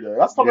E3 though.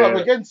 That's coming up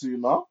again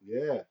soon, no?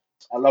 Yeah.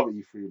 I love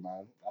E3,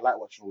 man. I like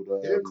watching all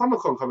the.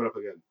 Comic-Con coming up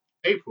again.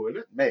 April,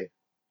 isn't it? May.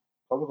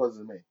 Comic-Con's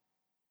in May.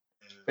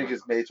 I think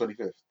it's May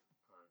 25th.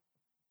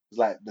 It's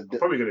like I'm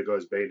probably gonna go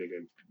as Bane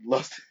again.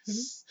 Lost.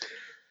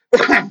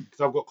 Because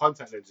I've got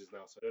contact lenses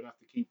now, so I don't have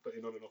to keep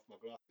putting on and off my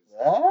glasses.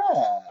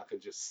 I can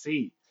just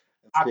see.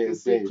 I can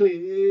see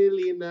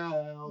clearly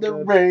now. The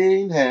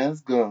rain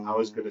has gone. I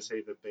was gonna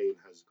say the Bane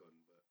has gone,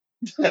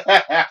 but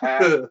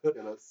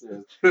yeah, that's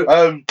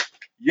serious.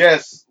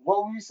 Yes.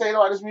 What were you saying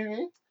about this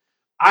movie?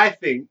 I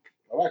think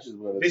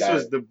this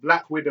was the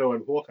Black Widow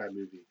and Hawkeye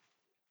movie.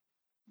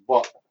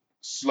 But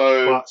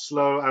slow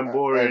and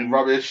boring and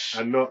rubbish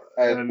and not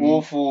and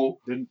awful.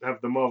 Didn't have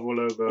the Marvel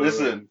logo.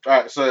 Listen,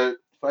 alright. So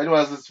for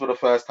anyone who's listening for the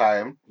first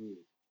time,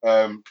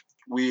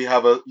 we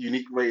have a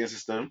unique rating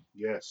system.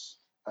 Yes.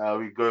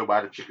 We go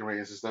by the chicken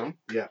rating system.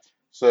 Yeah.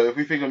 So if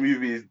we think a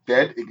movie is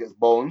dead, it gets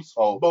bones.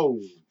 Oh,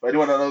 bones. For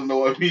anyone that doesn't know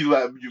what it means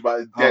by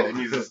it's dead, it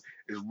means it's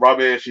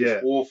rubbish.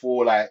 It's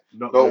awful. Like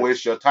don't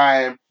waste your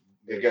time.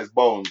 It gets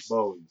bones.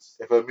 Bones.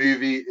 If a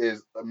movie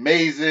is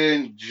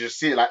amazing, you just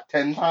see it like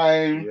 10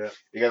 times. Yeah.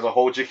 It gets a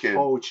whole chicken.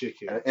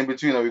 And in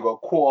between that, we got a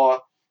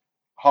quarter,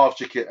 half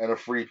chicken, and a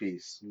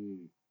 3-piece.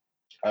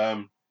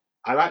 I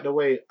like the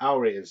way our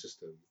rating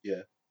system.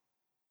 Yeah.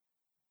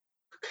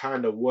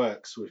 Kind of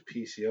works with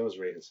PCL's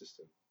rating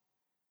system.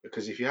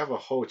 Because if you have a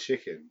whole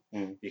chicken,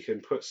 you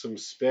can put some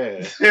spare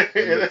in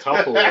the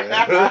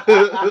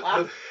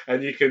Tupperware,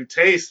 and you can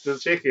taste the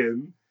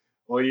chicken,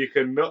 or you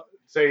can not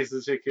taste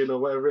the chicken, or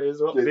whatever it is.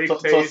 What big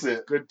taste,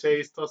 good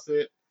taste, toss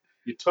it.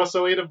 You toss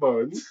away the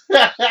bones.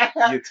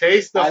 You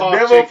taste the half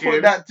chicken. I never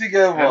put that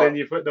together. And then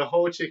you put the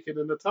whole chicken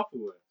in the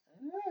Tupperware.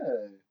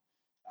 Yeah.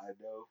 I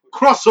know.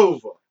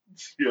 Crossover.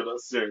 You're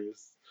not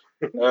serious.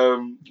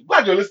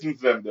 Glad you're listening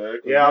to them though.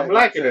 Yeah, I'm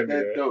liking them.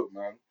 They're dope,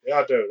 man. Yeah,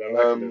 I do. I'm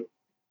liking them.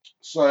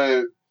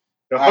 So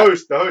the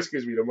host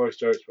gives me the most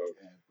jokes, bro.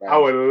 Yeah, I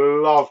would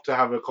love to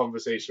have a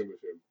conversation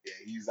with him. Yeah,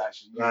 he's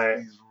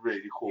actually he's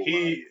really cool.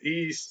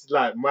 He's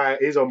like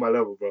he's on my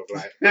level, bro.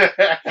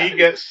 Like he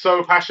gets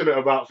so passionate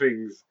about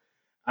things,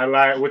 and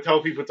like would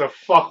tell people to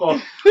fuck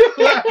off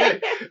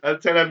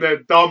and tell them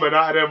they're dumb and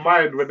out of their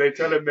mind when they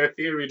tell him their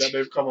theory that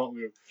they've come up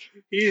with.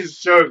 He's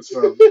jokes,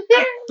 bro.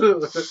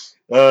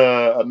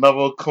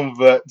 Another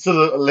convert to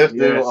the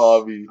left-wing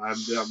army.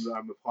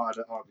 I'm a part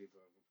of the army,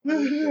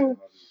 bro.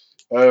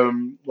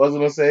 What was I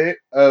gonna say?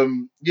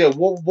 Yeah.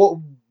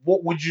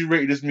 What would you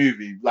rate this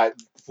movie? Like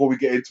before we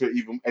get into it,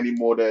 even any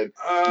more than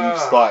we've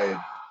started.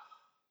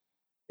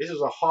 This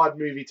is a hard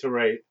movie to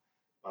rate.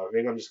 I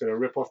think I'm just gonna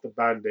rip off the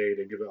Band-Aid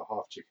and give it a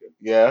half chicken.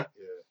 Yeah.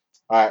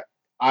 Yeah. Alright.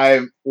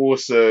 I'm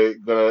also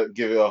gonna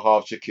give it a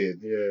half chicken.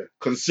 Yeah.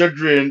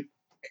 Considering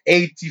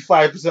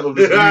 85% of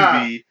this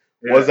movie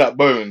was at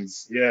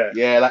bones. Yeah.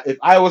 Yeah, like if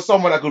I was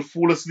someone that could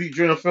fall asleep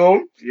during a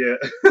film,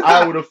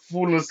 I would have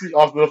fallen asleep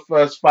after the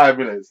first 5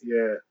 minutes.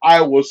 Yeah.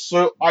 I was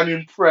so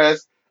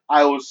unimpressed.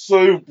 I was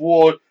so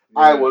bored.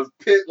 Yeah. I was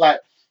pissed. Like,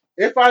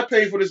 if I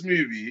paid for this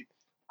movie,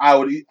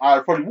 I'd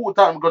probably walk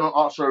out and go and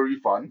ask for a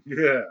refund.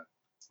 Yeah.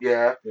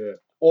 Yeah. Yeah.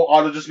 Or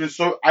I'd have just been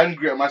so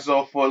angry at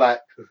myself for like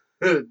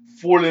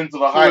falling into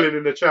the hype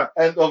in the trap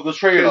end of the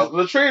trailer.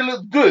 The trailer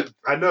looked good.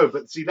 I know,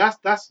 but see, that's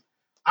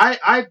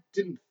I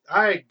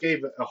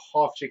gave it a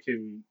half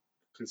chicken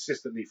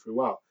consistently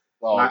throughout.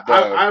 Oh, like,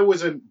 I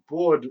wasn't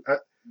bored.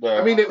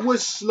 I mean, it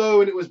was slow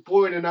and it was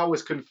boring, and I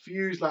was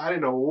confused. Like I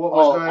didn't know what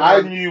was going on.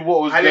 I knew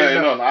what was going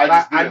on. I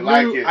just didn't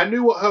like it. I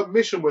knew what her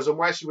mission was and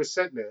why she was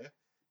sent there.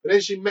 But then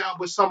she met up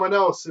with someone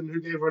else and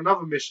who gave her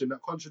another mission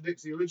that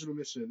contradicts the original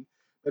mission.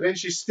 But then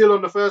she's still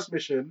on the first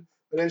mission.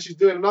 But then she's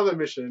doing another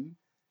mission.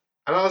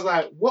 And I was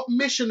like, what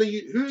mission are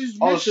you... Whose mission?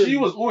 Oh, she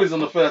was always on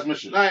the first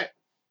mission. Like...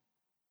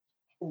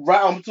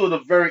 Right until the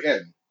very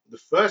end. The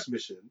first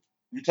mission?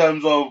 In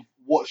terms of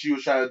what she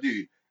was trying to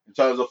do. In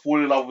terms of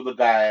falling in love with the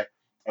guy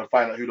and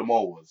find out who the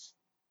mole was.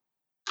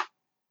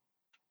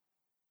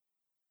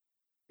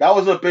 That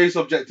was her base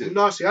objective.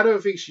 No, see, I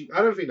don't think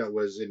that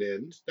was in the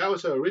end. That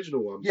was her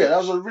original one. Yeah, that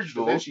was her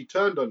original. But then she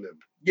turned on them.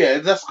 Yeah,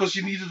 that's because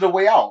she needed a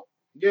way out.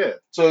 Yeah.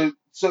 So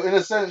in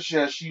a sense,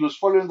 yeah, she was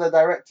following the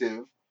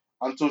directive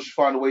until she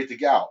found a way to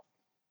get out.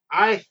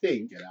 I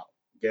think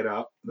get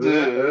out.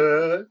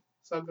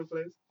 Something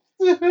place.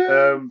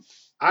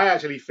 I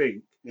actually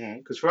think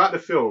because throughout the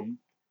film,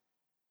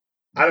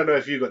 I don't know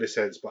if you got the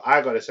sense, but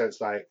I got a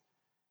sense like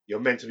you're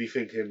meant to be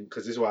thinking,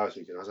 because this is what I was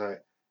thinking. I was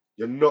like,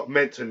 you're not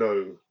meant to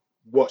know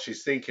what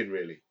she's thinking,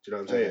 really. Do you know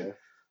what I'm saying? Yeah.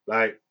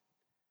 Like,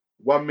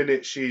 1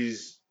 minute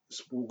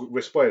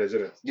we're spoilers,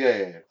 isn't it?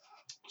 Yeah.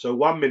 So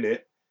 1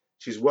 minute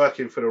she's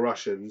working for the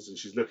Russians and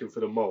she's looking for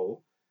the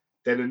mole,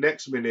 Then the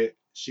next minute,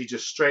 she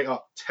just straight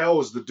up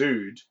tells the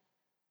dude,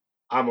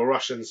 "I'm a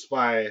Russian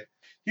spy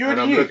and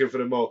I'm looking for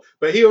the mole."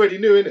 But he already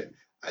knew, innit?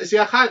 See,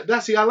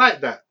 I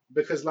like that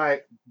because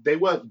like they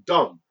weren't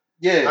dumb.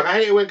 Yeah. Like I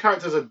hate it when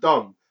characters are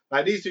dumb.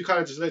 Like these two kind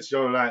of just let you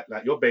know,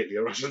 like you're basically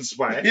a Russian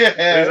spy. Yeah.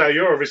 And he's like,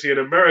 you're obviously an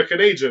American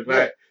agent.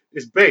 Like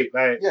it's bait.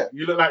 Like Yeah.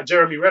 you look like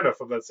Jeremy Renner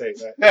for God's sake.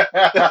 Like,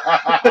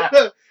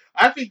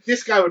 I think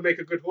this guy would make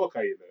a good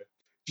Hawkeye. You know.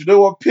 Do you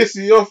know what pissed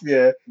me off?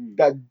 Yeah,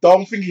 that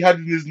dumb thing he had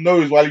in his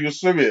nose while he was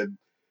swimming.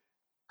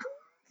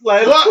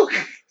 Like what?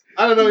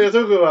 I don't know what you're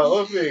talking about.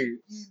 What thing?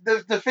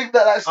 The thing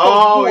that stops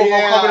water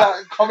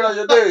from coming out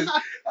your nose.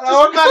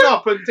 Just man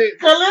up and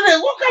take.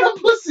 What kind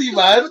of pussy,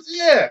 man?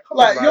 Yeah,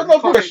 like on, you're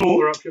not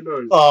professional. Up your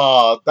nose.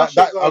 Oh,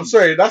 that I'm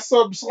sorry. That's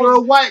some. You're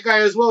a white guy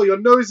as well. Your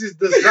nose is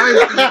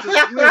designed for you to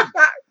swim.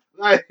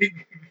 Like,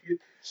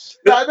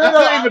 that's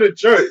not even a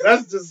joke.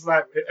 That's just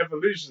like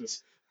evolution.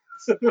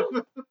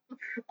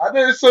 I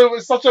know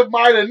it's such a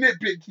minor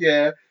nitpick,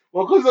 yeah.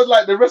 Well, because of,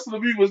 like the rest of the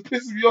movie was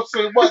pissing me off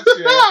so much,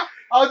 yeah.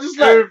 I was just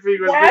like,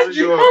 why did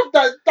you have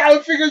that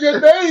damn thing on your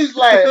nose,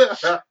 like?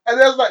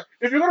 And I was like,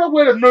 if you're gonna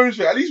wear the nose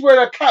thing, at least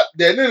wear a cap,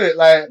 then, innit?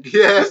 Like,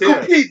 just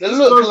complete the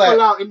look, like.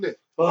 Full out, innit?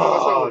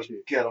 Oh,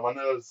 get on my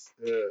nose.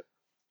 Yeah.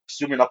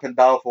 Swimming up and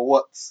down for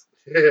what?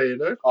 Yeah, you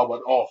know.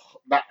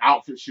 That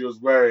outfit she was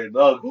wearing.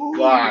 Oh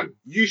God,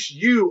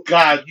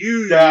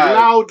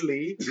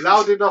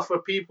 loud enough for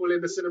people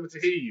in the cinema to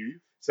hear you,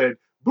 said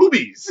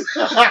boobies,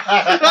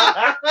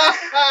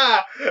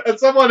 and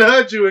someone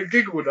heard you and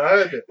giggled. I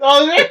heard it.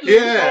 Oh really?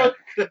 Yeah.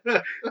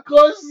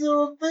 Because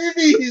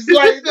boobies,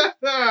 like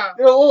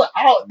they're all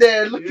out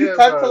there looking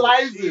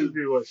tantalizing. She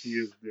knew what she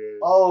is doing.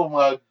 Oh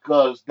my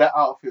gosh, that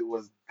outfit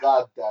was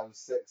goddamn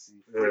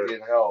sexy.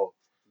 Friggin' hell.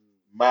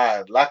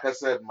 Man, like I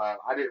said, man,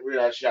 I didn't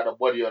realize she had a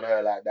body on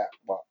her like that,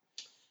 but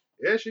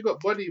yeah, she got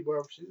body,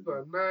 bro. She's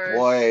got a nice.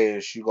 Boy,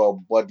 she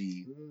got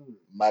body.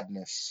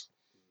 Madness.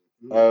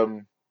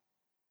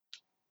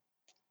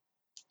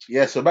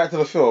 Yeah, so back to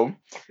the film.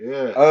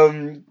 Yeah.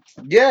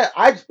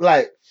 I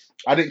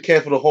didn't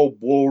care for the whole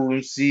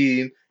ballroom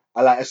scene.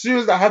 As soon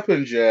as that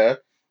happened, I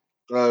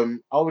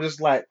was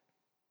just like,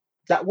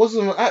 that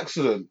wasn't an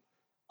accident.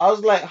 I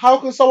was like, how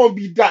can someone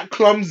be that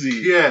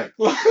clumsy? Yeah.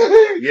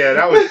 Yeah,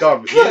 that was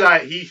dumb.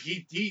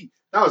 He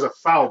that was a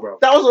foul, bro.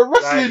 That was a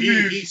wrestling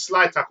move. He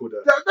slide tackled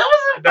her.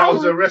 That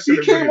was a wrestling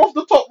move. He came off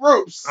the top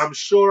ropes. I'm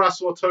sure I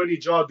saw Tony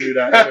Jaa do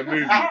that in a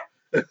movie.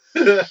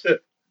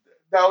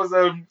 That was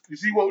you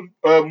see what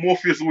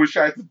Morpheus always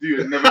tried to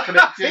do and never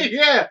connected.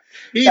 Yeah,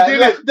 he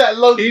did it. That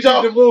long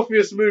jump. Did the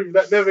Morpheus move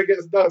that never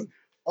gets done.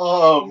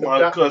 Oh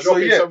my god! So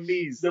yeah, some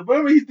knees. The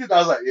moment he did, I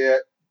was like,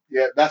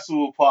 yeah, that's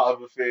all part of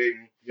the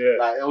thing. Yeah,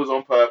 like it was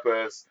on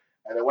purpose.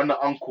 And then when the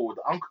uncle's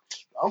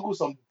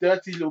some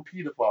dirty little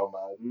paedophile,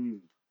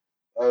 man.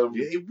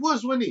 Yeah, he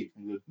was, wasn't he?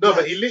 No,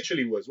 but he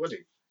literally was, wasn't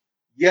he?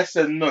 Yes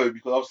and no,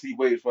 because obviously he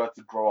waited for her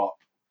to grow up,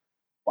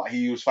 but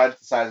he was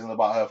fantasizing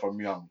about her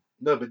from young.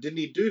 No, but didn't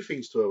he do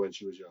things to her when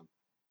she was young?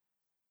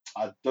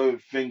 I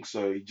don't think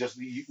so.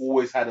 He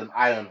always had an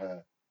eye on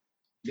her.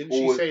 Didn't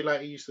she say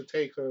like he used to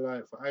take her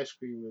like for ice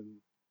cream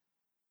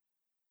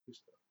and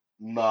stuff?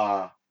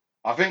 Nah,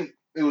 I think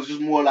it was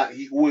just more like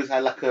he always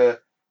had like a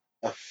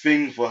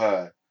thing for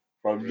her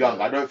from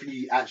young. I don't think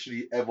he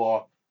actually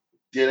ever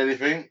did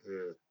anything.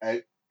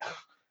 And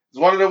it's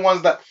one of the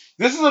ones that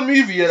this is a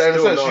movie.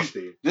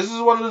 This is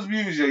one of those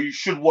movies that you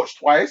should watch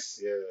twice.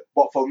 Yeah.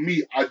 But for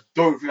me, I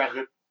don't think I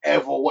could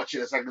ever watch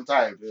it a second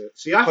time. Yeah.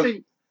 See, I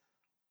think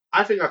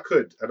I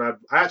could, and I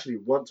actually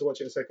want to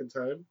watch it a second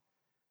time,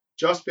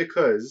 just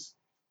because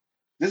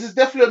this is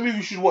definitely a movie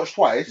you should watch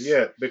twice.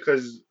 Yeah,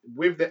 because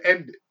with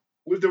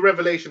the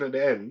revelation at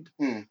the end,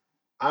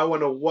 I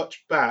want to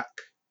watch back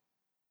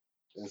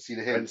and see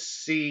the hint and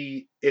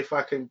see if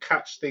I can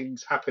catch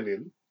things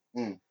happening.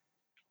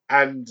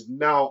 And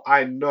now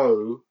I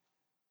know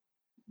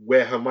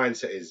where her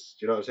mindset is.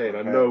 Do you know what I'm saying?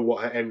 Okay. I know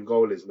what her end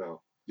goal is now.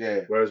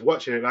 Yeah. Whereas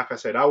watching it, like I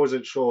said, I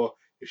wasn't sure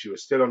if she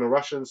was still on the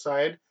Russian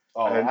side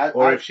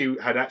or if she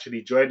had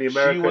actually joined the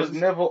Americans. She was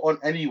never on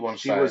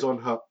anyone's side. She was on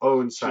her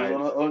own side.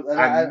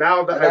 And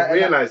now that I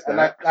realised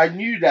that. I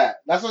knew that.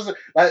 That's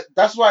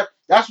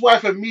why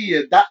for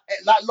me, that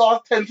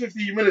last 10,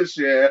 15 minutes,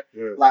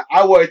 like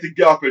I wanted to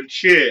get up and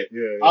cheer.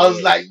 I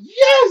was like,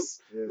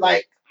 yes! Yeah.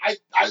 Like,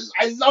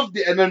 I loved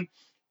it. And then,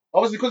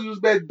 obviously, because it was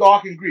very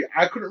dark and green,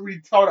 I couldn't really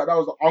tell that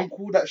was the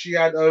uncle that she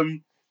had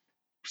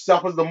set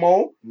up as the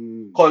mole.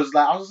 Because,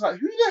 like, I was like,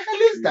 who the hell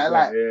is that?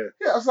 Like,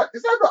 I was like,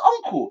 is that the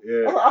uncle?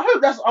 Yeah. I was like, I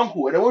hope that's the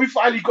uncle. And then when we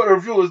finally got the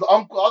reveal, it was the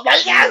uncle. I was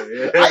like, yes!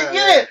 I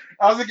get it!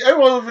 I was like,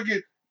 everyone was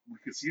thinking, we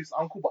could see his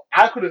uncle, but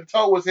I couldn't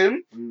tell it was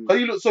him. Because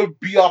he looked so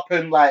beat up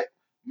and, like,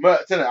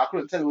 murked in it. I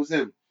couldn't tell it was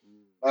him.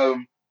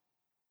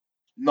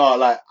 No,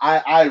 like,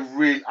 I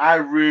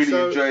really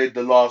enjoyed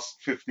the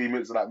last 15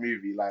 minutes of that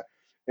movie. Like,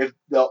 if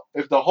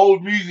the whole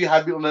movie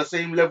had been on the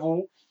same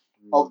level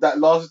of that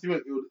last 15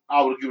 minutes,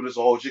 I would have given this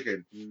a whole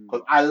chicken.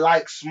 Because I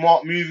like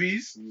smart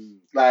movies.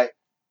 Like,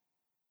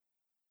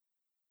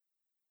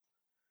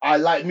 I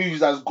like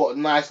movies that's got a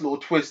nice little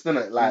twist in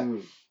it. Like,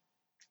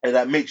 and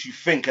that makes you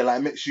think and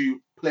like makes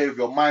you play with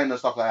your mind and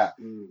stuff like that.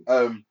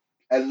 Mm.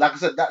 And like I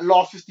said, that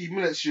last 15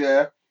 minutes,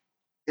 yeah,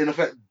 in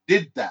effect,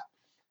 did that.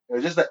 It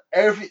was just that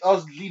everything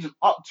else leading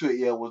up to it,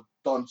 yeah, was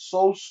done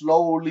so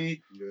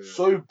slowly,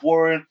 so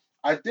boring.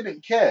 I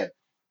didn't care.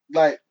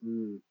 Like,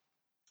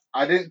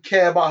 I didn't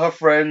care about her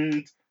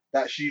friend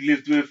that she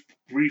lived with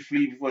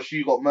briefly before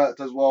she got murked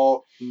as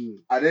well.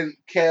 I didn't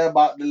care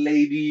about the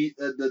lady,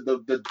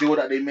 the deal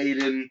that they made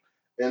in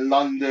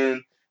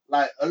London.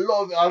 Like a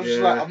lot of it, I was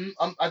just like,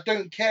 I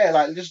don't care.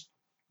 Like, just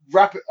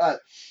wrap it up.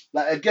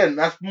 Like again,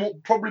 that's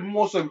probably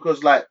more so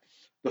because like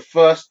the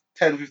first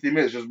 10, 15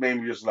 minutes just made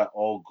me just like,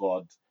 oh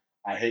god,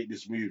 I hate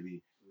this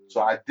movie.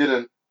 So I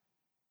didn't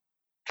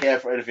care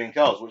for anything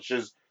else, which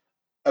is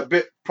a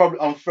bit probably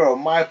unfair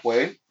on my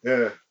point.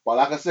 Yeah. But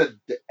like I said,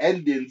 the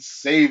ending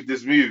saved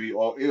this movie,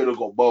 or it would have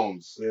got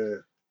bones. Yeah.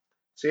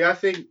 See, I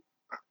think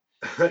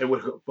it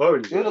would have got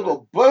bones. It would have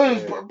got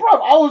bones, but bro,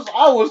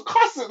 I was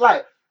cussing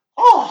like,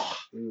 oh.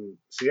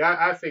 See,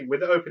 I think with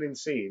the opening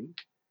scene,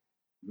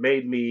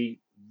 made me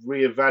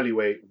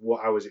reevaluate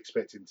what I was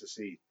expecting to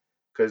see,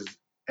 because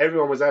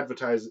everyone was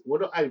advertising.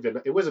 Well, not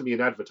even it wasn't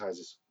being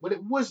advertised. Well,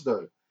 it was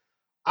though.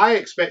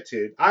 I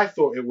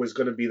thought it was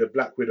going to be the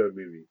Black Widow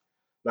movie.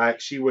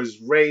 Like, she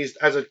was raised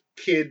as a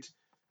kid,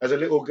 as a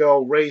little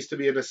girl, raised to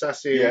be an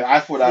assassin. Yeah, I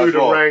thought that through as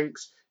well. the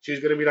ranks. She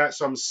was going to be like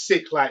some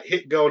sick, like,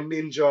 hit girl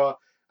ninja,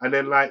 and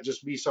then like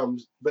just be some.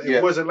 But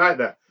it wasn't like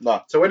that.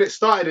 No. So when it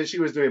started and she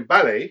was doing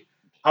ballet,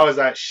 I was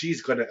like,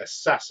 she's gonna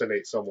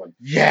assassinate someone.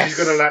 Yes.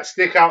 She's gonna like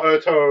stick out her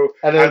toe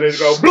and then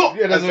go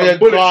bloop, and and then some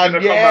bullets gone,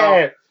 gonna come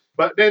out.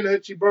 But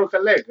then she broke her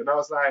leg, and I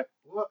was like,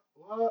 what?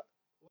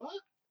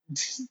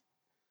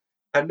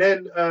 And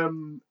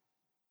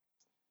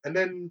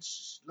then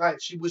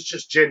like she was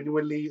just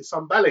genuinely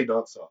some ballet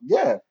dancer.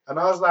 Yeah. And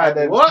I was like, and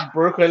then what? She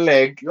broke her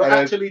leg. You're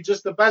actually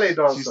just a ballet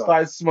dancer. She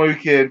started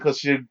smoking because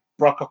she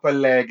broke up her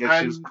leg and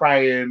she was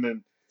crying.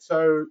 And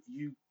so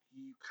you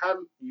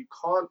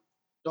can't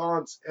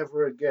dance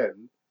ever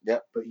again.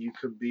 Yep. But you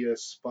can be a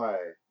spy.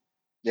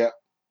 Yep.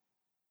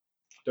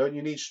 Don't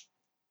you need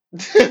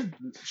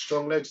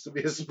strong legs to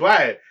be a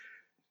spy?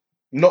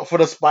 Not for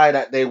the spy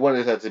that they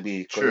wanted her to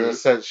be. True. In a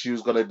sense, she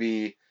was gonna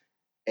be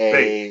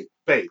a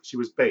bait. She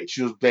was bait.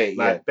 She was bait.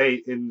 Like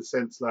bait in the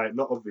sense, like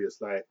not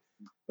obvious, like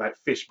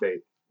fish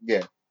bait.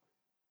 Yeah.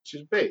 She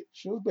was bait.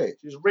 She was bait.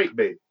 She was rape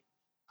bait.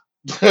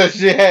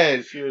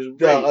 Yeah. She was raped.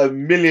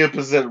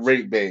 1,000,000%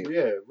 rape bait.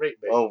 Yeah,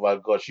 rape bait. Oh my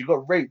god, she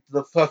got raped.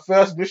 Her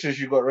first mission,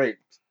 she got raped.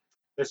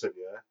 Listen,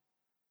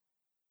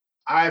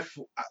 yeah.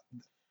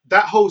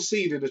 That whole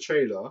scene in the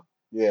trailer.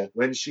 Yeah.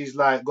 When she's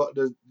like got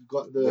the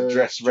red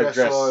dress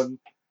on,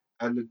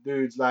 and the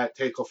dude's like,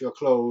 take off your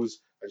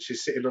clothes, and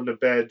she's sitting on the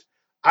bed.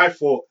 I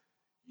thought,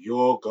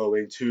 you're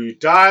going to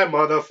die,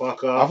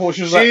 motherfucker. I thought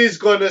she's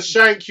gonna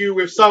shank you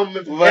with some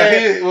with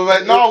a heel,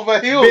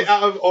 bit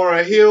out of, or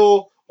a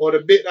heel, or the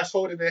bit that's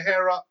holding her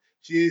hair up.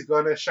 She's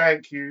gonna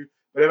shank you.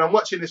 But then I'm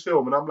watching this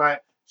film and I'm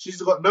like,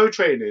 she's got no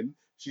training.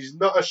 She's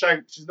not a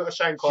shank. She's not a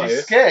shank artist.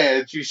 She's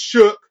scared. She's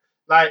shook.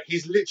 Like,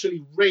 he's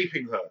literally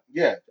raping her.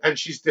 Yeah. And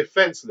she's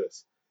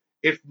defenseless.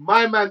 If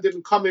my man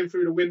didn't come in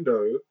through the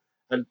window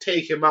and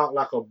take him out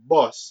like a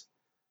boss,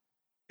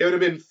 it would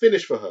have been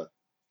finished for her.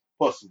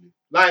 Possibly.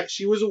 Like,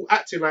 she was all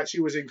acting like she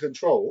was in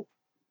control.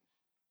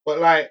 But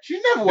like, she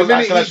never was the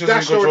minute acting like he she was in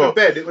dashed her control. on the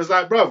bed, it was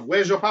like, bruv,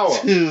 where's your power?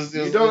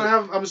 You don't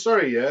have, I'm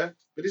sorry, yeah?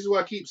 But this is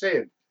what I keep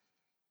saying.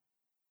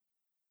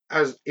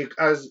 As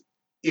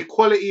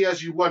equality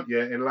as you want,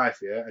 yeah, in life,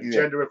 yeah, and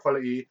gender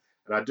equality,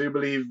 and I do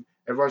believe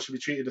everyone should be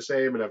treated the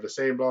same and have the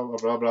same blah blah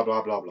blah blah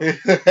blah blah blah.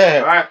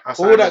 All right, I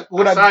signed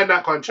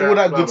that contract. All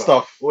that good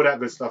stuff. All that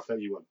good stuff that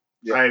you want.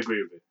 Yeah. I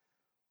agree with it.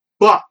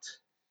 But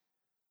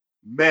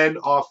men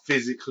are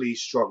physically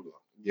stronger.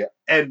 Yeah.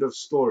 End of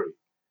story.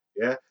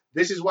 Yeah.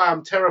 This is why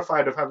I'm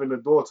terrified of having a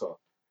daughter,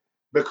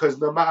 because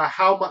no matter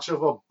how much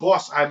of a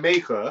boss I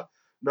make her,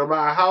 no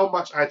matter how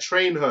much I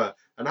train her,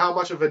 and how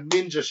much of a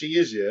ninja she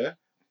is, yeah.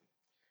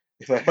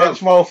 If a hench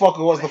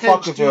motherfucker wants to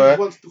fuck with her,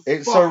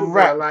 it's a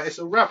wrap. Like, it's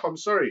a wrap. I'm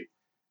sorry.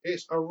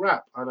 It's a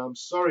wrap. And I'm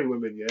sorry,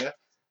 women, yeah?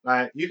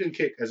 Like, you can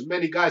kick as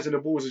many guys in the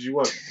balls as you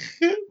want.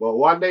 But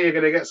one day you're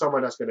going to get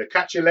someone that's going to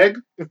catch your leg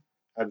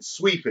and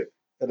sweep it.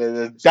 And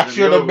then dash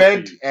you on the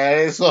bed, and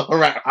it's a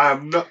wrap.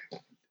 I'm not...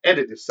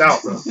 Edit this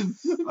out, bro.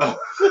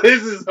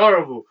 This is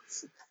horrible.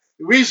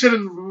 We should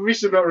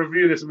not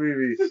review this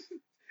movie.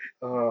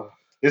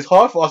 It's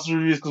hard for us to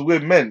review because we're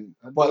men.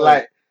 But,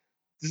 like,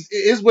 it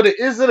is what it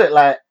is, isn't it?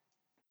 Like,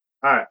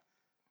 alright.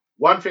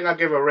 One thing I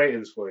give her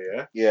ratings for,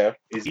 yeah,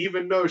 is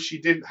even though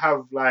she didn't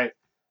have like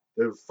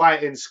the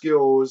fighting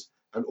skills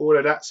and all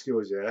of that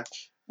skills, yeah.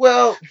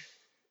 Well,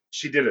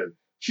 she didn't.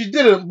 She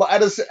didn't, but at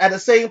the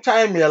same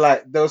time, yeah,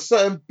 like there were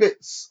certain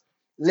bits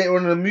later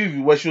on in the movie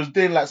where she was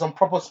doing like some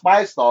proper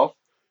spy stuff,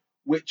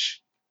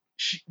 which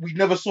we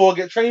never saw her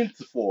get trained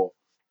for.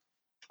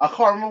 I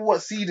can't remember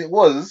what scene it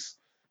was.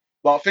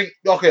 But I think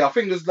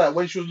it was like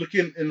when she was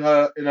looking in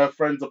her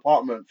friend's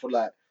apartment for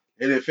like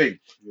anything.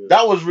 Yeah.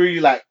 That was really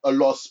like a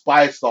lot of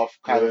spy stuff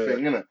kind of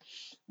thing, innit?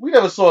 We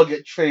never saw her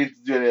get trained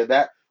to do any of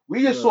that.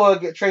 We just saw her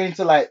get trained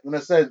to, like, in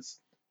a sense,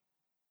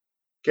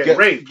 Get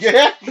raped.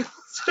 Yeah.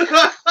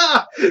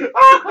 That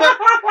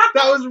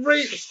was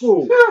rape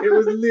school. It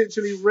was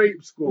literally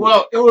rape school.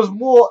 Well, it was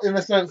more, in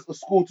a sense, a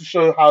school to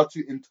show how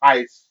to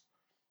entice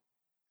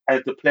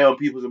and to play on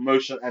people's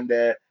emotion and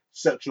their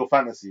sexual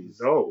fantasies.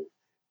 No.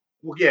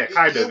 Well, yeah,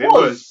 kind of. It It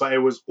was. was. But it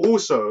was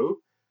also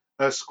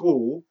a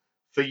school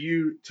for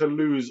you to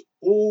lose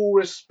all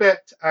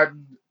respect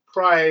and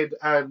pride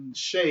and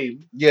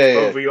shame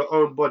over your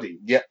own body.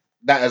 Yeah,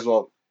 that as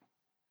well.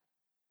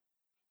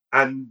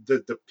 And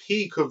the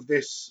peak of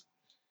this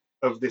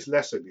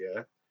lesson,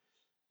 yeah,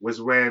 was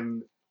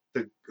when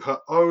her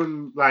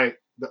own, like,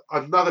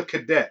 another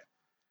cadet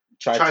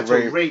tried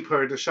to rape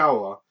her in the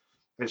shower,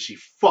 and she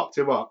fucked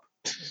him up.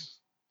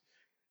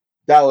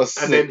 That was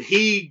sick. And then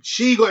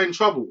she got in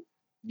trouble.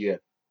 Yeah.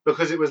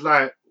 Because it was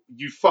like,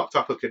 you fucked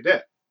up a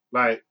cadet.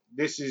 Like,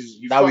 this is,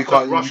 you now fucked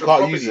up Russian you can't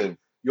property. use him.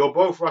 You're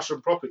both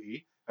Russian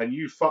property, and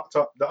you fucked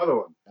up the other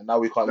one. And now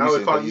we can't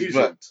use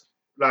him.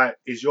 Like,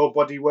 is your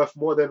body worth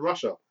more than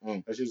Russia?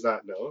 Mm. And she's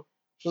like, no.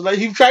 She was like,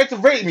 he tried to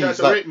rape me. He tried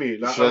to rape me.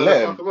 Like, I'm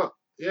let fuck him up.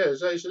 Yeah,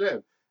 so you should let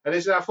him. And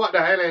she's like, fuck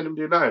that, I ain't letting him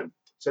do nothing.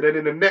 So then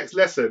in the next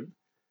lesson,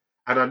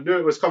 and I knew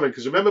it was coming,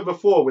 because remember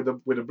before with the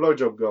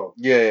blowjob girl?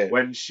 Yeah.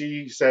 When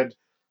she said,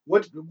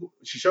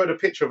 she showed a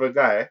picture of a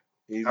guy,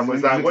 and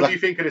was like, what do you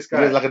think of this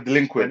guy? He's like a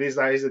delinquent. And he's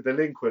like, he's a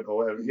delinquent or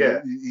whatever.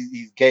 Yeah.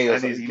 He's gay or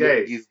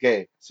something. He's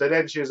gay. So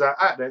then she was like,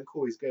 then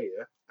cool, he's gay,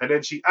 yeah? And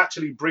then she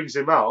actually brings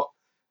him out,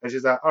 and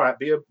she's like, all right,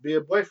 be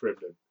a boy for him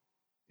then.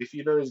 If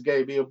you know he's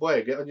gay, be a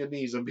boy. Get on your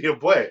knees and be a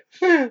boy.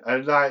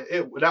 And like,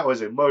 that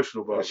was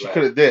emotional, bro. She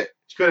couldn't do it.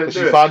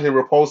 She found him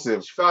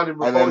repulsive. She found him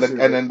repulsive.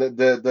 And then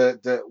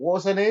the what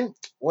was her name?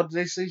 What did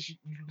they say? You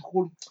can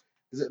call?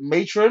 Is it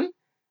matron?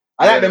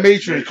 I like the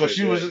matron because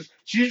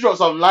she dropped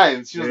some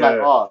lines. She was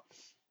like,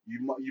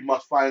 you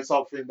must find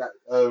something that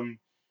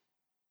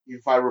you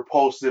find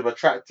repulsive,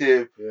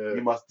 attractive. Yeah.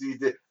 You must do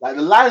this. Like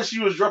the lines she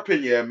was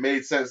dropping,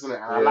 made sense,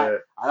 innit? And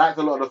I liked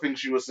a lot of the things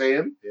she was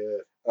saying.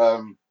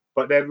 Yeah.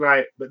 But then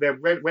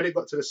when it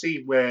got to the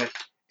scene where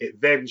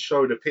it then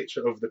showed a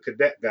picture of the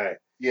cadet guy.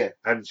 Yeah.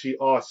 And she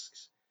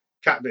asks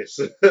Katniss,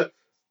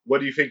 what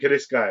do you think of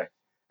this guy?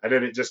 And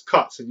then it just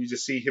cuts and you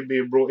just see him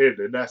being brought in.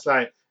 And that's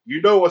like,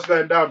 you know what's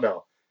going down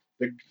now.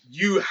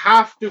 You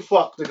have to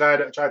fuck the guy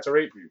that tried to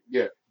rape you.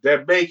 Yeah.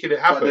 They're making it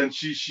happen.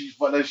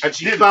 But then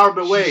she found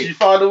a way. She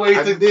found a way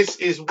and this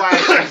is why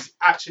she's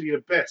actually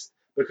the best.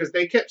 Because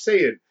they kept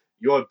saying,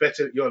 you're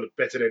better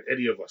than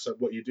any of us at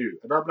what you do.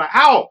 And I'm like,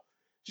 how?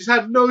 She's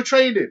had no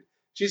training.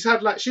 She's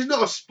not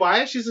a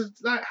spy.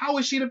 How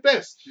is she the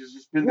best? She's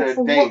just been there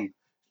a day.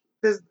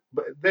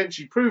 But then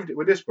she proved it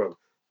with this, bro.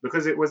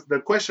 Because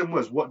the question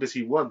was, what does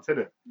he want,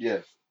 innit? Yeah.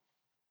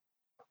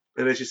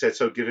 And then she said,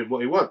 so give him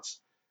what he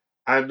wants.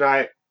 And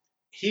like,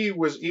 he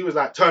was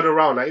like, turn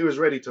around, like he was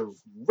ready to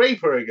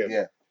rape her again.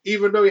 Yeah.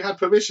 Even though he had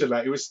permission,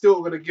 like he was still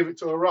going to give it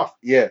to her rough.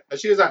 Yeah. And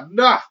she was like,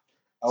 nah.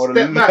 I want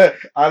to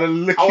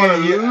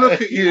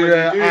look at you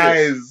when you do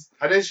eyes. This.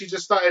 And then she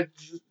just started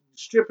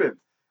stripping.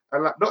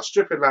 And like, not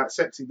stripping like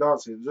sexy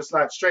dancing, just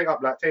like straight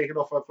up, like taking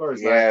off her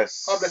clothes.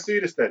 Yes. Like, let's do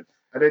this then.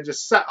 And then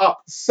just sat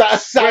up. Sat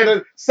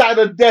on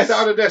the desk. Sat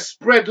on the desk,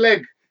 spread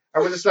leg.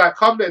 And was just like,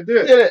 come then, do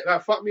it. Did it.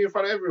 Like, fuck me in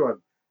front of everyone.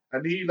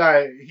 And he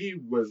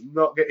was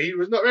not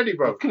ready,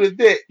 bro. He couldn't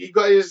do it. He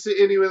got his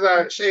sitting, he was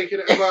like shaking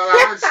it about,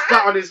 like,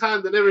 spat on his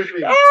hand and everything.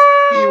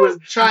 He was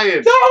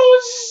trying. That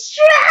was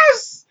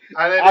stress.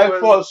 And then I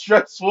felt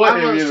stress for him.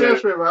 I felt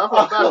stress for him. I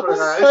felt bad for him.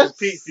 Like, this is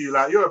peak for you.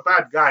 Like, you're a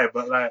bad guy,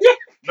 but like,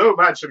 no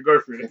man should go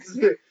through this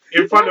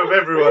in front of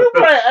everyone.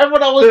 Right,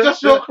 everyone that was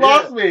just your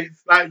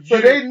classmates. Like,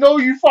 so they know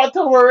you fucked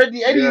up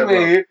already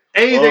anyway.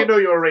 A, they know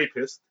you're a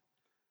rapist.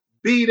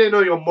 B, they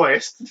know you're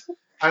moist.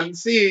 And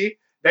C,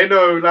 they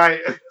know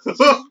like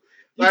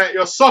like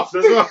you're soft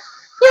as well.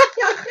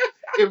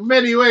 In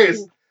many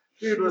ways.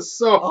 Dude was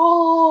soft.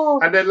 Oh.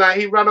 And then like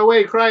he ran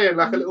away crying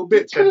like a little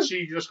bitch, and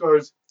she just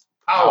goes,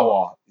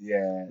 power.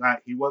 Yeah.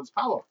 Like he wants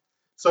power.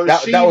 So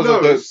that was knows,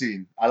 a dope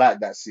scene. I like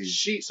that scene.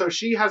 She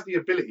has the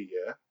ability,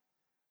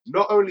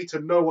 not only to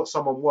know what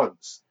someone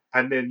wants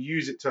and then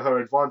use it to her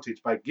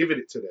advantage by giving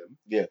it to them.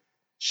 Yeah.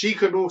 She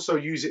can also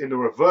use it in the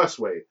reverse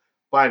way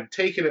by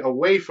taking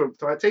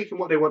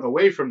what they want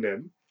away from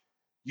them.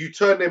 You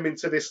turn them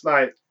into this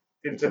like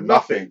into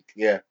nothing.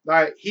 Yeah.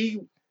 Like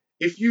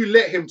if you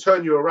let him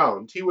turn you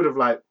around, he would have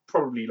like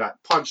probably like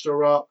punched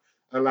her up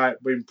and like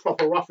been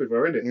proper rough with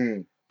her, innit?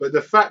 Mm. But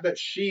the fact that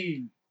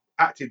she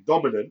acted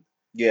dominant,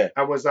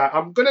 and was like,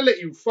 I'm gonna let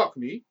you fuck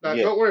me, like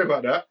don't worry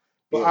about that.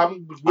 But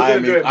we're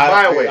gonna do it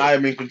my way. I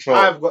am in control.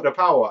 I've got the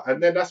power,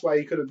 and then that's why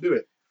he couldn't do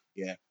it.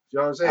 Yeah. Do you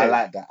know what I'm saying? I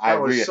like that. I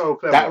agree. Was so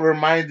clever. That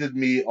reminded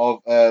me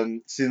of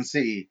Sin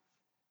City.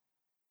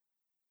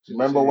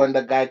 Remember when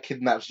the guy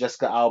kidnaps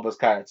Jessica Alba's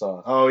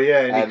character? Oh yeah,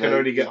 and he can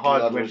only get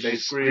hard when they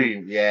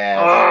scream. Yeah.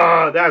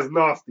 Oh, that's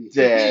nasty.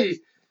 Yeah.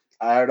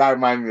 That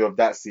reminded me of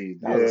that scene.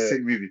 That was a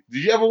sick movie.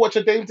 Did you ever watch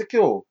A Dame to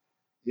Kill?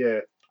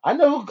 Yeah. I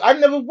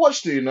never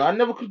watched it. You know, I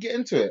never could get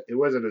into it. It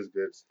wasn't as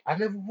good. I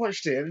never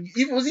watched it, and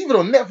it was even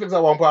on Netflix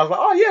at one point. I was like,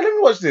 oh yeah, let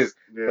me watch this.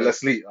 Yeah. Fell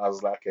asleep. I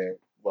was like, okay,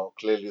 well,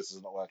 clearly this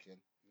is not working.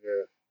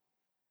 Yeah.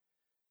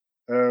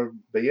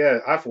 But yeah,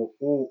 I thought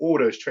all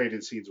those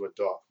training scenes were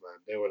dark, man.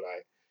 They were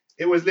like,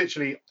 it was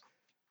literally,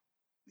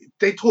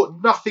 they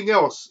taught nothing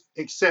else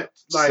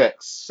except like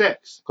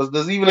sex. Because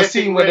there's even a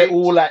scene where they're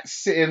all like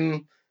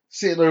sitting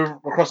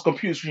across the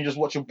computer screen just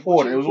watching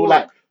porn. It was all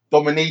like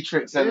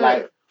dominatrix and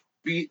like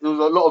there was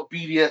a lot of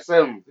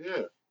BDSM.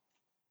 Yeah.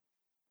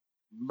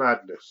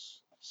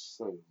 Madness.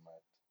 So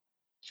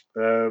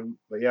mad.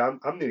 But yeah,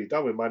 I'm nearly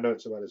done with my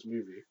notes about this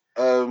movie.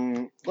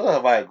 What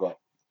have I got?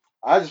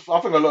 I think a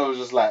lot of it was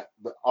just like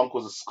the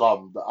uncle's a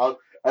scum. Do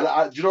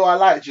you know what I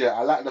liked? Yeah,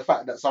 I like the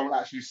fact that someone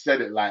actually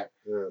said it. Like,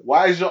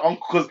 why is your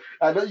uncle? Because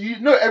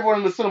everyone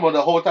in the cinema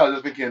the whole time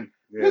was just thinking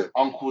this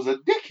uncle's a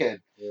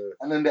dickhead. Yeah.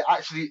 And then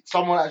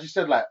someone actually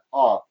said like,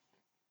 oh,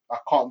 I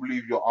can't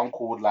believe your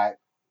uncle would like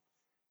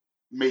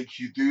make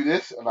you do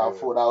this. And I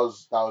thought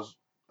that was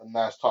a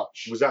nice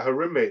touch. Was that her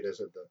roommate that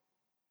said that?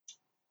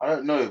 I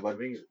don't know, but I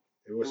think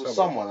it was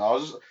someone. I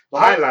was just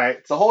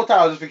the whole time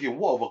I was just thinking,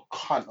 what of a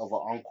cunt of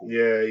an uncle.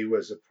 Yeah, he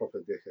was a proper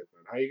dickhead,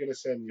 man. How are you gonna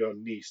send your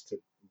niece to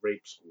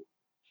rape school?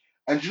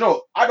 And you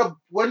know,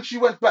 when she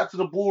went back to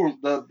the ballroom,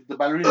 the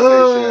ballerina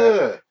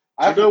place,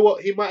 you know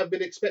what he might have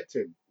been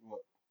expecting?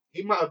 What?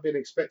 He might have been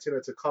expecting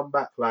her to come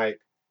back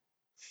like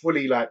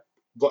fully like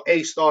got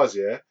A stars,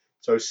 yeah.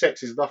 So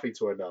sex is nothing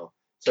to her now.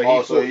 So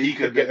he thought he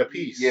could get a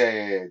piece.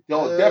 Yeah.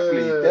 No,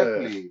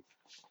 definitely.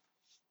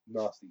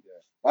 Nasty guy.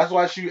 That's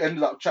why she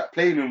ended up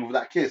playing him with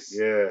that kiss.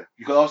 Yeah.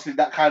 Because obviously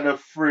that kind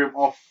of threw him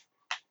off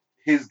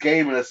his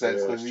game in a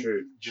sense. Yeah, that's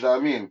true. Do you know what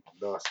I mean?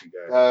 Nasty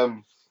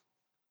guy.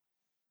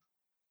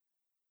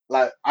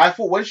 Like I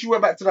thought when she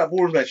went back to that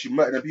ballroom and she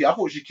murdered them people, I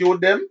thought she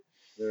killed them.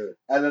 Yeah.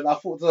 And then I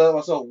thought to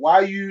myself, why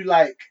are you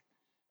like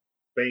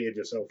baiting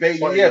yourself?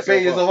 Baiting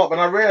yourself up.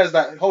 And I realized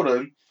that hold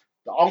on,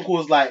 the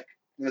uncle's like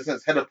in a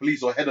sense head of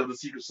police or head of the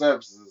secret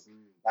services.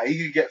 Like he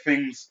could get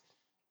things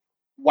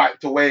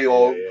wiped away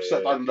or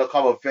set under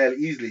cover fairly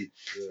easily.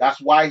 Yeah. That's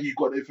why he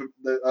got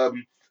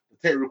the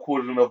tape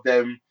recording of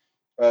them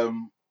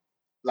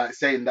like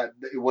saying that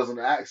it wasn't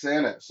an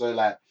accident, innit? So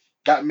like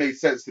that made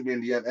sense to me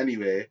in the end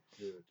anyway.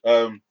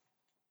 Yeah.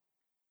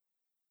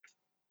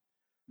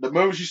 The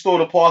moment she stole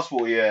the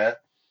passport,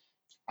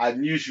 I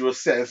knew she was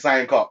setting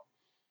something up.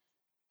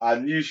 I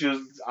knew she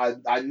was.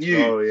 I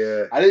knew. Oh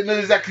yeah. I didn't know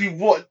exactly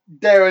what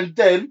there and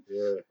then.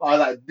 Yeah. But I was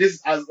like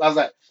this. I was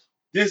like,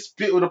 this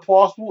bit with the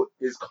passport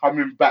is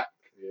coming back.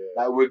 Yeah.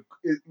 Like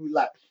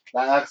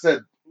I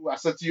said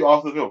to you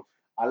after the film.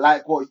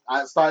 I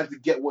started to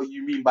get what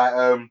you mean by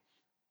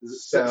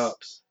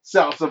setups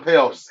and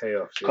payoffs.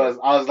 Because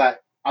I was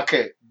like,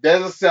 okay,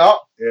 there's a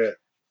setup. Yeah.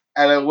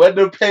 And then when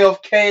the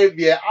payoff came, I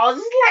was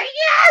just like,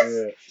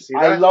 yes! Yeah.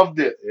 I loved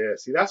it. Yeah.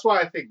 See, that's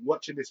why I think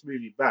watching this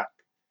movie back,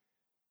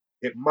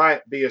 it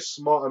might be a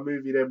smarter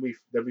movie than we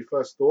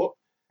first thought.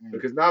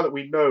 Because now that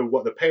we know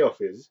what the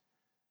payoff is,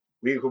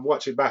 we can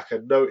watch it back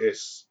and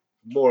notice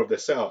more of the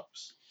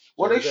setups.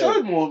 Well, they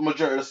showed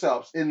majority of the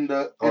setups in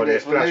the they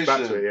flash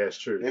back to it. Yeah, it's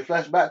true. They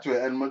flash back to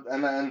it,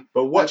 and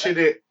but watching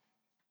a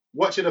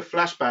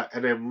flashback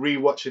and then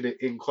rewatching it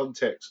in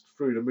context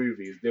through the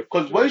movie is different.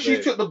 Because when she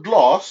took the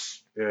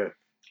glass,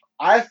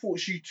 I thought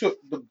she took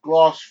the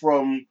glass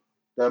from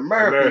the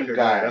American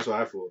guy. That's what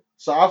I thought.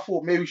 So I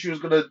thought maybe she was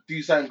gonna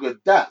do something good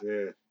with that.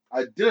 Yeah.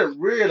 I didn't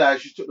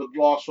realize she took the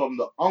glass from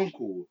the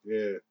uncle.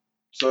 Yeah.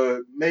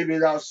 So maybe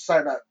that was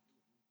something that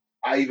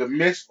I either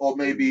missed or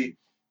maybe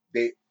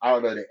they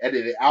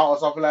edited it out or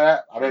something like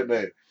that. I don't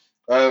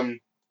know.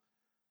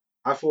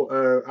 I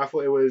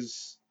thought it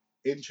was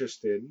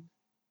interesting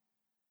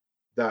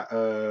that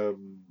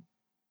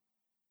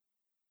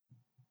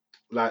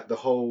like the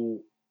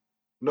whole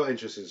not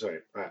interesting,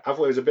 sorry. Right. I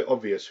thought it was a bit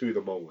obvious who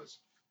the mole was.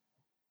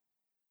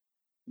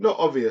 Not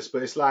obvious,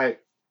 but it's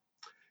like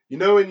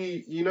when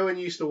you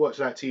used to watch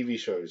like TV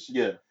shows.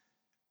 Yeah.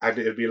 And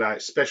it'd be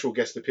like special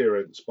guest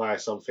appearance by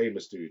some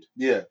famous dude.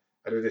 Yeah.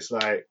 And then it's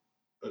like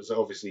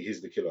so obviously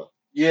he's the killer.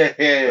 Yeah. Like,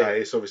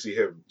 it's obviously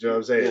him. Do you know what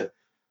I'm saying? Yeah.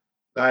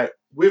 Like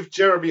with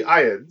Jeremy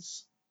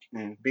Irons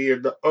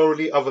being the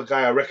only other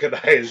guy I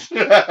recognized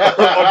on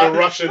the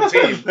Russian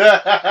team.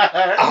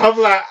 I'm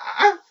like,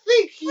 I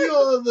think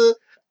you're the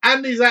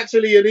and he's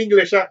actually an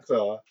English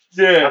actor.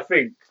 Yeah. I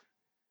think.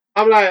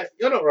 I'm like,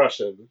 you're not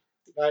Russian.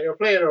 Like you're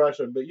playing a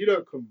Russian, but you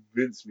don't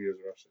convince me as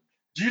Russian.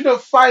 Do you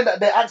not find that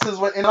their accents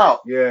went in and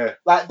out? Yeah.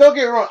 Like, don't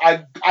get me wrong,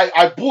 I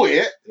bought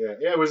it.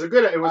 Yeah, it was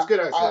good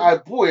accent. I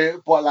bought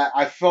it, but like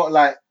I felt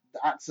like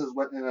the accents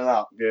went in and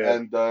out. Yeah.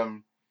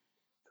 And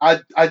I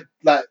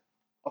like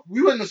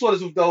we went and saw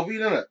this with Delvine,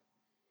 innit?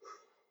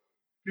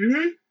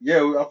 Mm-hmm.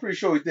 Yeah, I'm pretty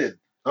sure we did.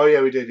 Oh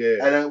yeah, we did,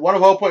 yeah. And then one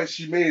of her points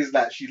she made is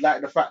that she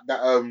liked the fact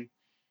that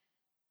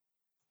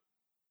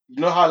you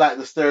know how like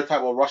the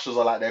stereotype of Russians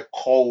are like they're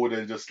cold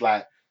and just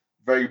like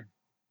very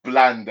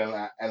bland and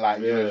like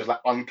you know just like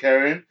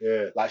uncaring.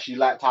 Yeah. Like she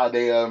liked how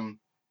they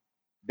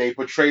they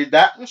portrayed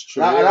that. That's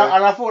true. And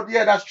Yeah. I thought,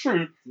 yeah, that's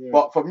true. Yeah.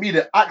 But for me,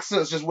 the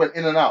accents just went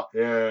in and out.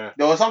 Yeah.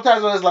 There were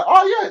sometimes where it's like,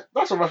 oh yeah,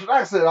 that's a Russian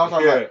accent. And I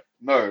was Yeah. like,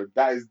 no,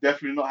 that is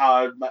definitely not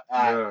how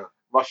Yeah.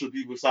 Russian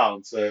people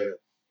sound. So, Yeah.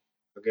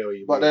 I get what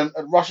you but mean.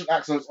 then Russian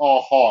accents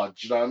are hard.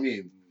 Do you know what I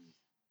mean?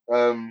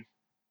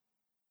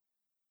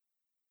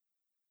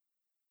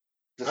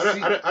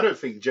 I don't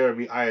think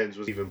Jeremy Irons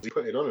was even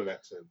putting on an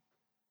accent.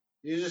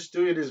 He's just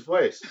doing his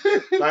voice.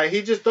 Like,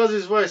 he just does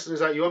his voice and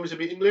he's like, you want me to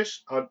be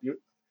English?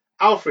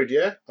 Alfred,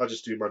 yeah? I'll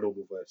just do my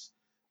normal voice.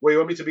 Well, you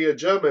want me to be a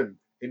German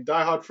in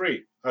Die Hard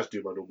 3? I'll just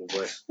do my normal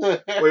voice.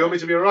 Well, you want me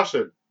to be a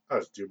Russian? I'll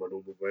just do my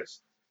normal voice.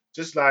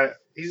 Just like,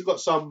 he's got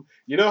some,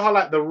 you know how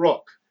like The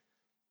Rock,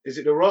 is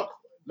it The Rock?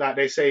 Like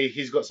they say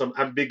he's got some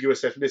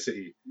ambiguous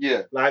ethnicity.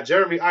 Yeah. Like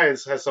Jeremy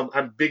Irons has some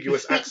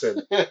ambiguous accent.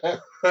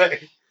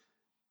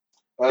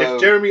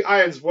 If Jeremy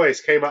Irons' voice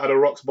came out of The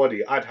Rock's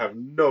body, I'd have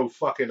no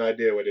fucking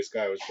idea where this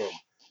guy was from.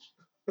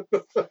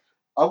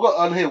 I've got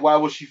on here, why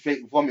was she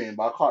fake vomiting?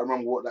 But I can't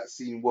remember what that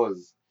scene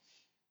was.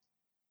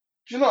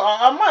 Do you know,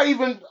 I might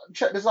even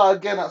check this out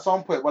again at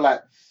some point, but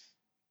like,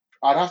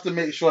 I'd have to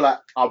make sure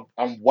that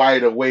I'm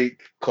wide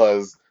awake,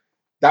 because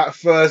that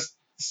first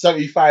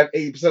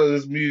 75-80% of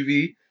this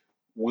movie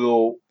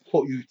will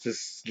put you to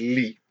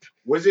sleep.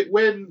 Was it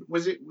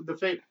the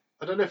fake?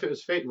 I don't know if it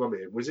was fake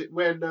vomiting. Was it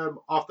when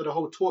after the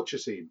whole torture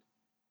scene?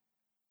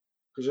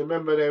 Because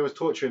remember they was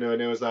torturing her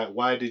and they was like,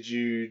 why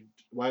she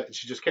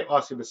just kept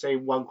asking the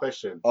same one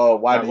question. Oh,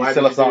 why did you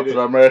sell us out to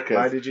the Americans?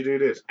 Why did you do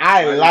this?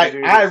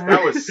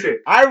 That was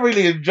sick. I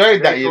really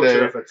enjoyed that, you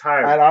know. For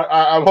time. And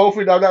I'm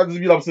hoping that doesn't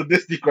mean I'm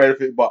sadistic or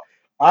anything, but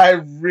I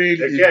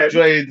really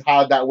enjoyed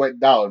how that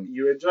went down.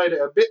 You enjoyed it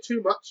a bit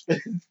too much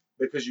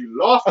because you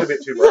laughed a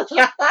bit too much.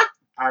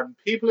 And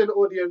people in the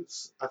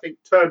audience, I think,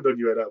 turned on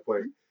you at that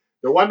point.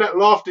 The one that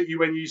laughed at you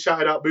when you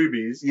shouted out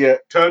boobies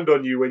turned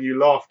on you when you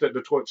laughed at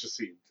the torture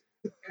scene.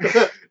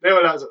 They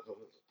were like,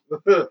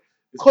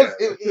 because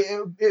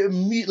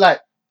it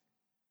like,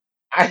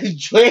 I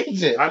enjoyed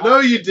it. I know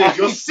you did.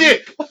 You're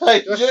sick.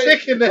 You're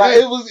sick in the like,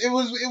 head.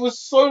 It was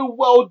so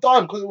well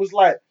done, because it was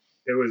like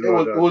it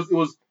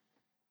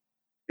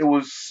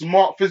was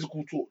smart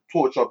physical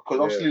torture, because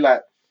obviously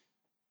like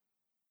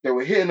they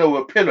were hitting her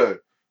with a pillow,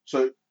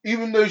 so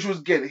even though she was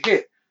getting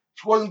hit,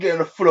 she wasn't getting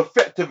the full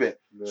effect of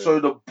it. Yeah. So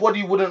the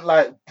body wouldn't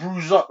like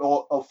bruise up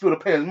or feel the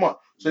pain as much.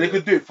 So they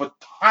could do it for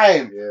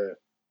time. Yeah.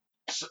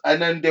 So,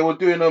 and then they were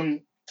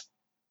doing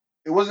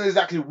it wasn't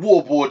exactly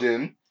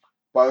waterboarding,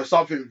 but it was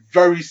something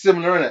very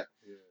similar in it.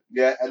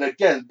 Yeah. And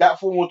again, that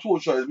form of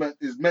torture is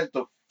meant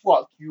to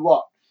fuck you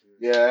up.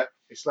 Yeah.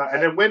 It's like,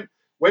 and then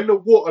when the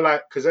water,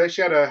 like, because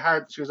she had her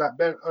hand, she was like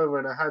bent over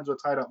and her hands were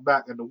tied up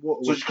back, and the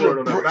water was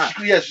pouring on her back.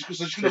 She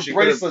couldn't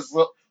brace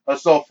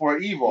herself for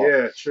it either.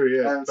 Yeah, true,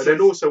 yeah. And but then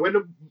also, when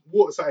the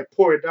water started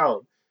pouring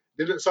down,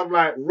 didn't some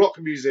like rock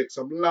music,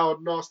 some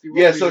loud, nasty rock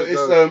music? Yeah,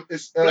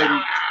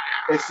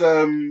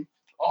 so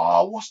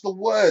what's the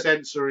word?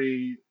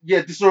 Sensory.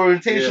 Yeah,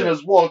 disorientation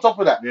as well. On top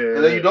of that,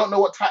 and then you don't know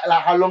what time,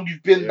 like how long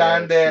you've been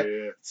down there.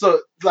 True, yeah. So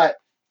like,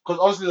 because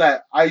obviously,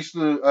 like I used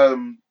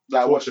to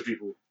like torture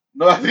people.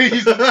 No, I didn't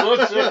used to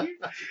torture.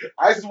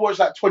 I used to watch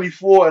like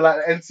 24 and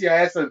like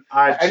NCIS, and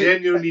I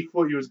genuinely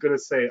thought you was gonna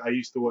say I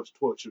used to watch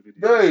torture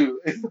videos. No,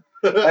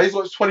 I used to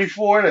watch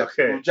 24 innit,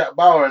 with Jack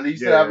Bauer, and he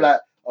used to have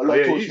like a lot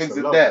of torture things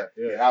in there.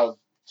 I was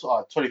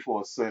 24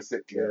 was so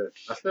sick. Yeah,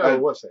 I still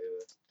haven't watched that.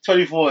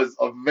 24 is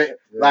amazing.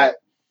 Like,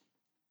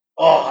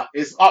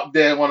 it's up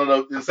there. One of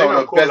the some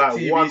of the best like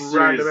TV one series.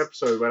 Random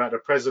episode where like the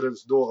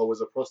president's daughter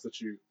was a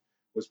prostitute,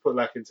 was put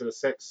like into the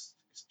sex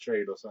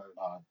trade or something.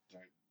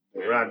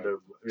 Random.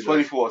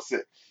 24 is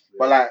sick.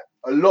 But like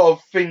a lot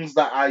of things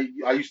that I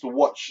used to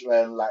watch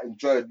and like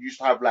enjoyed used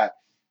to have like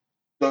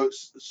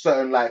those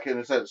certain, like, in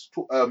a sense,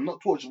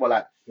 not torture, but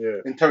like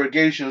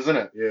interrogations,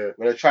 innit? Yeah.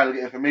 Where they're trying to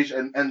get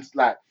information, and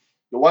like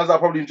the ones I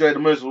probably enjoyed the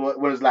most was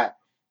when it's like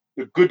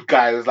the good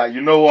guy is like,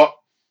 you know what?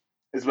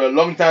 It's been a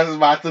long time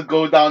since I had to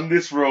go down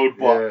this road,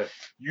 but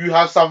you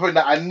have something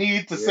that I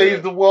need to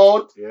save the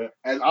world,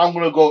 and I'm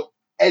gonna go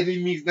any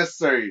means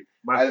necessary.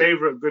 My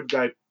favorite good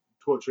guy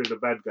torturing the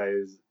bad guy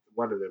is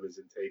one of them is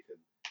in Taken.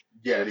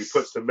 Yes. And he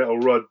puts the metal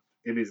rod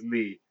in his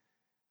knee,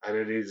 and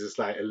then he just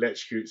like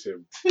electrocutes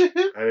him,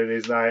 and then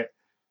he's like,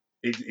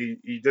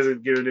 he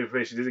doesn't give him the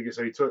information,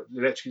 so he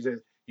electrocutes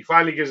him. He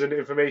finally gives him the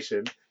information,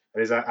 and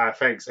he's like,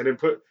 thanks, and then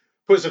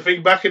puts the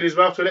thing back in his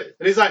mouth and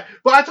he's like,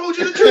 but I told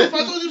you the truth,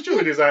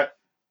 and he's like,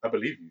 I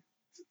believe you,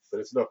 but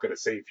it's not gonna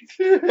save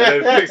you. And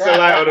then flicks the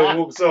light on and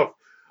walks off.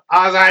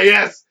 I was like,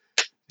 yes,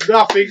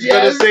 nothing's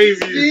gonna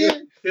save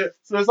you. Yeah.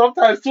 So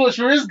sometimes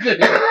torture is good.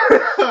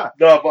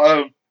 No,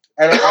 but and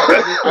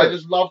I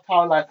just loved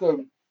how like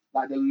the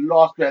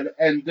last bit at the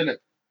end, didn't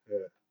it?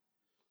 Yeah.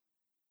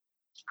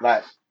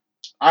 Like,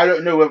 I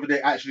don't know whether they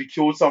actually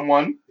killed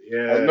someone.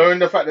 Yeah. And knowing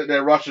the fact that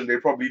they're Russian, they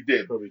probably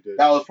did.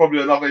 That was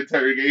probably another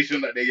interrogation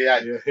that they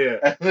had.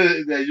 Yeah.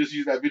 They just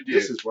used that video.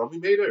 This is one we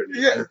made earlier.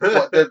 Yeah.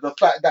 But the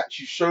fact that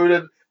she showed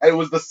it, and it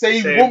was the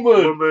same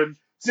woman.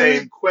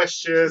 same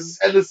questions,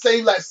 and the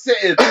same like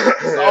sitting.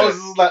 So I was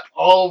just like,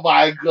 oh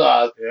my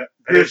god. Yeah.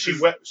 And then she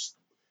wept.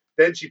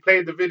 Then she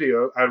played the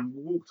video and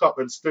walked up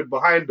and stood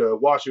behind her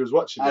while she was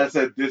watching it. I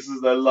said, "This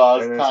is the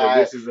last and time."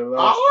 Said, "This is the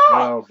last."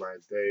 Oh my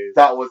days!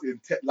 That was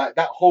intense. Like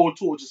that whole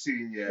torture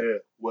scene,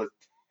 was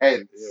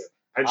tense. Yeah.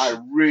 And I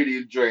really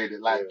enjoyed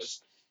it. Like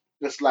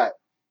just like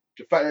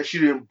the fact that she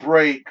didn't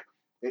break.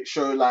 It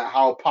showed like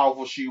how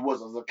powerful she was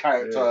as a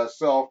character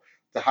herself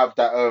to have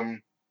that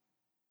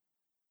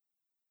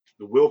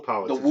the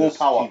willpower, the to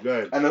willpower, just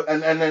keep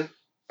going.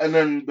 and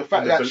then the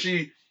fact that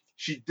she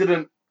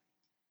didn't,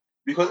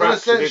 because in a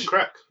sense she didn't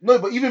crack. No,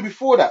 but even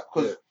before that,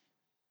 because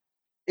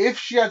if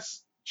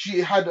she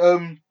had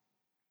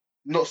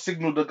not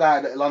signaled the guy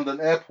at the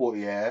London airport,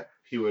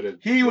 he would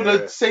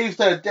have saved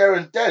her there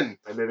and then.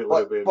 And then it would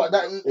have been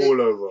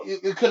all over.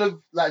 It could have,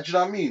 like, do you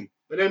know what I mean?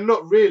 But then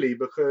not really,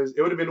 because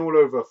it would have been all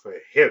over for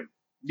him.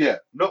 Yeah.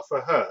 Not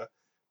for her,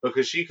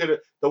 because she could have,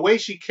 the way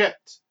she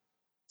kept.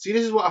 See,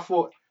 this is what I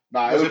thought.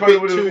 Nah, it probably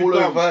would have been all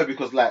over her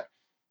because, like.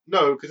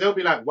 No, because they'll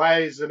be like, why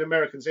is an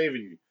American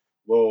saving you?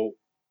 Well,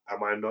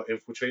 am I not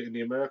infiltrating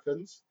the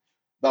Americans?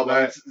 No,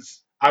 like,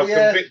 I'm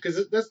convinced,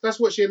 because that's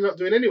what she ended up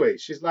doing anyway.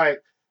 She's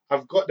like,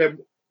 I've got them,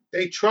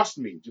 they trust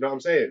me. Do you know what I'm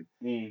saying?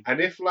 Mm.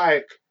 And if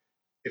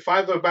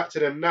I go back to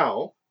them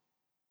now,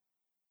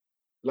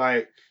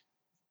 like,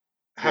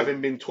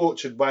 having been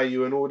tortured by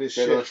you and all this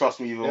shit, they're going to trust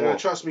me even more. They're going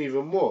to trust me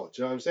even more.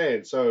 Do you know what I'm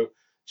saying? So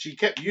she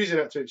kept using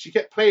that she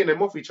kept playing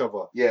them off each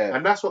other. Yeah.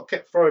 And that's what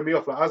kept throwing me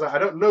off. Like, I was like, I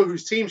don't know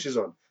whose team she's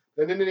on.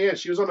 And then in the end,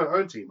 she was on her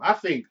own team. I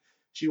think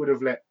she would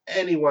have let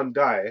anyone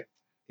die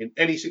in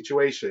any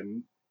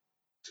situation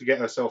to get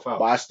herself out.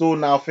 But I still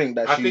now think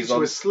that she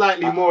was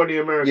slightly more on the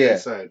American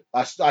side.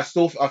 I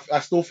still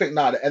think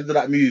now at the end of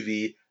that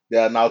movie,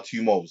 there are now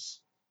two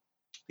mobs.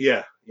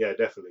 Yeah,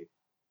 definitely.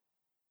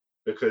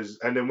 Because,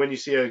 and then when you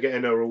see her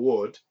getting a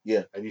reward,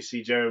 and you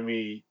see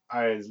Jeremy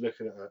Irons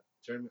looking at her.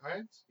 Jeremy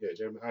Irons? Yeah,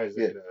 Jeremy Irons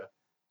looking at her.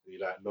 He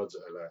like nods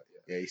at her like,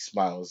 he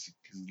smiles.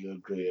 He's a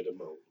little great. The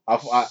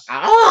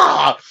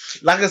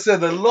like I said,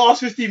 the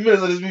last 15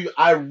 minutes of this movie,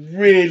 I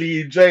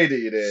really enjoyed it.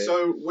 You know?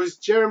 So was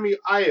Jeremy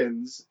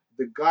Irons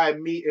the guy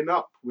meeting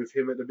up with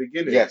him at the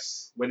beginning?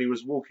 Yes. When he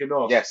was walking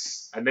off.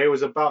 Yes. And they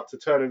was about to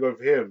turn and go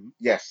for him.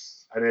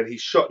 Yes. And then he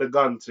shot the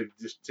gun to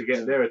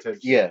get their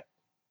attention. Yeah.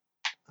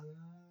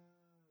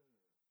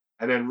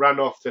 And then ran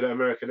off to the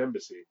American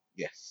embassy.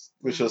 Yes.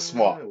 Which was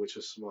smart.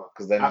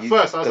 Because then at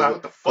first I was like,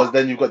 what the fuck? Because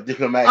then you've got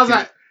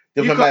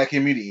diplomatic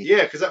immunity.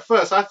 Yeah, because at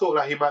first I thought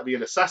like he might be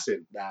an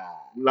assassin. Nah.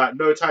 Like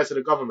no ties to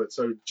the government.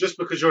 So just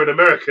because you're an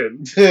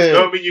American,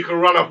 don't mean you can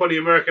run up on the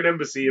American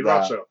embassy in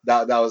Russia.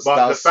 That was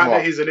But the fact smart.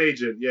 that he's an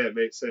agent, it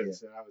makes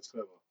sense. Yeah, that was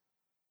clever.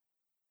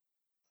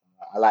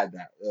 I like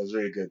that. That was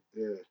really good.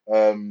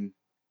 Yeah.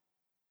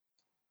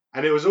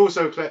 And it was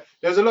also clear.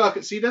 There's a lot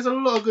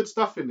of good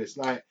stuff in this.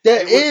 Like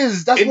That's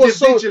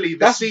individually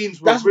the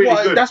scenes were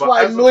really good. That's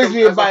what annoys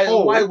me about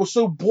it. Why it was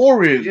so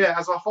boring. Yeah,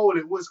 as a whole,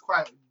 it was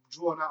quite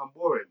drawn out and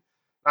boring.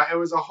 Like it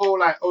was a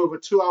whole over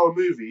 2-hour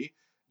movie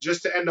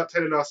just to end up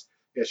telling us,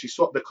 she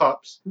swapped the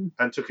cups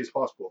and took his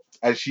passport.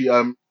 And she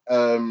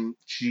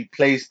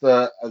placed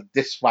a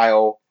disc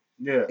file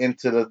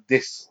into the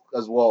disc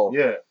as well.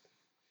 Yeah.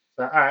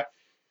 So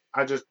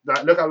I just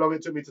look how long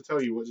it took me to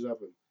tell you what just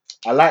happened.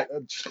 I like.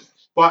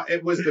 But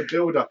it was the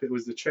build-up, it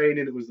was the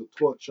training, it was the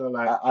torture.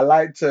 Like I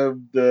liked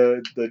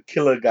the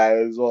killer guy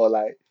as well.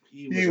 Like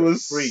he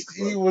was a freak.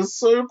 Bro. He was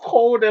so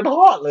cold and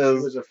heartless.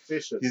 He was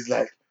efficient. He's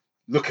like,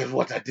 look at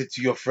what I did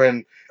to your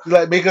friend. He's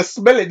like, make her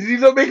smell it. Did he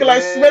not make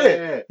her smell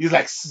it? He's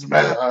like,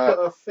 smell her.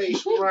 Put her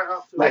face right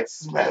up to it.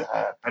 Smell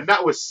her. And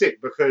that was sick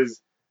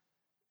because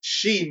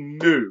she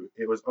knew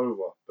it was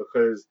over.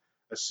 Because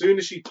as soon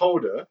as she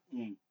told her.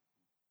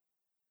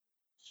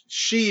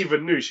 She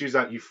even knew. She was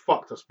like, "You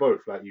fucked us both.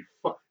 Like you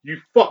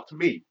fucked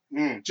me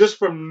just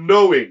from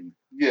knowing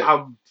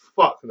I'm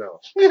fucked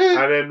now."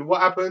 And then what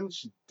happened?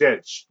 She's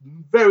dead.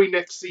 Very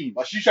next scene.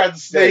 But she tried to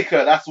snake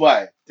her. That's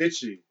why. Did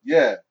she?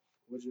 Yeah.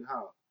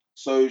 How?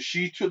 So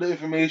she took the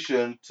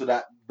information to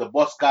the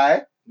boss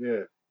guy.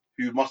 Yeah.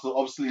 Who must have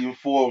obviously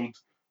informed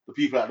the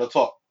people at the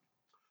top.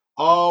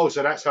 Oh,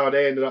 so that's how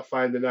they ended up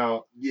finding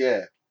out.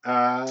 Yeah.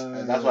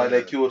 And that's why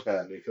they killed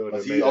her.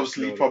 Because he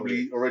obviously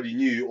probably already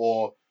knew,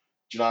 or.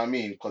 Do you know what I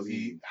mean? Because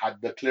he had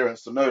the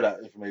clearance to know that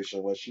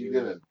information where she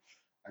didn't.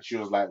 And she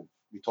was like,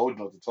 we told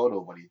you not to tell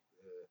nobody.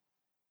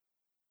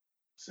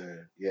 So,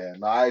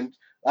 like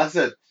I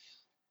said,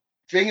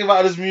 thinking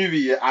about this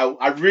movie,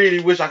 I really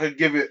wish I could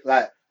give it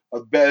like a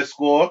better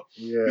score.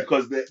 Yeah.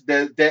 Because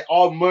there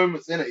are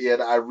moments in it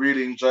that I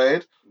really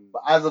enjoyed.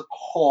 But as a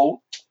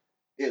whole,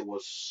 it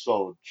was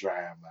so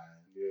dry,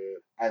 man.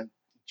 Yeah. And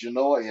do you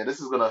know what? Yeah, this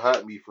is going to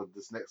hurt me for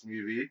this next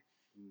movie.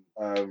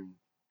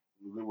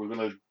 We're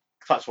going to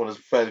touch on this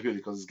fairly quickly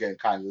because it's getting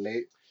kind of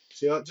late.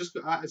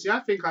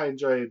 I think I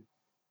enjoyed.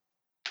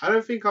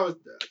 I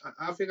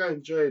think I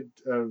enjoyed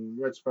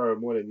Red Sparrow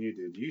more than you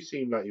did. You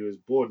seemed like you was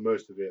bored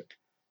most of it,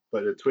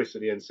 but the twist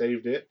at the end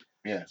saved it.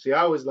 Yeah. See,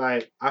 I was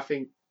like, I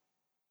think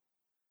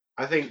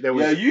I think there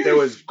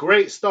was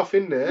great stuff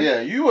in there. Yeah,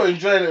 you were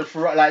enjoying it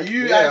for like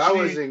you. Yeah, I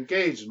was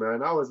engaged,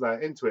 man. I was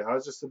like into it. I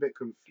was just a bit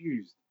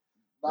confused.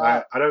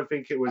 Like I don't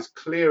think it was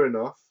clear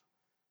enough,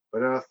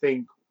 but then I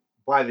think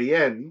by the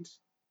end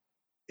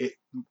it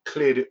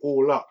cleared it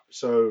all up.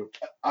 So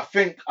I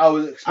think I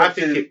was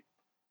expecting. I think it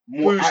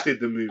boosted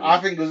the movie. I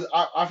think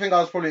I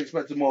was probably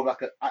expecting more of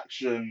like an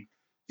action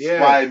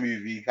spy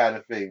movie kind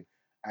of thing,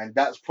 and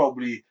that's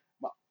probably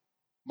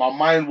my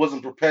mind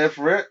wasn't prepared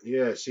for it.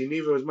 Yeah, see,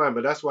 neither was mine,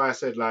 but that's why I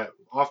said like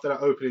after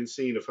that opening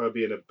scene of her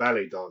being a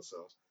ballet dancer.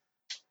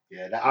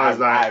 Yeah, that I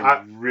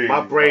was really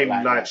my brain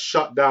like that.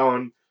 Shut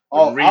down.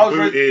 Oh,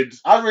 rebooted.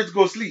 I was ready to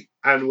go sleep,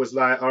 and was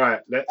like, all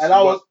right, let's. And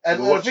I was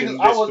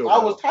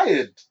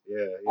tired.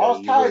 Yeah, I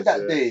was tired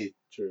that day.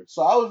 True.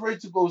 So I was ready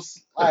to go.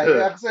 Like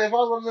I said, if I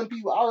was one of them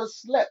people, I would have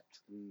slept.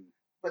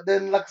 But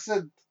then, like I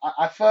said,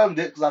 I firmed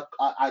it because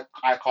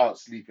I can't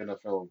sleep in a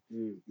film.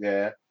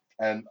 Yeah,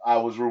 and I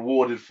was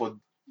rewarded for.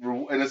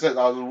 In a sense,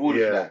 I was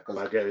rewarded for that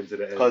because I get into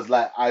the end. Because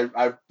like I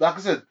like I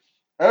said,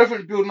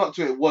 everything building up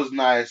to it was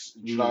nice.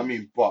 Do you know what I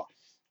mean? But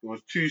it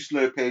was too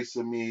slow paced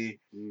for me.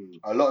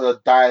 A lot of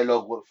the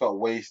dialogue felt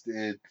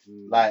wasted.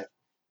 Like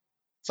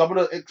some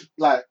of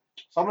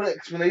the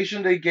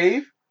explanation they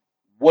gave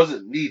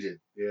wasn't needed.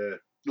 Yeah.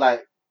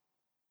 Like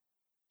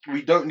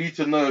we don't need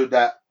to know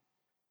that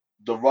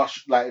the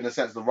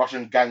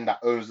Russian gang that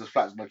owns the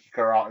flats gonna kick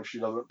her out if she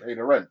doesn't pay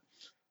the rent.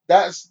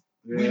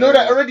 We know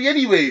that already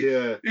anyway.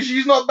 Yeah. If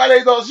she's not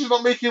ballet dancer, she's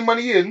not making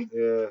money in.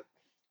 Yeah.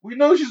 We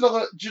know she's not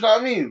gonna. Do you know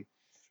what I mean?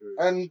 True.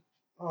 And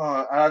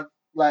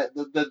like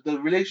the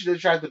relationship they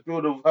tried to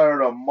build with her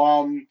and her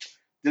mom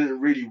didn't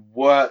really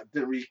work.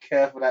 Didn't really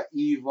care for that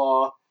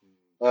either.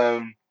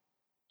 Oh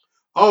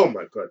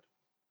my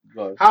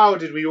god. How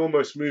did we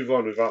almost move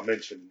on without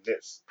mentioning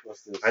this?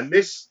 What's this? And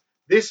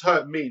this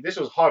hurt me. This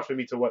was hard for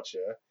me to watch,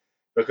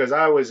 because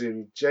I was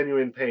in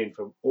genuine pain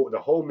from the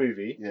whole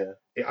movie. Yeah.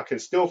 I can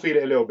still feel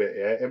it a little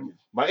bit, and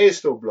my ear's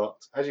still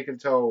blocked. As you can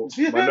tell,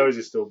 my nose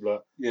is still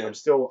blocked. Yeah. I'm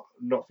still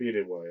not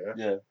feeling well,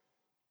 Yeah.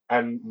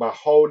 And my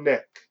whole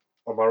neck,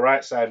 on my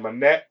right side, my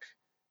neck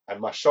and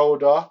my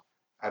shoulder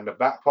and the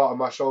back part of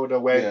my shoulder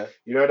where,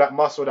 you know that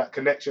muscle that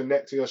connects your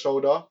neck to your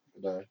shoulder?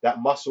 No. That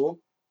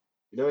muscle,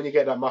 you know when you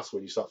get that muscle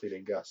and you start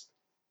feeling gassed?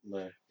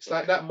 No. It's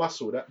like that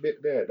muscle, that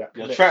bit there, that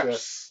connects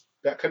traps.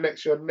 That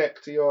connects your neck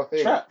to your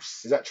thing.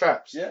 Traps. Is that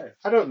traps? Yeah.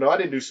 I don't know. I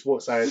didn't do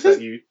sports science like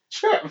you.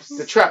 Traps.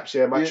 The traps,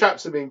 my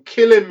traps have been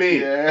killing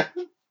me. Yeah.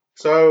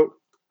 So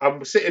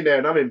I'm sitting there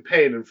and I'm in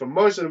pain. And for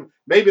most of them,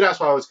 maybe that's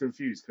why I was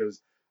confused because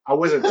I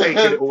wasn't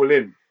taking it all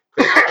in.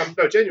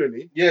 No,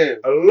 genuinely. Yeah.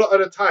 A lot of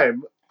the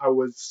time, I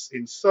was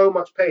in so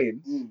much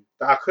pain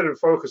that I couldn't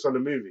focus on the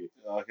movie.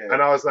 Okay.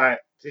 And I was like,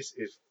 this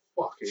is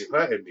fucking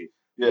hurting me.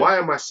 Yeah. Why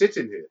am I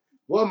sitting here?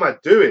 What am I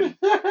doing?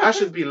 I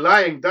should be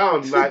lying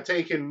down, like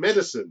taking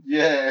medicine.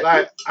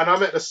 Yeah. And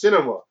I'm at the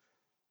cinema.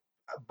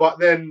 But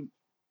then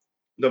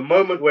the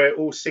moment where it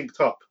all synced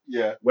up,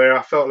 where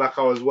I felt like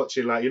I was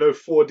watching,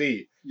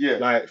 4D,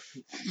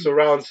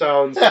 surround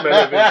sound,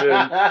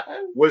 smell-o-vision,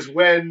 was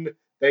when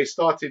they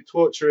started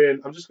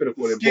torturing. I'm just gonna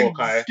call him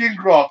Hawkeye. Skin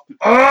graft.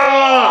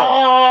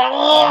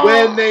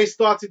 When they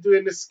started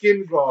doing the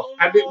skin graft,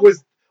 and it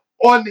was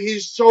on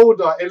his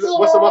shoulder.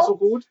 What's the muscle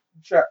called?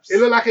 Traps. It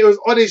looked like it was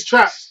on his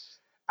traps.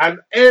 And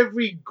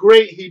every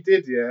grate he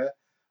did,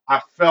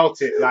 I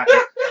felt it. I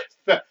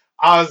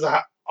was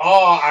like,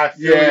 I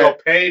feel your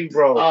pain,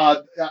 bro.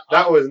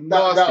 That was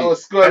nasty. That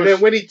was squirmish. And then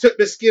when he took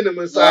the skin and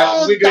was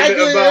wiggling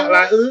it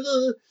about,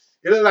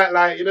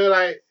 it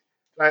looked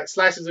like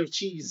slices of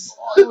cheese.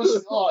 It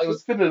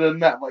was thinner than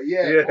that, but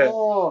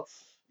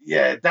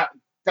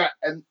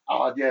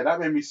that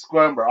made me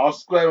squirm, bro. I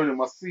was squirming in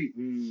my seat.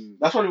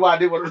 That's probably why I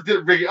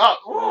didn't bring it up.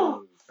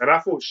 And I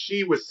thought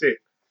she was sick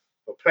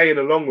for playing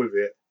along with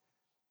it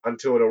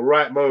until the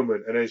right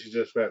moment, and then she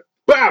just went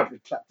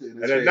BAM!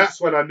 And then that's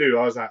when I knew.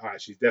 I was like, all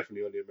right, she's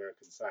definitely on the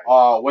American side.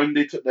 When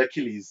they took their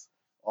Achilles.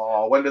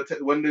 When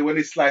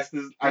they sliced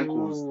his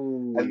ankles,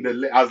 and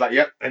I was like,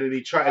 yep. And then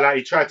he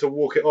tried to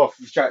walk it off.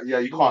 You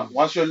can't.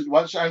 Once your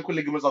ankle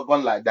ligaments are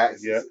gone like that,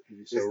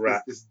 it's a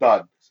wrap. It's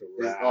done. It's a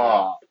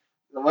wrap.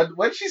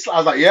 When she, I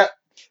was like, yep.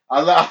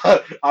 I was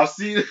like, I've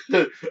seen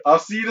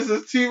this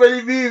in too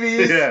many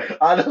movies. Yeah.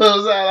 And I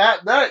was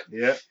like, that.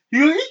 Yeah. He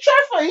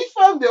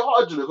found it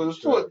hard, because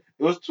it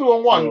was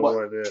 2-on-1,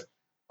 but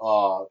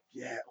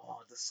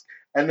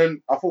and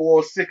then I thought what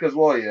was sick as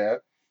well,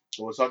 it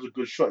was such a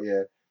good shot,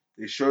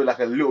 They showed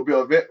a little bit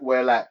of it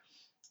where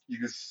you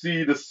can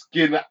see the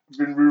skin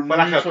been removed.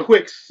 But a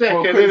quick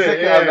second,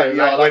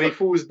 innit? When he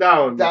falls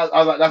down. I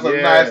was like, that's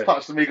a nice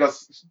touch to make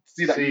us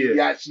see that he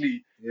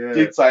actually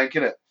did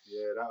something, innit?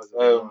 Yeah, that was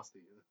nasty.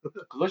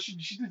 Because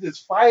she did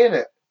this thigh,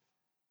 innit?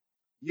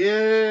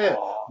 Yeah.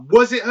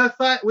 Was it her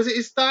thigh? Was it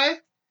his thigh?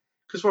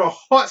 Because for a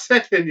hot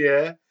second,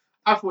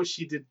 I thought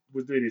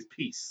was doing his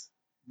piece.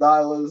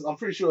 No, I'm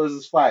pretty sure it was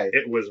his thigh.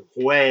 It was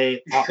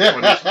way up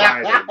on his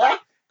thigh then.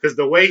 Because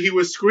the way he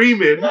was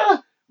screaming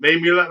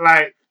made me look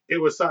like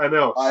it was something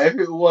else. If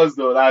it was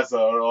though, that's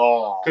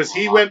Because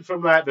he went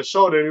from like the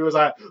shoulder and he was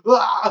like,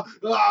 ah,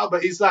 ah,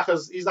 but he's like an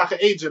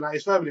agent, like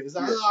he's feminine. He's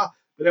like, ah.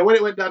 But then when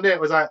it went down there,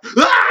 it was like,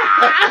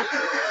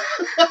 ah!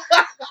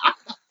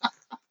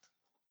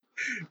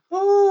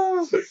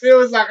 It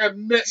was like a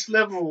next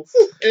level.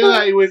 It was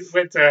like he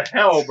went to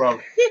hell, bro.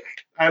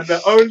 And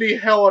the only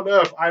hell on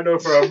earth I know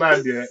for a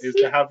man, yeah, is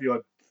to have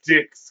your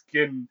dick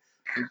skin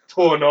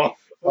torn off.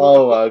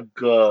 Oh my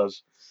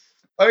gosh.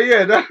 Oh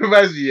yeah, that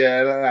reminds me.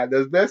 Yeah, like,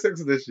 there's bare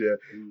sex in this year.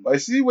 But I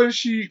see when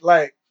she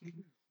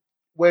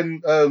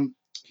when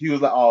he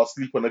was like, "Oh, I'll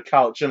sleep on the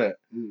couch, innit?"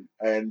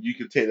 And you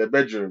can take the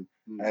bedroom.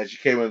 And she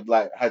came and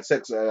like had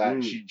sex with her,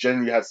 like she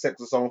genuinely had sex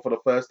with someone for the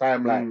first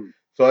time, like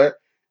so.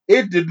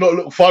 It did not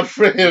look fun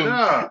for him.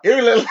 Nah.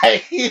 It looked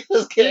like he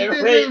was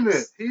getting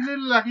raped. He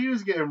didn't look like he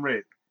was getting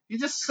raped. He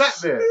just sat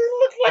there.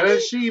 And then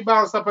she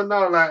bounced up and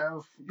down like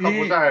a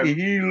couple times.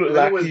 He looked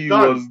like he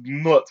was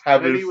not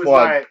having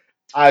fun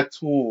at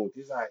all.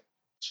 He's like,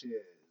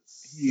 cheers.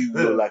 He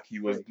looked like he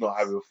was not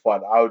having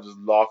fun. I was just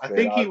laughing. I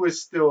think he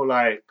was still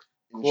like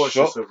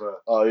cautious of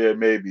her. Oh yeah,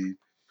 maybe.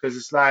 Because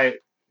it's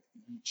like,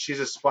 she's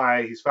a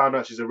spy. He's found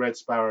out she's a Red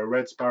Sparrow.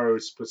 Red Sparrow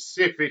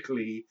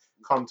specifically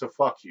come to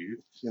fuck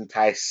you.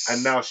 Entice.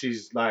 And now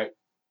she's like,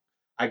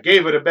 I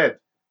gave her the bed.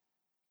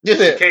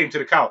 She came to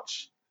the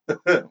couch. Do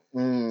you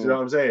know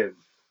what I'm saying?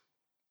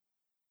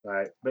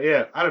 Like, but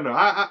yeah, I don't know.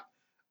 I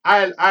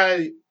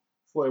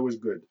thought it was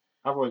good.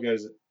 I thought it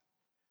was.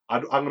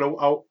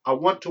 I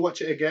want to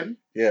watch it again.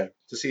 Yeah.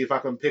 To see if I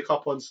can pick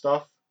up on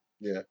stuff.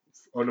 Yeah.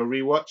 On a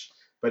rewatch.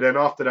 But then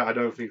after that, I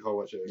don't think I'll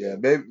watch it again. Yeah,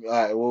 maybe.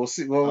 Alright, we'll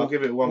see. Well, I'll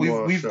give it one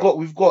more.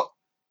 We've got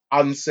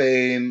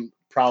Unsane,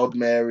 Proud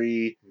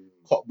Mary,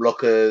 Cop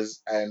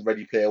Blockers, and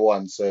Ready Player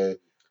One. So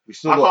we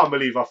still. I can't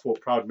believe I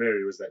thought Proud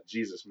Mary was that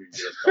Jesus movie.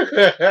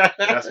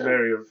 That's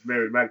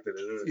Mary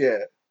Magdalene, isn't it? Yeah.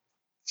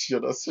 You're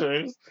not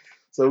serious.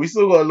 So we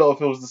still got a lot of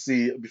films to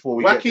see before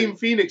we. Joaquin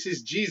Phoenix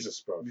is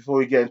Jesus, bro. Before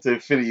we get into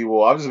Infinity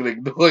War, I'm just gonna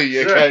ignore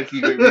you and try and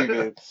keep it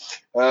moving.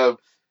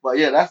 But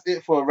yeah, that's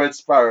it for Red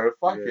Sparrow.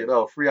 Fuck it,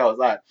 3 hours.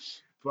 Like,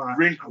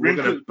 we're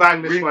gonna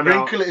bang this one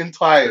out. Wrinkle it in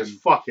time.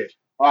 Fuck it.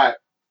 Alright,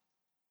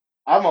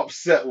 I'm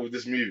upset with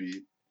this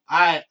movie.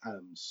 I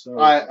am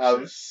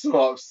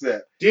so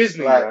upset.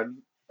 Disney,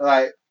 man.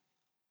 Like,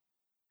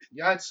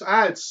 yeah,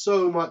 I had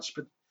so much.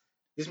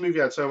 This movie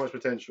had so much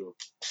potential.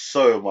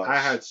 So much. I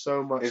had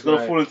so much. It's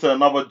gonna fall into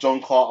another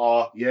John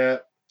Carter. Yeah.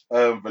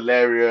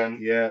 Valerian.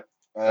 Yeah.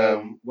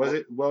 Was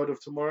it World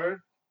of Tomorrow?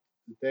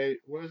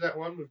 What was that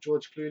one with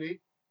George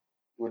Clooney?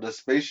 With the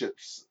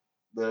spaceships.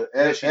 The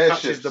she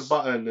touches the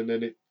button and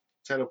then it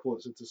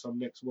teleports into some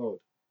next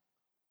world.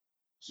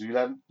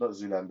 Not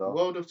Zoolander.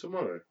 World of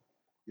Tomorrow.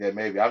 Yeah,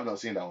 maybe. I've not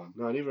seen that one.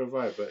 No, neither have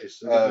I, but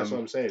that's what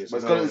I'm saying.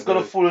 It's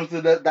gonna fall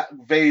into that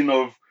vein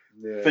of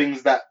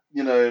things that,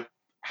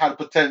 had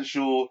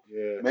potential,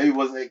 maybe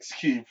wasn't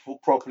executed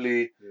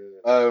properly.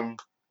 Yeah.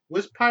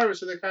 Was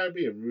Pirates of the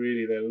Caribbean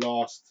really their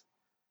last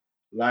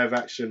live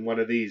action one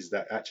of these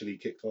that actually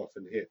kicked off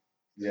and hit?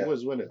 Yeah. It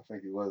was, wasn't it? I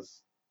think it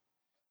was.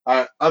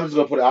 I'm just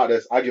gonna put it out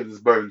there. I give this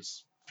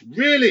bones.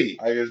 Really?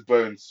 I give this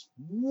bones.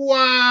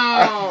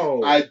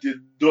 Wow! I did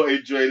not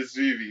enjoy this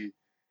movie.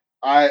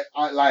 I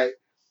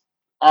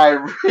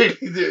really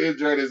didn't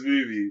enjoy this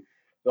movie.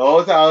 The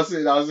whole time I was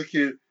sitting there, I was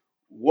thinking,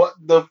 what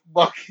the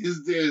fuck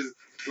is this?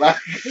 Like,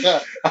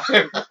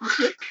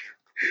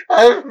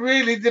 I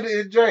really didn't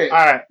enjoy it.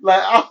 Alright.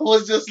 Like, I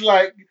was just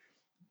like,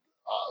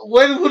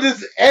 when will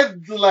this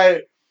end?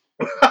 Like,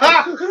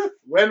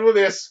 when will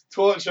this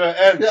torture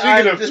end?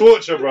 Speaking of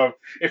torture, bro,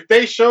 if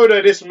they showed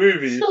her this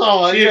movie,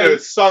 she'd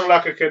have sung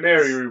like a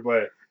canary,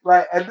 boy.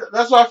 Like, and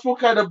that's why I feel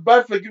kind of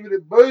bad for giving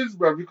it bones,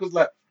 bro, because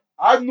like,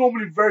 I'm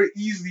normally very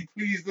easily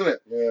pleased in it.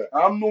 Yeah.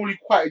 I'm normally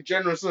quite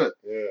generous in it.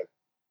 Yeah.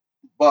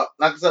 But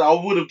like I said, I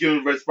would have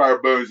given Red Sparrow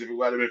bones if it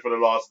hadn't been for the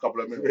last couple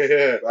of minutes.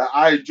 Yeah. Like,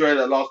 I enjoyed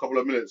that last couple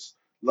of minutes,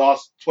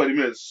 last 20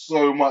 minutes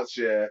so much,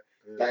 that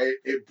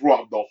it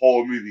brought up the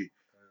whole movie.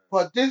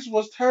 But this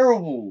was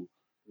terrible.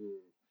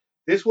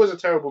 This was a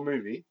terrible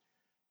movie,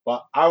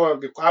 but I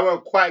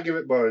won't quite give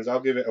it bones. I'll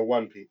give it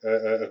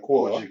a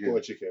quarter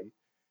chicken.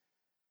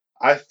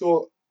 I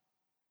thought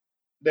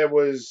it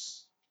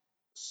was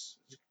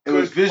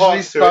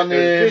visually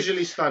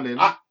stunning.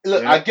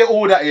 I get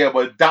all that,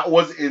 but that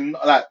was in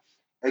like,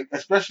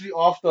 especially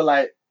after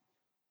like,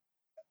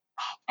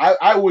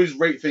 I always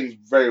rate things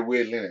very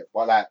weirdly in it,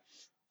 but like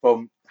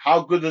from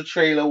how good the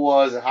trailer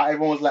was and how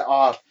everyone was like,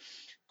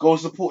 go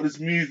support this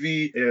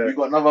movie. Yeah. We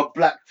got another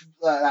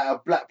a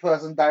black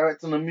person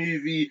directing the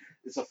movie.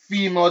 It's a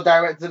female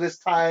director this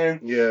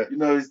time. Yeah.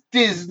 It's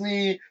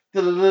Disney.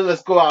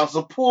 Let's go out and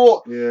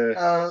support. Yeah.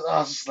 I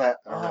was just like,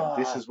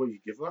 this is what you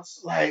give us?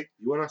 Like,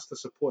 you want us to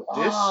support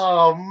this?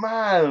 Oh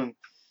man.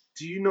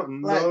 Do you not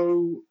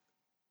know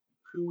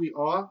who we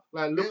are?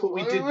 Like, look what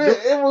we did.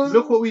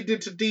 Look what we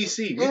did to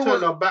DC. We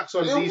turned our backs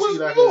on DC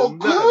like it was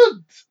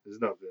good. It's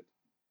not good.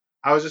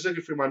 I was just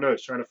looking through my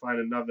notes trying to find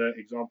another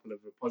example of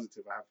a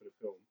positive I have for the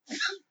film.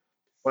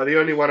 But the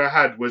only one I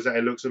had was that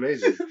it looks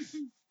amazing.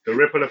 The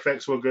ripple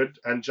effects were good,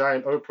 and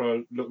Giant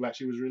Oprah looked like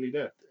she was really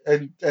there.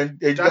 And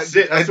That's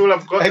it. That's all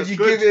I've got. And That's you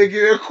good. give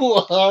it a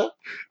quarter.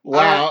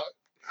 Wow.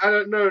 I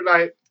don't know.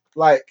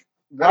 Like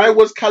why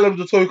was Callum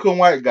the token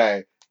white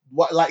guy?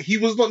 What, like, he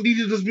was not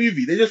needed in this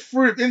movie. They just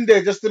threw him in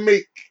there just to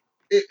make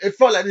it. It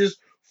felt like they just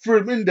threw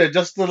him in there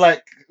just to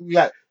like,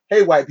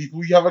 hey, white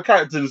people, you have a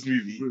character in this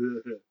movie.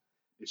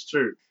 It's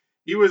true.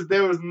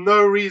 There was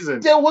no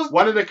reason.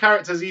 One of the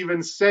characters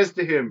even says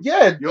to him,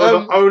 "Yeah, you're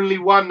the only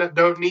one that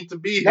don't need to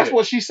be here." That's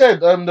what she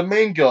said. The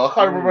main girl, I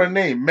can't remember her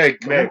name. Meg.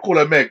 I'm gonna call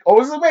her Meg. Oh,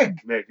 was it Meg?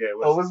 Meg, yeah. It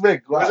was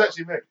Meg. Wow. It was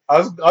actually Meg. I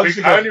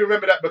only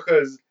remember that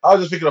because I was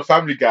just thinking of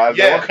Family Guy.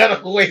 Yeah. What kind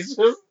of ways?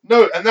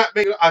 No, and that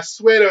made. I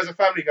swear there was a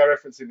Family Guy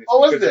reference in this. Oh,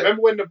 was it?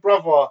 Remember when the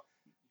brother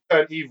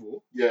turned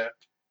evil? Yeah.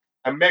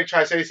 And Meg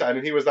tried to say something,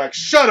 and he was like,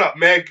 "Shut up,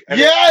 Meg!" And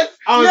yes,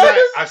 I was like,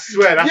 "I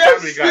swear, that's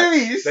Family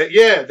Guy."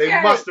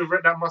 They must have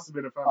read. That must have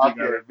been a Family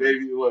Guy.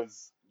 Maybe it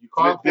was. You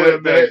can't call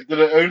him Meg. Do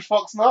they own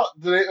Fox now?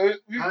 Do they own?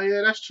 Oh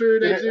yeah, that's true.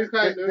 They do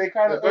kind of.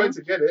 They're going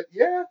to get it.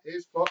 Yeah,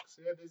 it's Fox.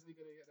 Yeah, Disney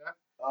gonna get that.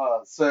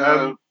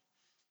 So,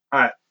 all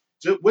right.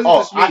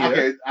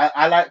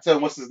 I liked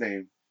what's his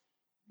name?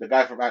 The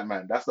guy from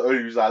Ant-Man. That's the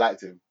only reason I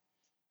liked him.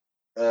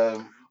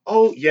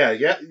 Oh yeah.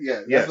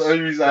 That's the only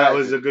reason. That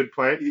was a good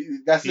point. He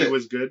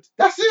was good.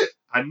 That's it.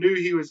 I knew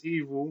he was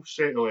evil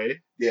straight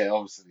away. Yeah,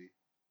 obviously.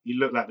 He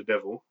looked like the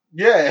devil.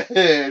 Yeah.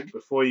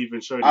 Before he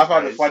even showed. I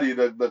found it funny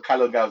that the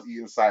Callum guy was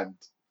eating sand.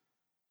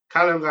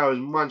 Callum guy was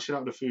munching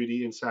up the food,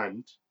 eating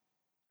sand,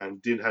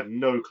 and had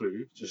no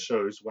clue. Just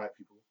shows white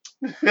people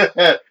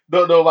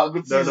don't know about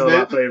good seasoning. Don't know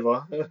about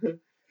flavour.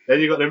 Then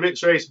you got the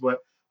mixed race boy.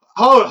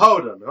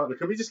 Hold on.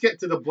 Can we just get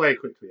to the boy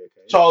quickly,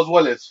 okay? Charles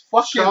Wallace.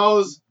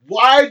 Charles.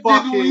 Why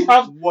did we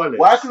have Wallace?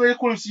 Why couldn't they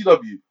call him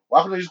CW?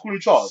 Why couldn't they just call him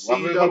Charles? Why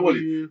couldn't they call him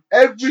Wally?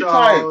 Every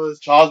time.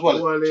 Charles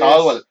Wallace.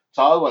 Charles Wallace.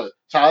 Charles Wallace.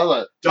 Charles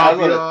Wallace. Charles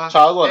Wallace.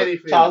 Charles Wallace.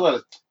 Charles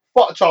Wallace.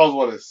 Fuck Charles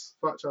Wallace.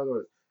 Fuck Charles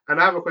Wallace.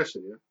 And I have a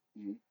question, yeah?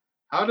 Mm-hmm.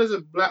 How does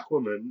a black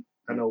woman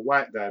and a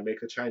white guy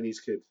make a Chinese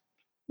kid?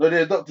 No,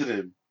 they adopted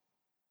him.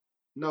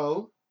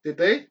 No. Did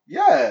they?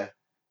 Yeah.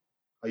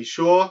 Are you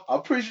sure?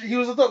 I'm pretty sure he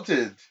was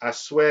adopted. I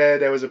swear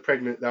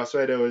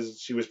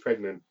she was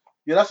pregnant.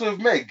 Yeah, that's with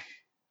Meg.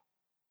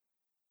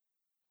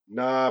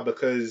 Nah,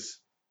 that's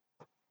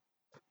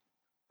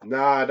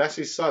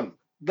his son.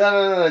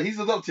 No, he's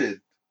adopted.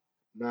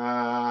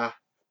 Nah.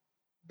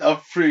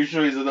 I'm pretty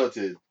sure he's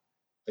adopted.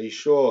 Are you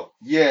sure?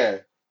 Yeah.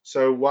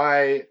 So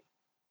why?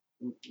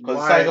 Because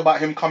it's something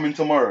about him coming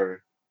tomorrow.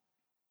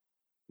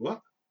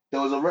 What? There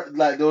was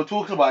they were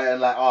talking about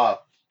it and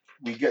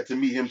we get to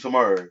meet him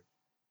tomorrow.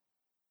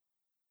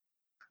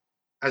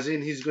 As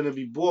in he's gonna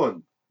be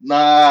born?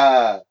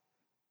 Nah.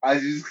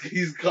 As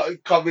he's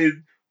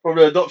coming from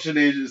the adoption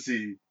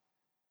agency.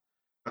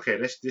 Okay,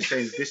 this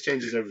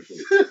changes everything.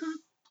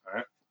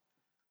 Alright.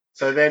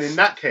 So then in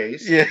that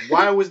case,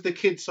 why was the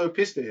kid so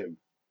pissed at him?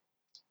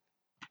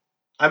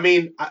 I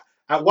mean,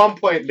 at one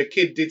point the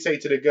kid did say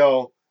to the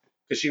girl,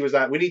 because she was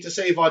like, "We need to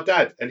save our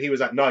dad," and he was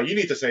like, "No, you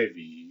need to save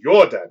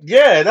your dad."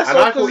 Yeah, that's. And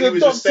I thought he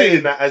was just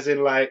saying that as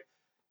in like,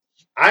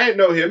 I ain't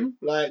know him.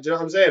 Like, do you know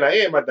what I'm saying? Like,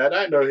 he ain't my dad.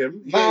 I ain't know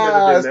him.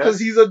 Nah, it's because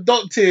he's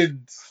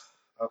adopted.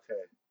 Okay.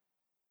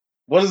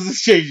 What does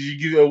this change? You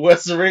give it a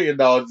worse rating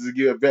now, or does it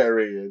give it a better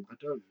rating? I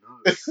don't know.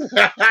 I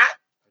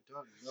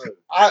don't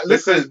know.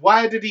 Listen,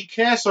 why did he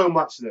care so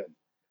much then?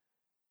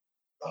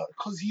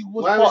 Because he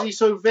was. Why was he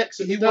so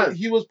vexed?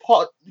 He was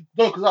part.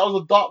 No, because that was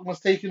the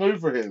darkness taking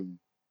over him.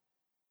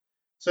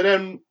 So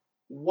then,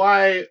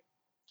 why?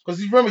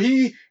 Because you remember,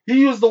 he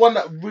was the one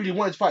that really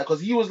wanted to fight. Because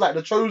he was like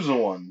the chosen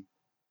one.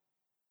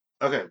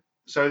 Okay,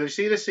 so you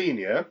see the scene,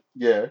 yeah?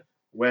 Yeah.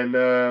 When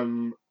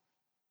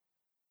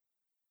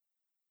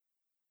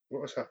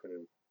what was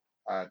happening?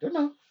 I don't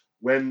know.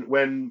 When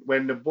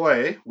the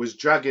boy was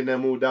dragging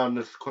them all down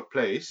the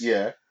place,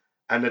 yeah,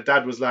 and the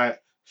dad was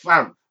like,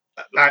 "Fam,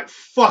 like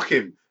fuck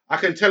him. I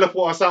can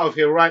teleport us out of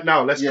here right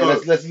now. Let's go."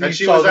 Let's leave and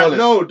she Charles was like, Wallace.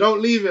 "No,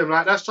 don't leave him.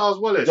 Like that's Charles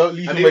Wallace." Don't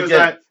leave and him he was again.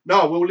 like,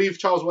 "No, we'll leave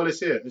Charles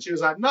Wallace here." And she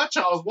was like, "Not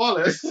Charles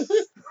Wallace."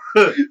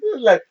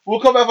 Like,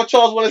 we'll come back for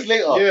Charles Wallace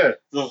later. Yeah.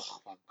 Oh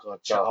my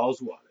God,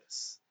 Charles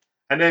Wallace.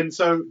 And then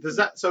so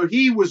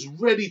he was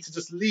ready to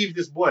just leave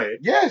this boy.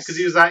 Yes. Because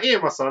he was like,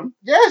 "Here, my son."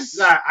 Yes.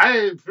 Like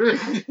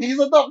he's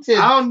adopted.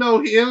 I don't know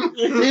him.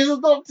 He's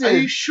adopted. Are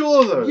you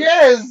sure though?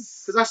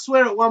 Yes. Because I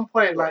swear at one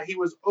point, like, he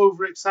was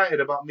overexcited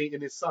about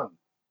meeting his son.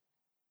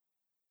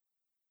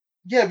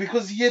 Yeah,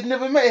 because he had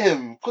never met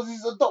him. Because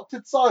he's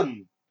adopted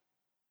son.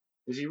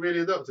 Is he really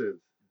adopted?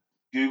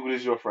 Google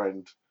is your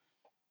friend.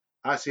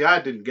 I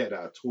didn't get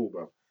that at all,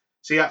 bro.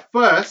 See, at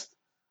first,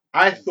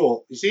 I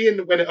thought, you see,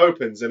 when it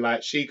opens and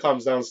like she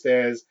comes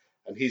downstairs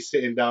and he's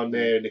sitting down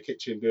there in the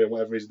kitchen doing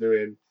whatever he's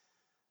doing.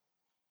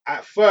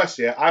 At first,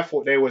 yeah, I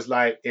thought they was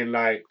like in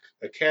like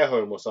a care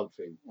home or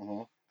something,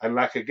 and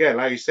like again,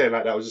 like you said,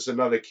 like that was just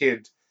another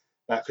kid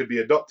that could be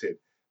adopted.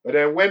 But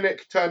then when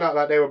it turned out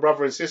like they were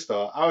brother and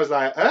sister, I was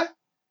like,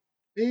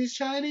 he's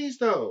Chinese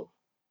though.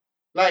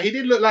 Like he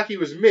did look like he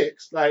was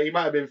mixed, like he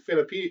might have been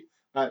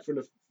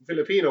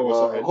Filipino or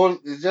something.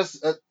 It's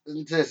just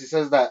it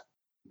says that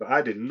But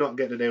I did not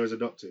get that they was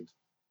adopted.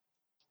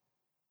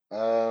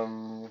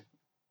 In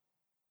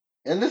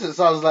this, it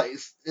sounds like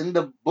in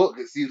the book.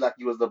 It seems like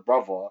he was the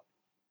brother.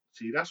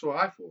 See, that's what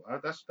I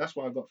thought. That's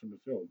what I got from the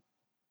film.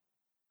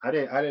 I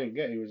didn't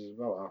get he was his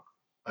brother.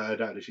 I heard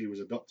that she was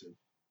adopted.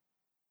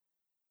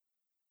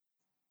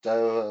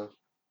 So,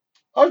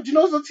 do you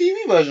know it's a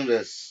TV version of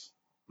this?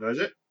 No, is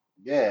it?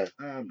 Yeah.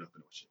 I'm not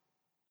gonna watch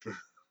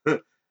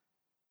it.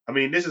 I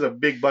mean, this is a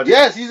big budget.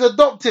 Yes, he's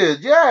adopted.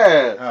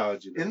 Yeah. How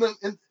do you know?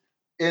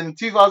 In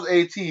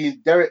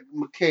 2018, Derek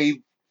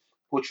McCabe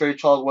portrayed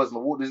Charles West in the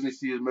Walt Disney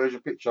Studios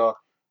motion picture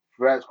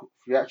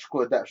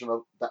theatrical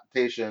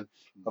adaptation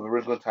of A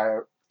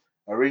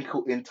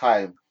Wrinkle in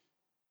Time,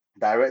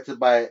 directed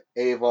by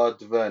Ava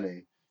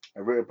DuVernay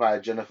and written by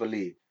Jennifer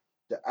Lee.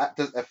 The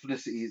actor's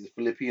ethnicity is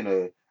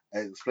Filipino,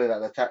 and explained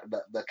that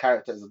the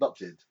character is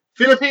adopted.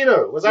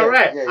 Filipino, was that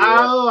right? Yeah,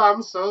 oh,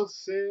 I'm so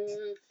sick.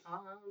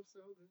 I'm so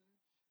good.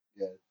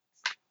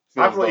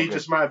 Yeah. I thought he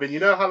just might have been. You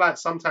know how like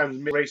sometimes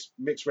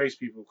mixed race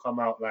people come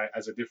out like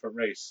as a different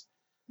race.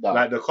 No.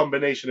 Like the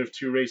combination of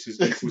two races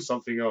equals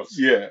something else.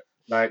 Yeah.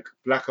 Like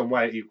black and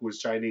white equals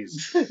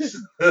Chinese. No.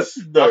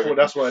 I thought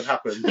that's what had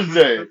happened.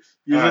 No,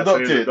 he was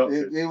adopted. So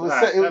he was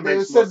adopted. It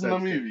was said in the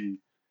movie.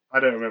 I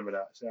don't remember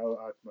that. So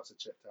I must have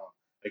checked out.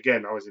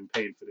 Again, I was in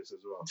pain for this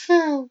as well.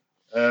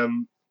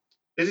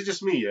 Is it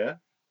just me, yeah?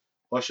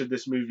 Or should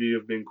this movie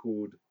have been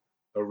called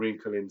A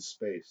Wrinkle in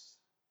Space?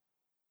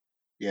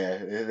 Yeah,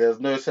 there's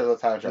no sense of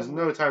time travel.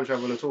 There's no time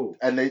travel at all.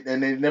 And they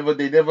never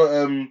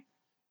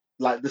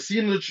like the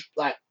scene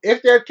like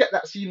if they had kept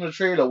that scene in the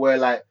trailer where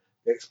like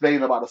they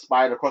explain about the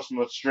spider crossing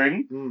the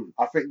string,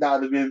 I think that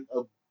would have been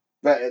a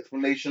better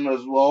explanation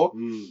as well.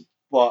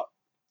 But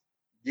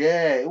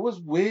yeah, it was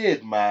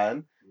weird,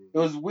 man. It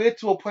was weird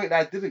to a point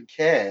that I didn't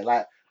care.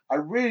 Like I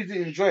really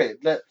did enjoy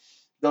it. Like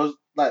there was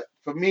like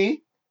for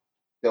me,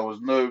 there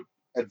was no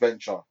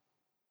adventure.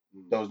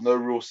 There was no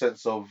real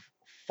sense of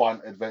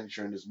fun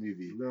adventure in this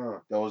movie.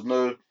 No. There was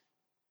no.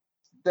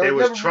 They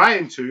was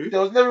trying to.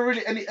 There was never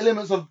really any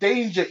elements of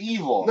danger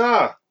either.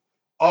 Nah.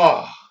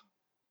 Oh,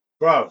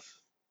 bruv.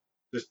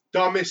 The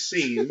dumbest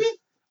scene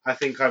I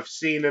think I've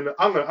seen, and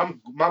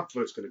my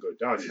vote's gonna go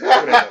down.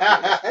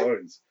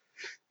 Bones.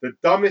 The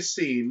dumbest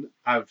scene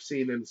I've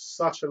seen in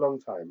such a long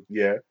time.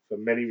 Yeah. For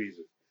many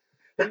reasons.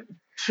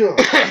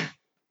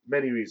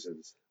 Many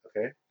reasons.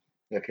 Okay.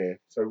 Okay.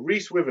 So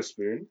Reese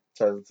Witherspoon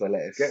turns into a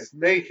lettuce. Gets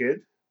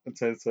naked. And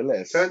turns into a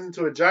lettuce. Turns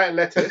into a giant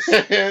lettuce.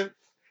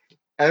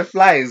 And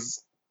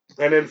flies.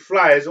 And then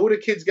flies. All the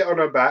kids get on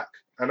her back,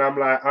 and I'm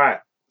like, all right.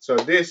 So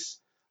this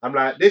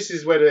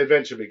is where the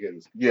adventure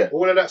begins. Yeah.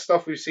 All of that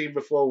stuff we've seen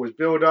before was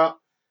build up,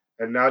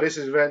 and now this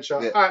is adventure.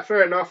 Yeah. All right,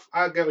 fair enough.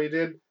 I get what you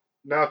did.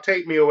 Now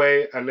take me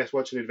away and let's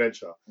watch an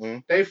adventure.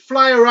 They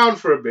fly around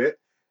for a bit,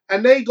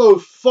 and they go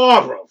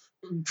far, bruv.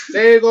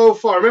 They go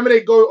far. Remember,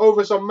 they go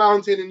over some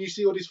mountain, and you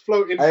see all these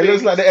floating things. It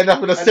looks like they end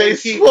up in the same they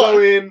keep spot.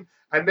 Going,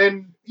 and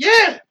then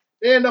they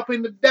end up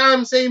in the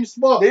damn same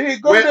spot. They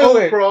didn't go where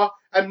nowhere. Oprah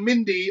and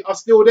Mindy are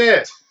still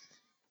there.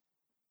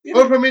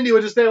 Oprah and Mindy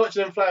were just there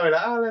watching them fly away.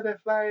 Like, oh,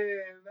 they're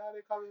flying. Now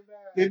they're coming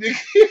back.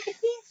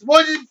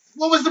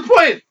 What was the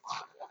point?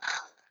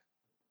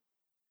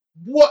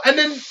 What? And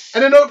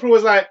then Oprah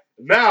was like,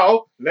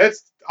 now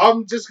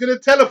I'm just gonna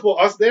teleport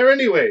us there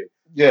anyway.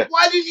 Yeah.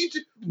 Why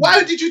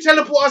did you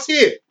teleport us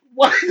here?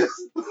 Why?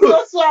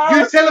 That's why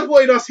you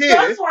teleported us here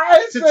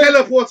to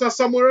teleport us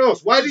somewhere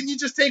else. Why didn't you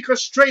just take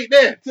us straight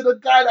there? To the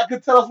guy that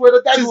could tell us where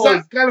the dad was.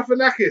 Zach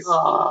Galifianakis.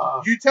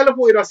 You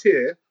teleported us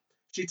here.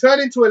 She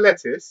turned into a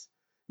lettuce.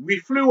 We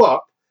flew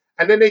up,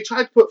 and then they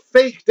tried to put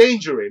fake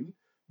danger in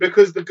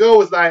because the girl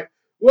was like,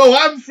 "Whoa,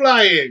 I'm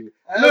flying.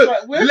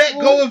 Look, let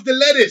go of the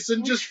lettuce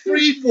and just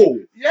free fall."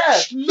 Yeah.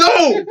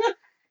 No,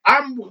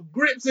 I'm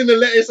gripped in the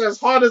lettuce as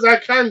hard as I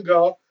can,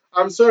 girl.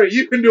 I'm sorry,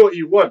 you can do what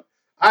you want.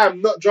 I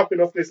am not dropping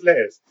off this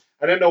lettuce.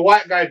 And then the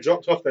white guy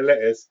dropped off the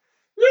lettuce,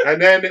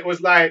 and then it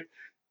was like,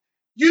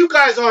 "You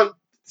guys aren't.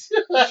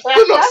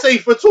 You're not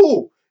safe at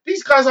all.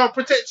 These guys aren't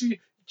protecting you."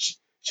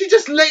 She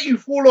just let you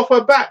fall off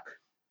her back.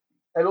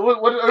 And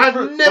what did Oprah,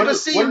 I've never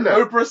seen that.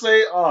 What did Oprah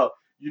say?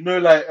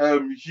 Like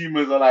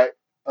humans are like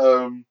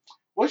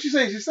what did she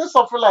say? She said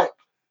something like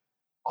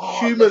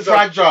humans are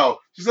fragile.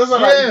 She says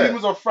something like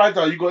humans are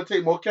fragile. You got to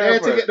take more care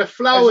of them. To get the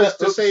flowers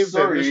to save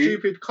them. The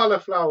stupid colour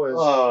flowers.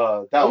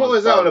 What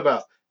was that all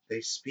about? They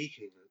speak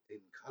in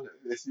colour.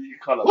 They speak in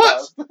colour.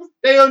 What?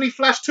 They only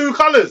flash 2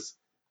 colours.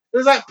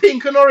 There's like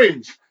pink and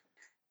orange.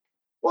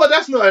 Well,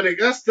 that's not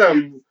that's not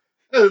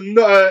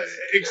an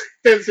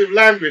extensive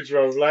language,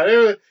 bro.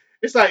 Like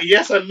it's like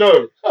yes and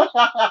no.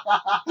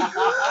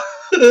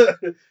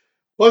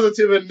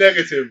 Positive and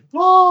negative.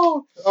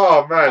 Oh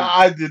man.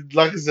 I did,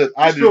 like I said,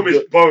 this film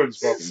is bones,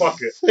 bro.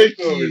 Fuck it. This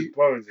film is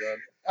bones, man.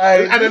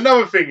 And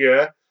another thing,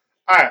 yeah.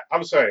 Alright,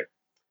 I'm sorry,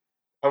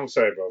 bro.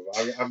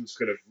 I'm just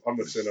gonna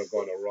go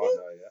on a rant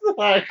now,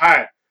 yeah.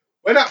 Alright.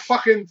 When that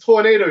fucking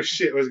tornado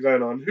shit was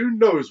going on, who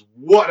knows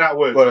what that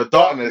was? But the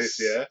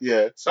darkness,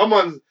 yeah.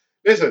 Someone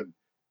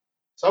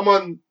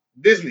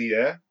Disney,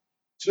 yeah,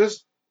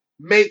 just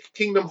make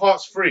Kingdom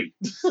Hearts 3.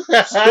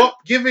 Stop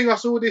giving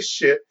us all this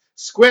shit.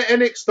 Square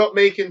Enix, stop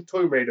making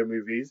Tomb Raider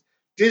movies.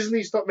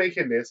 Disney, stop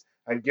making this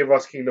and give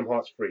us Kingdom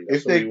Hearts 3.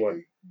 That's all we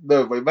want.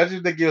 No, but imagine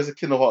if they give us a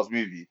Kingdom Hearts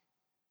movie.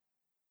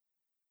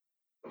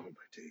 Oh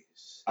my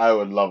days. I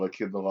would love a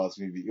Kingdom Hearts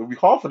movie. It would be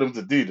hard for them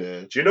to do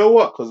though. Do you know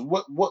what? Because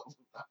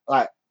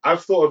like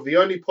I've thought of the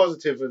only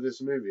positive of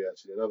this movie,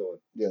 actually, another one.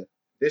 Yeah.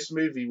 This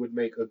movie would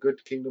make a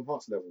good Kingdom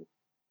Hearts level.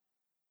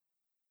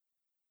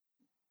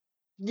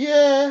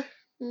 Yeah.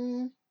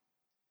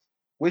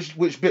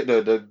 Which bit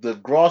though? The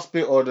grass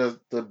bit or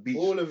the beach?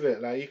 All of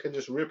it. Like you can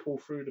just ripple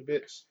through the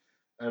bits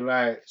and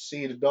like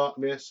see the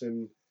darkness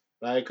and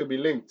like it could be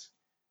linked.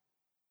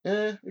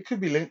 Yeah, it could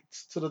be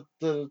linked to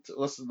the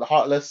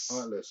Heartless.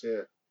 Heartless,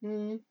 yeah.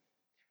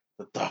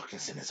 The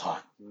darkness in his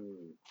heart.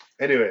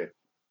 Anyway,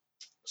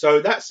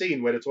 so that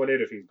scene where the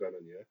tornado thing's going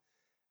on, yeah,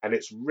 and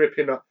it's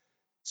ripping up.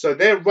 So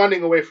they're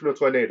running away from the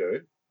tornado.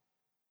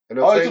 And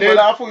the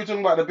tornado... I thought you were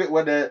talking about the bit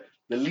where the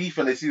leaf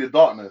and they see the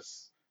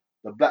darkness,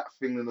 the black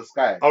thing in the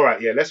sky. All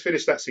right, yeah, let's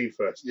finish that scene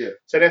first. Yeah.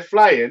 So they're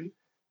flying.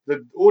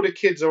 All the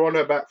kids are on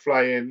her back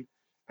flying,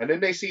 and then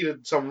they see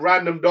some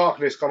random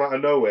darkness come out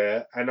of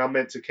nowhere, and I'm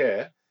meant to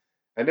care.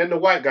 And then the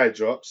white guy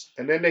drops,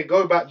 and then they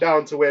go back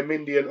down to where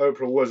Mindy and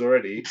Oprah was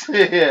already.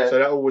 Yeah. So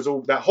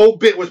that whole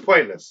bit was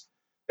pointless.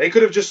 They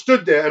could have just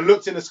stood there and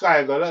looked in the sky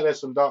and go, "Look, there's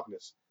some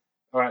darkness.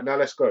 All right, now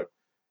let's go."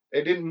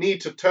 They didn't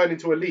need to turn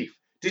into a leaf.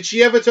 Did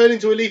she ever turn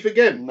into a leaf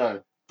again?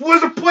 No.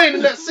 What was the point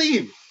in that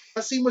scene?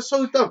 That scene was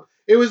so dumb.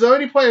 It was the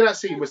only point in that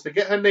scene was to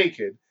get her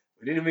naked.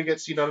 We didn't even get to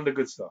see none of the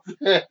good stuff.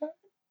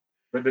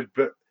 But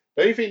don't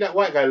you think that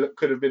white guy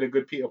could have been a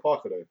good Peter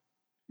Parker though?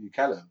 You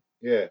can.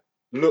 Yeah,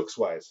 looks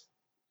wise.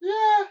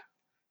 Yeah.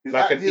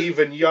 An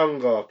even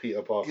younger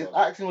Peter Parker. His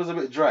acting was a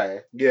bit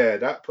dry.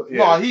 Yeah,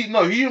 yeah.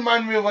 He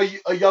reminded me of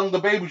a younger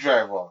Baby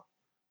Driver.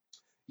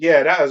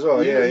 Yeah, that as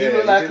well. He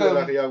looked like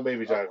a young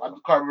Baby Driver. I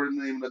can't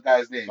remember the name of the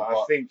guy's name. But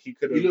I think he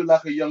could have. He looked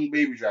like a young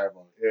Baby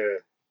Driver. Yeah.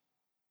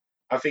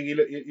 I think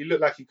he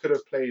looked like he could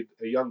have played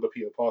a younger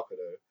Peter Parker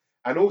though.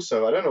 And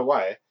also, I don't know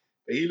why,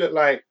 but he looked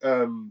like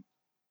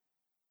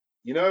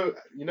you know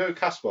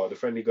Casper, the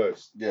friendly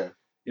ghost. Yeah.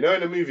 You know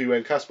in the movie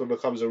when Casper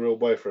becomes a real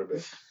boy for a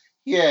bit.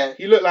 Yeah.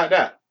 He looked like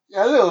that.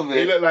 Yeah, a little bit.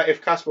 He looked like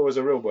if Casper was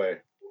a real boy.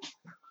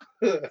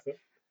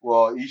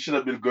 Well, he should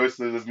have been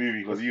ghosted in this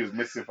movie because he was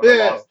missing for the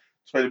last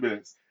 20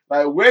 minutes.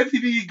 Like, where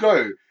did he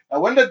go?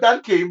 And when the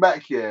dad came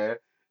back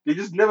here, they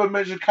just never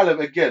mentioned Callum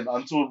again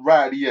until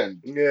right at the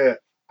end. Yeah,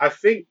 I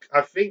think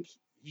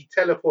he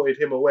teleported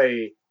him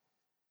away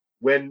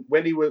when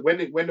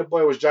the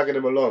boy was dragging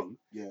him along.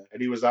 Yeah,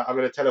 and he was like, "I'm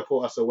going to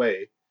teleport us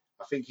away."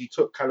 I think he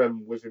took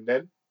Callum with him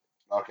then.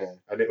 Okay.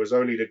 And it was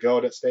only the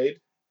girl that stayed.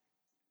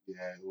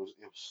 Yeah, it was.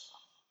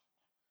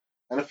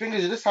 And the thing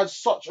is, this had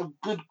such a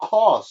good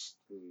cast.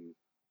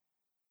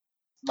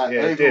 Like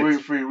Oprah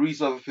Winfrey, Reese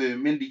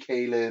Witherspoon, Mindy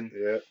Kaling.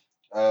 Yeah.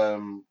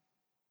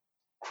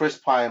 Chris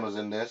Pine was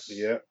in this.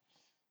 Yeah.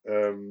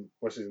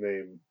 What's his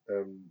name?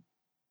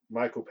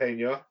 Michael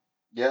Pena.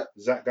 Yeah.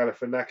 Zach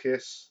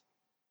Galifianakis.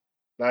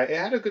 Like, it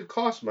had a good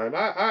cast, man.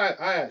 I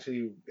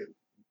actually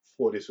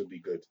thought this would be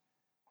good.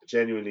 I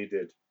genuinely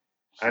did.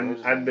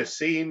 And the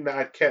scene that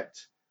I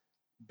kept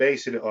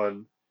basing it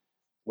on,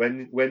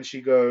 when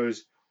she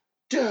goes,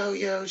 "Do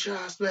you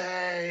trust me?"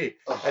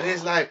 And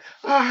it's like,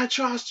 "I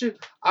trust you."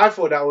 I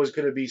thought that was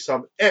going to be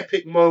some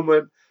epic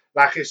moment.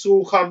 Like, it's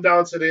all come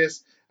down to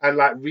this. And,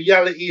 like,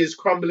 reality is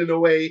crumbling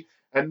away.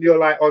 And you're,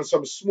 like, on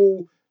some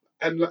small...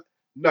 And,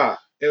 nah,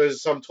 it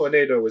was some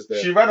tornado was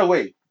there. She ran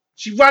away.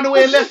 She ran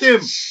away and left him.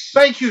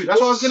 Thank you.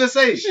 That's what I was going to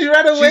say. She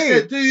ran away. She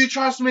said, "Do you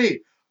trust me?"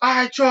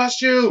 "I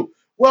trust you."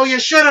 "Well, you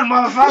shouldn't,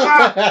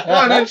 motherfucker."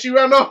 And then she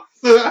ran off.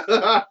 You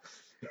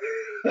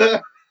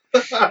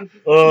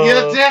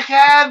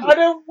dickhead!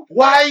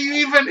 Why are you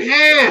even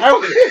here?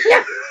 Where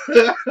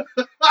the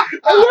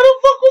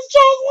fuck was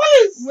Charles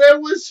Willis? Where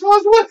was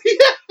Charles Willis?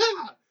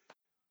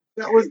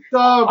 That was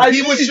dumb.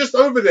 He was just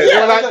over there. Yeah,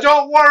 they were like,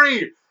 "Don't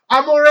worry,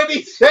 I'm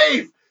already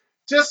safe.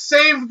 Just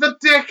save the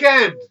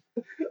dickhead."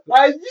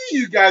 I knew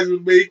you guys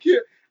would make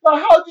it.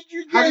 Like, how did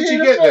you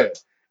get there?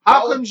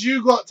 How comes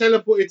you got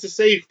teleported to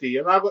safety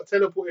and I got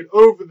teleported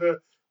over the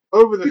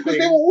because thing?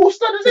 They were all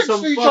standing next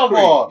to each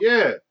other.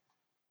 Yeah.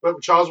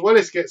 But Charles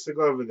Willis gets to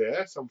go over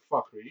there, some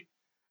fuckery.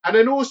 And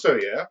then also,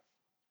 yeah,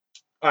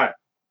 alright,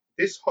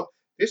 this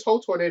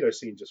whole tornado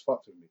scene just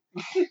fucked with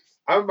me.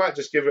 I might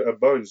just give it a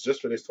bones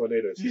just for this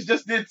tornado scene. You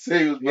just did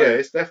say it was bones. Yeah,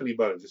 it's definitely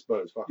bones. It's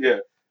bones. Fuck yeah.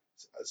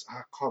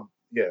 I can't.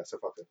 Yeah, it's a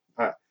fucker.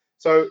 Alright.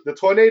 So the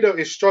tornado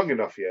is strong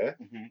enough, yeah,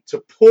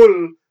 to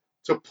pull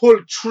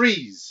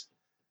trees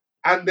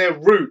and their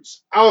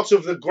roots out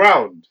of the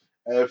ground.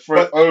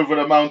 Throw over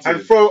the mountain.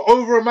 And throw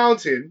over a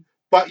mountain,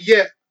 but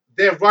yet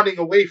they're running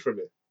away from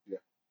it. Yeah.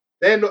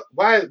 They're not.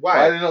 Why?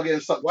 Why are they not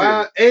getting sucked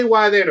in?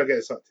 Why are they not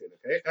getting sucked in?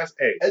 Okay, that's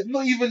A. It's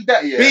not even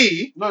that yet.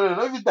 B. No,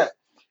 not even that.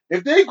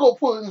 If they got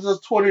put into a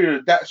tornado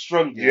that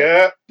strong,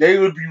 they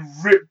would be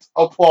ripped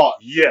apart.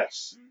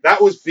 Yes,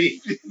 that was B.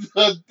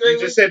 You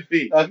just said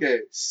B.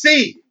 Okay.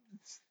 C.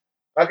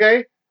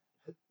 Okay.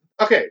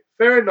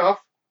 Fair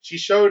enough. she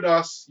showed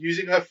us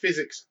using her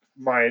physics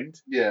mind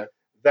Yeah.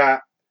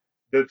 that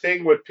the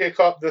thing would pick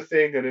up the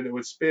thing and then it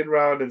would spin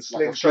round and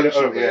Like a slingshot it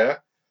slingshot, over. yeah. Yeah.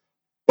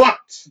 But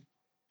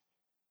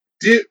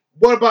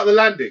what about the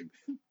landing?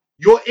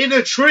 You're in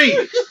a tree,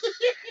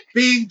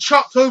 being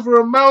chucked over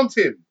a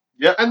mountain.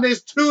 Yep. And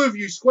there's two of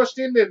you squashed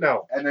in there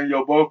now. And then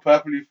you're both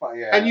perfectly fine.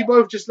 Yeah. And you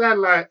both just land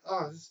like,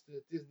 oh, this is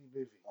a Disney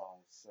movie. Oh,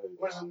 so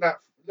Wasn't that?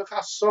 Look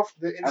how soft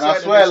the inside and I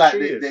swear, of this like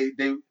tree is.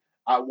 they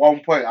at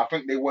one point, I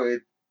think they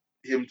wanted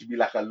him to be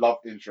like a love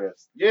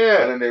interest. Yeah.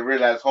 But then they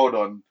realized, hold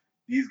on,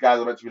 these guys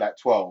are meant to be like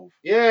 12.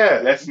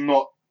 Yeah. Let's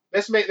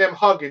make them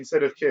hug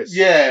instead of kiss.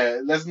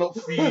 Yeah. Let's not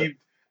feed.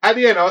 At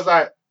the end, I was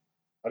like,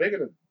 are they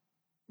gonna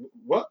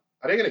what?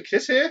 Are they gonna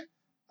kiss here?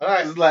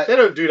 It's like they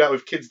don't do that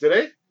with kids, do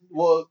they?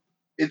 Well,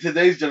 in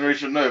today's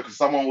generation, no, because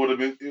someone would have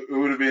been. It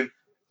would have been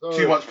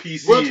too much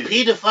PC. What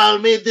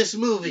pedophile made this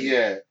movie?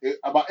 Yeah,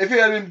 but if it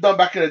had been done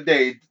back in the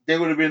day, they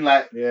would have been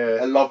like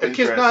a love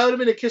interest. Kiss, no, it would have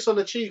been a kiss on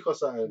the cheek or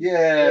something.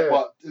 Yeah,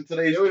 but in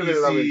today's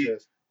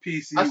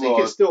PC, I think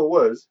it still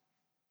was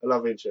a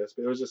love interest,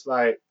 but it was just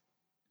like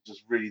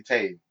just really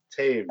tame.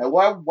 And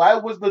why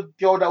was the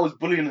girl that was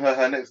bullying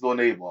her next door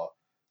neighbor?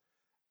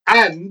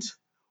 And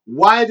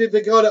why did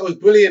the girl that was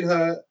bullying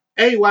her?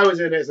 A, why was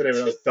her next door neighbor?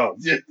 That was dumb.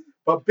 Yeah.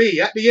 But B,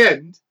 at the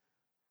end,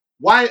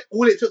 why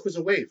all it took was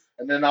a wave.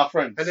 And then our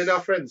friends.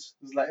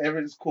 It's like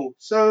everything's cool.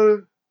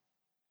 So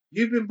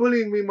you've been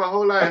bullying me my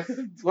whole life.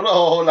 Well, not her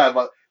whole life,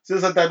 but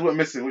since her dad went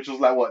missing, which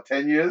was like what,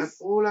 10 years? And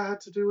all I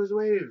had to do was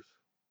wave.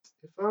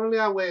 If only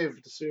I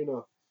waved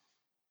sooner.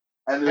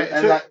 And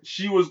like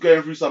she was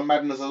going through some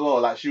madness as well.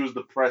 Like she was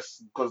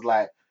depressed because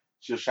like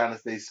she was trying to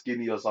stay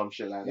skinny or some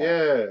shit like that.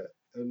 Yeah,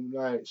 and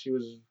like she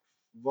was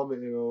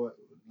vomiting or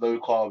low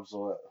carbs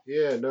or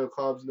yeah, no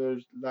carbs, no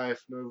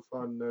life, no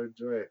fun, no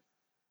joy.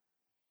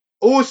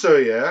 Also,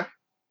 yeah,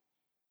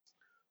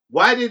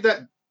 why did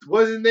that?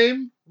 What's his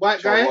name?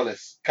 White Charles guy.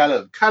 Wallace.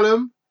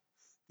 Callum.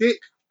 Dick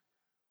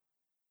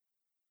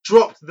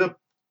dropped the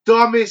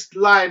dumbest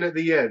line at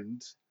the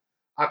end.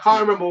 I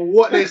can't remember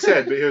what they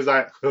said, but he was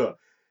like,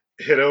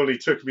 it only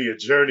took me a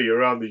journey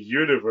around the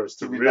universe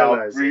to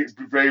realize be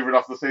brave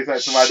enough to say that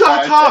to my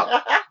Shut dad.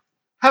 up!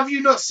 Have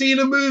you not seen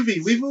a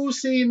movie? We've all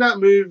seen that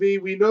movie.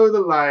 We know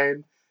the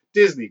line.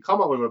 Disney,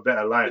 come up with a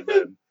better line,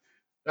 man.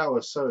 That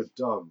was so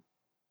dumb.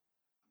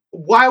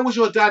 Why was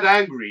your dad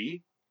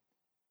angry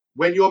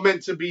when you're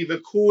meant to be the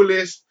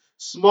coolest,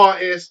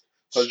 smartest,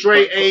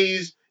 straight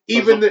A's?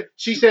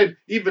 She said,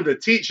 even the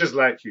teachers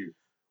like you.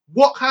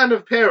 What kind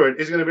of parent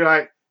is going to be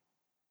like,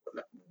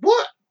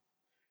 what?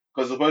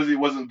 Because supposedly it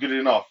wasn't good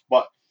enough.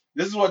 But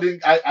this is what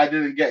I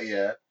didn't get,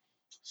 yeah?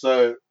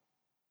 So,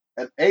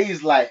 an A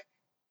is like,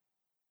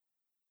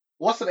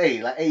 what's an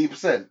A? Like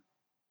 80%?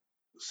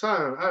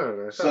 I don't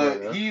know.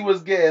 So, he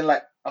was getting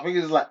like, I think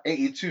it was like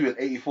 82 and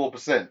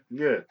 84%.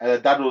 Yeah. And the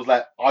dad was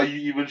like, are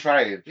you even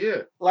trying?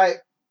 Yeah.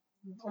 Like,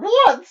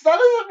 what? That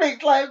doesn't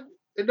make, like...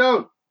 It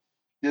don't.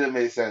 Didn't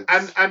make sense.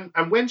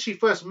 And when she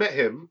first met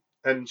him,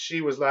 and she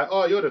was like,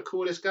 oh, you're the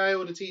coolest guy,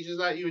 all the teachers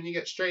like you, and you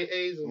get straight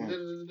A's, and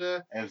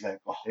da-da-da-da. And it was like,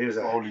 oh, he was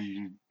like, only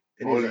you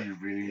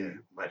really... Yeah,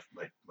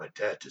 my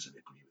dad doesn't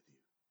agree with you.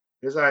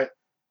 He was like,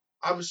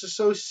 I'm just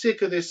so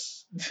sick of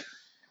this.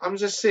 I'm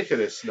just sick of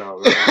this now.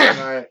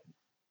 Like,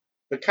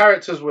 the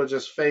characters were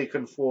just fake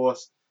and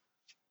forced.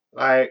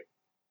 Like,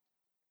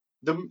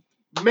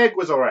 Meg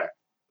was alright.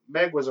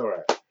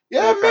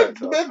 Yeah,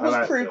 Meg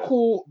was pretty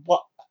cool,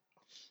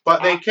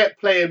 but they kept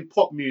playing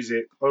pop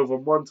music over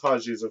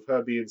montages of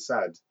her being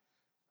sad.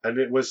 And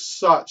it was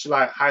such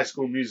like High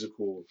School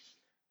Musical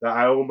that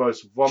I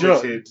almost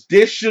vomited.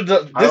 This is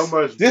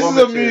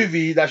a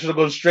movie that should have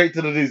gone straight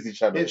to the Disney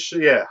Channel.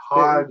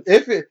 Hard.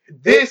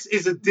 This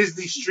is a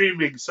Disney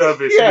streaming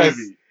service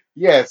movie.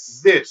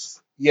 Yes. This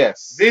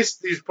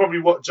is probably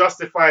what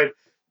justified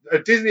a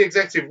Disney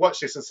executive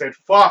watched this and said,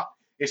 fuck,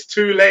 it's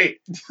too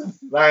late.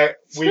 Like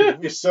put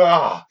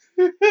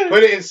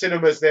it in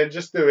cinemas then,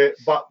 just do it.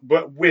 But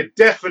we're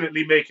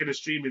definitely making a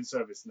streaming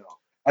service now.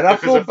 And I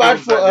feel bad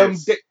for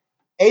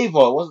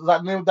Ava, what's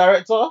that name,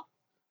 director?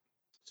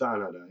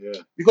 Something like that,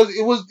 yeah. Because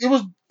it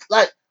was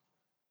like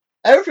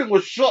everything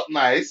was shot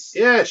nice.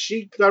 Yeah,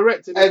 she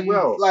directed it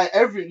well. Like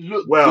everything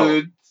looked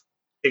good.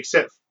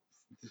 Except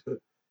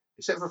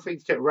for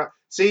things kept right.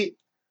 See,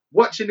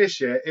 watching this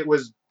year, it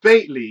was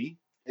Bately.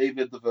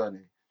 Ava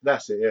DuVernay.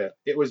 That's it, yeah.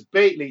 It was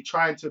Bately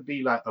trying to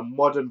be like a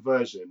modern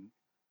version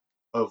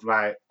of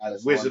like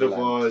Wizard of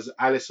Oz,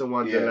 Alice in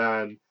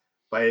Wonderland,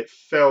 but it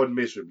failed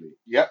miserably.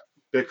 Yep.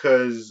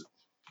 Because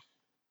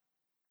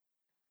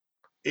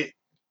it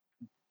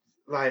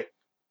like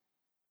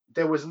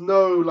there was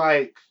no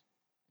like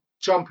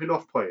jumping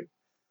off point.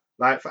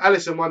 Like for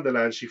Alice in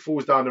Wonderland, she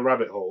falls down the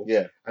rabbit hole.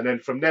 Yeah. And then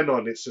from then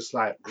on, it's just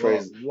like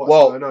crazy. What's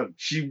going on?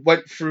 She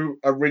went through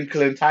a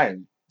wrinkle in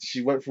time.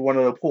 She went through one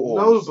of the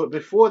portals. No, but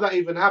before that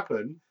even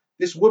happened,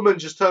 this woman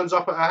just turns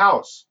up at her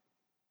house.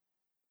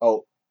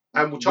 Oh.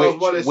 And Charles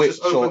Wallace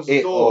just opens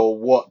the door. Or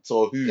what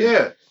or who.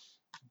 Yeah.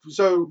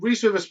 So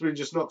Reese Witherspoon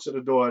just knocks at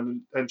the door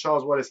and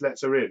Charles Wallace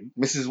lets her in.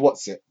 Mrs.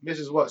 What's it,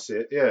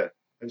 yeah.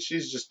 And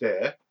she's just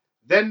there.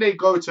 Then they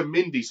go to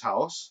Mindy's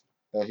house.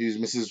 Who's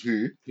Mrs.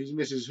 Who? Who's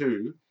Mrs.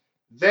 Who?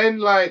 Then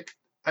like,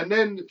 and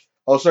then.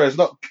 Oh, sorry, it's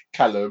not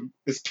Callum.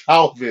 It's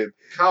Calvin.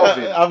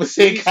 Calvin. I'm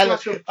saying Callum.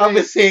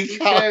 I'm saying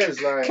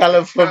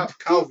Callum from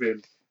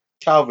Calvin.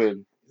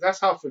 Calvin. That's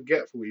how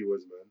forgetful he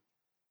was, man.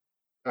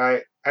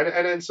 Right, and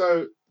then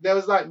so there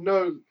was no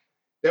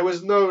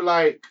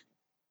like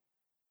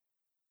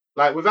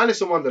with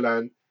Alice in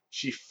Wonderland,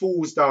 she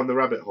falls down the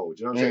rabbit hole.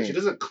 Do you know what I'm saying? She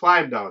doesn't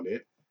climb down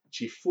it;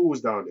 she falls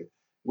down it.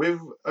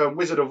 With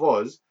Wizard of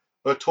Oz,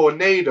 a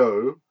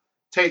tornado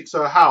takes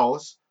her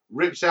house,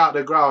 rips it out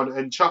the ground,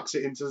 and chucks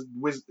it into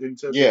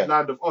the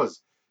land of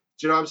Oz.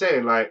 Do you know what I'm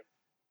saying? Like,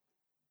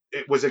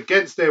 it was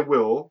against their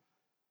will.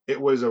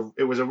 It was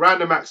a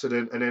random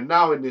accident, and they're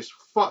now in this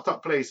fucked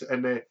up place,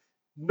 and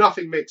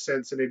nothing makes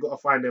sense, and they've got to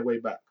find their way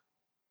back.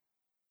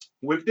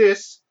 With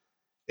this,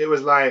 it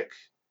was like,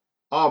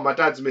 oh, my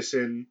dad's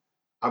missing.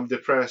 I'm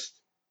depressed.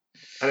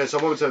 And then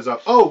some woman turns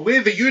up. Oh,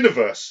 we're the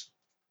universe.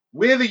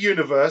 We're the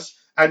universe,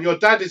 and your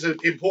dad is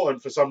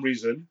important for some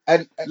reason.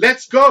 And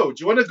let's go.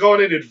 Do you want to go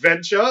on an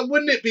adventure?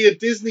 Wouldn't it be a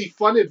Disney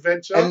fun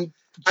adventure? And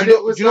do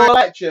you know what I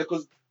like,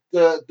 because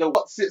the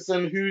what sits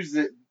and who's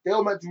it, they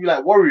were meant to be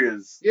like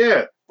warriors.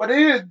 Yeah. But they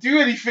didn't do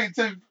anything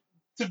to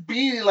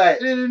be like.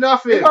 They did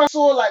nothing. If I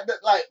saw like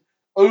that, like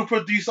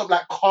Oprah do something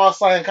like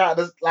cast iron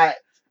characters, like,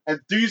 and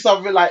do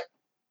something like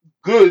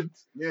good,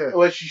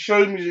 where she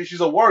showed me that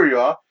she's a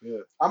warrior,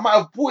 I might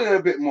have bought it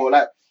a bit more.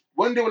 Like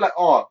when they were like,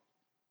 oh,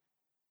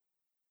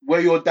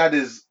 where your dad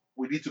is,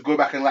 we need to go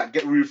back and like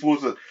get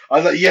reinforcements. I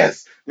was like,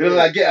 yes, we're gonna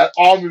like get an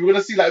army. We're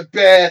gonna see like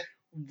bare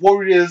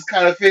warriors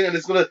kind of thing, and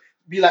it's gonna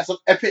be like some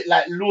epic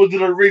like Lord of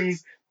the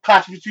Rings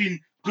clash between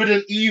good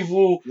and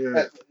evil.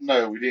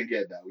 No, we didn't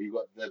get that. We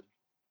got the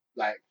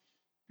like,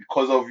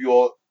 because of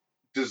your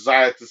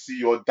desire to see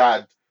your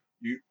dad,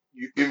 you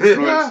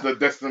influence the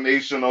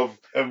destination of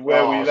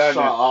where we landed. Shut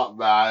up,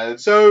 man.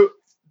 So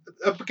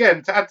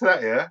again, to add to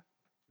that,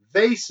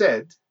 they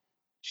said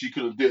she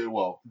couldn't do it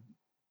well.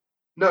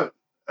 No,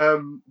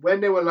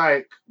 when they were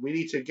like,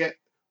 we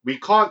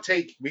can't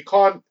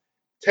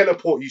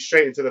teleport you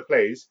straight into the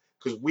place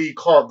because we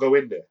can't go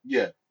in there.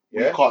 Yeah,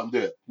 we can't do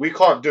it. We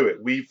can't do it.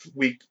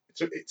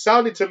 It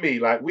sounded to me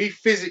like we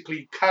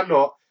physically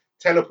cannot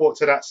teleport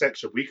to that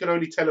section. We can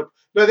only teleport.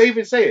 No, they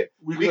even say it.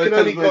 We can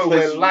only go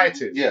where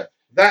light is. Yeah,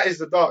 that is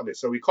the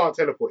darkness. So we can't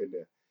teleport in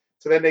there.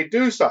 So then they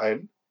do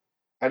something,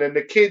 and then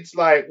the kids,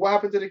 like, what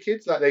happened to the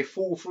kids? Like, they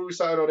fall through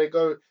something, or they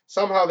go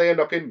somehow they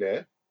end up in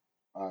there.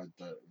 I don't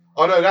know.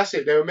 Oh no, that's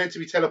it. They were meant to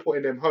be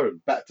teleporting them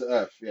home, back to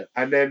Earth. Yeah,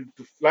 and then,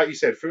 like you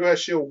said, through her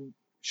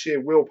sheer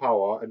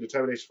willpower and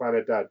determination to find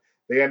her dad,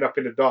 they end up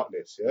in the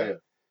darkness. Yeah,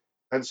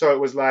 and so it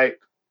was like,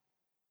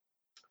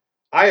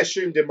 I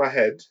assumed in my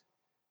head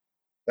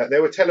that they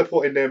were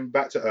teleporting them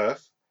back to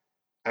Earth,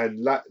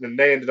 and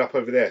they ended up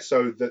over there.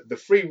 So the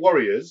three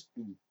warriors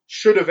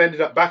should have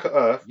ended up back at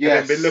Earth and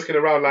then been looking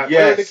around like,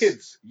 where are the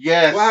kids?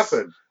 Yes. What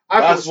happened?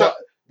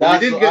 We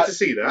didn't get to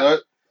see that. No.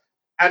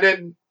 And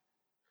then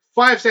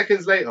 5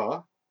 seconds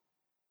later,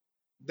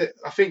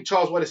 I think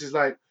Charles Wallace is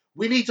like,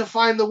 we need to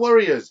find the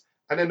warriors.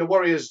 And then the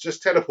warriors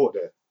just teleport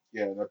there.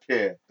 Yeah, and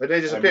appear. And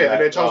they just appear.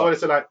 And then Charles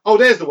Wallace is like, oh,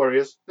 there's the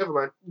warriors. Never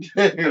mind.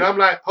 And I'm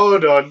like,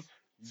 hold on.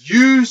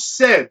 You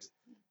said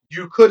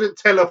you couldn't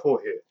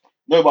teleport here.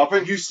 No, but I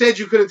think you said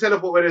you couldn't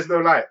teleport where there's no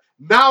light.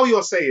 Now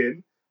you're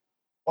saying,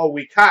 oh,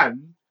 we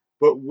can,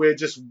 but we're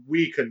just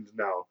weakened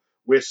now.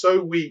 We're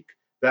so weak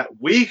that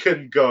we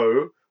can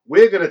go.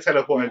 We're going to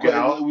teleport and get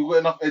out. We've got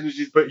enough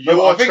energy. But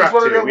you're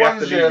trapped here. We have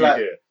to leave you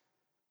here.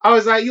 I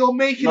was like, you're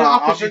making it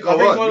up as you go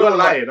on. You're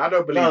lying. I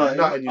don't believe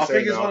nothing you say. I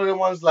think it's one of the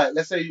ones like,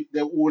 let's say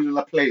they're all in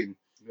a plane.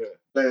 Yeah.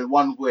 They're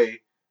one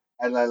way,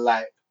 and then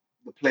like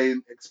the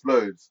plane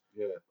explodes.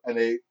 Yeah. And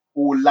they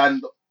all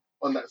land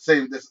on that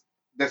same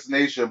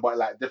destination, but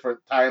like different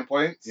time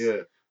points.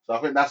 Yeah. So I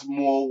think that's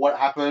more what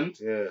happened.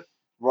 Yeah.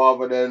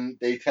 Rather than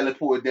they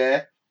teleported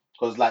there,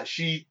 because like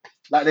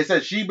they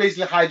said, she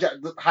basically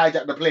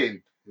hijacked the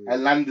plane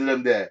and landed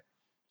them there.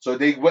 So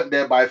they went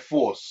there by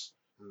force.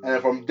 And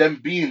then from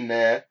them being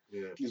there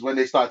is when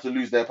they start to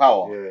lose their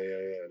power.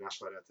 Yeah.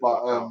 That's why that.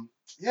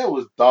 But it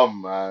was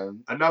dumb,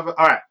 man. All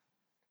right.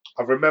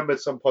 I've remembered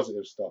some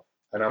positive stuff,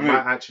 and I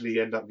might actually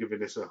end up giving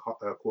this a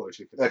quarter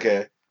chicken.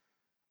 Okay.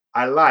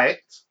 I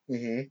liked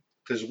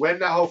because when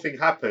that whole thing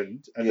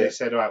happened, and they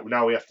said, "All right,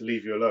 now we have to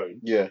leave you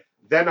alone." Yeah.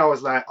 Then I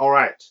was like, "All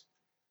right,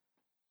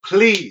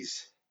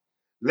 please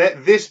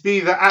let this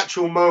be the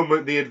actual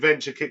moment the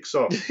adventure kicks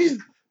off,"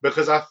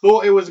 because I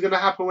thought it was going to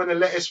happen when the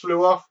lettuce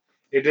flew off.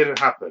 It didn't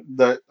happen.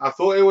 I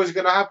thought it was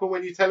going to happen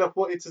when you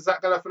teleported to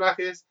Zach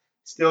Galifianakis.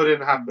 Still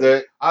didn't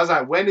happen. I was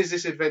like, when is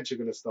this adventure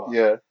going to start?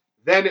 Yeah.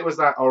 Then it was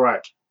like, all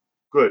right,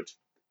 good.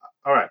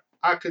 All right,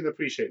 I can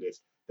appreciate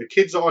this. The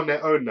kids are on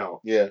their own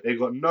now. Yeah. They've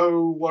got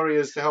no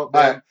warriors to help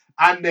them,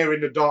 and they're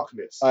in the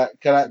darkness. Maybe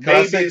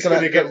it's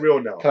going to get real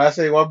now. Can I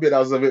say one bit that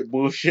was a bit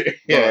bullshit?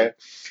 Yeah.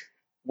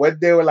 When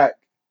they were like,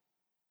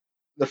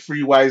 the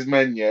three wise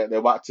men, they're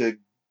about to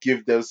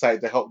give them sight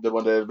to help them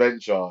on the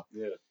adventure.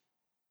 Yeah.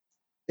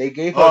 They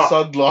gave her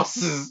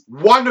sunglasses.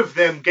 One of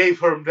them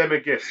gave them a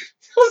gift.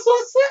 That's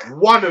what I said.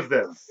 One of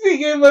them. He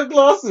gave her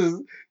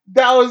glasses.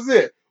 That was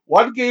it.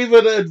 One gave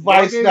her the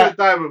advice One gave that her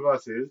diamond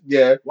glasses.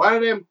 yeah. One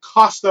of them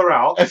cussed her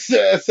out. I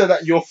said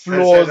that your And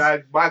flaws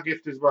said, my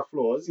gift is my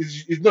flaws.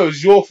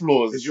 it's your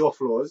flaws. It's your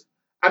flaws.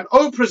 And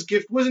Oprah's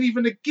gift wasn't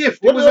even a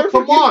gift. What It was did a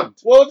Oprah command.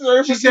 give? What did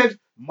Oprah She give? said,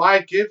 my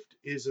gift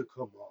is a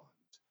command.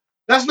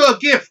 That's not a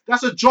gift.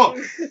 That's a job.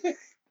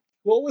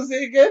 What was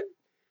it again?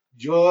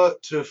 You're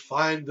to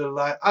find the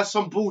light. That's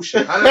some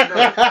bullshit. I don't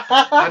know.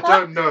 I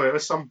don't know. It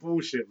was some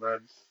bullshit, man.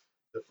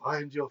 To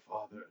find your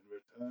father and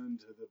return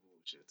to the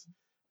bullshit.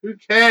 Who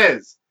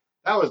cares?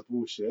 That was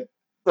bullshit.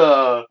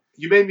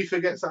 You made me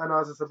forget something I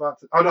was just about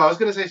to... Oh, no, I was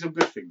going to say some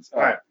good things.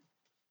 All right.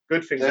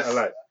 Good things that I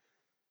like.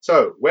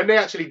 So, when they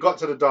actually got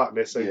to the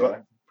darkness and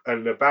got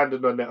and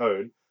abandoned on their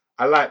own,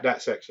 I like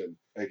that section.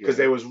 Because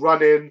they was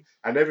running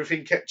and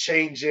everything kept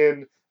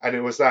changing. And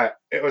it was like,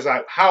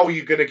 how are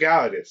you going to get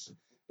out of this?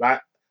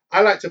 Like,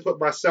 I like to put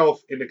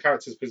myself in the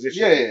character's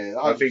position. Yeah.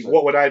 I think,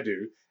 what would I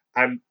do?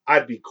 And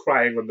I'd be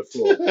crying on the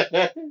floor.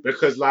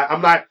 Because, like,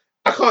 I'm like,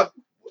 I can't...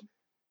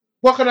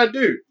 What can I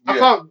do?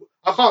 Yeah.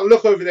 I can't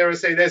look over there and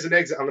say there's an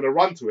exit. I'm going to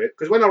run to it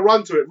because when I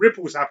run to it,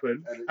 ripples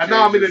happen, and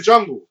now I'm in the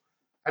jungle,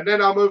 and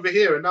then I'm over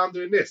here, and now I'm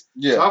doing this.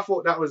 Yeah. So I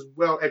thought that was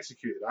well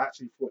executed. I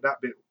actually thought that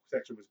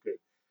section was good.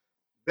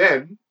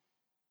 Then,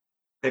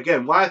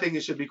 again, why I think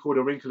it should be called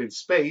A Wrinkle in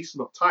Space,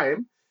 not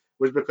Time,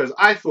 was because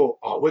I thought,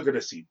 we're going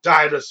to see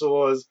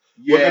dinosaurs,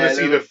 we're going to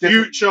see the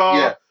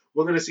future,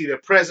 we're going to see the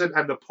present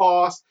and the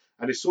past,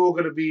 and it's all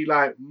going to be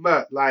like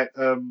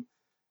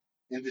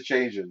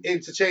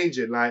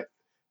interchanging, like.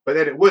 But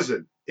then it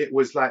wasn't. It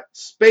was like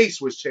space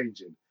was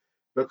changing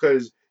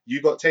because you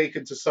got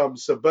taken to some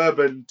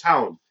suburban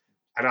town.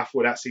 And I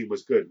thought that scene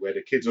was good where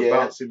the kids were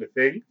bouncing the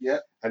thing. Yeah.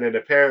 And then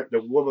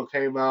the woman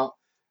came out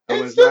and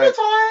it's was dinner like,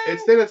 time.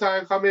 it's dinner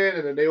time, come in.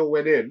 And then they all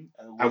went in.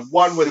 And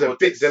one was a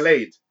bit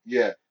delayed.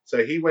 Yeah.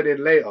 So he went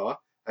in later.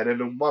 And then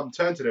the mum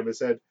turned to them and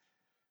said,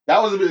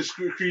 that was a bit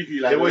creepy.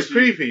 Like, it was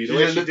creepy. The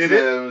way she did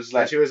it. Was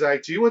like, and she was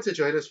like, do you want to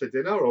join us for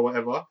dinner or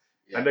whatever?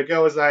 Yeah. And the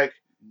girl was like,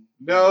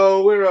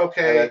 no, we're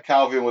okay. And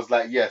Calvin was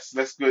like, yes,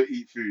 let's go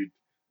eat food.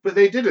 But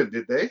they didn't,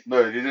 did they?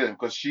 No, they didn't,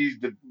 because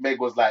Meg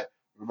was like,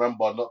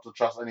 remember not to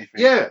trust anything.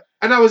 Yeah,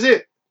 and that was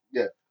it.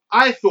 Yeah.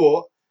 I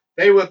thought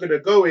they were going to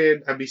go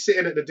in and be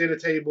sitting at the dinner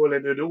table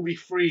and it'd all be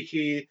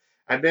freaky,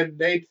 and then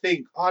they'd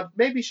think,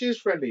 maybe she's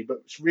friendly, but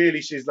really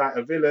she's like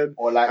a villain.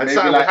 Or like, and maybe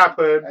something like, would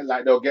happen. And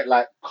like they'll get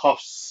like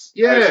cuffs.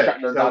 Yeah,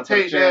 they'll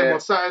take them or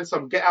something,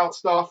 some get out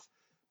stuff.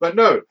 But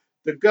no,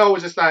 the girl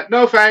was just like,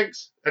 no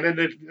thanks, and then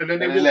they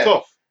walked left.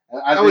 off.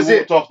 And as they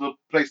walked off, the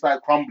place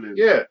started crumbling.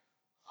 Yeah.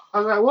 I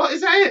was like, what?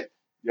 Is that it?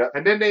 Yeah.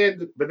 And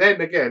then but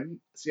then again,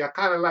 see, I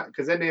kind of like,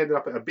 because then they ended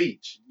up at a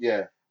beach.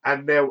 Yeah.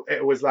 And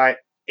it was like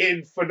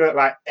infinite,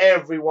 like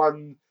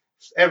everyone's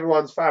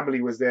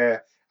family was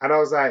there. And I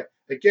was like,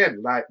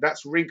 again, like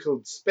that's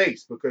wrinkled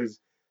space because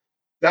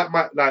that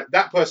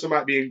person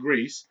might be in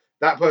Greece,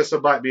 that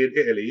person might be in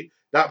Italy,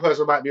 that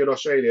person might be in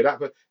Australia.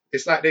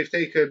 It's like they've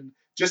taken,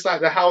 just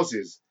like the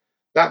houses,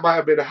 that might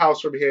have been a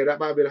house from here, that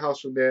might have been a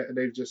house from there, and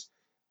they've just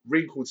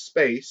wrinkled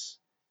space,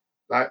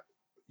 like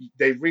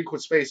they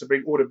wrinkled space to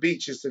bring all the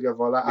beaches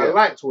together. Like I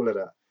liked all of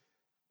that,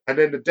 and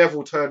then the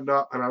devil turned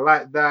up, and I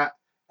liked that.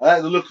 I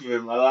like the look of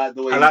him. I like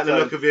the way. I like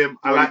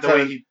the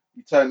way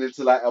he turned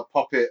into like a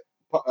puppet.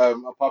 A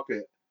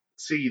puppet.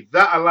 See,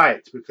 that I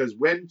liked because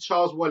when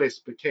Charles Wallace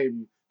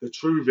became the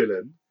true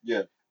villain,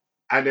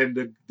 and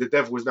then the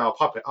devil was now a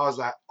puppet, I was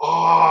like,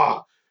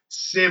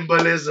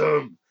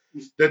 symbolism.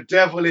 The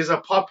devil is a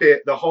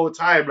puppet the whole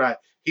time. Like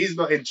he's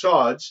not in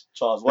charge.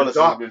 Charles Wallace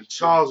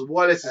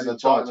is in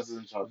charge.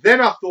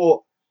 Then I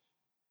thought,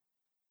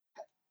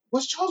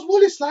 was Charles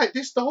Wallace like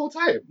this the whole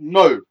time?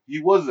 No,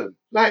 he wasn't.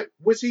 Like,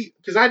 was he?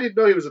 Because I didn't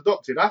know he was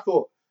adopted. I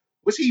thought,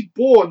 was he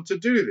born to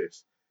do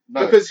this?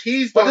 No. Because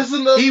he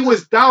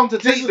was down to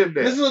take them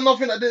there. This is another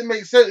thing that didn't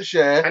make sense,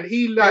 yeah. And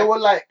they were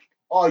like,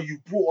 you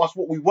brought us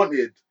what we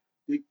wanted.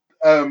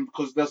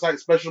 Because there's something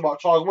special about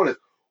Charles Wallace.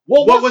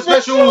 What was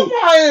special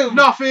about him?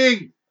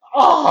 Nothing. He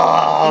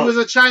was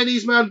a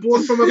Chinese man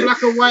born from a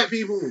black and white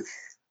people.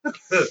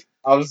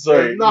 I'm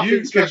sorry.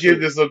 You special. could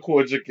give this a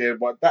quarter, kid,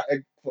 but that.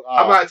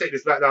 I might take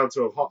this back down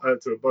to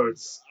a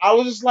bonus. I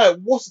was just like,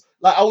 what's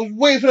like? I was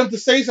waiting for them to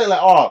say something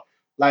like,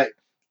 like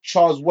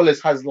Charles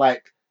Wallace has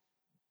like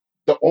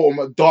the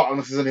ultimate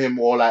darkness in him,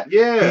 or like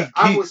I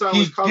thought that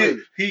was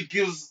coming. He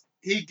gives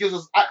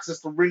us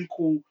access to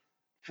wrinkle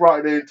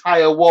throughout the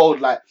entire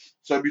world. Like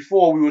so,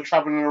 before we were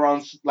traveling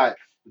around, like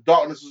the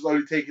darkness was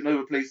only taking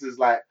over places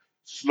like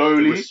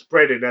slowly. It was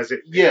spreading as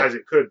it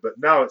could, but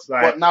now it's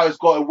like. But now it's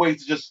got a way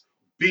to just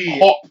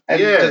hop and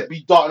just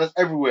be darkness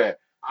everywhere.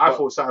 I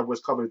thought something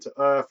was coming to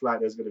Earth, like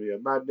there's going to be a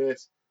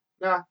madness.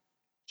 Nah,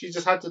 she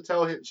just had to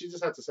tell him. She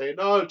just had to say,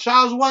 "No,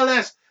 Charles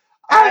Wallace,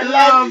 I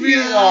love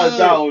you."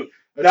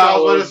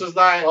 Charles Wallace was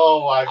like,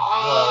 "Oh my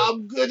god,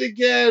 I'm good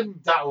again."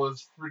 That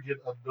was freaking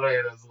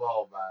annoying as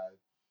well,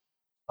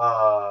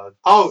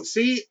 man.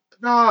 See,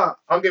 Nah,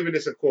 I'm giving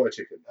this a quarter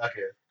chicken.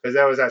 Okay. Because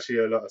there was actually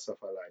a lot of stuff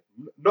I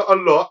liked. Not a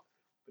lot,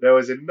 but there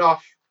was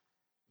enough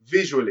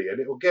visually, and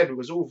it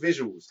was all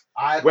visuals.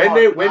 I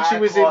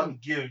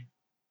can't give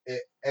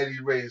it any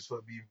ratings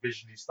for being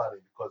visually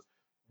stunning because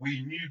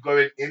we knew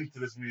going into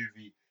this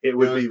movie it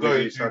was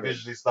going to be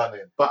visually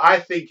stunning. But I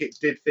think it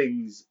did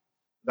things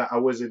that I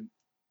wasn't,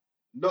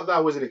 not that I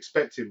wasn't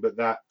expecting, but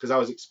that because I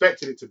was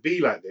expecting it to be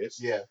like this.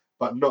 Yeah.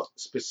 But not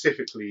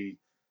specifically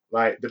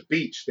like the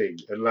beach thing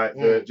and like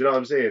the. Do you know what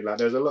I'm saying? Like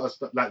there's a lot of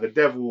stuff like the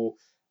devil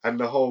and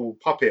the whole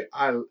puppet.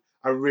 I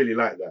really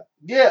like that.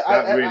 Yeah,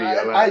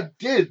 I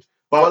did.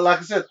 But like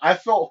I said, I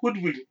felt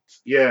hoodwinked.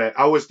 Yeah,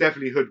 I was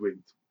definitely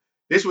hoodwinked.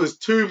 This was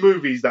 2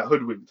 movies that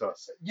hoodwinked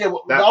us. Yeah,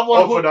 but that the other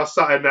one offered us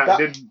something that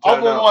didn't turn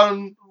other out.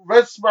 one,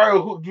 Red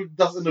Sparrow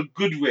hoodwinked us in a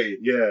good way.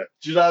 Yeah.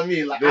 Do you know what I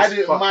mean? Like I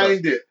didn't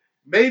mind it.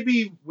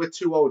 Maybe we're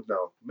too old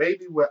now.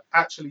 Maybe we're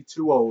actually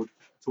too old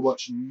to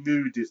watch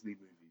new Disney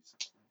movies.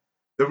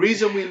 The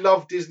reason we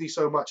love Disney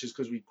so much is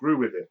because we grew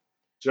with it.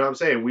 Do you know what I'm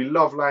saying? We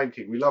love Lion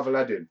King. We love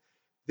Aladdin.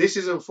 This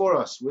isn't for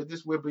us.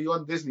 We're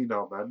beyond Disney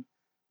now, man.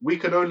 We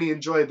can only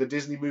enjoy the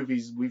Disney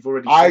movies we've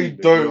already seen. I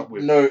don't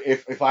know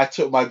if I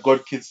took my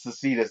godkids to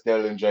see this,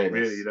 they'll enjoy this.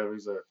 Really, you don't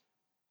think so?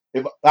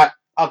 If like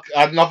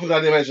nothing I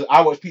didn't mention,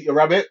 I watched Peter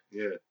Rabbit.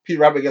 Yeah. Peter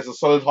Rabbit gets a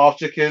solid half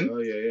chicken. Oh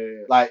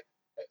yeah. Like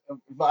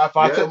if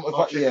I took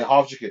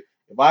half chicken.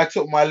 If I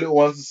took my little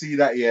ones to see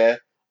that,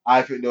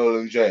 I think they'll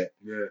enjoy it.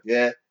 Yeah.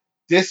 Yeah.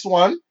 This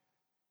one,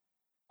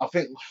 I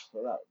think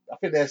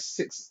they're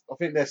 6. I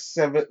think they're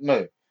 7.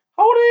 No,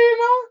 how old are they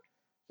now?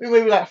 I think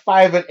maybe like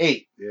 5 and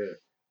 8. Yeah.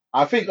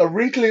 I think A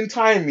Wrinkle in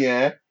Time,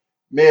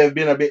 may have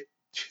been a bit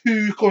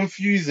too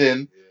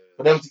confusing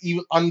for them to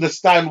even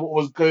understand what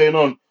was going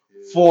on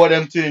for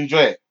them to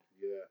enjoy it.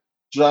 Yeah.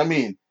 Do you know what I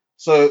mean?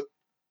 So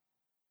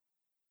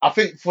I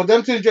think for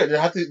them to enjoy it,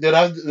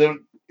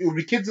 it would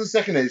be kids in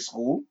secondary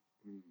school.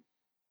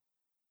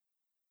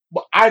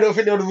 But I don't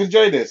think they would have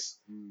enjoyed this.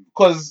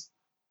 Because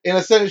in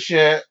a sense,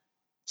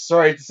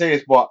 sorry to say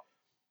this, but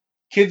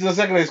kids in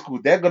secondary school,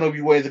 they're gonna be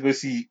wanting to go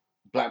see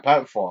Black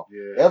Panther.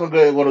 Yeah. They're going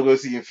to want to go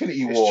see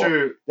Infinity War.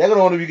 True. They're going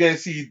to want to be going to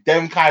see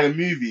them kind of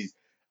movies.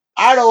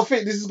 I don't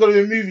think this is going to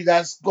be a movie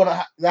that's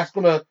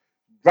gonna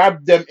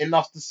grab them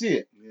enough to see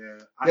it. Yeah,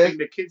 I think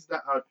the kids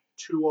that are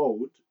too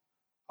old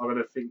are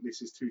going to think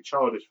this is too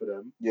childish for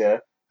them. Yeah.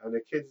 And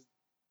the kids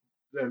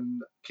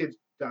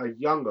that are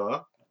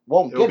younger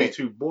it'll be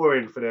too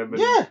boring for them.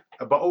 And,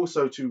 but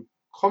also too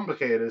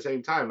complicated at the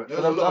same time. Like,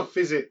 there's a lot of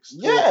physics,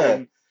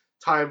 talking,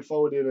 time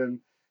folding, and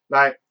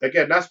like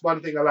again, that's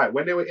one thing I like.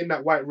 When they were in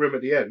that white room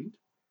at the end,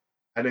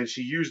 and then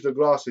she used the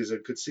glasses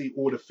and could see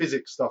all the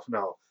physics stuff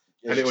now.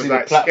 And it was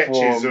like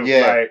sketches of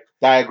like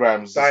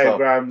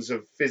diagrams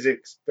of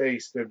physics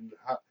based, and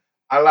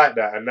I like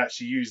that, and that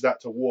she used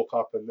that to walk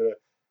up and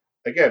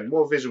again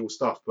more visual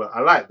stuff. But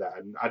I like that,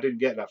 and I didn't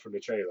get that from the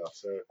trailer.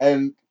 So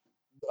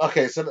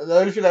so the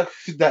only thing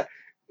that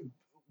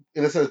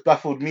in a sense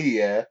baffled me,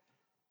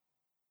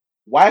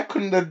 why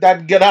couldn't the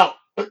dad get out?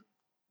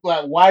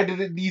 Like, why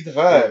did it need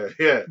her?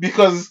 Yeah.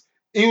 Because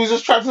he was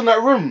just trapped in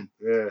that room.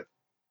 Yeah.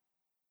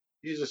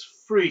 He's just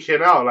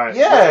freaking out, like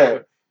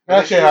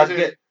Okay, I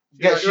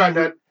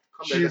get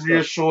she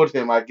reassured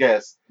him, I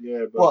guess.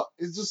 Yeah, but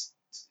it's just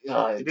he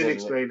didn't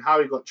explain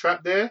how he got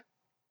trapped there.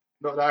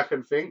 Not that I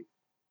can think.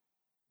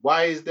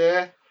 Why he's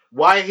there?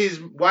 Why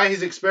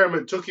his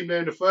experiment took him there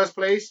in the first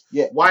place?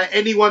 Yeah. Why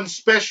anyone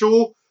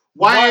special?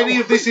 Why any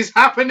of this is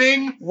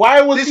happening?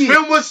 Why was this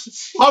film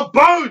was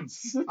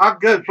bones? I'm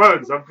good,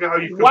 bones.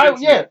 Why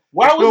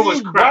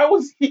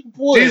was he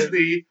bored?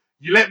 Disney,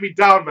 you let me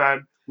down,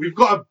 man. We've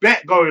got a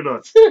bet going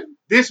on.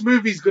 This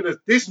movie's gonna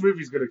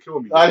kill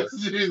me. I'm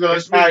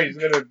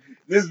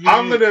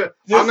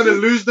gonna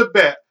lose the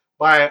bet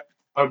by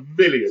 1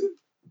 million.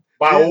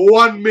 By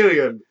 1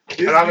 million.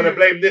 And I'm gonna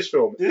blame this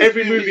film.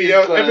 Every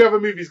other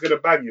movie's gonna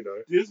bang, you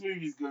know. This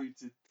movie's going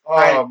to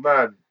oh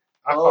man.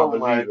 I can't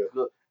believe it.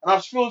 God. And I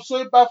feel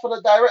so bad for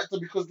the director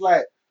because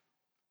like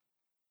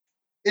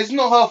it's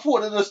not her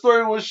fault that the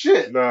story was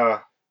shit.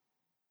 Nah.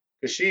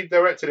 Because she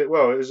directed it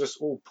well. It was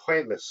just all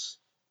pointless.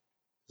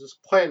 It was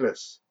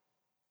pointless.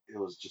 It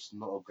was just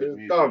not a good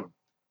movie. Dumb.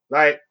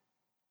 Like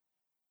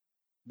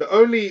the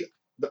only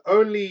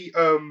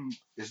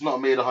it's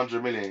not made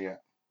 100 million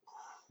yet.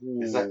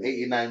 Ooh. It's at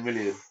 89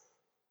 million.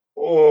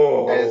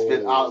 Oh. And it's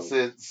been out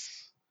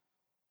since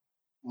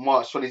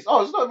March 20th.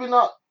 Oh, it's not been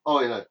out.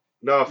 Oh,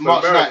 No, for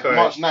March America. 9th.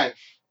 March 9th.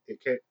 It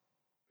came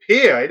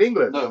here in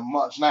England. No,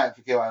 March 9th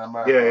it came out in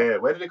America. Yeah.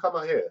 Where did it come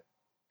out here?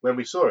 When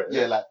we saw it.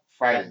 Yeah, like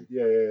Friday.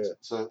 Yeah.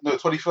 So no,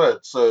 23rd.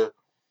 So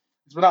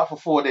it's been out for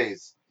 4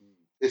 days.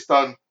 It's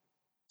done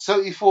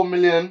 74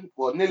 million,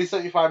 well, nearly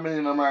 75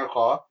 million in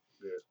America,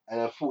 and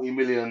then 40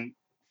 million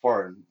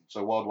foreign,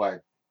 so worldwide.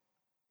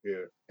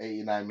 Yeah.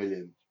 89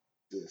 million.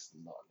 This is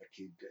not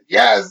looking good.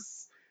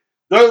 Yes!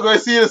 Don't go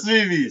see this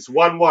movie. It's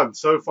 1-1.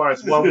 So far,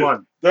 it's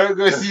 1-1. Don't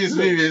go see this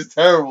movie. It's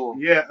terrible.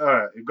 Yeah,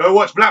 alright. Go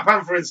watch Black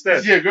Panther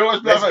instead. Yeah, go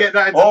watch Black Panther. Let's get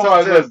that into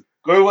top 10. God.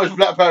 Go watch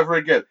Black Panther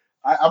again.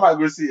 I might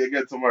go see it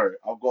again tomorrow.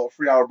 I've got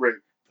a 3-hour break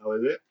Oh,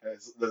 is it?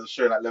 There's a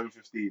show at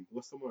 11:15.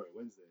 What's tomorrow?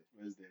 Wednesday.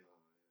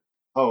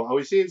 Oh, are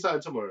we seeing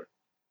something tomorrow?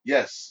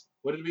 yes.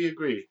 What did we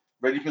agree?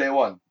 Ready Player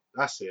One.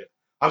 That's it.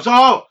 I'm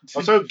so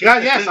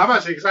glad. Yes, I'm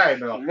actually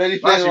excited now. Ready I'm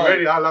Player actually One.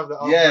 ready. I love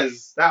that.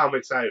 Yes. That I'm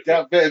excited for.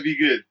 That better be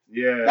good.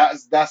 Yeah.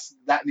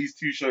 That needs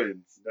 2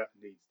 showings. That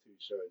needs 2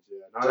 shows.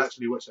 Yeah. And I'll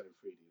actually watch that in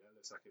 3D. That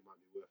looks like it might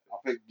be worth it. I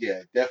think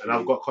definitely. And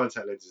I've got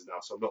contact lenses now,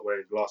 so I'm not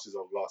wearing glasses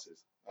on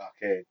glasses.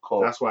 Okay,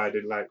 cool. That's why I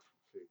didn't like.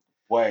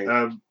 Wait.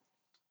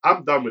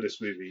 I'm done with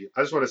this movie.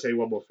 I just want to say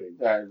one more thing.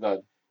 Alright,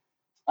 done.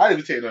 I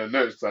didn't even take no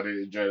notes because I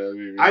didn't enjoy that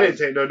movie. I didn't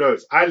take no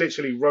notes. I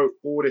literally wrote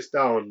all this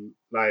down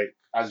like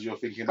as you're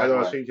thinking. As I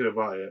was thinking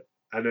about it,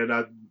 and then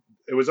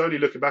it was only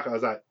looking back. I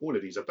was like, all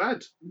of these are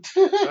bad.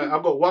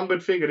 I've got one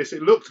good thing, and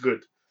it looked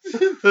good.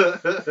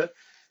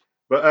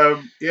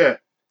 But yeah,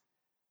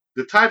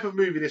 the type of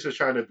movie this was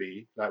trying to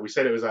be, like we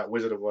said, it was like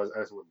Wizard of Oz,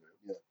 Alice in Wonderland.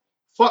 Yeah.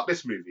 Fuck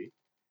this movie.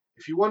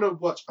 If you want to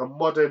watch a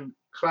modern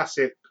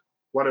classic,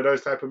 one of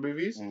those type of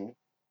movies,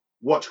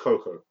 watch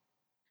Coco.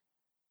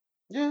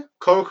 Yeah.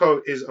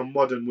 Coco is a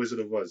modern Wizard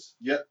of Oz.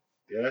 Yep.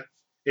 Yeah.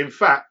 In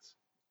fact.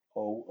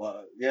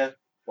 Yeah.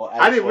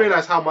 I didn't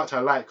realize how much I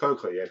like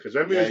Coco. Yeah, because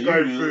when we was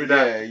going through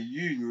that. Yeah,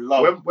 you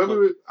love.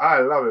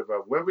 I love it,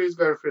 bro. When we was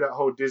going through that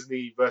whole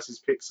Disney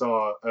versus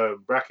Pixar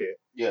bracket.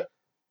 Yeah.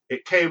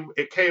 It came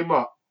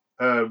up.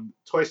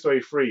 Toy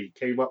Story 3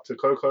 came up to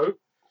Coco,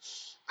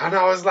 and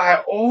I was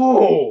like,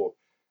 oh.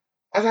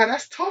 I was like,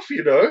 that's tough,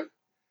 you know.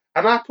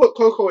 And I put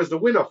Coco as the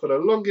winner for the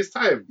longest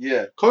time.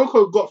 Yeah.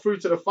 Coco got through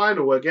to the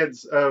final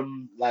against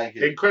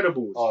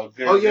Incredibles. Oh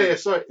yeah,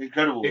 sorry.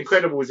 Incredibles.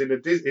 Incredibles in the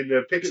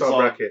Pixar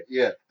bracket.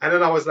 Yeah. And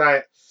then I was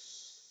like,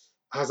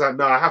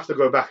 no, I have to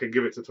go back and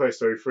give it to Toy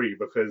Story 3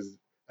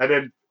 and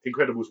then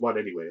Incredibles won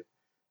anyway.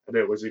 And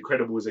then it was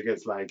Incredibles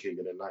against Lion King,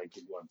 and then Lion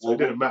King won. So it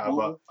didn't matter.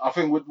 But I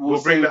think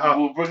we'll bring that up.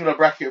 We'll bring the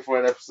bracket for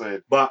an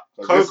episode. But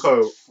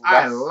Coco,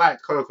 I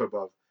like Coco,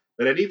 bro.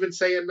 But then even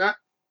saying that,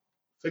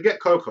 forget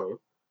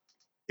Coco.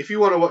 If you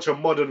want to watch a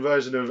modern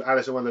version of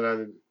Alice in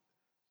Wonderland,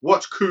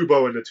 watch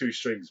Kubo and the Two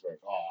Strings, bro.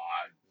 Oh,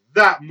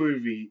 that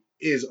movie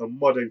is a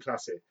modern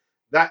classic.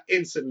 That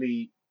gets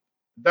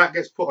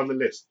put on the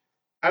list.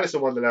 Alice in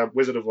Wonderland,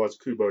 Wizard of Oz,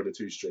 Kubo and the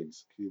Two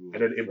Strings. And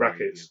then in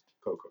brackets,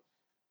 Coco.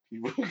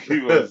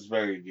 Kubo is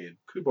very good.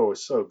 Kubo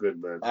is so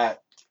good, man.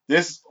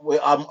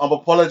 I'm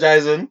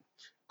apologizing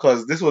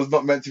because this was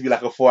not meant to be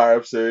like a 4-hour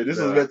episode. This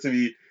was meant to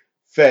be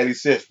fairly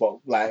swift, but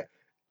like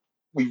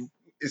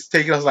it's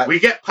taking us like we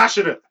get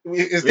passionate.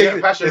 It's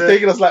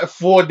taking us like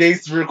 4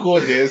 days to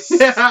record this,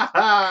 and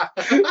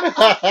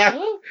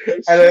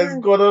it's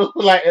gone on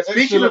like.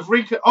 Speaking of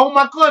wrinkle, oh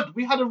my god,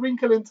 we had a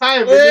wrinkle in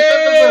time.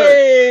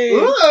 Hey! We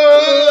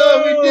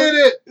did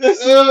it.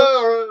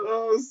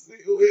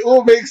 It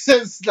all makes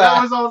sense now.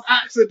 That was on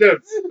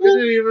accident. We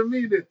didn't even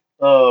mean it.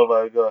 Oh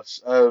my gosh.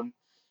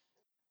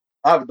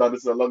 I haven't done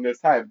this in the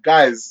longest time,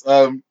 guys.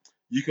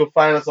 You can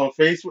find us on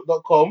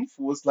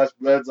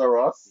facebook.com/Blurs Are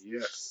Us.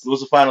 Yes. You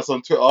also find us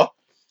on Twitter.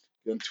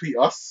 You can tweet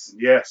us.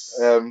 Yes.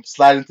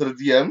 Slide into the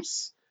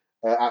DMs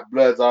at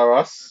Blurs Are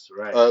Us.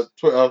 That's right.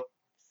 Twitter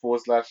 /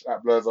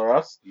 Blurs Are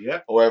Us.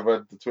 Yeah. Or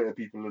wherever the Twitter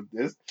people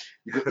is.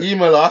 You can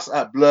email us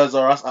at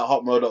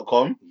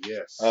blursareus@hotmail.com.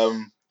 Yes.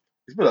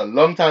 It's been a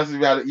long time since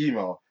we had an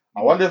email.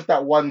 I wonder if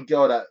that one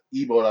girl that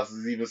emailed us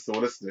is even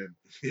still listening.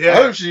 Yeah. I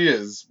hope she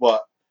is,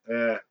 but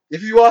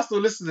if you are still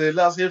listening,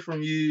 let us hear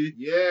from you.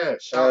 Yeah.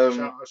 Shout.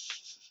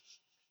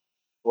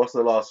 What's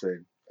the last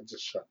thing? I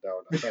just shut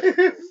down.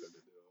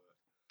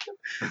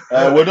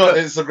 We're not on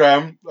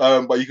Instagram,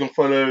 but you can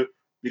follow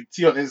Big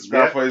T on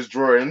Instagram for his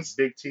drawings.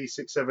 Big T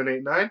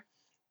 6789.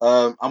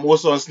 I'm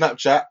also on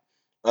Snapchat.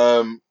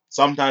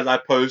 Sometimes I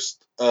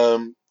post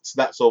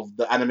snaps of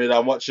the anime that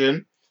I'm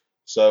watching.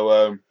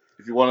 So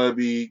if you want to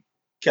be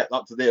kept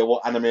up to date on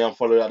what anime I'm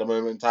following at the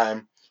moment in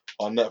time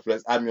on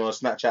Netflix, add me on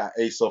Snapchat at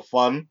Ace of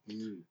Fun.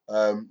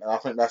 And I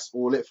think that's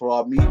all it for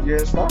our media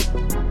and stuff.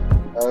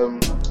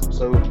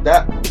 So with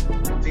that,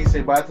 T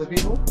say bye to the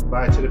people.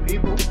 Bye to the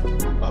people.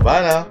 Bye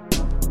bye now.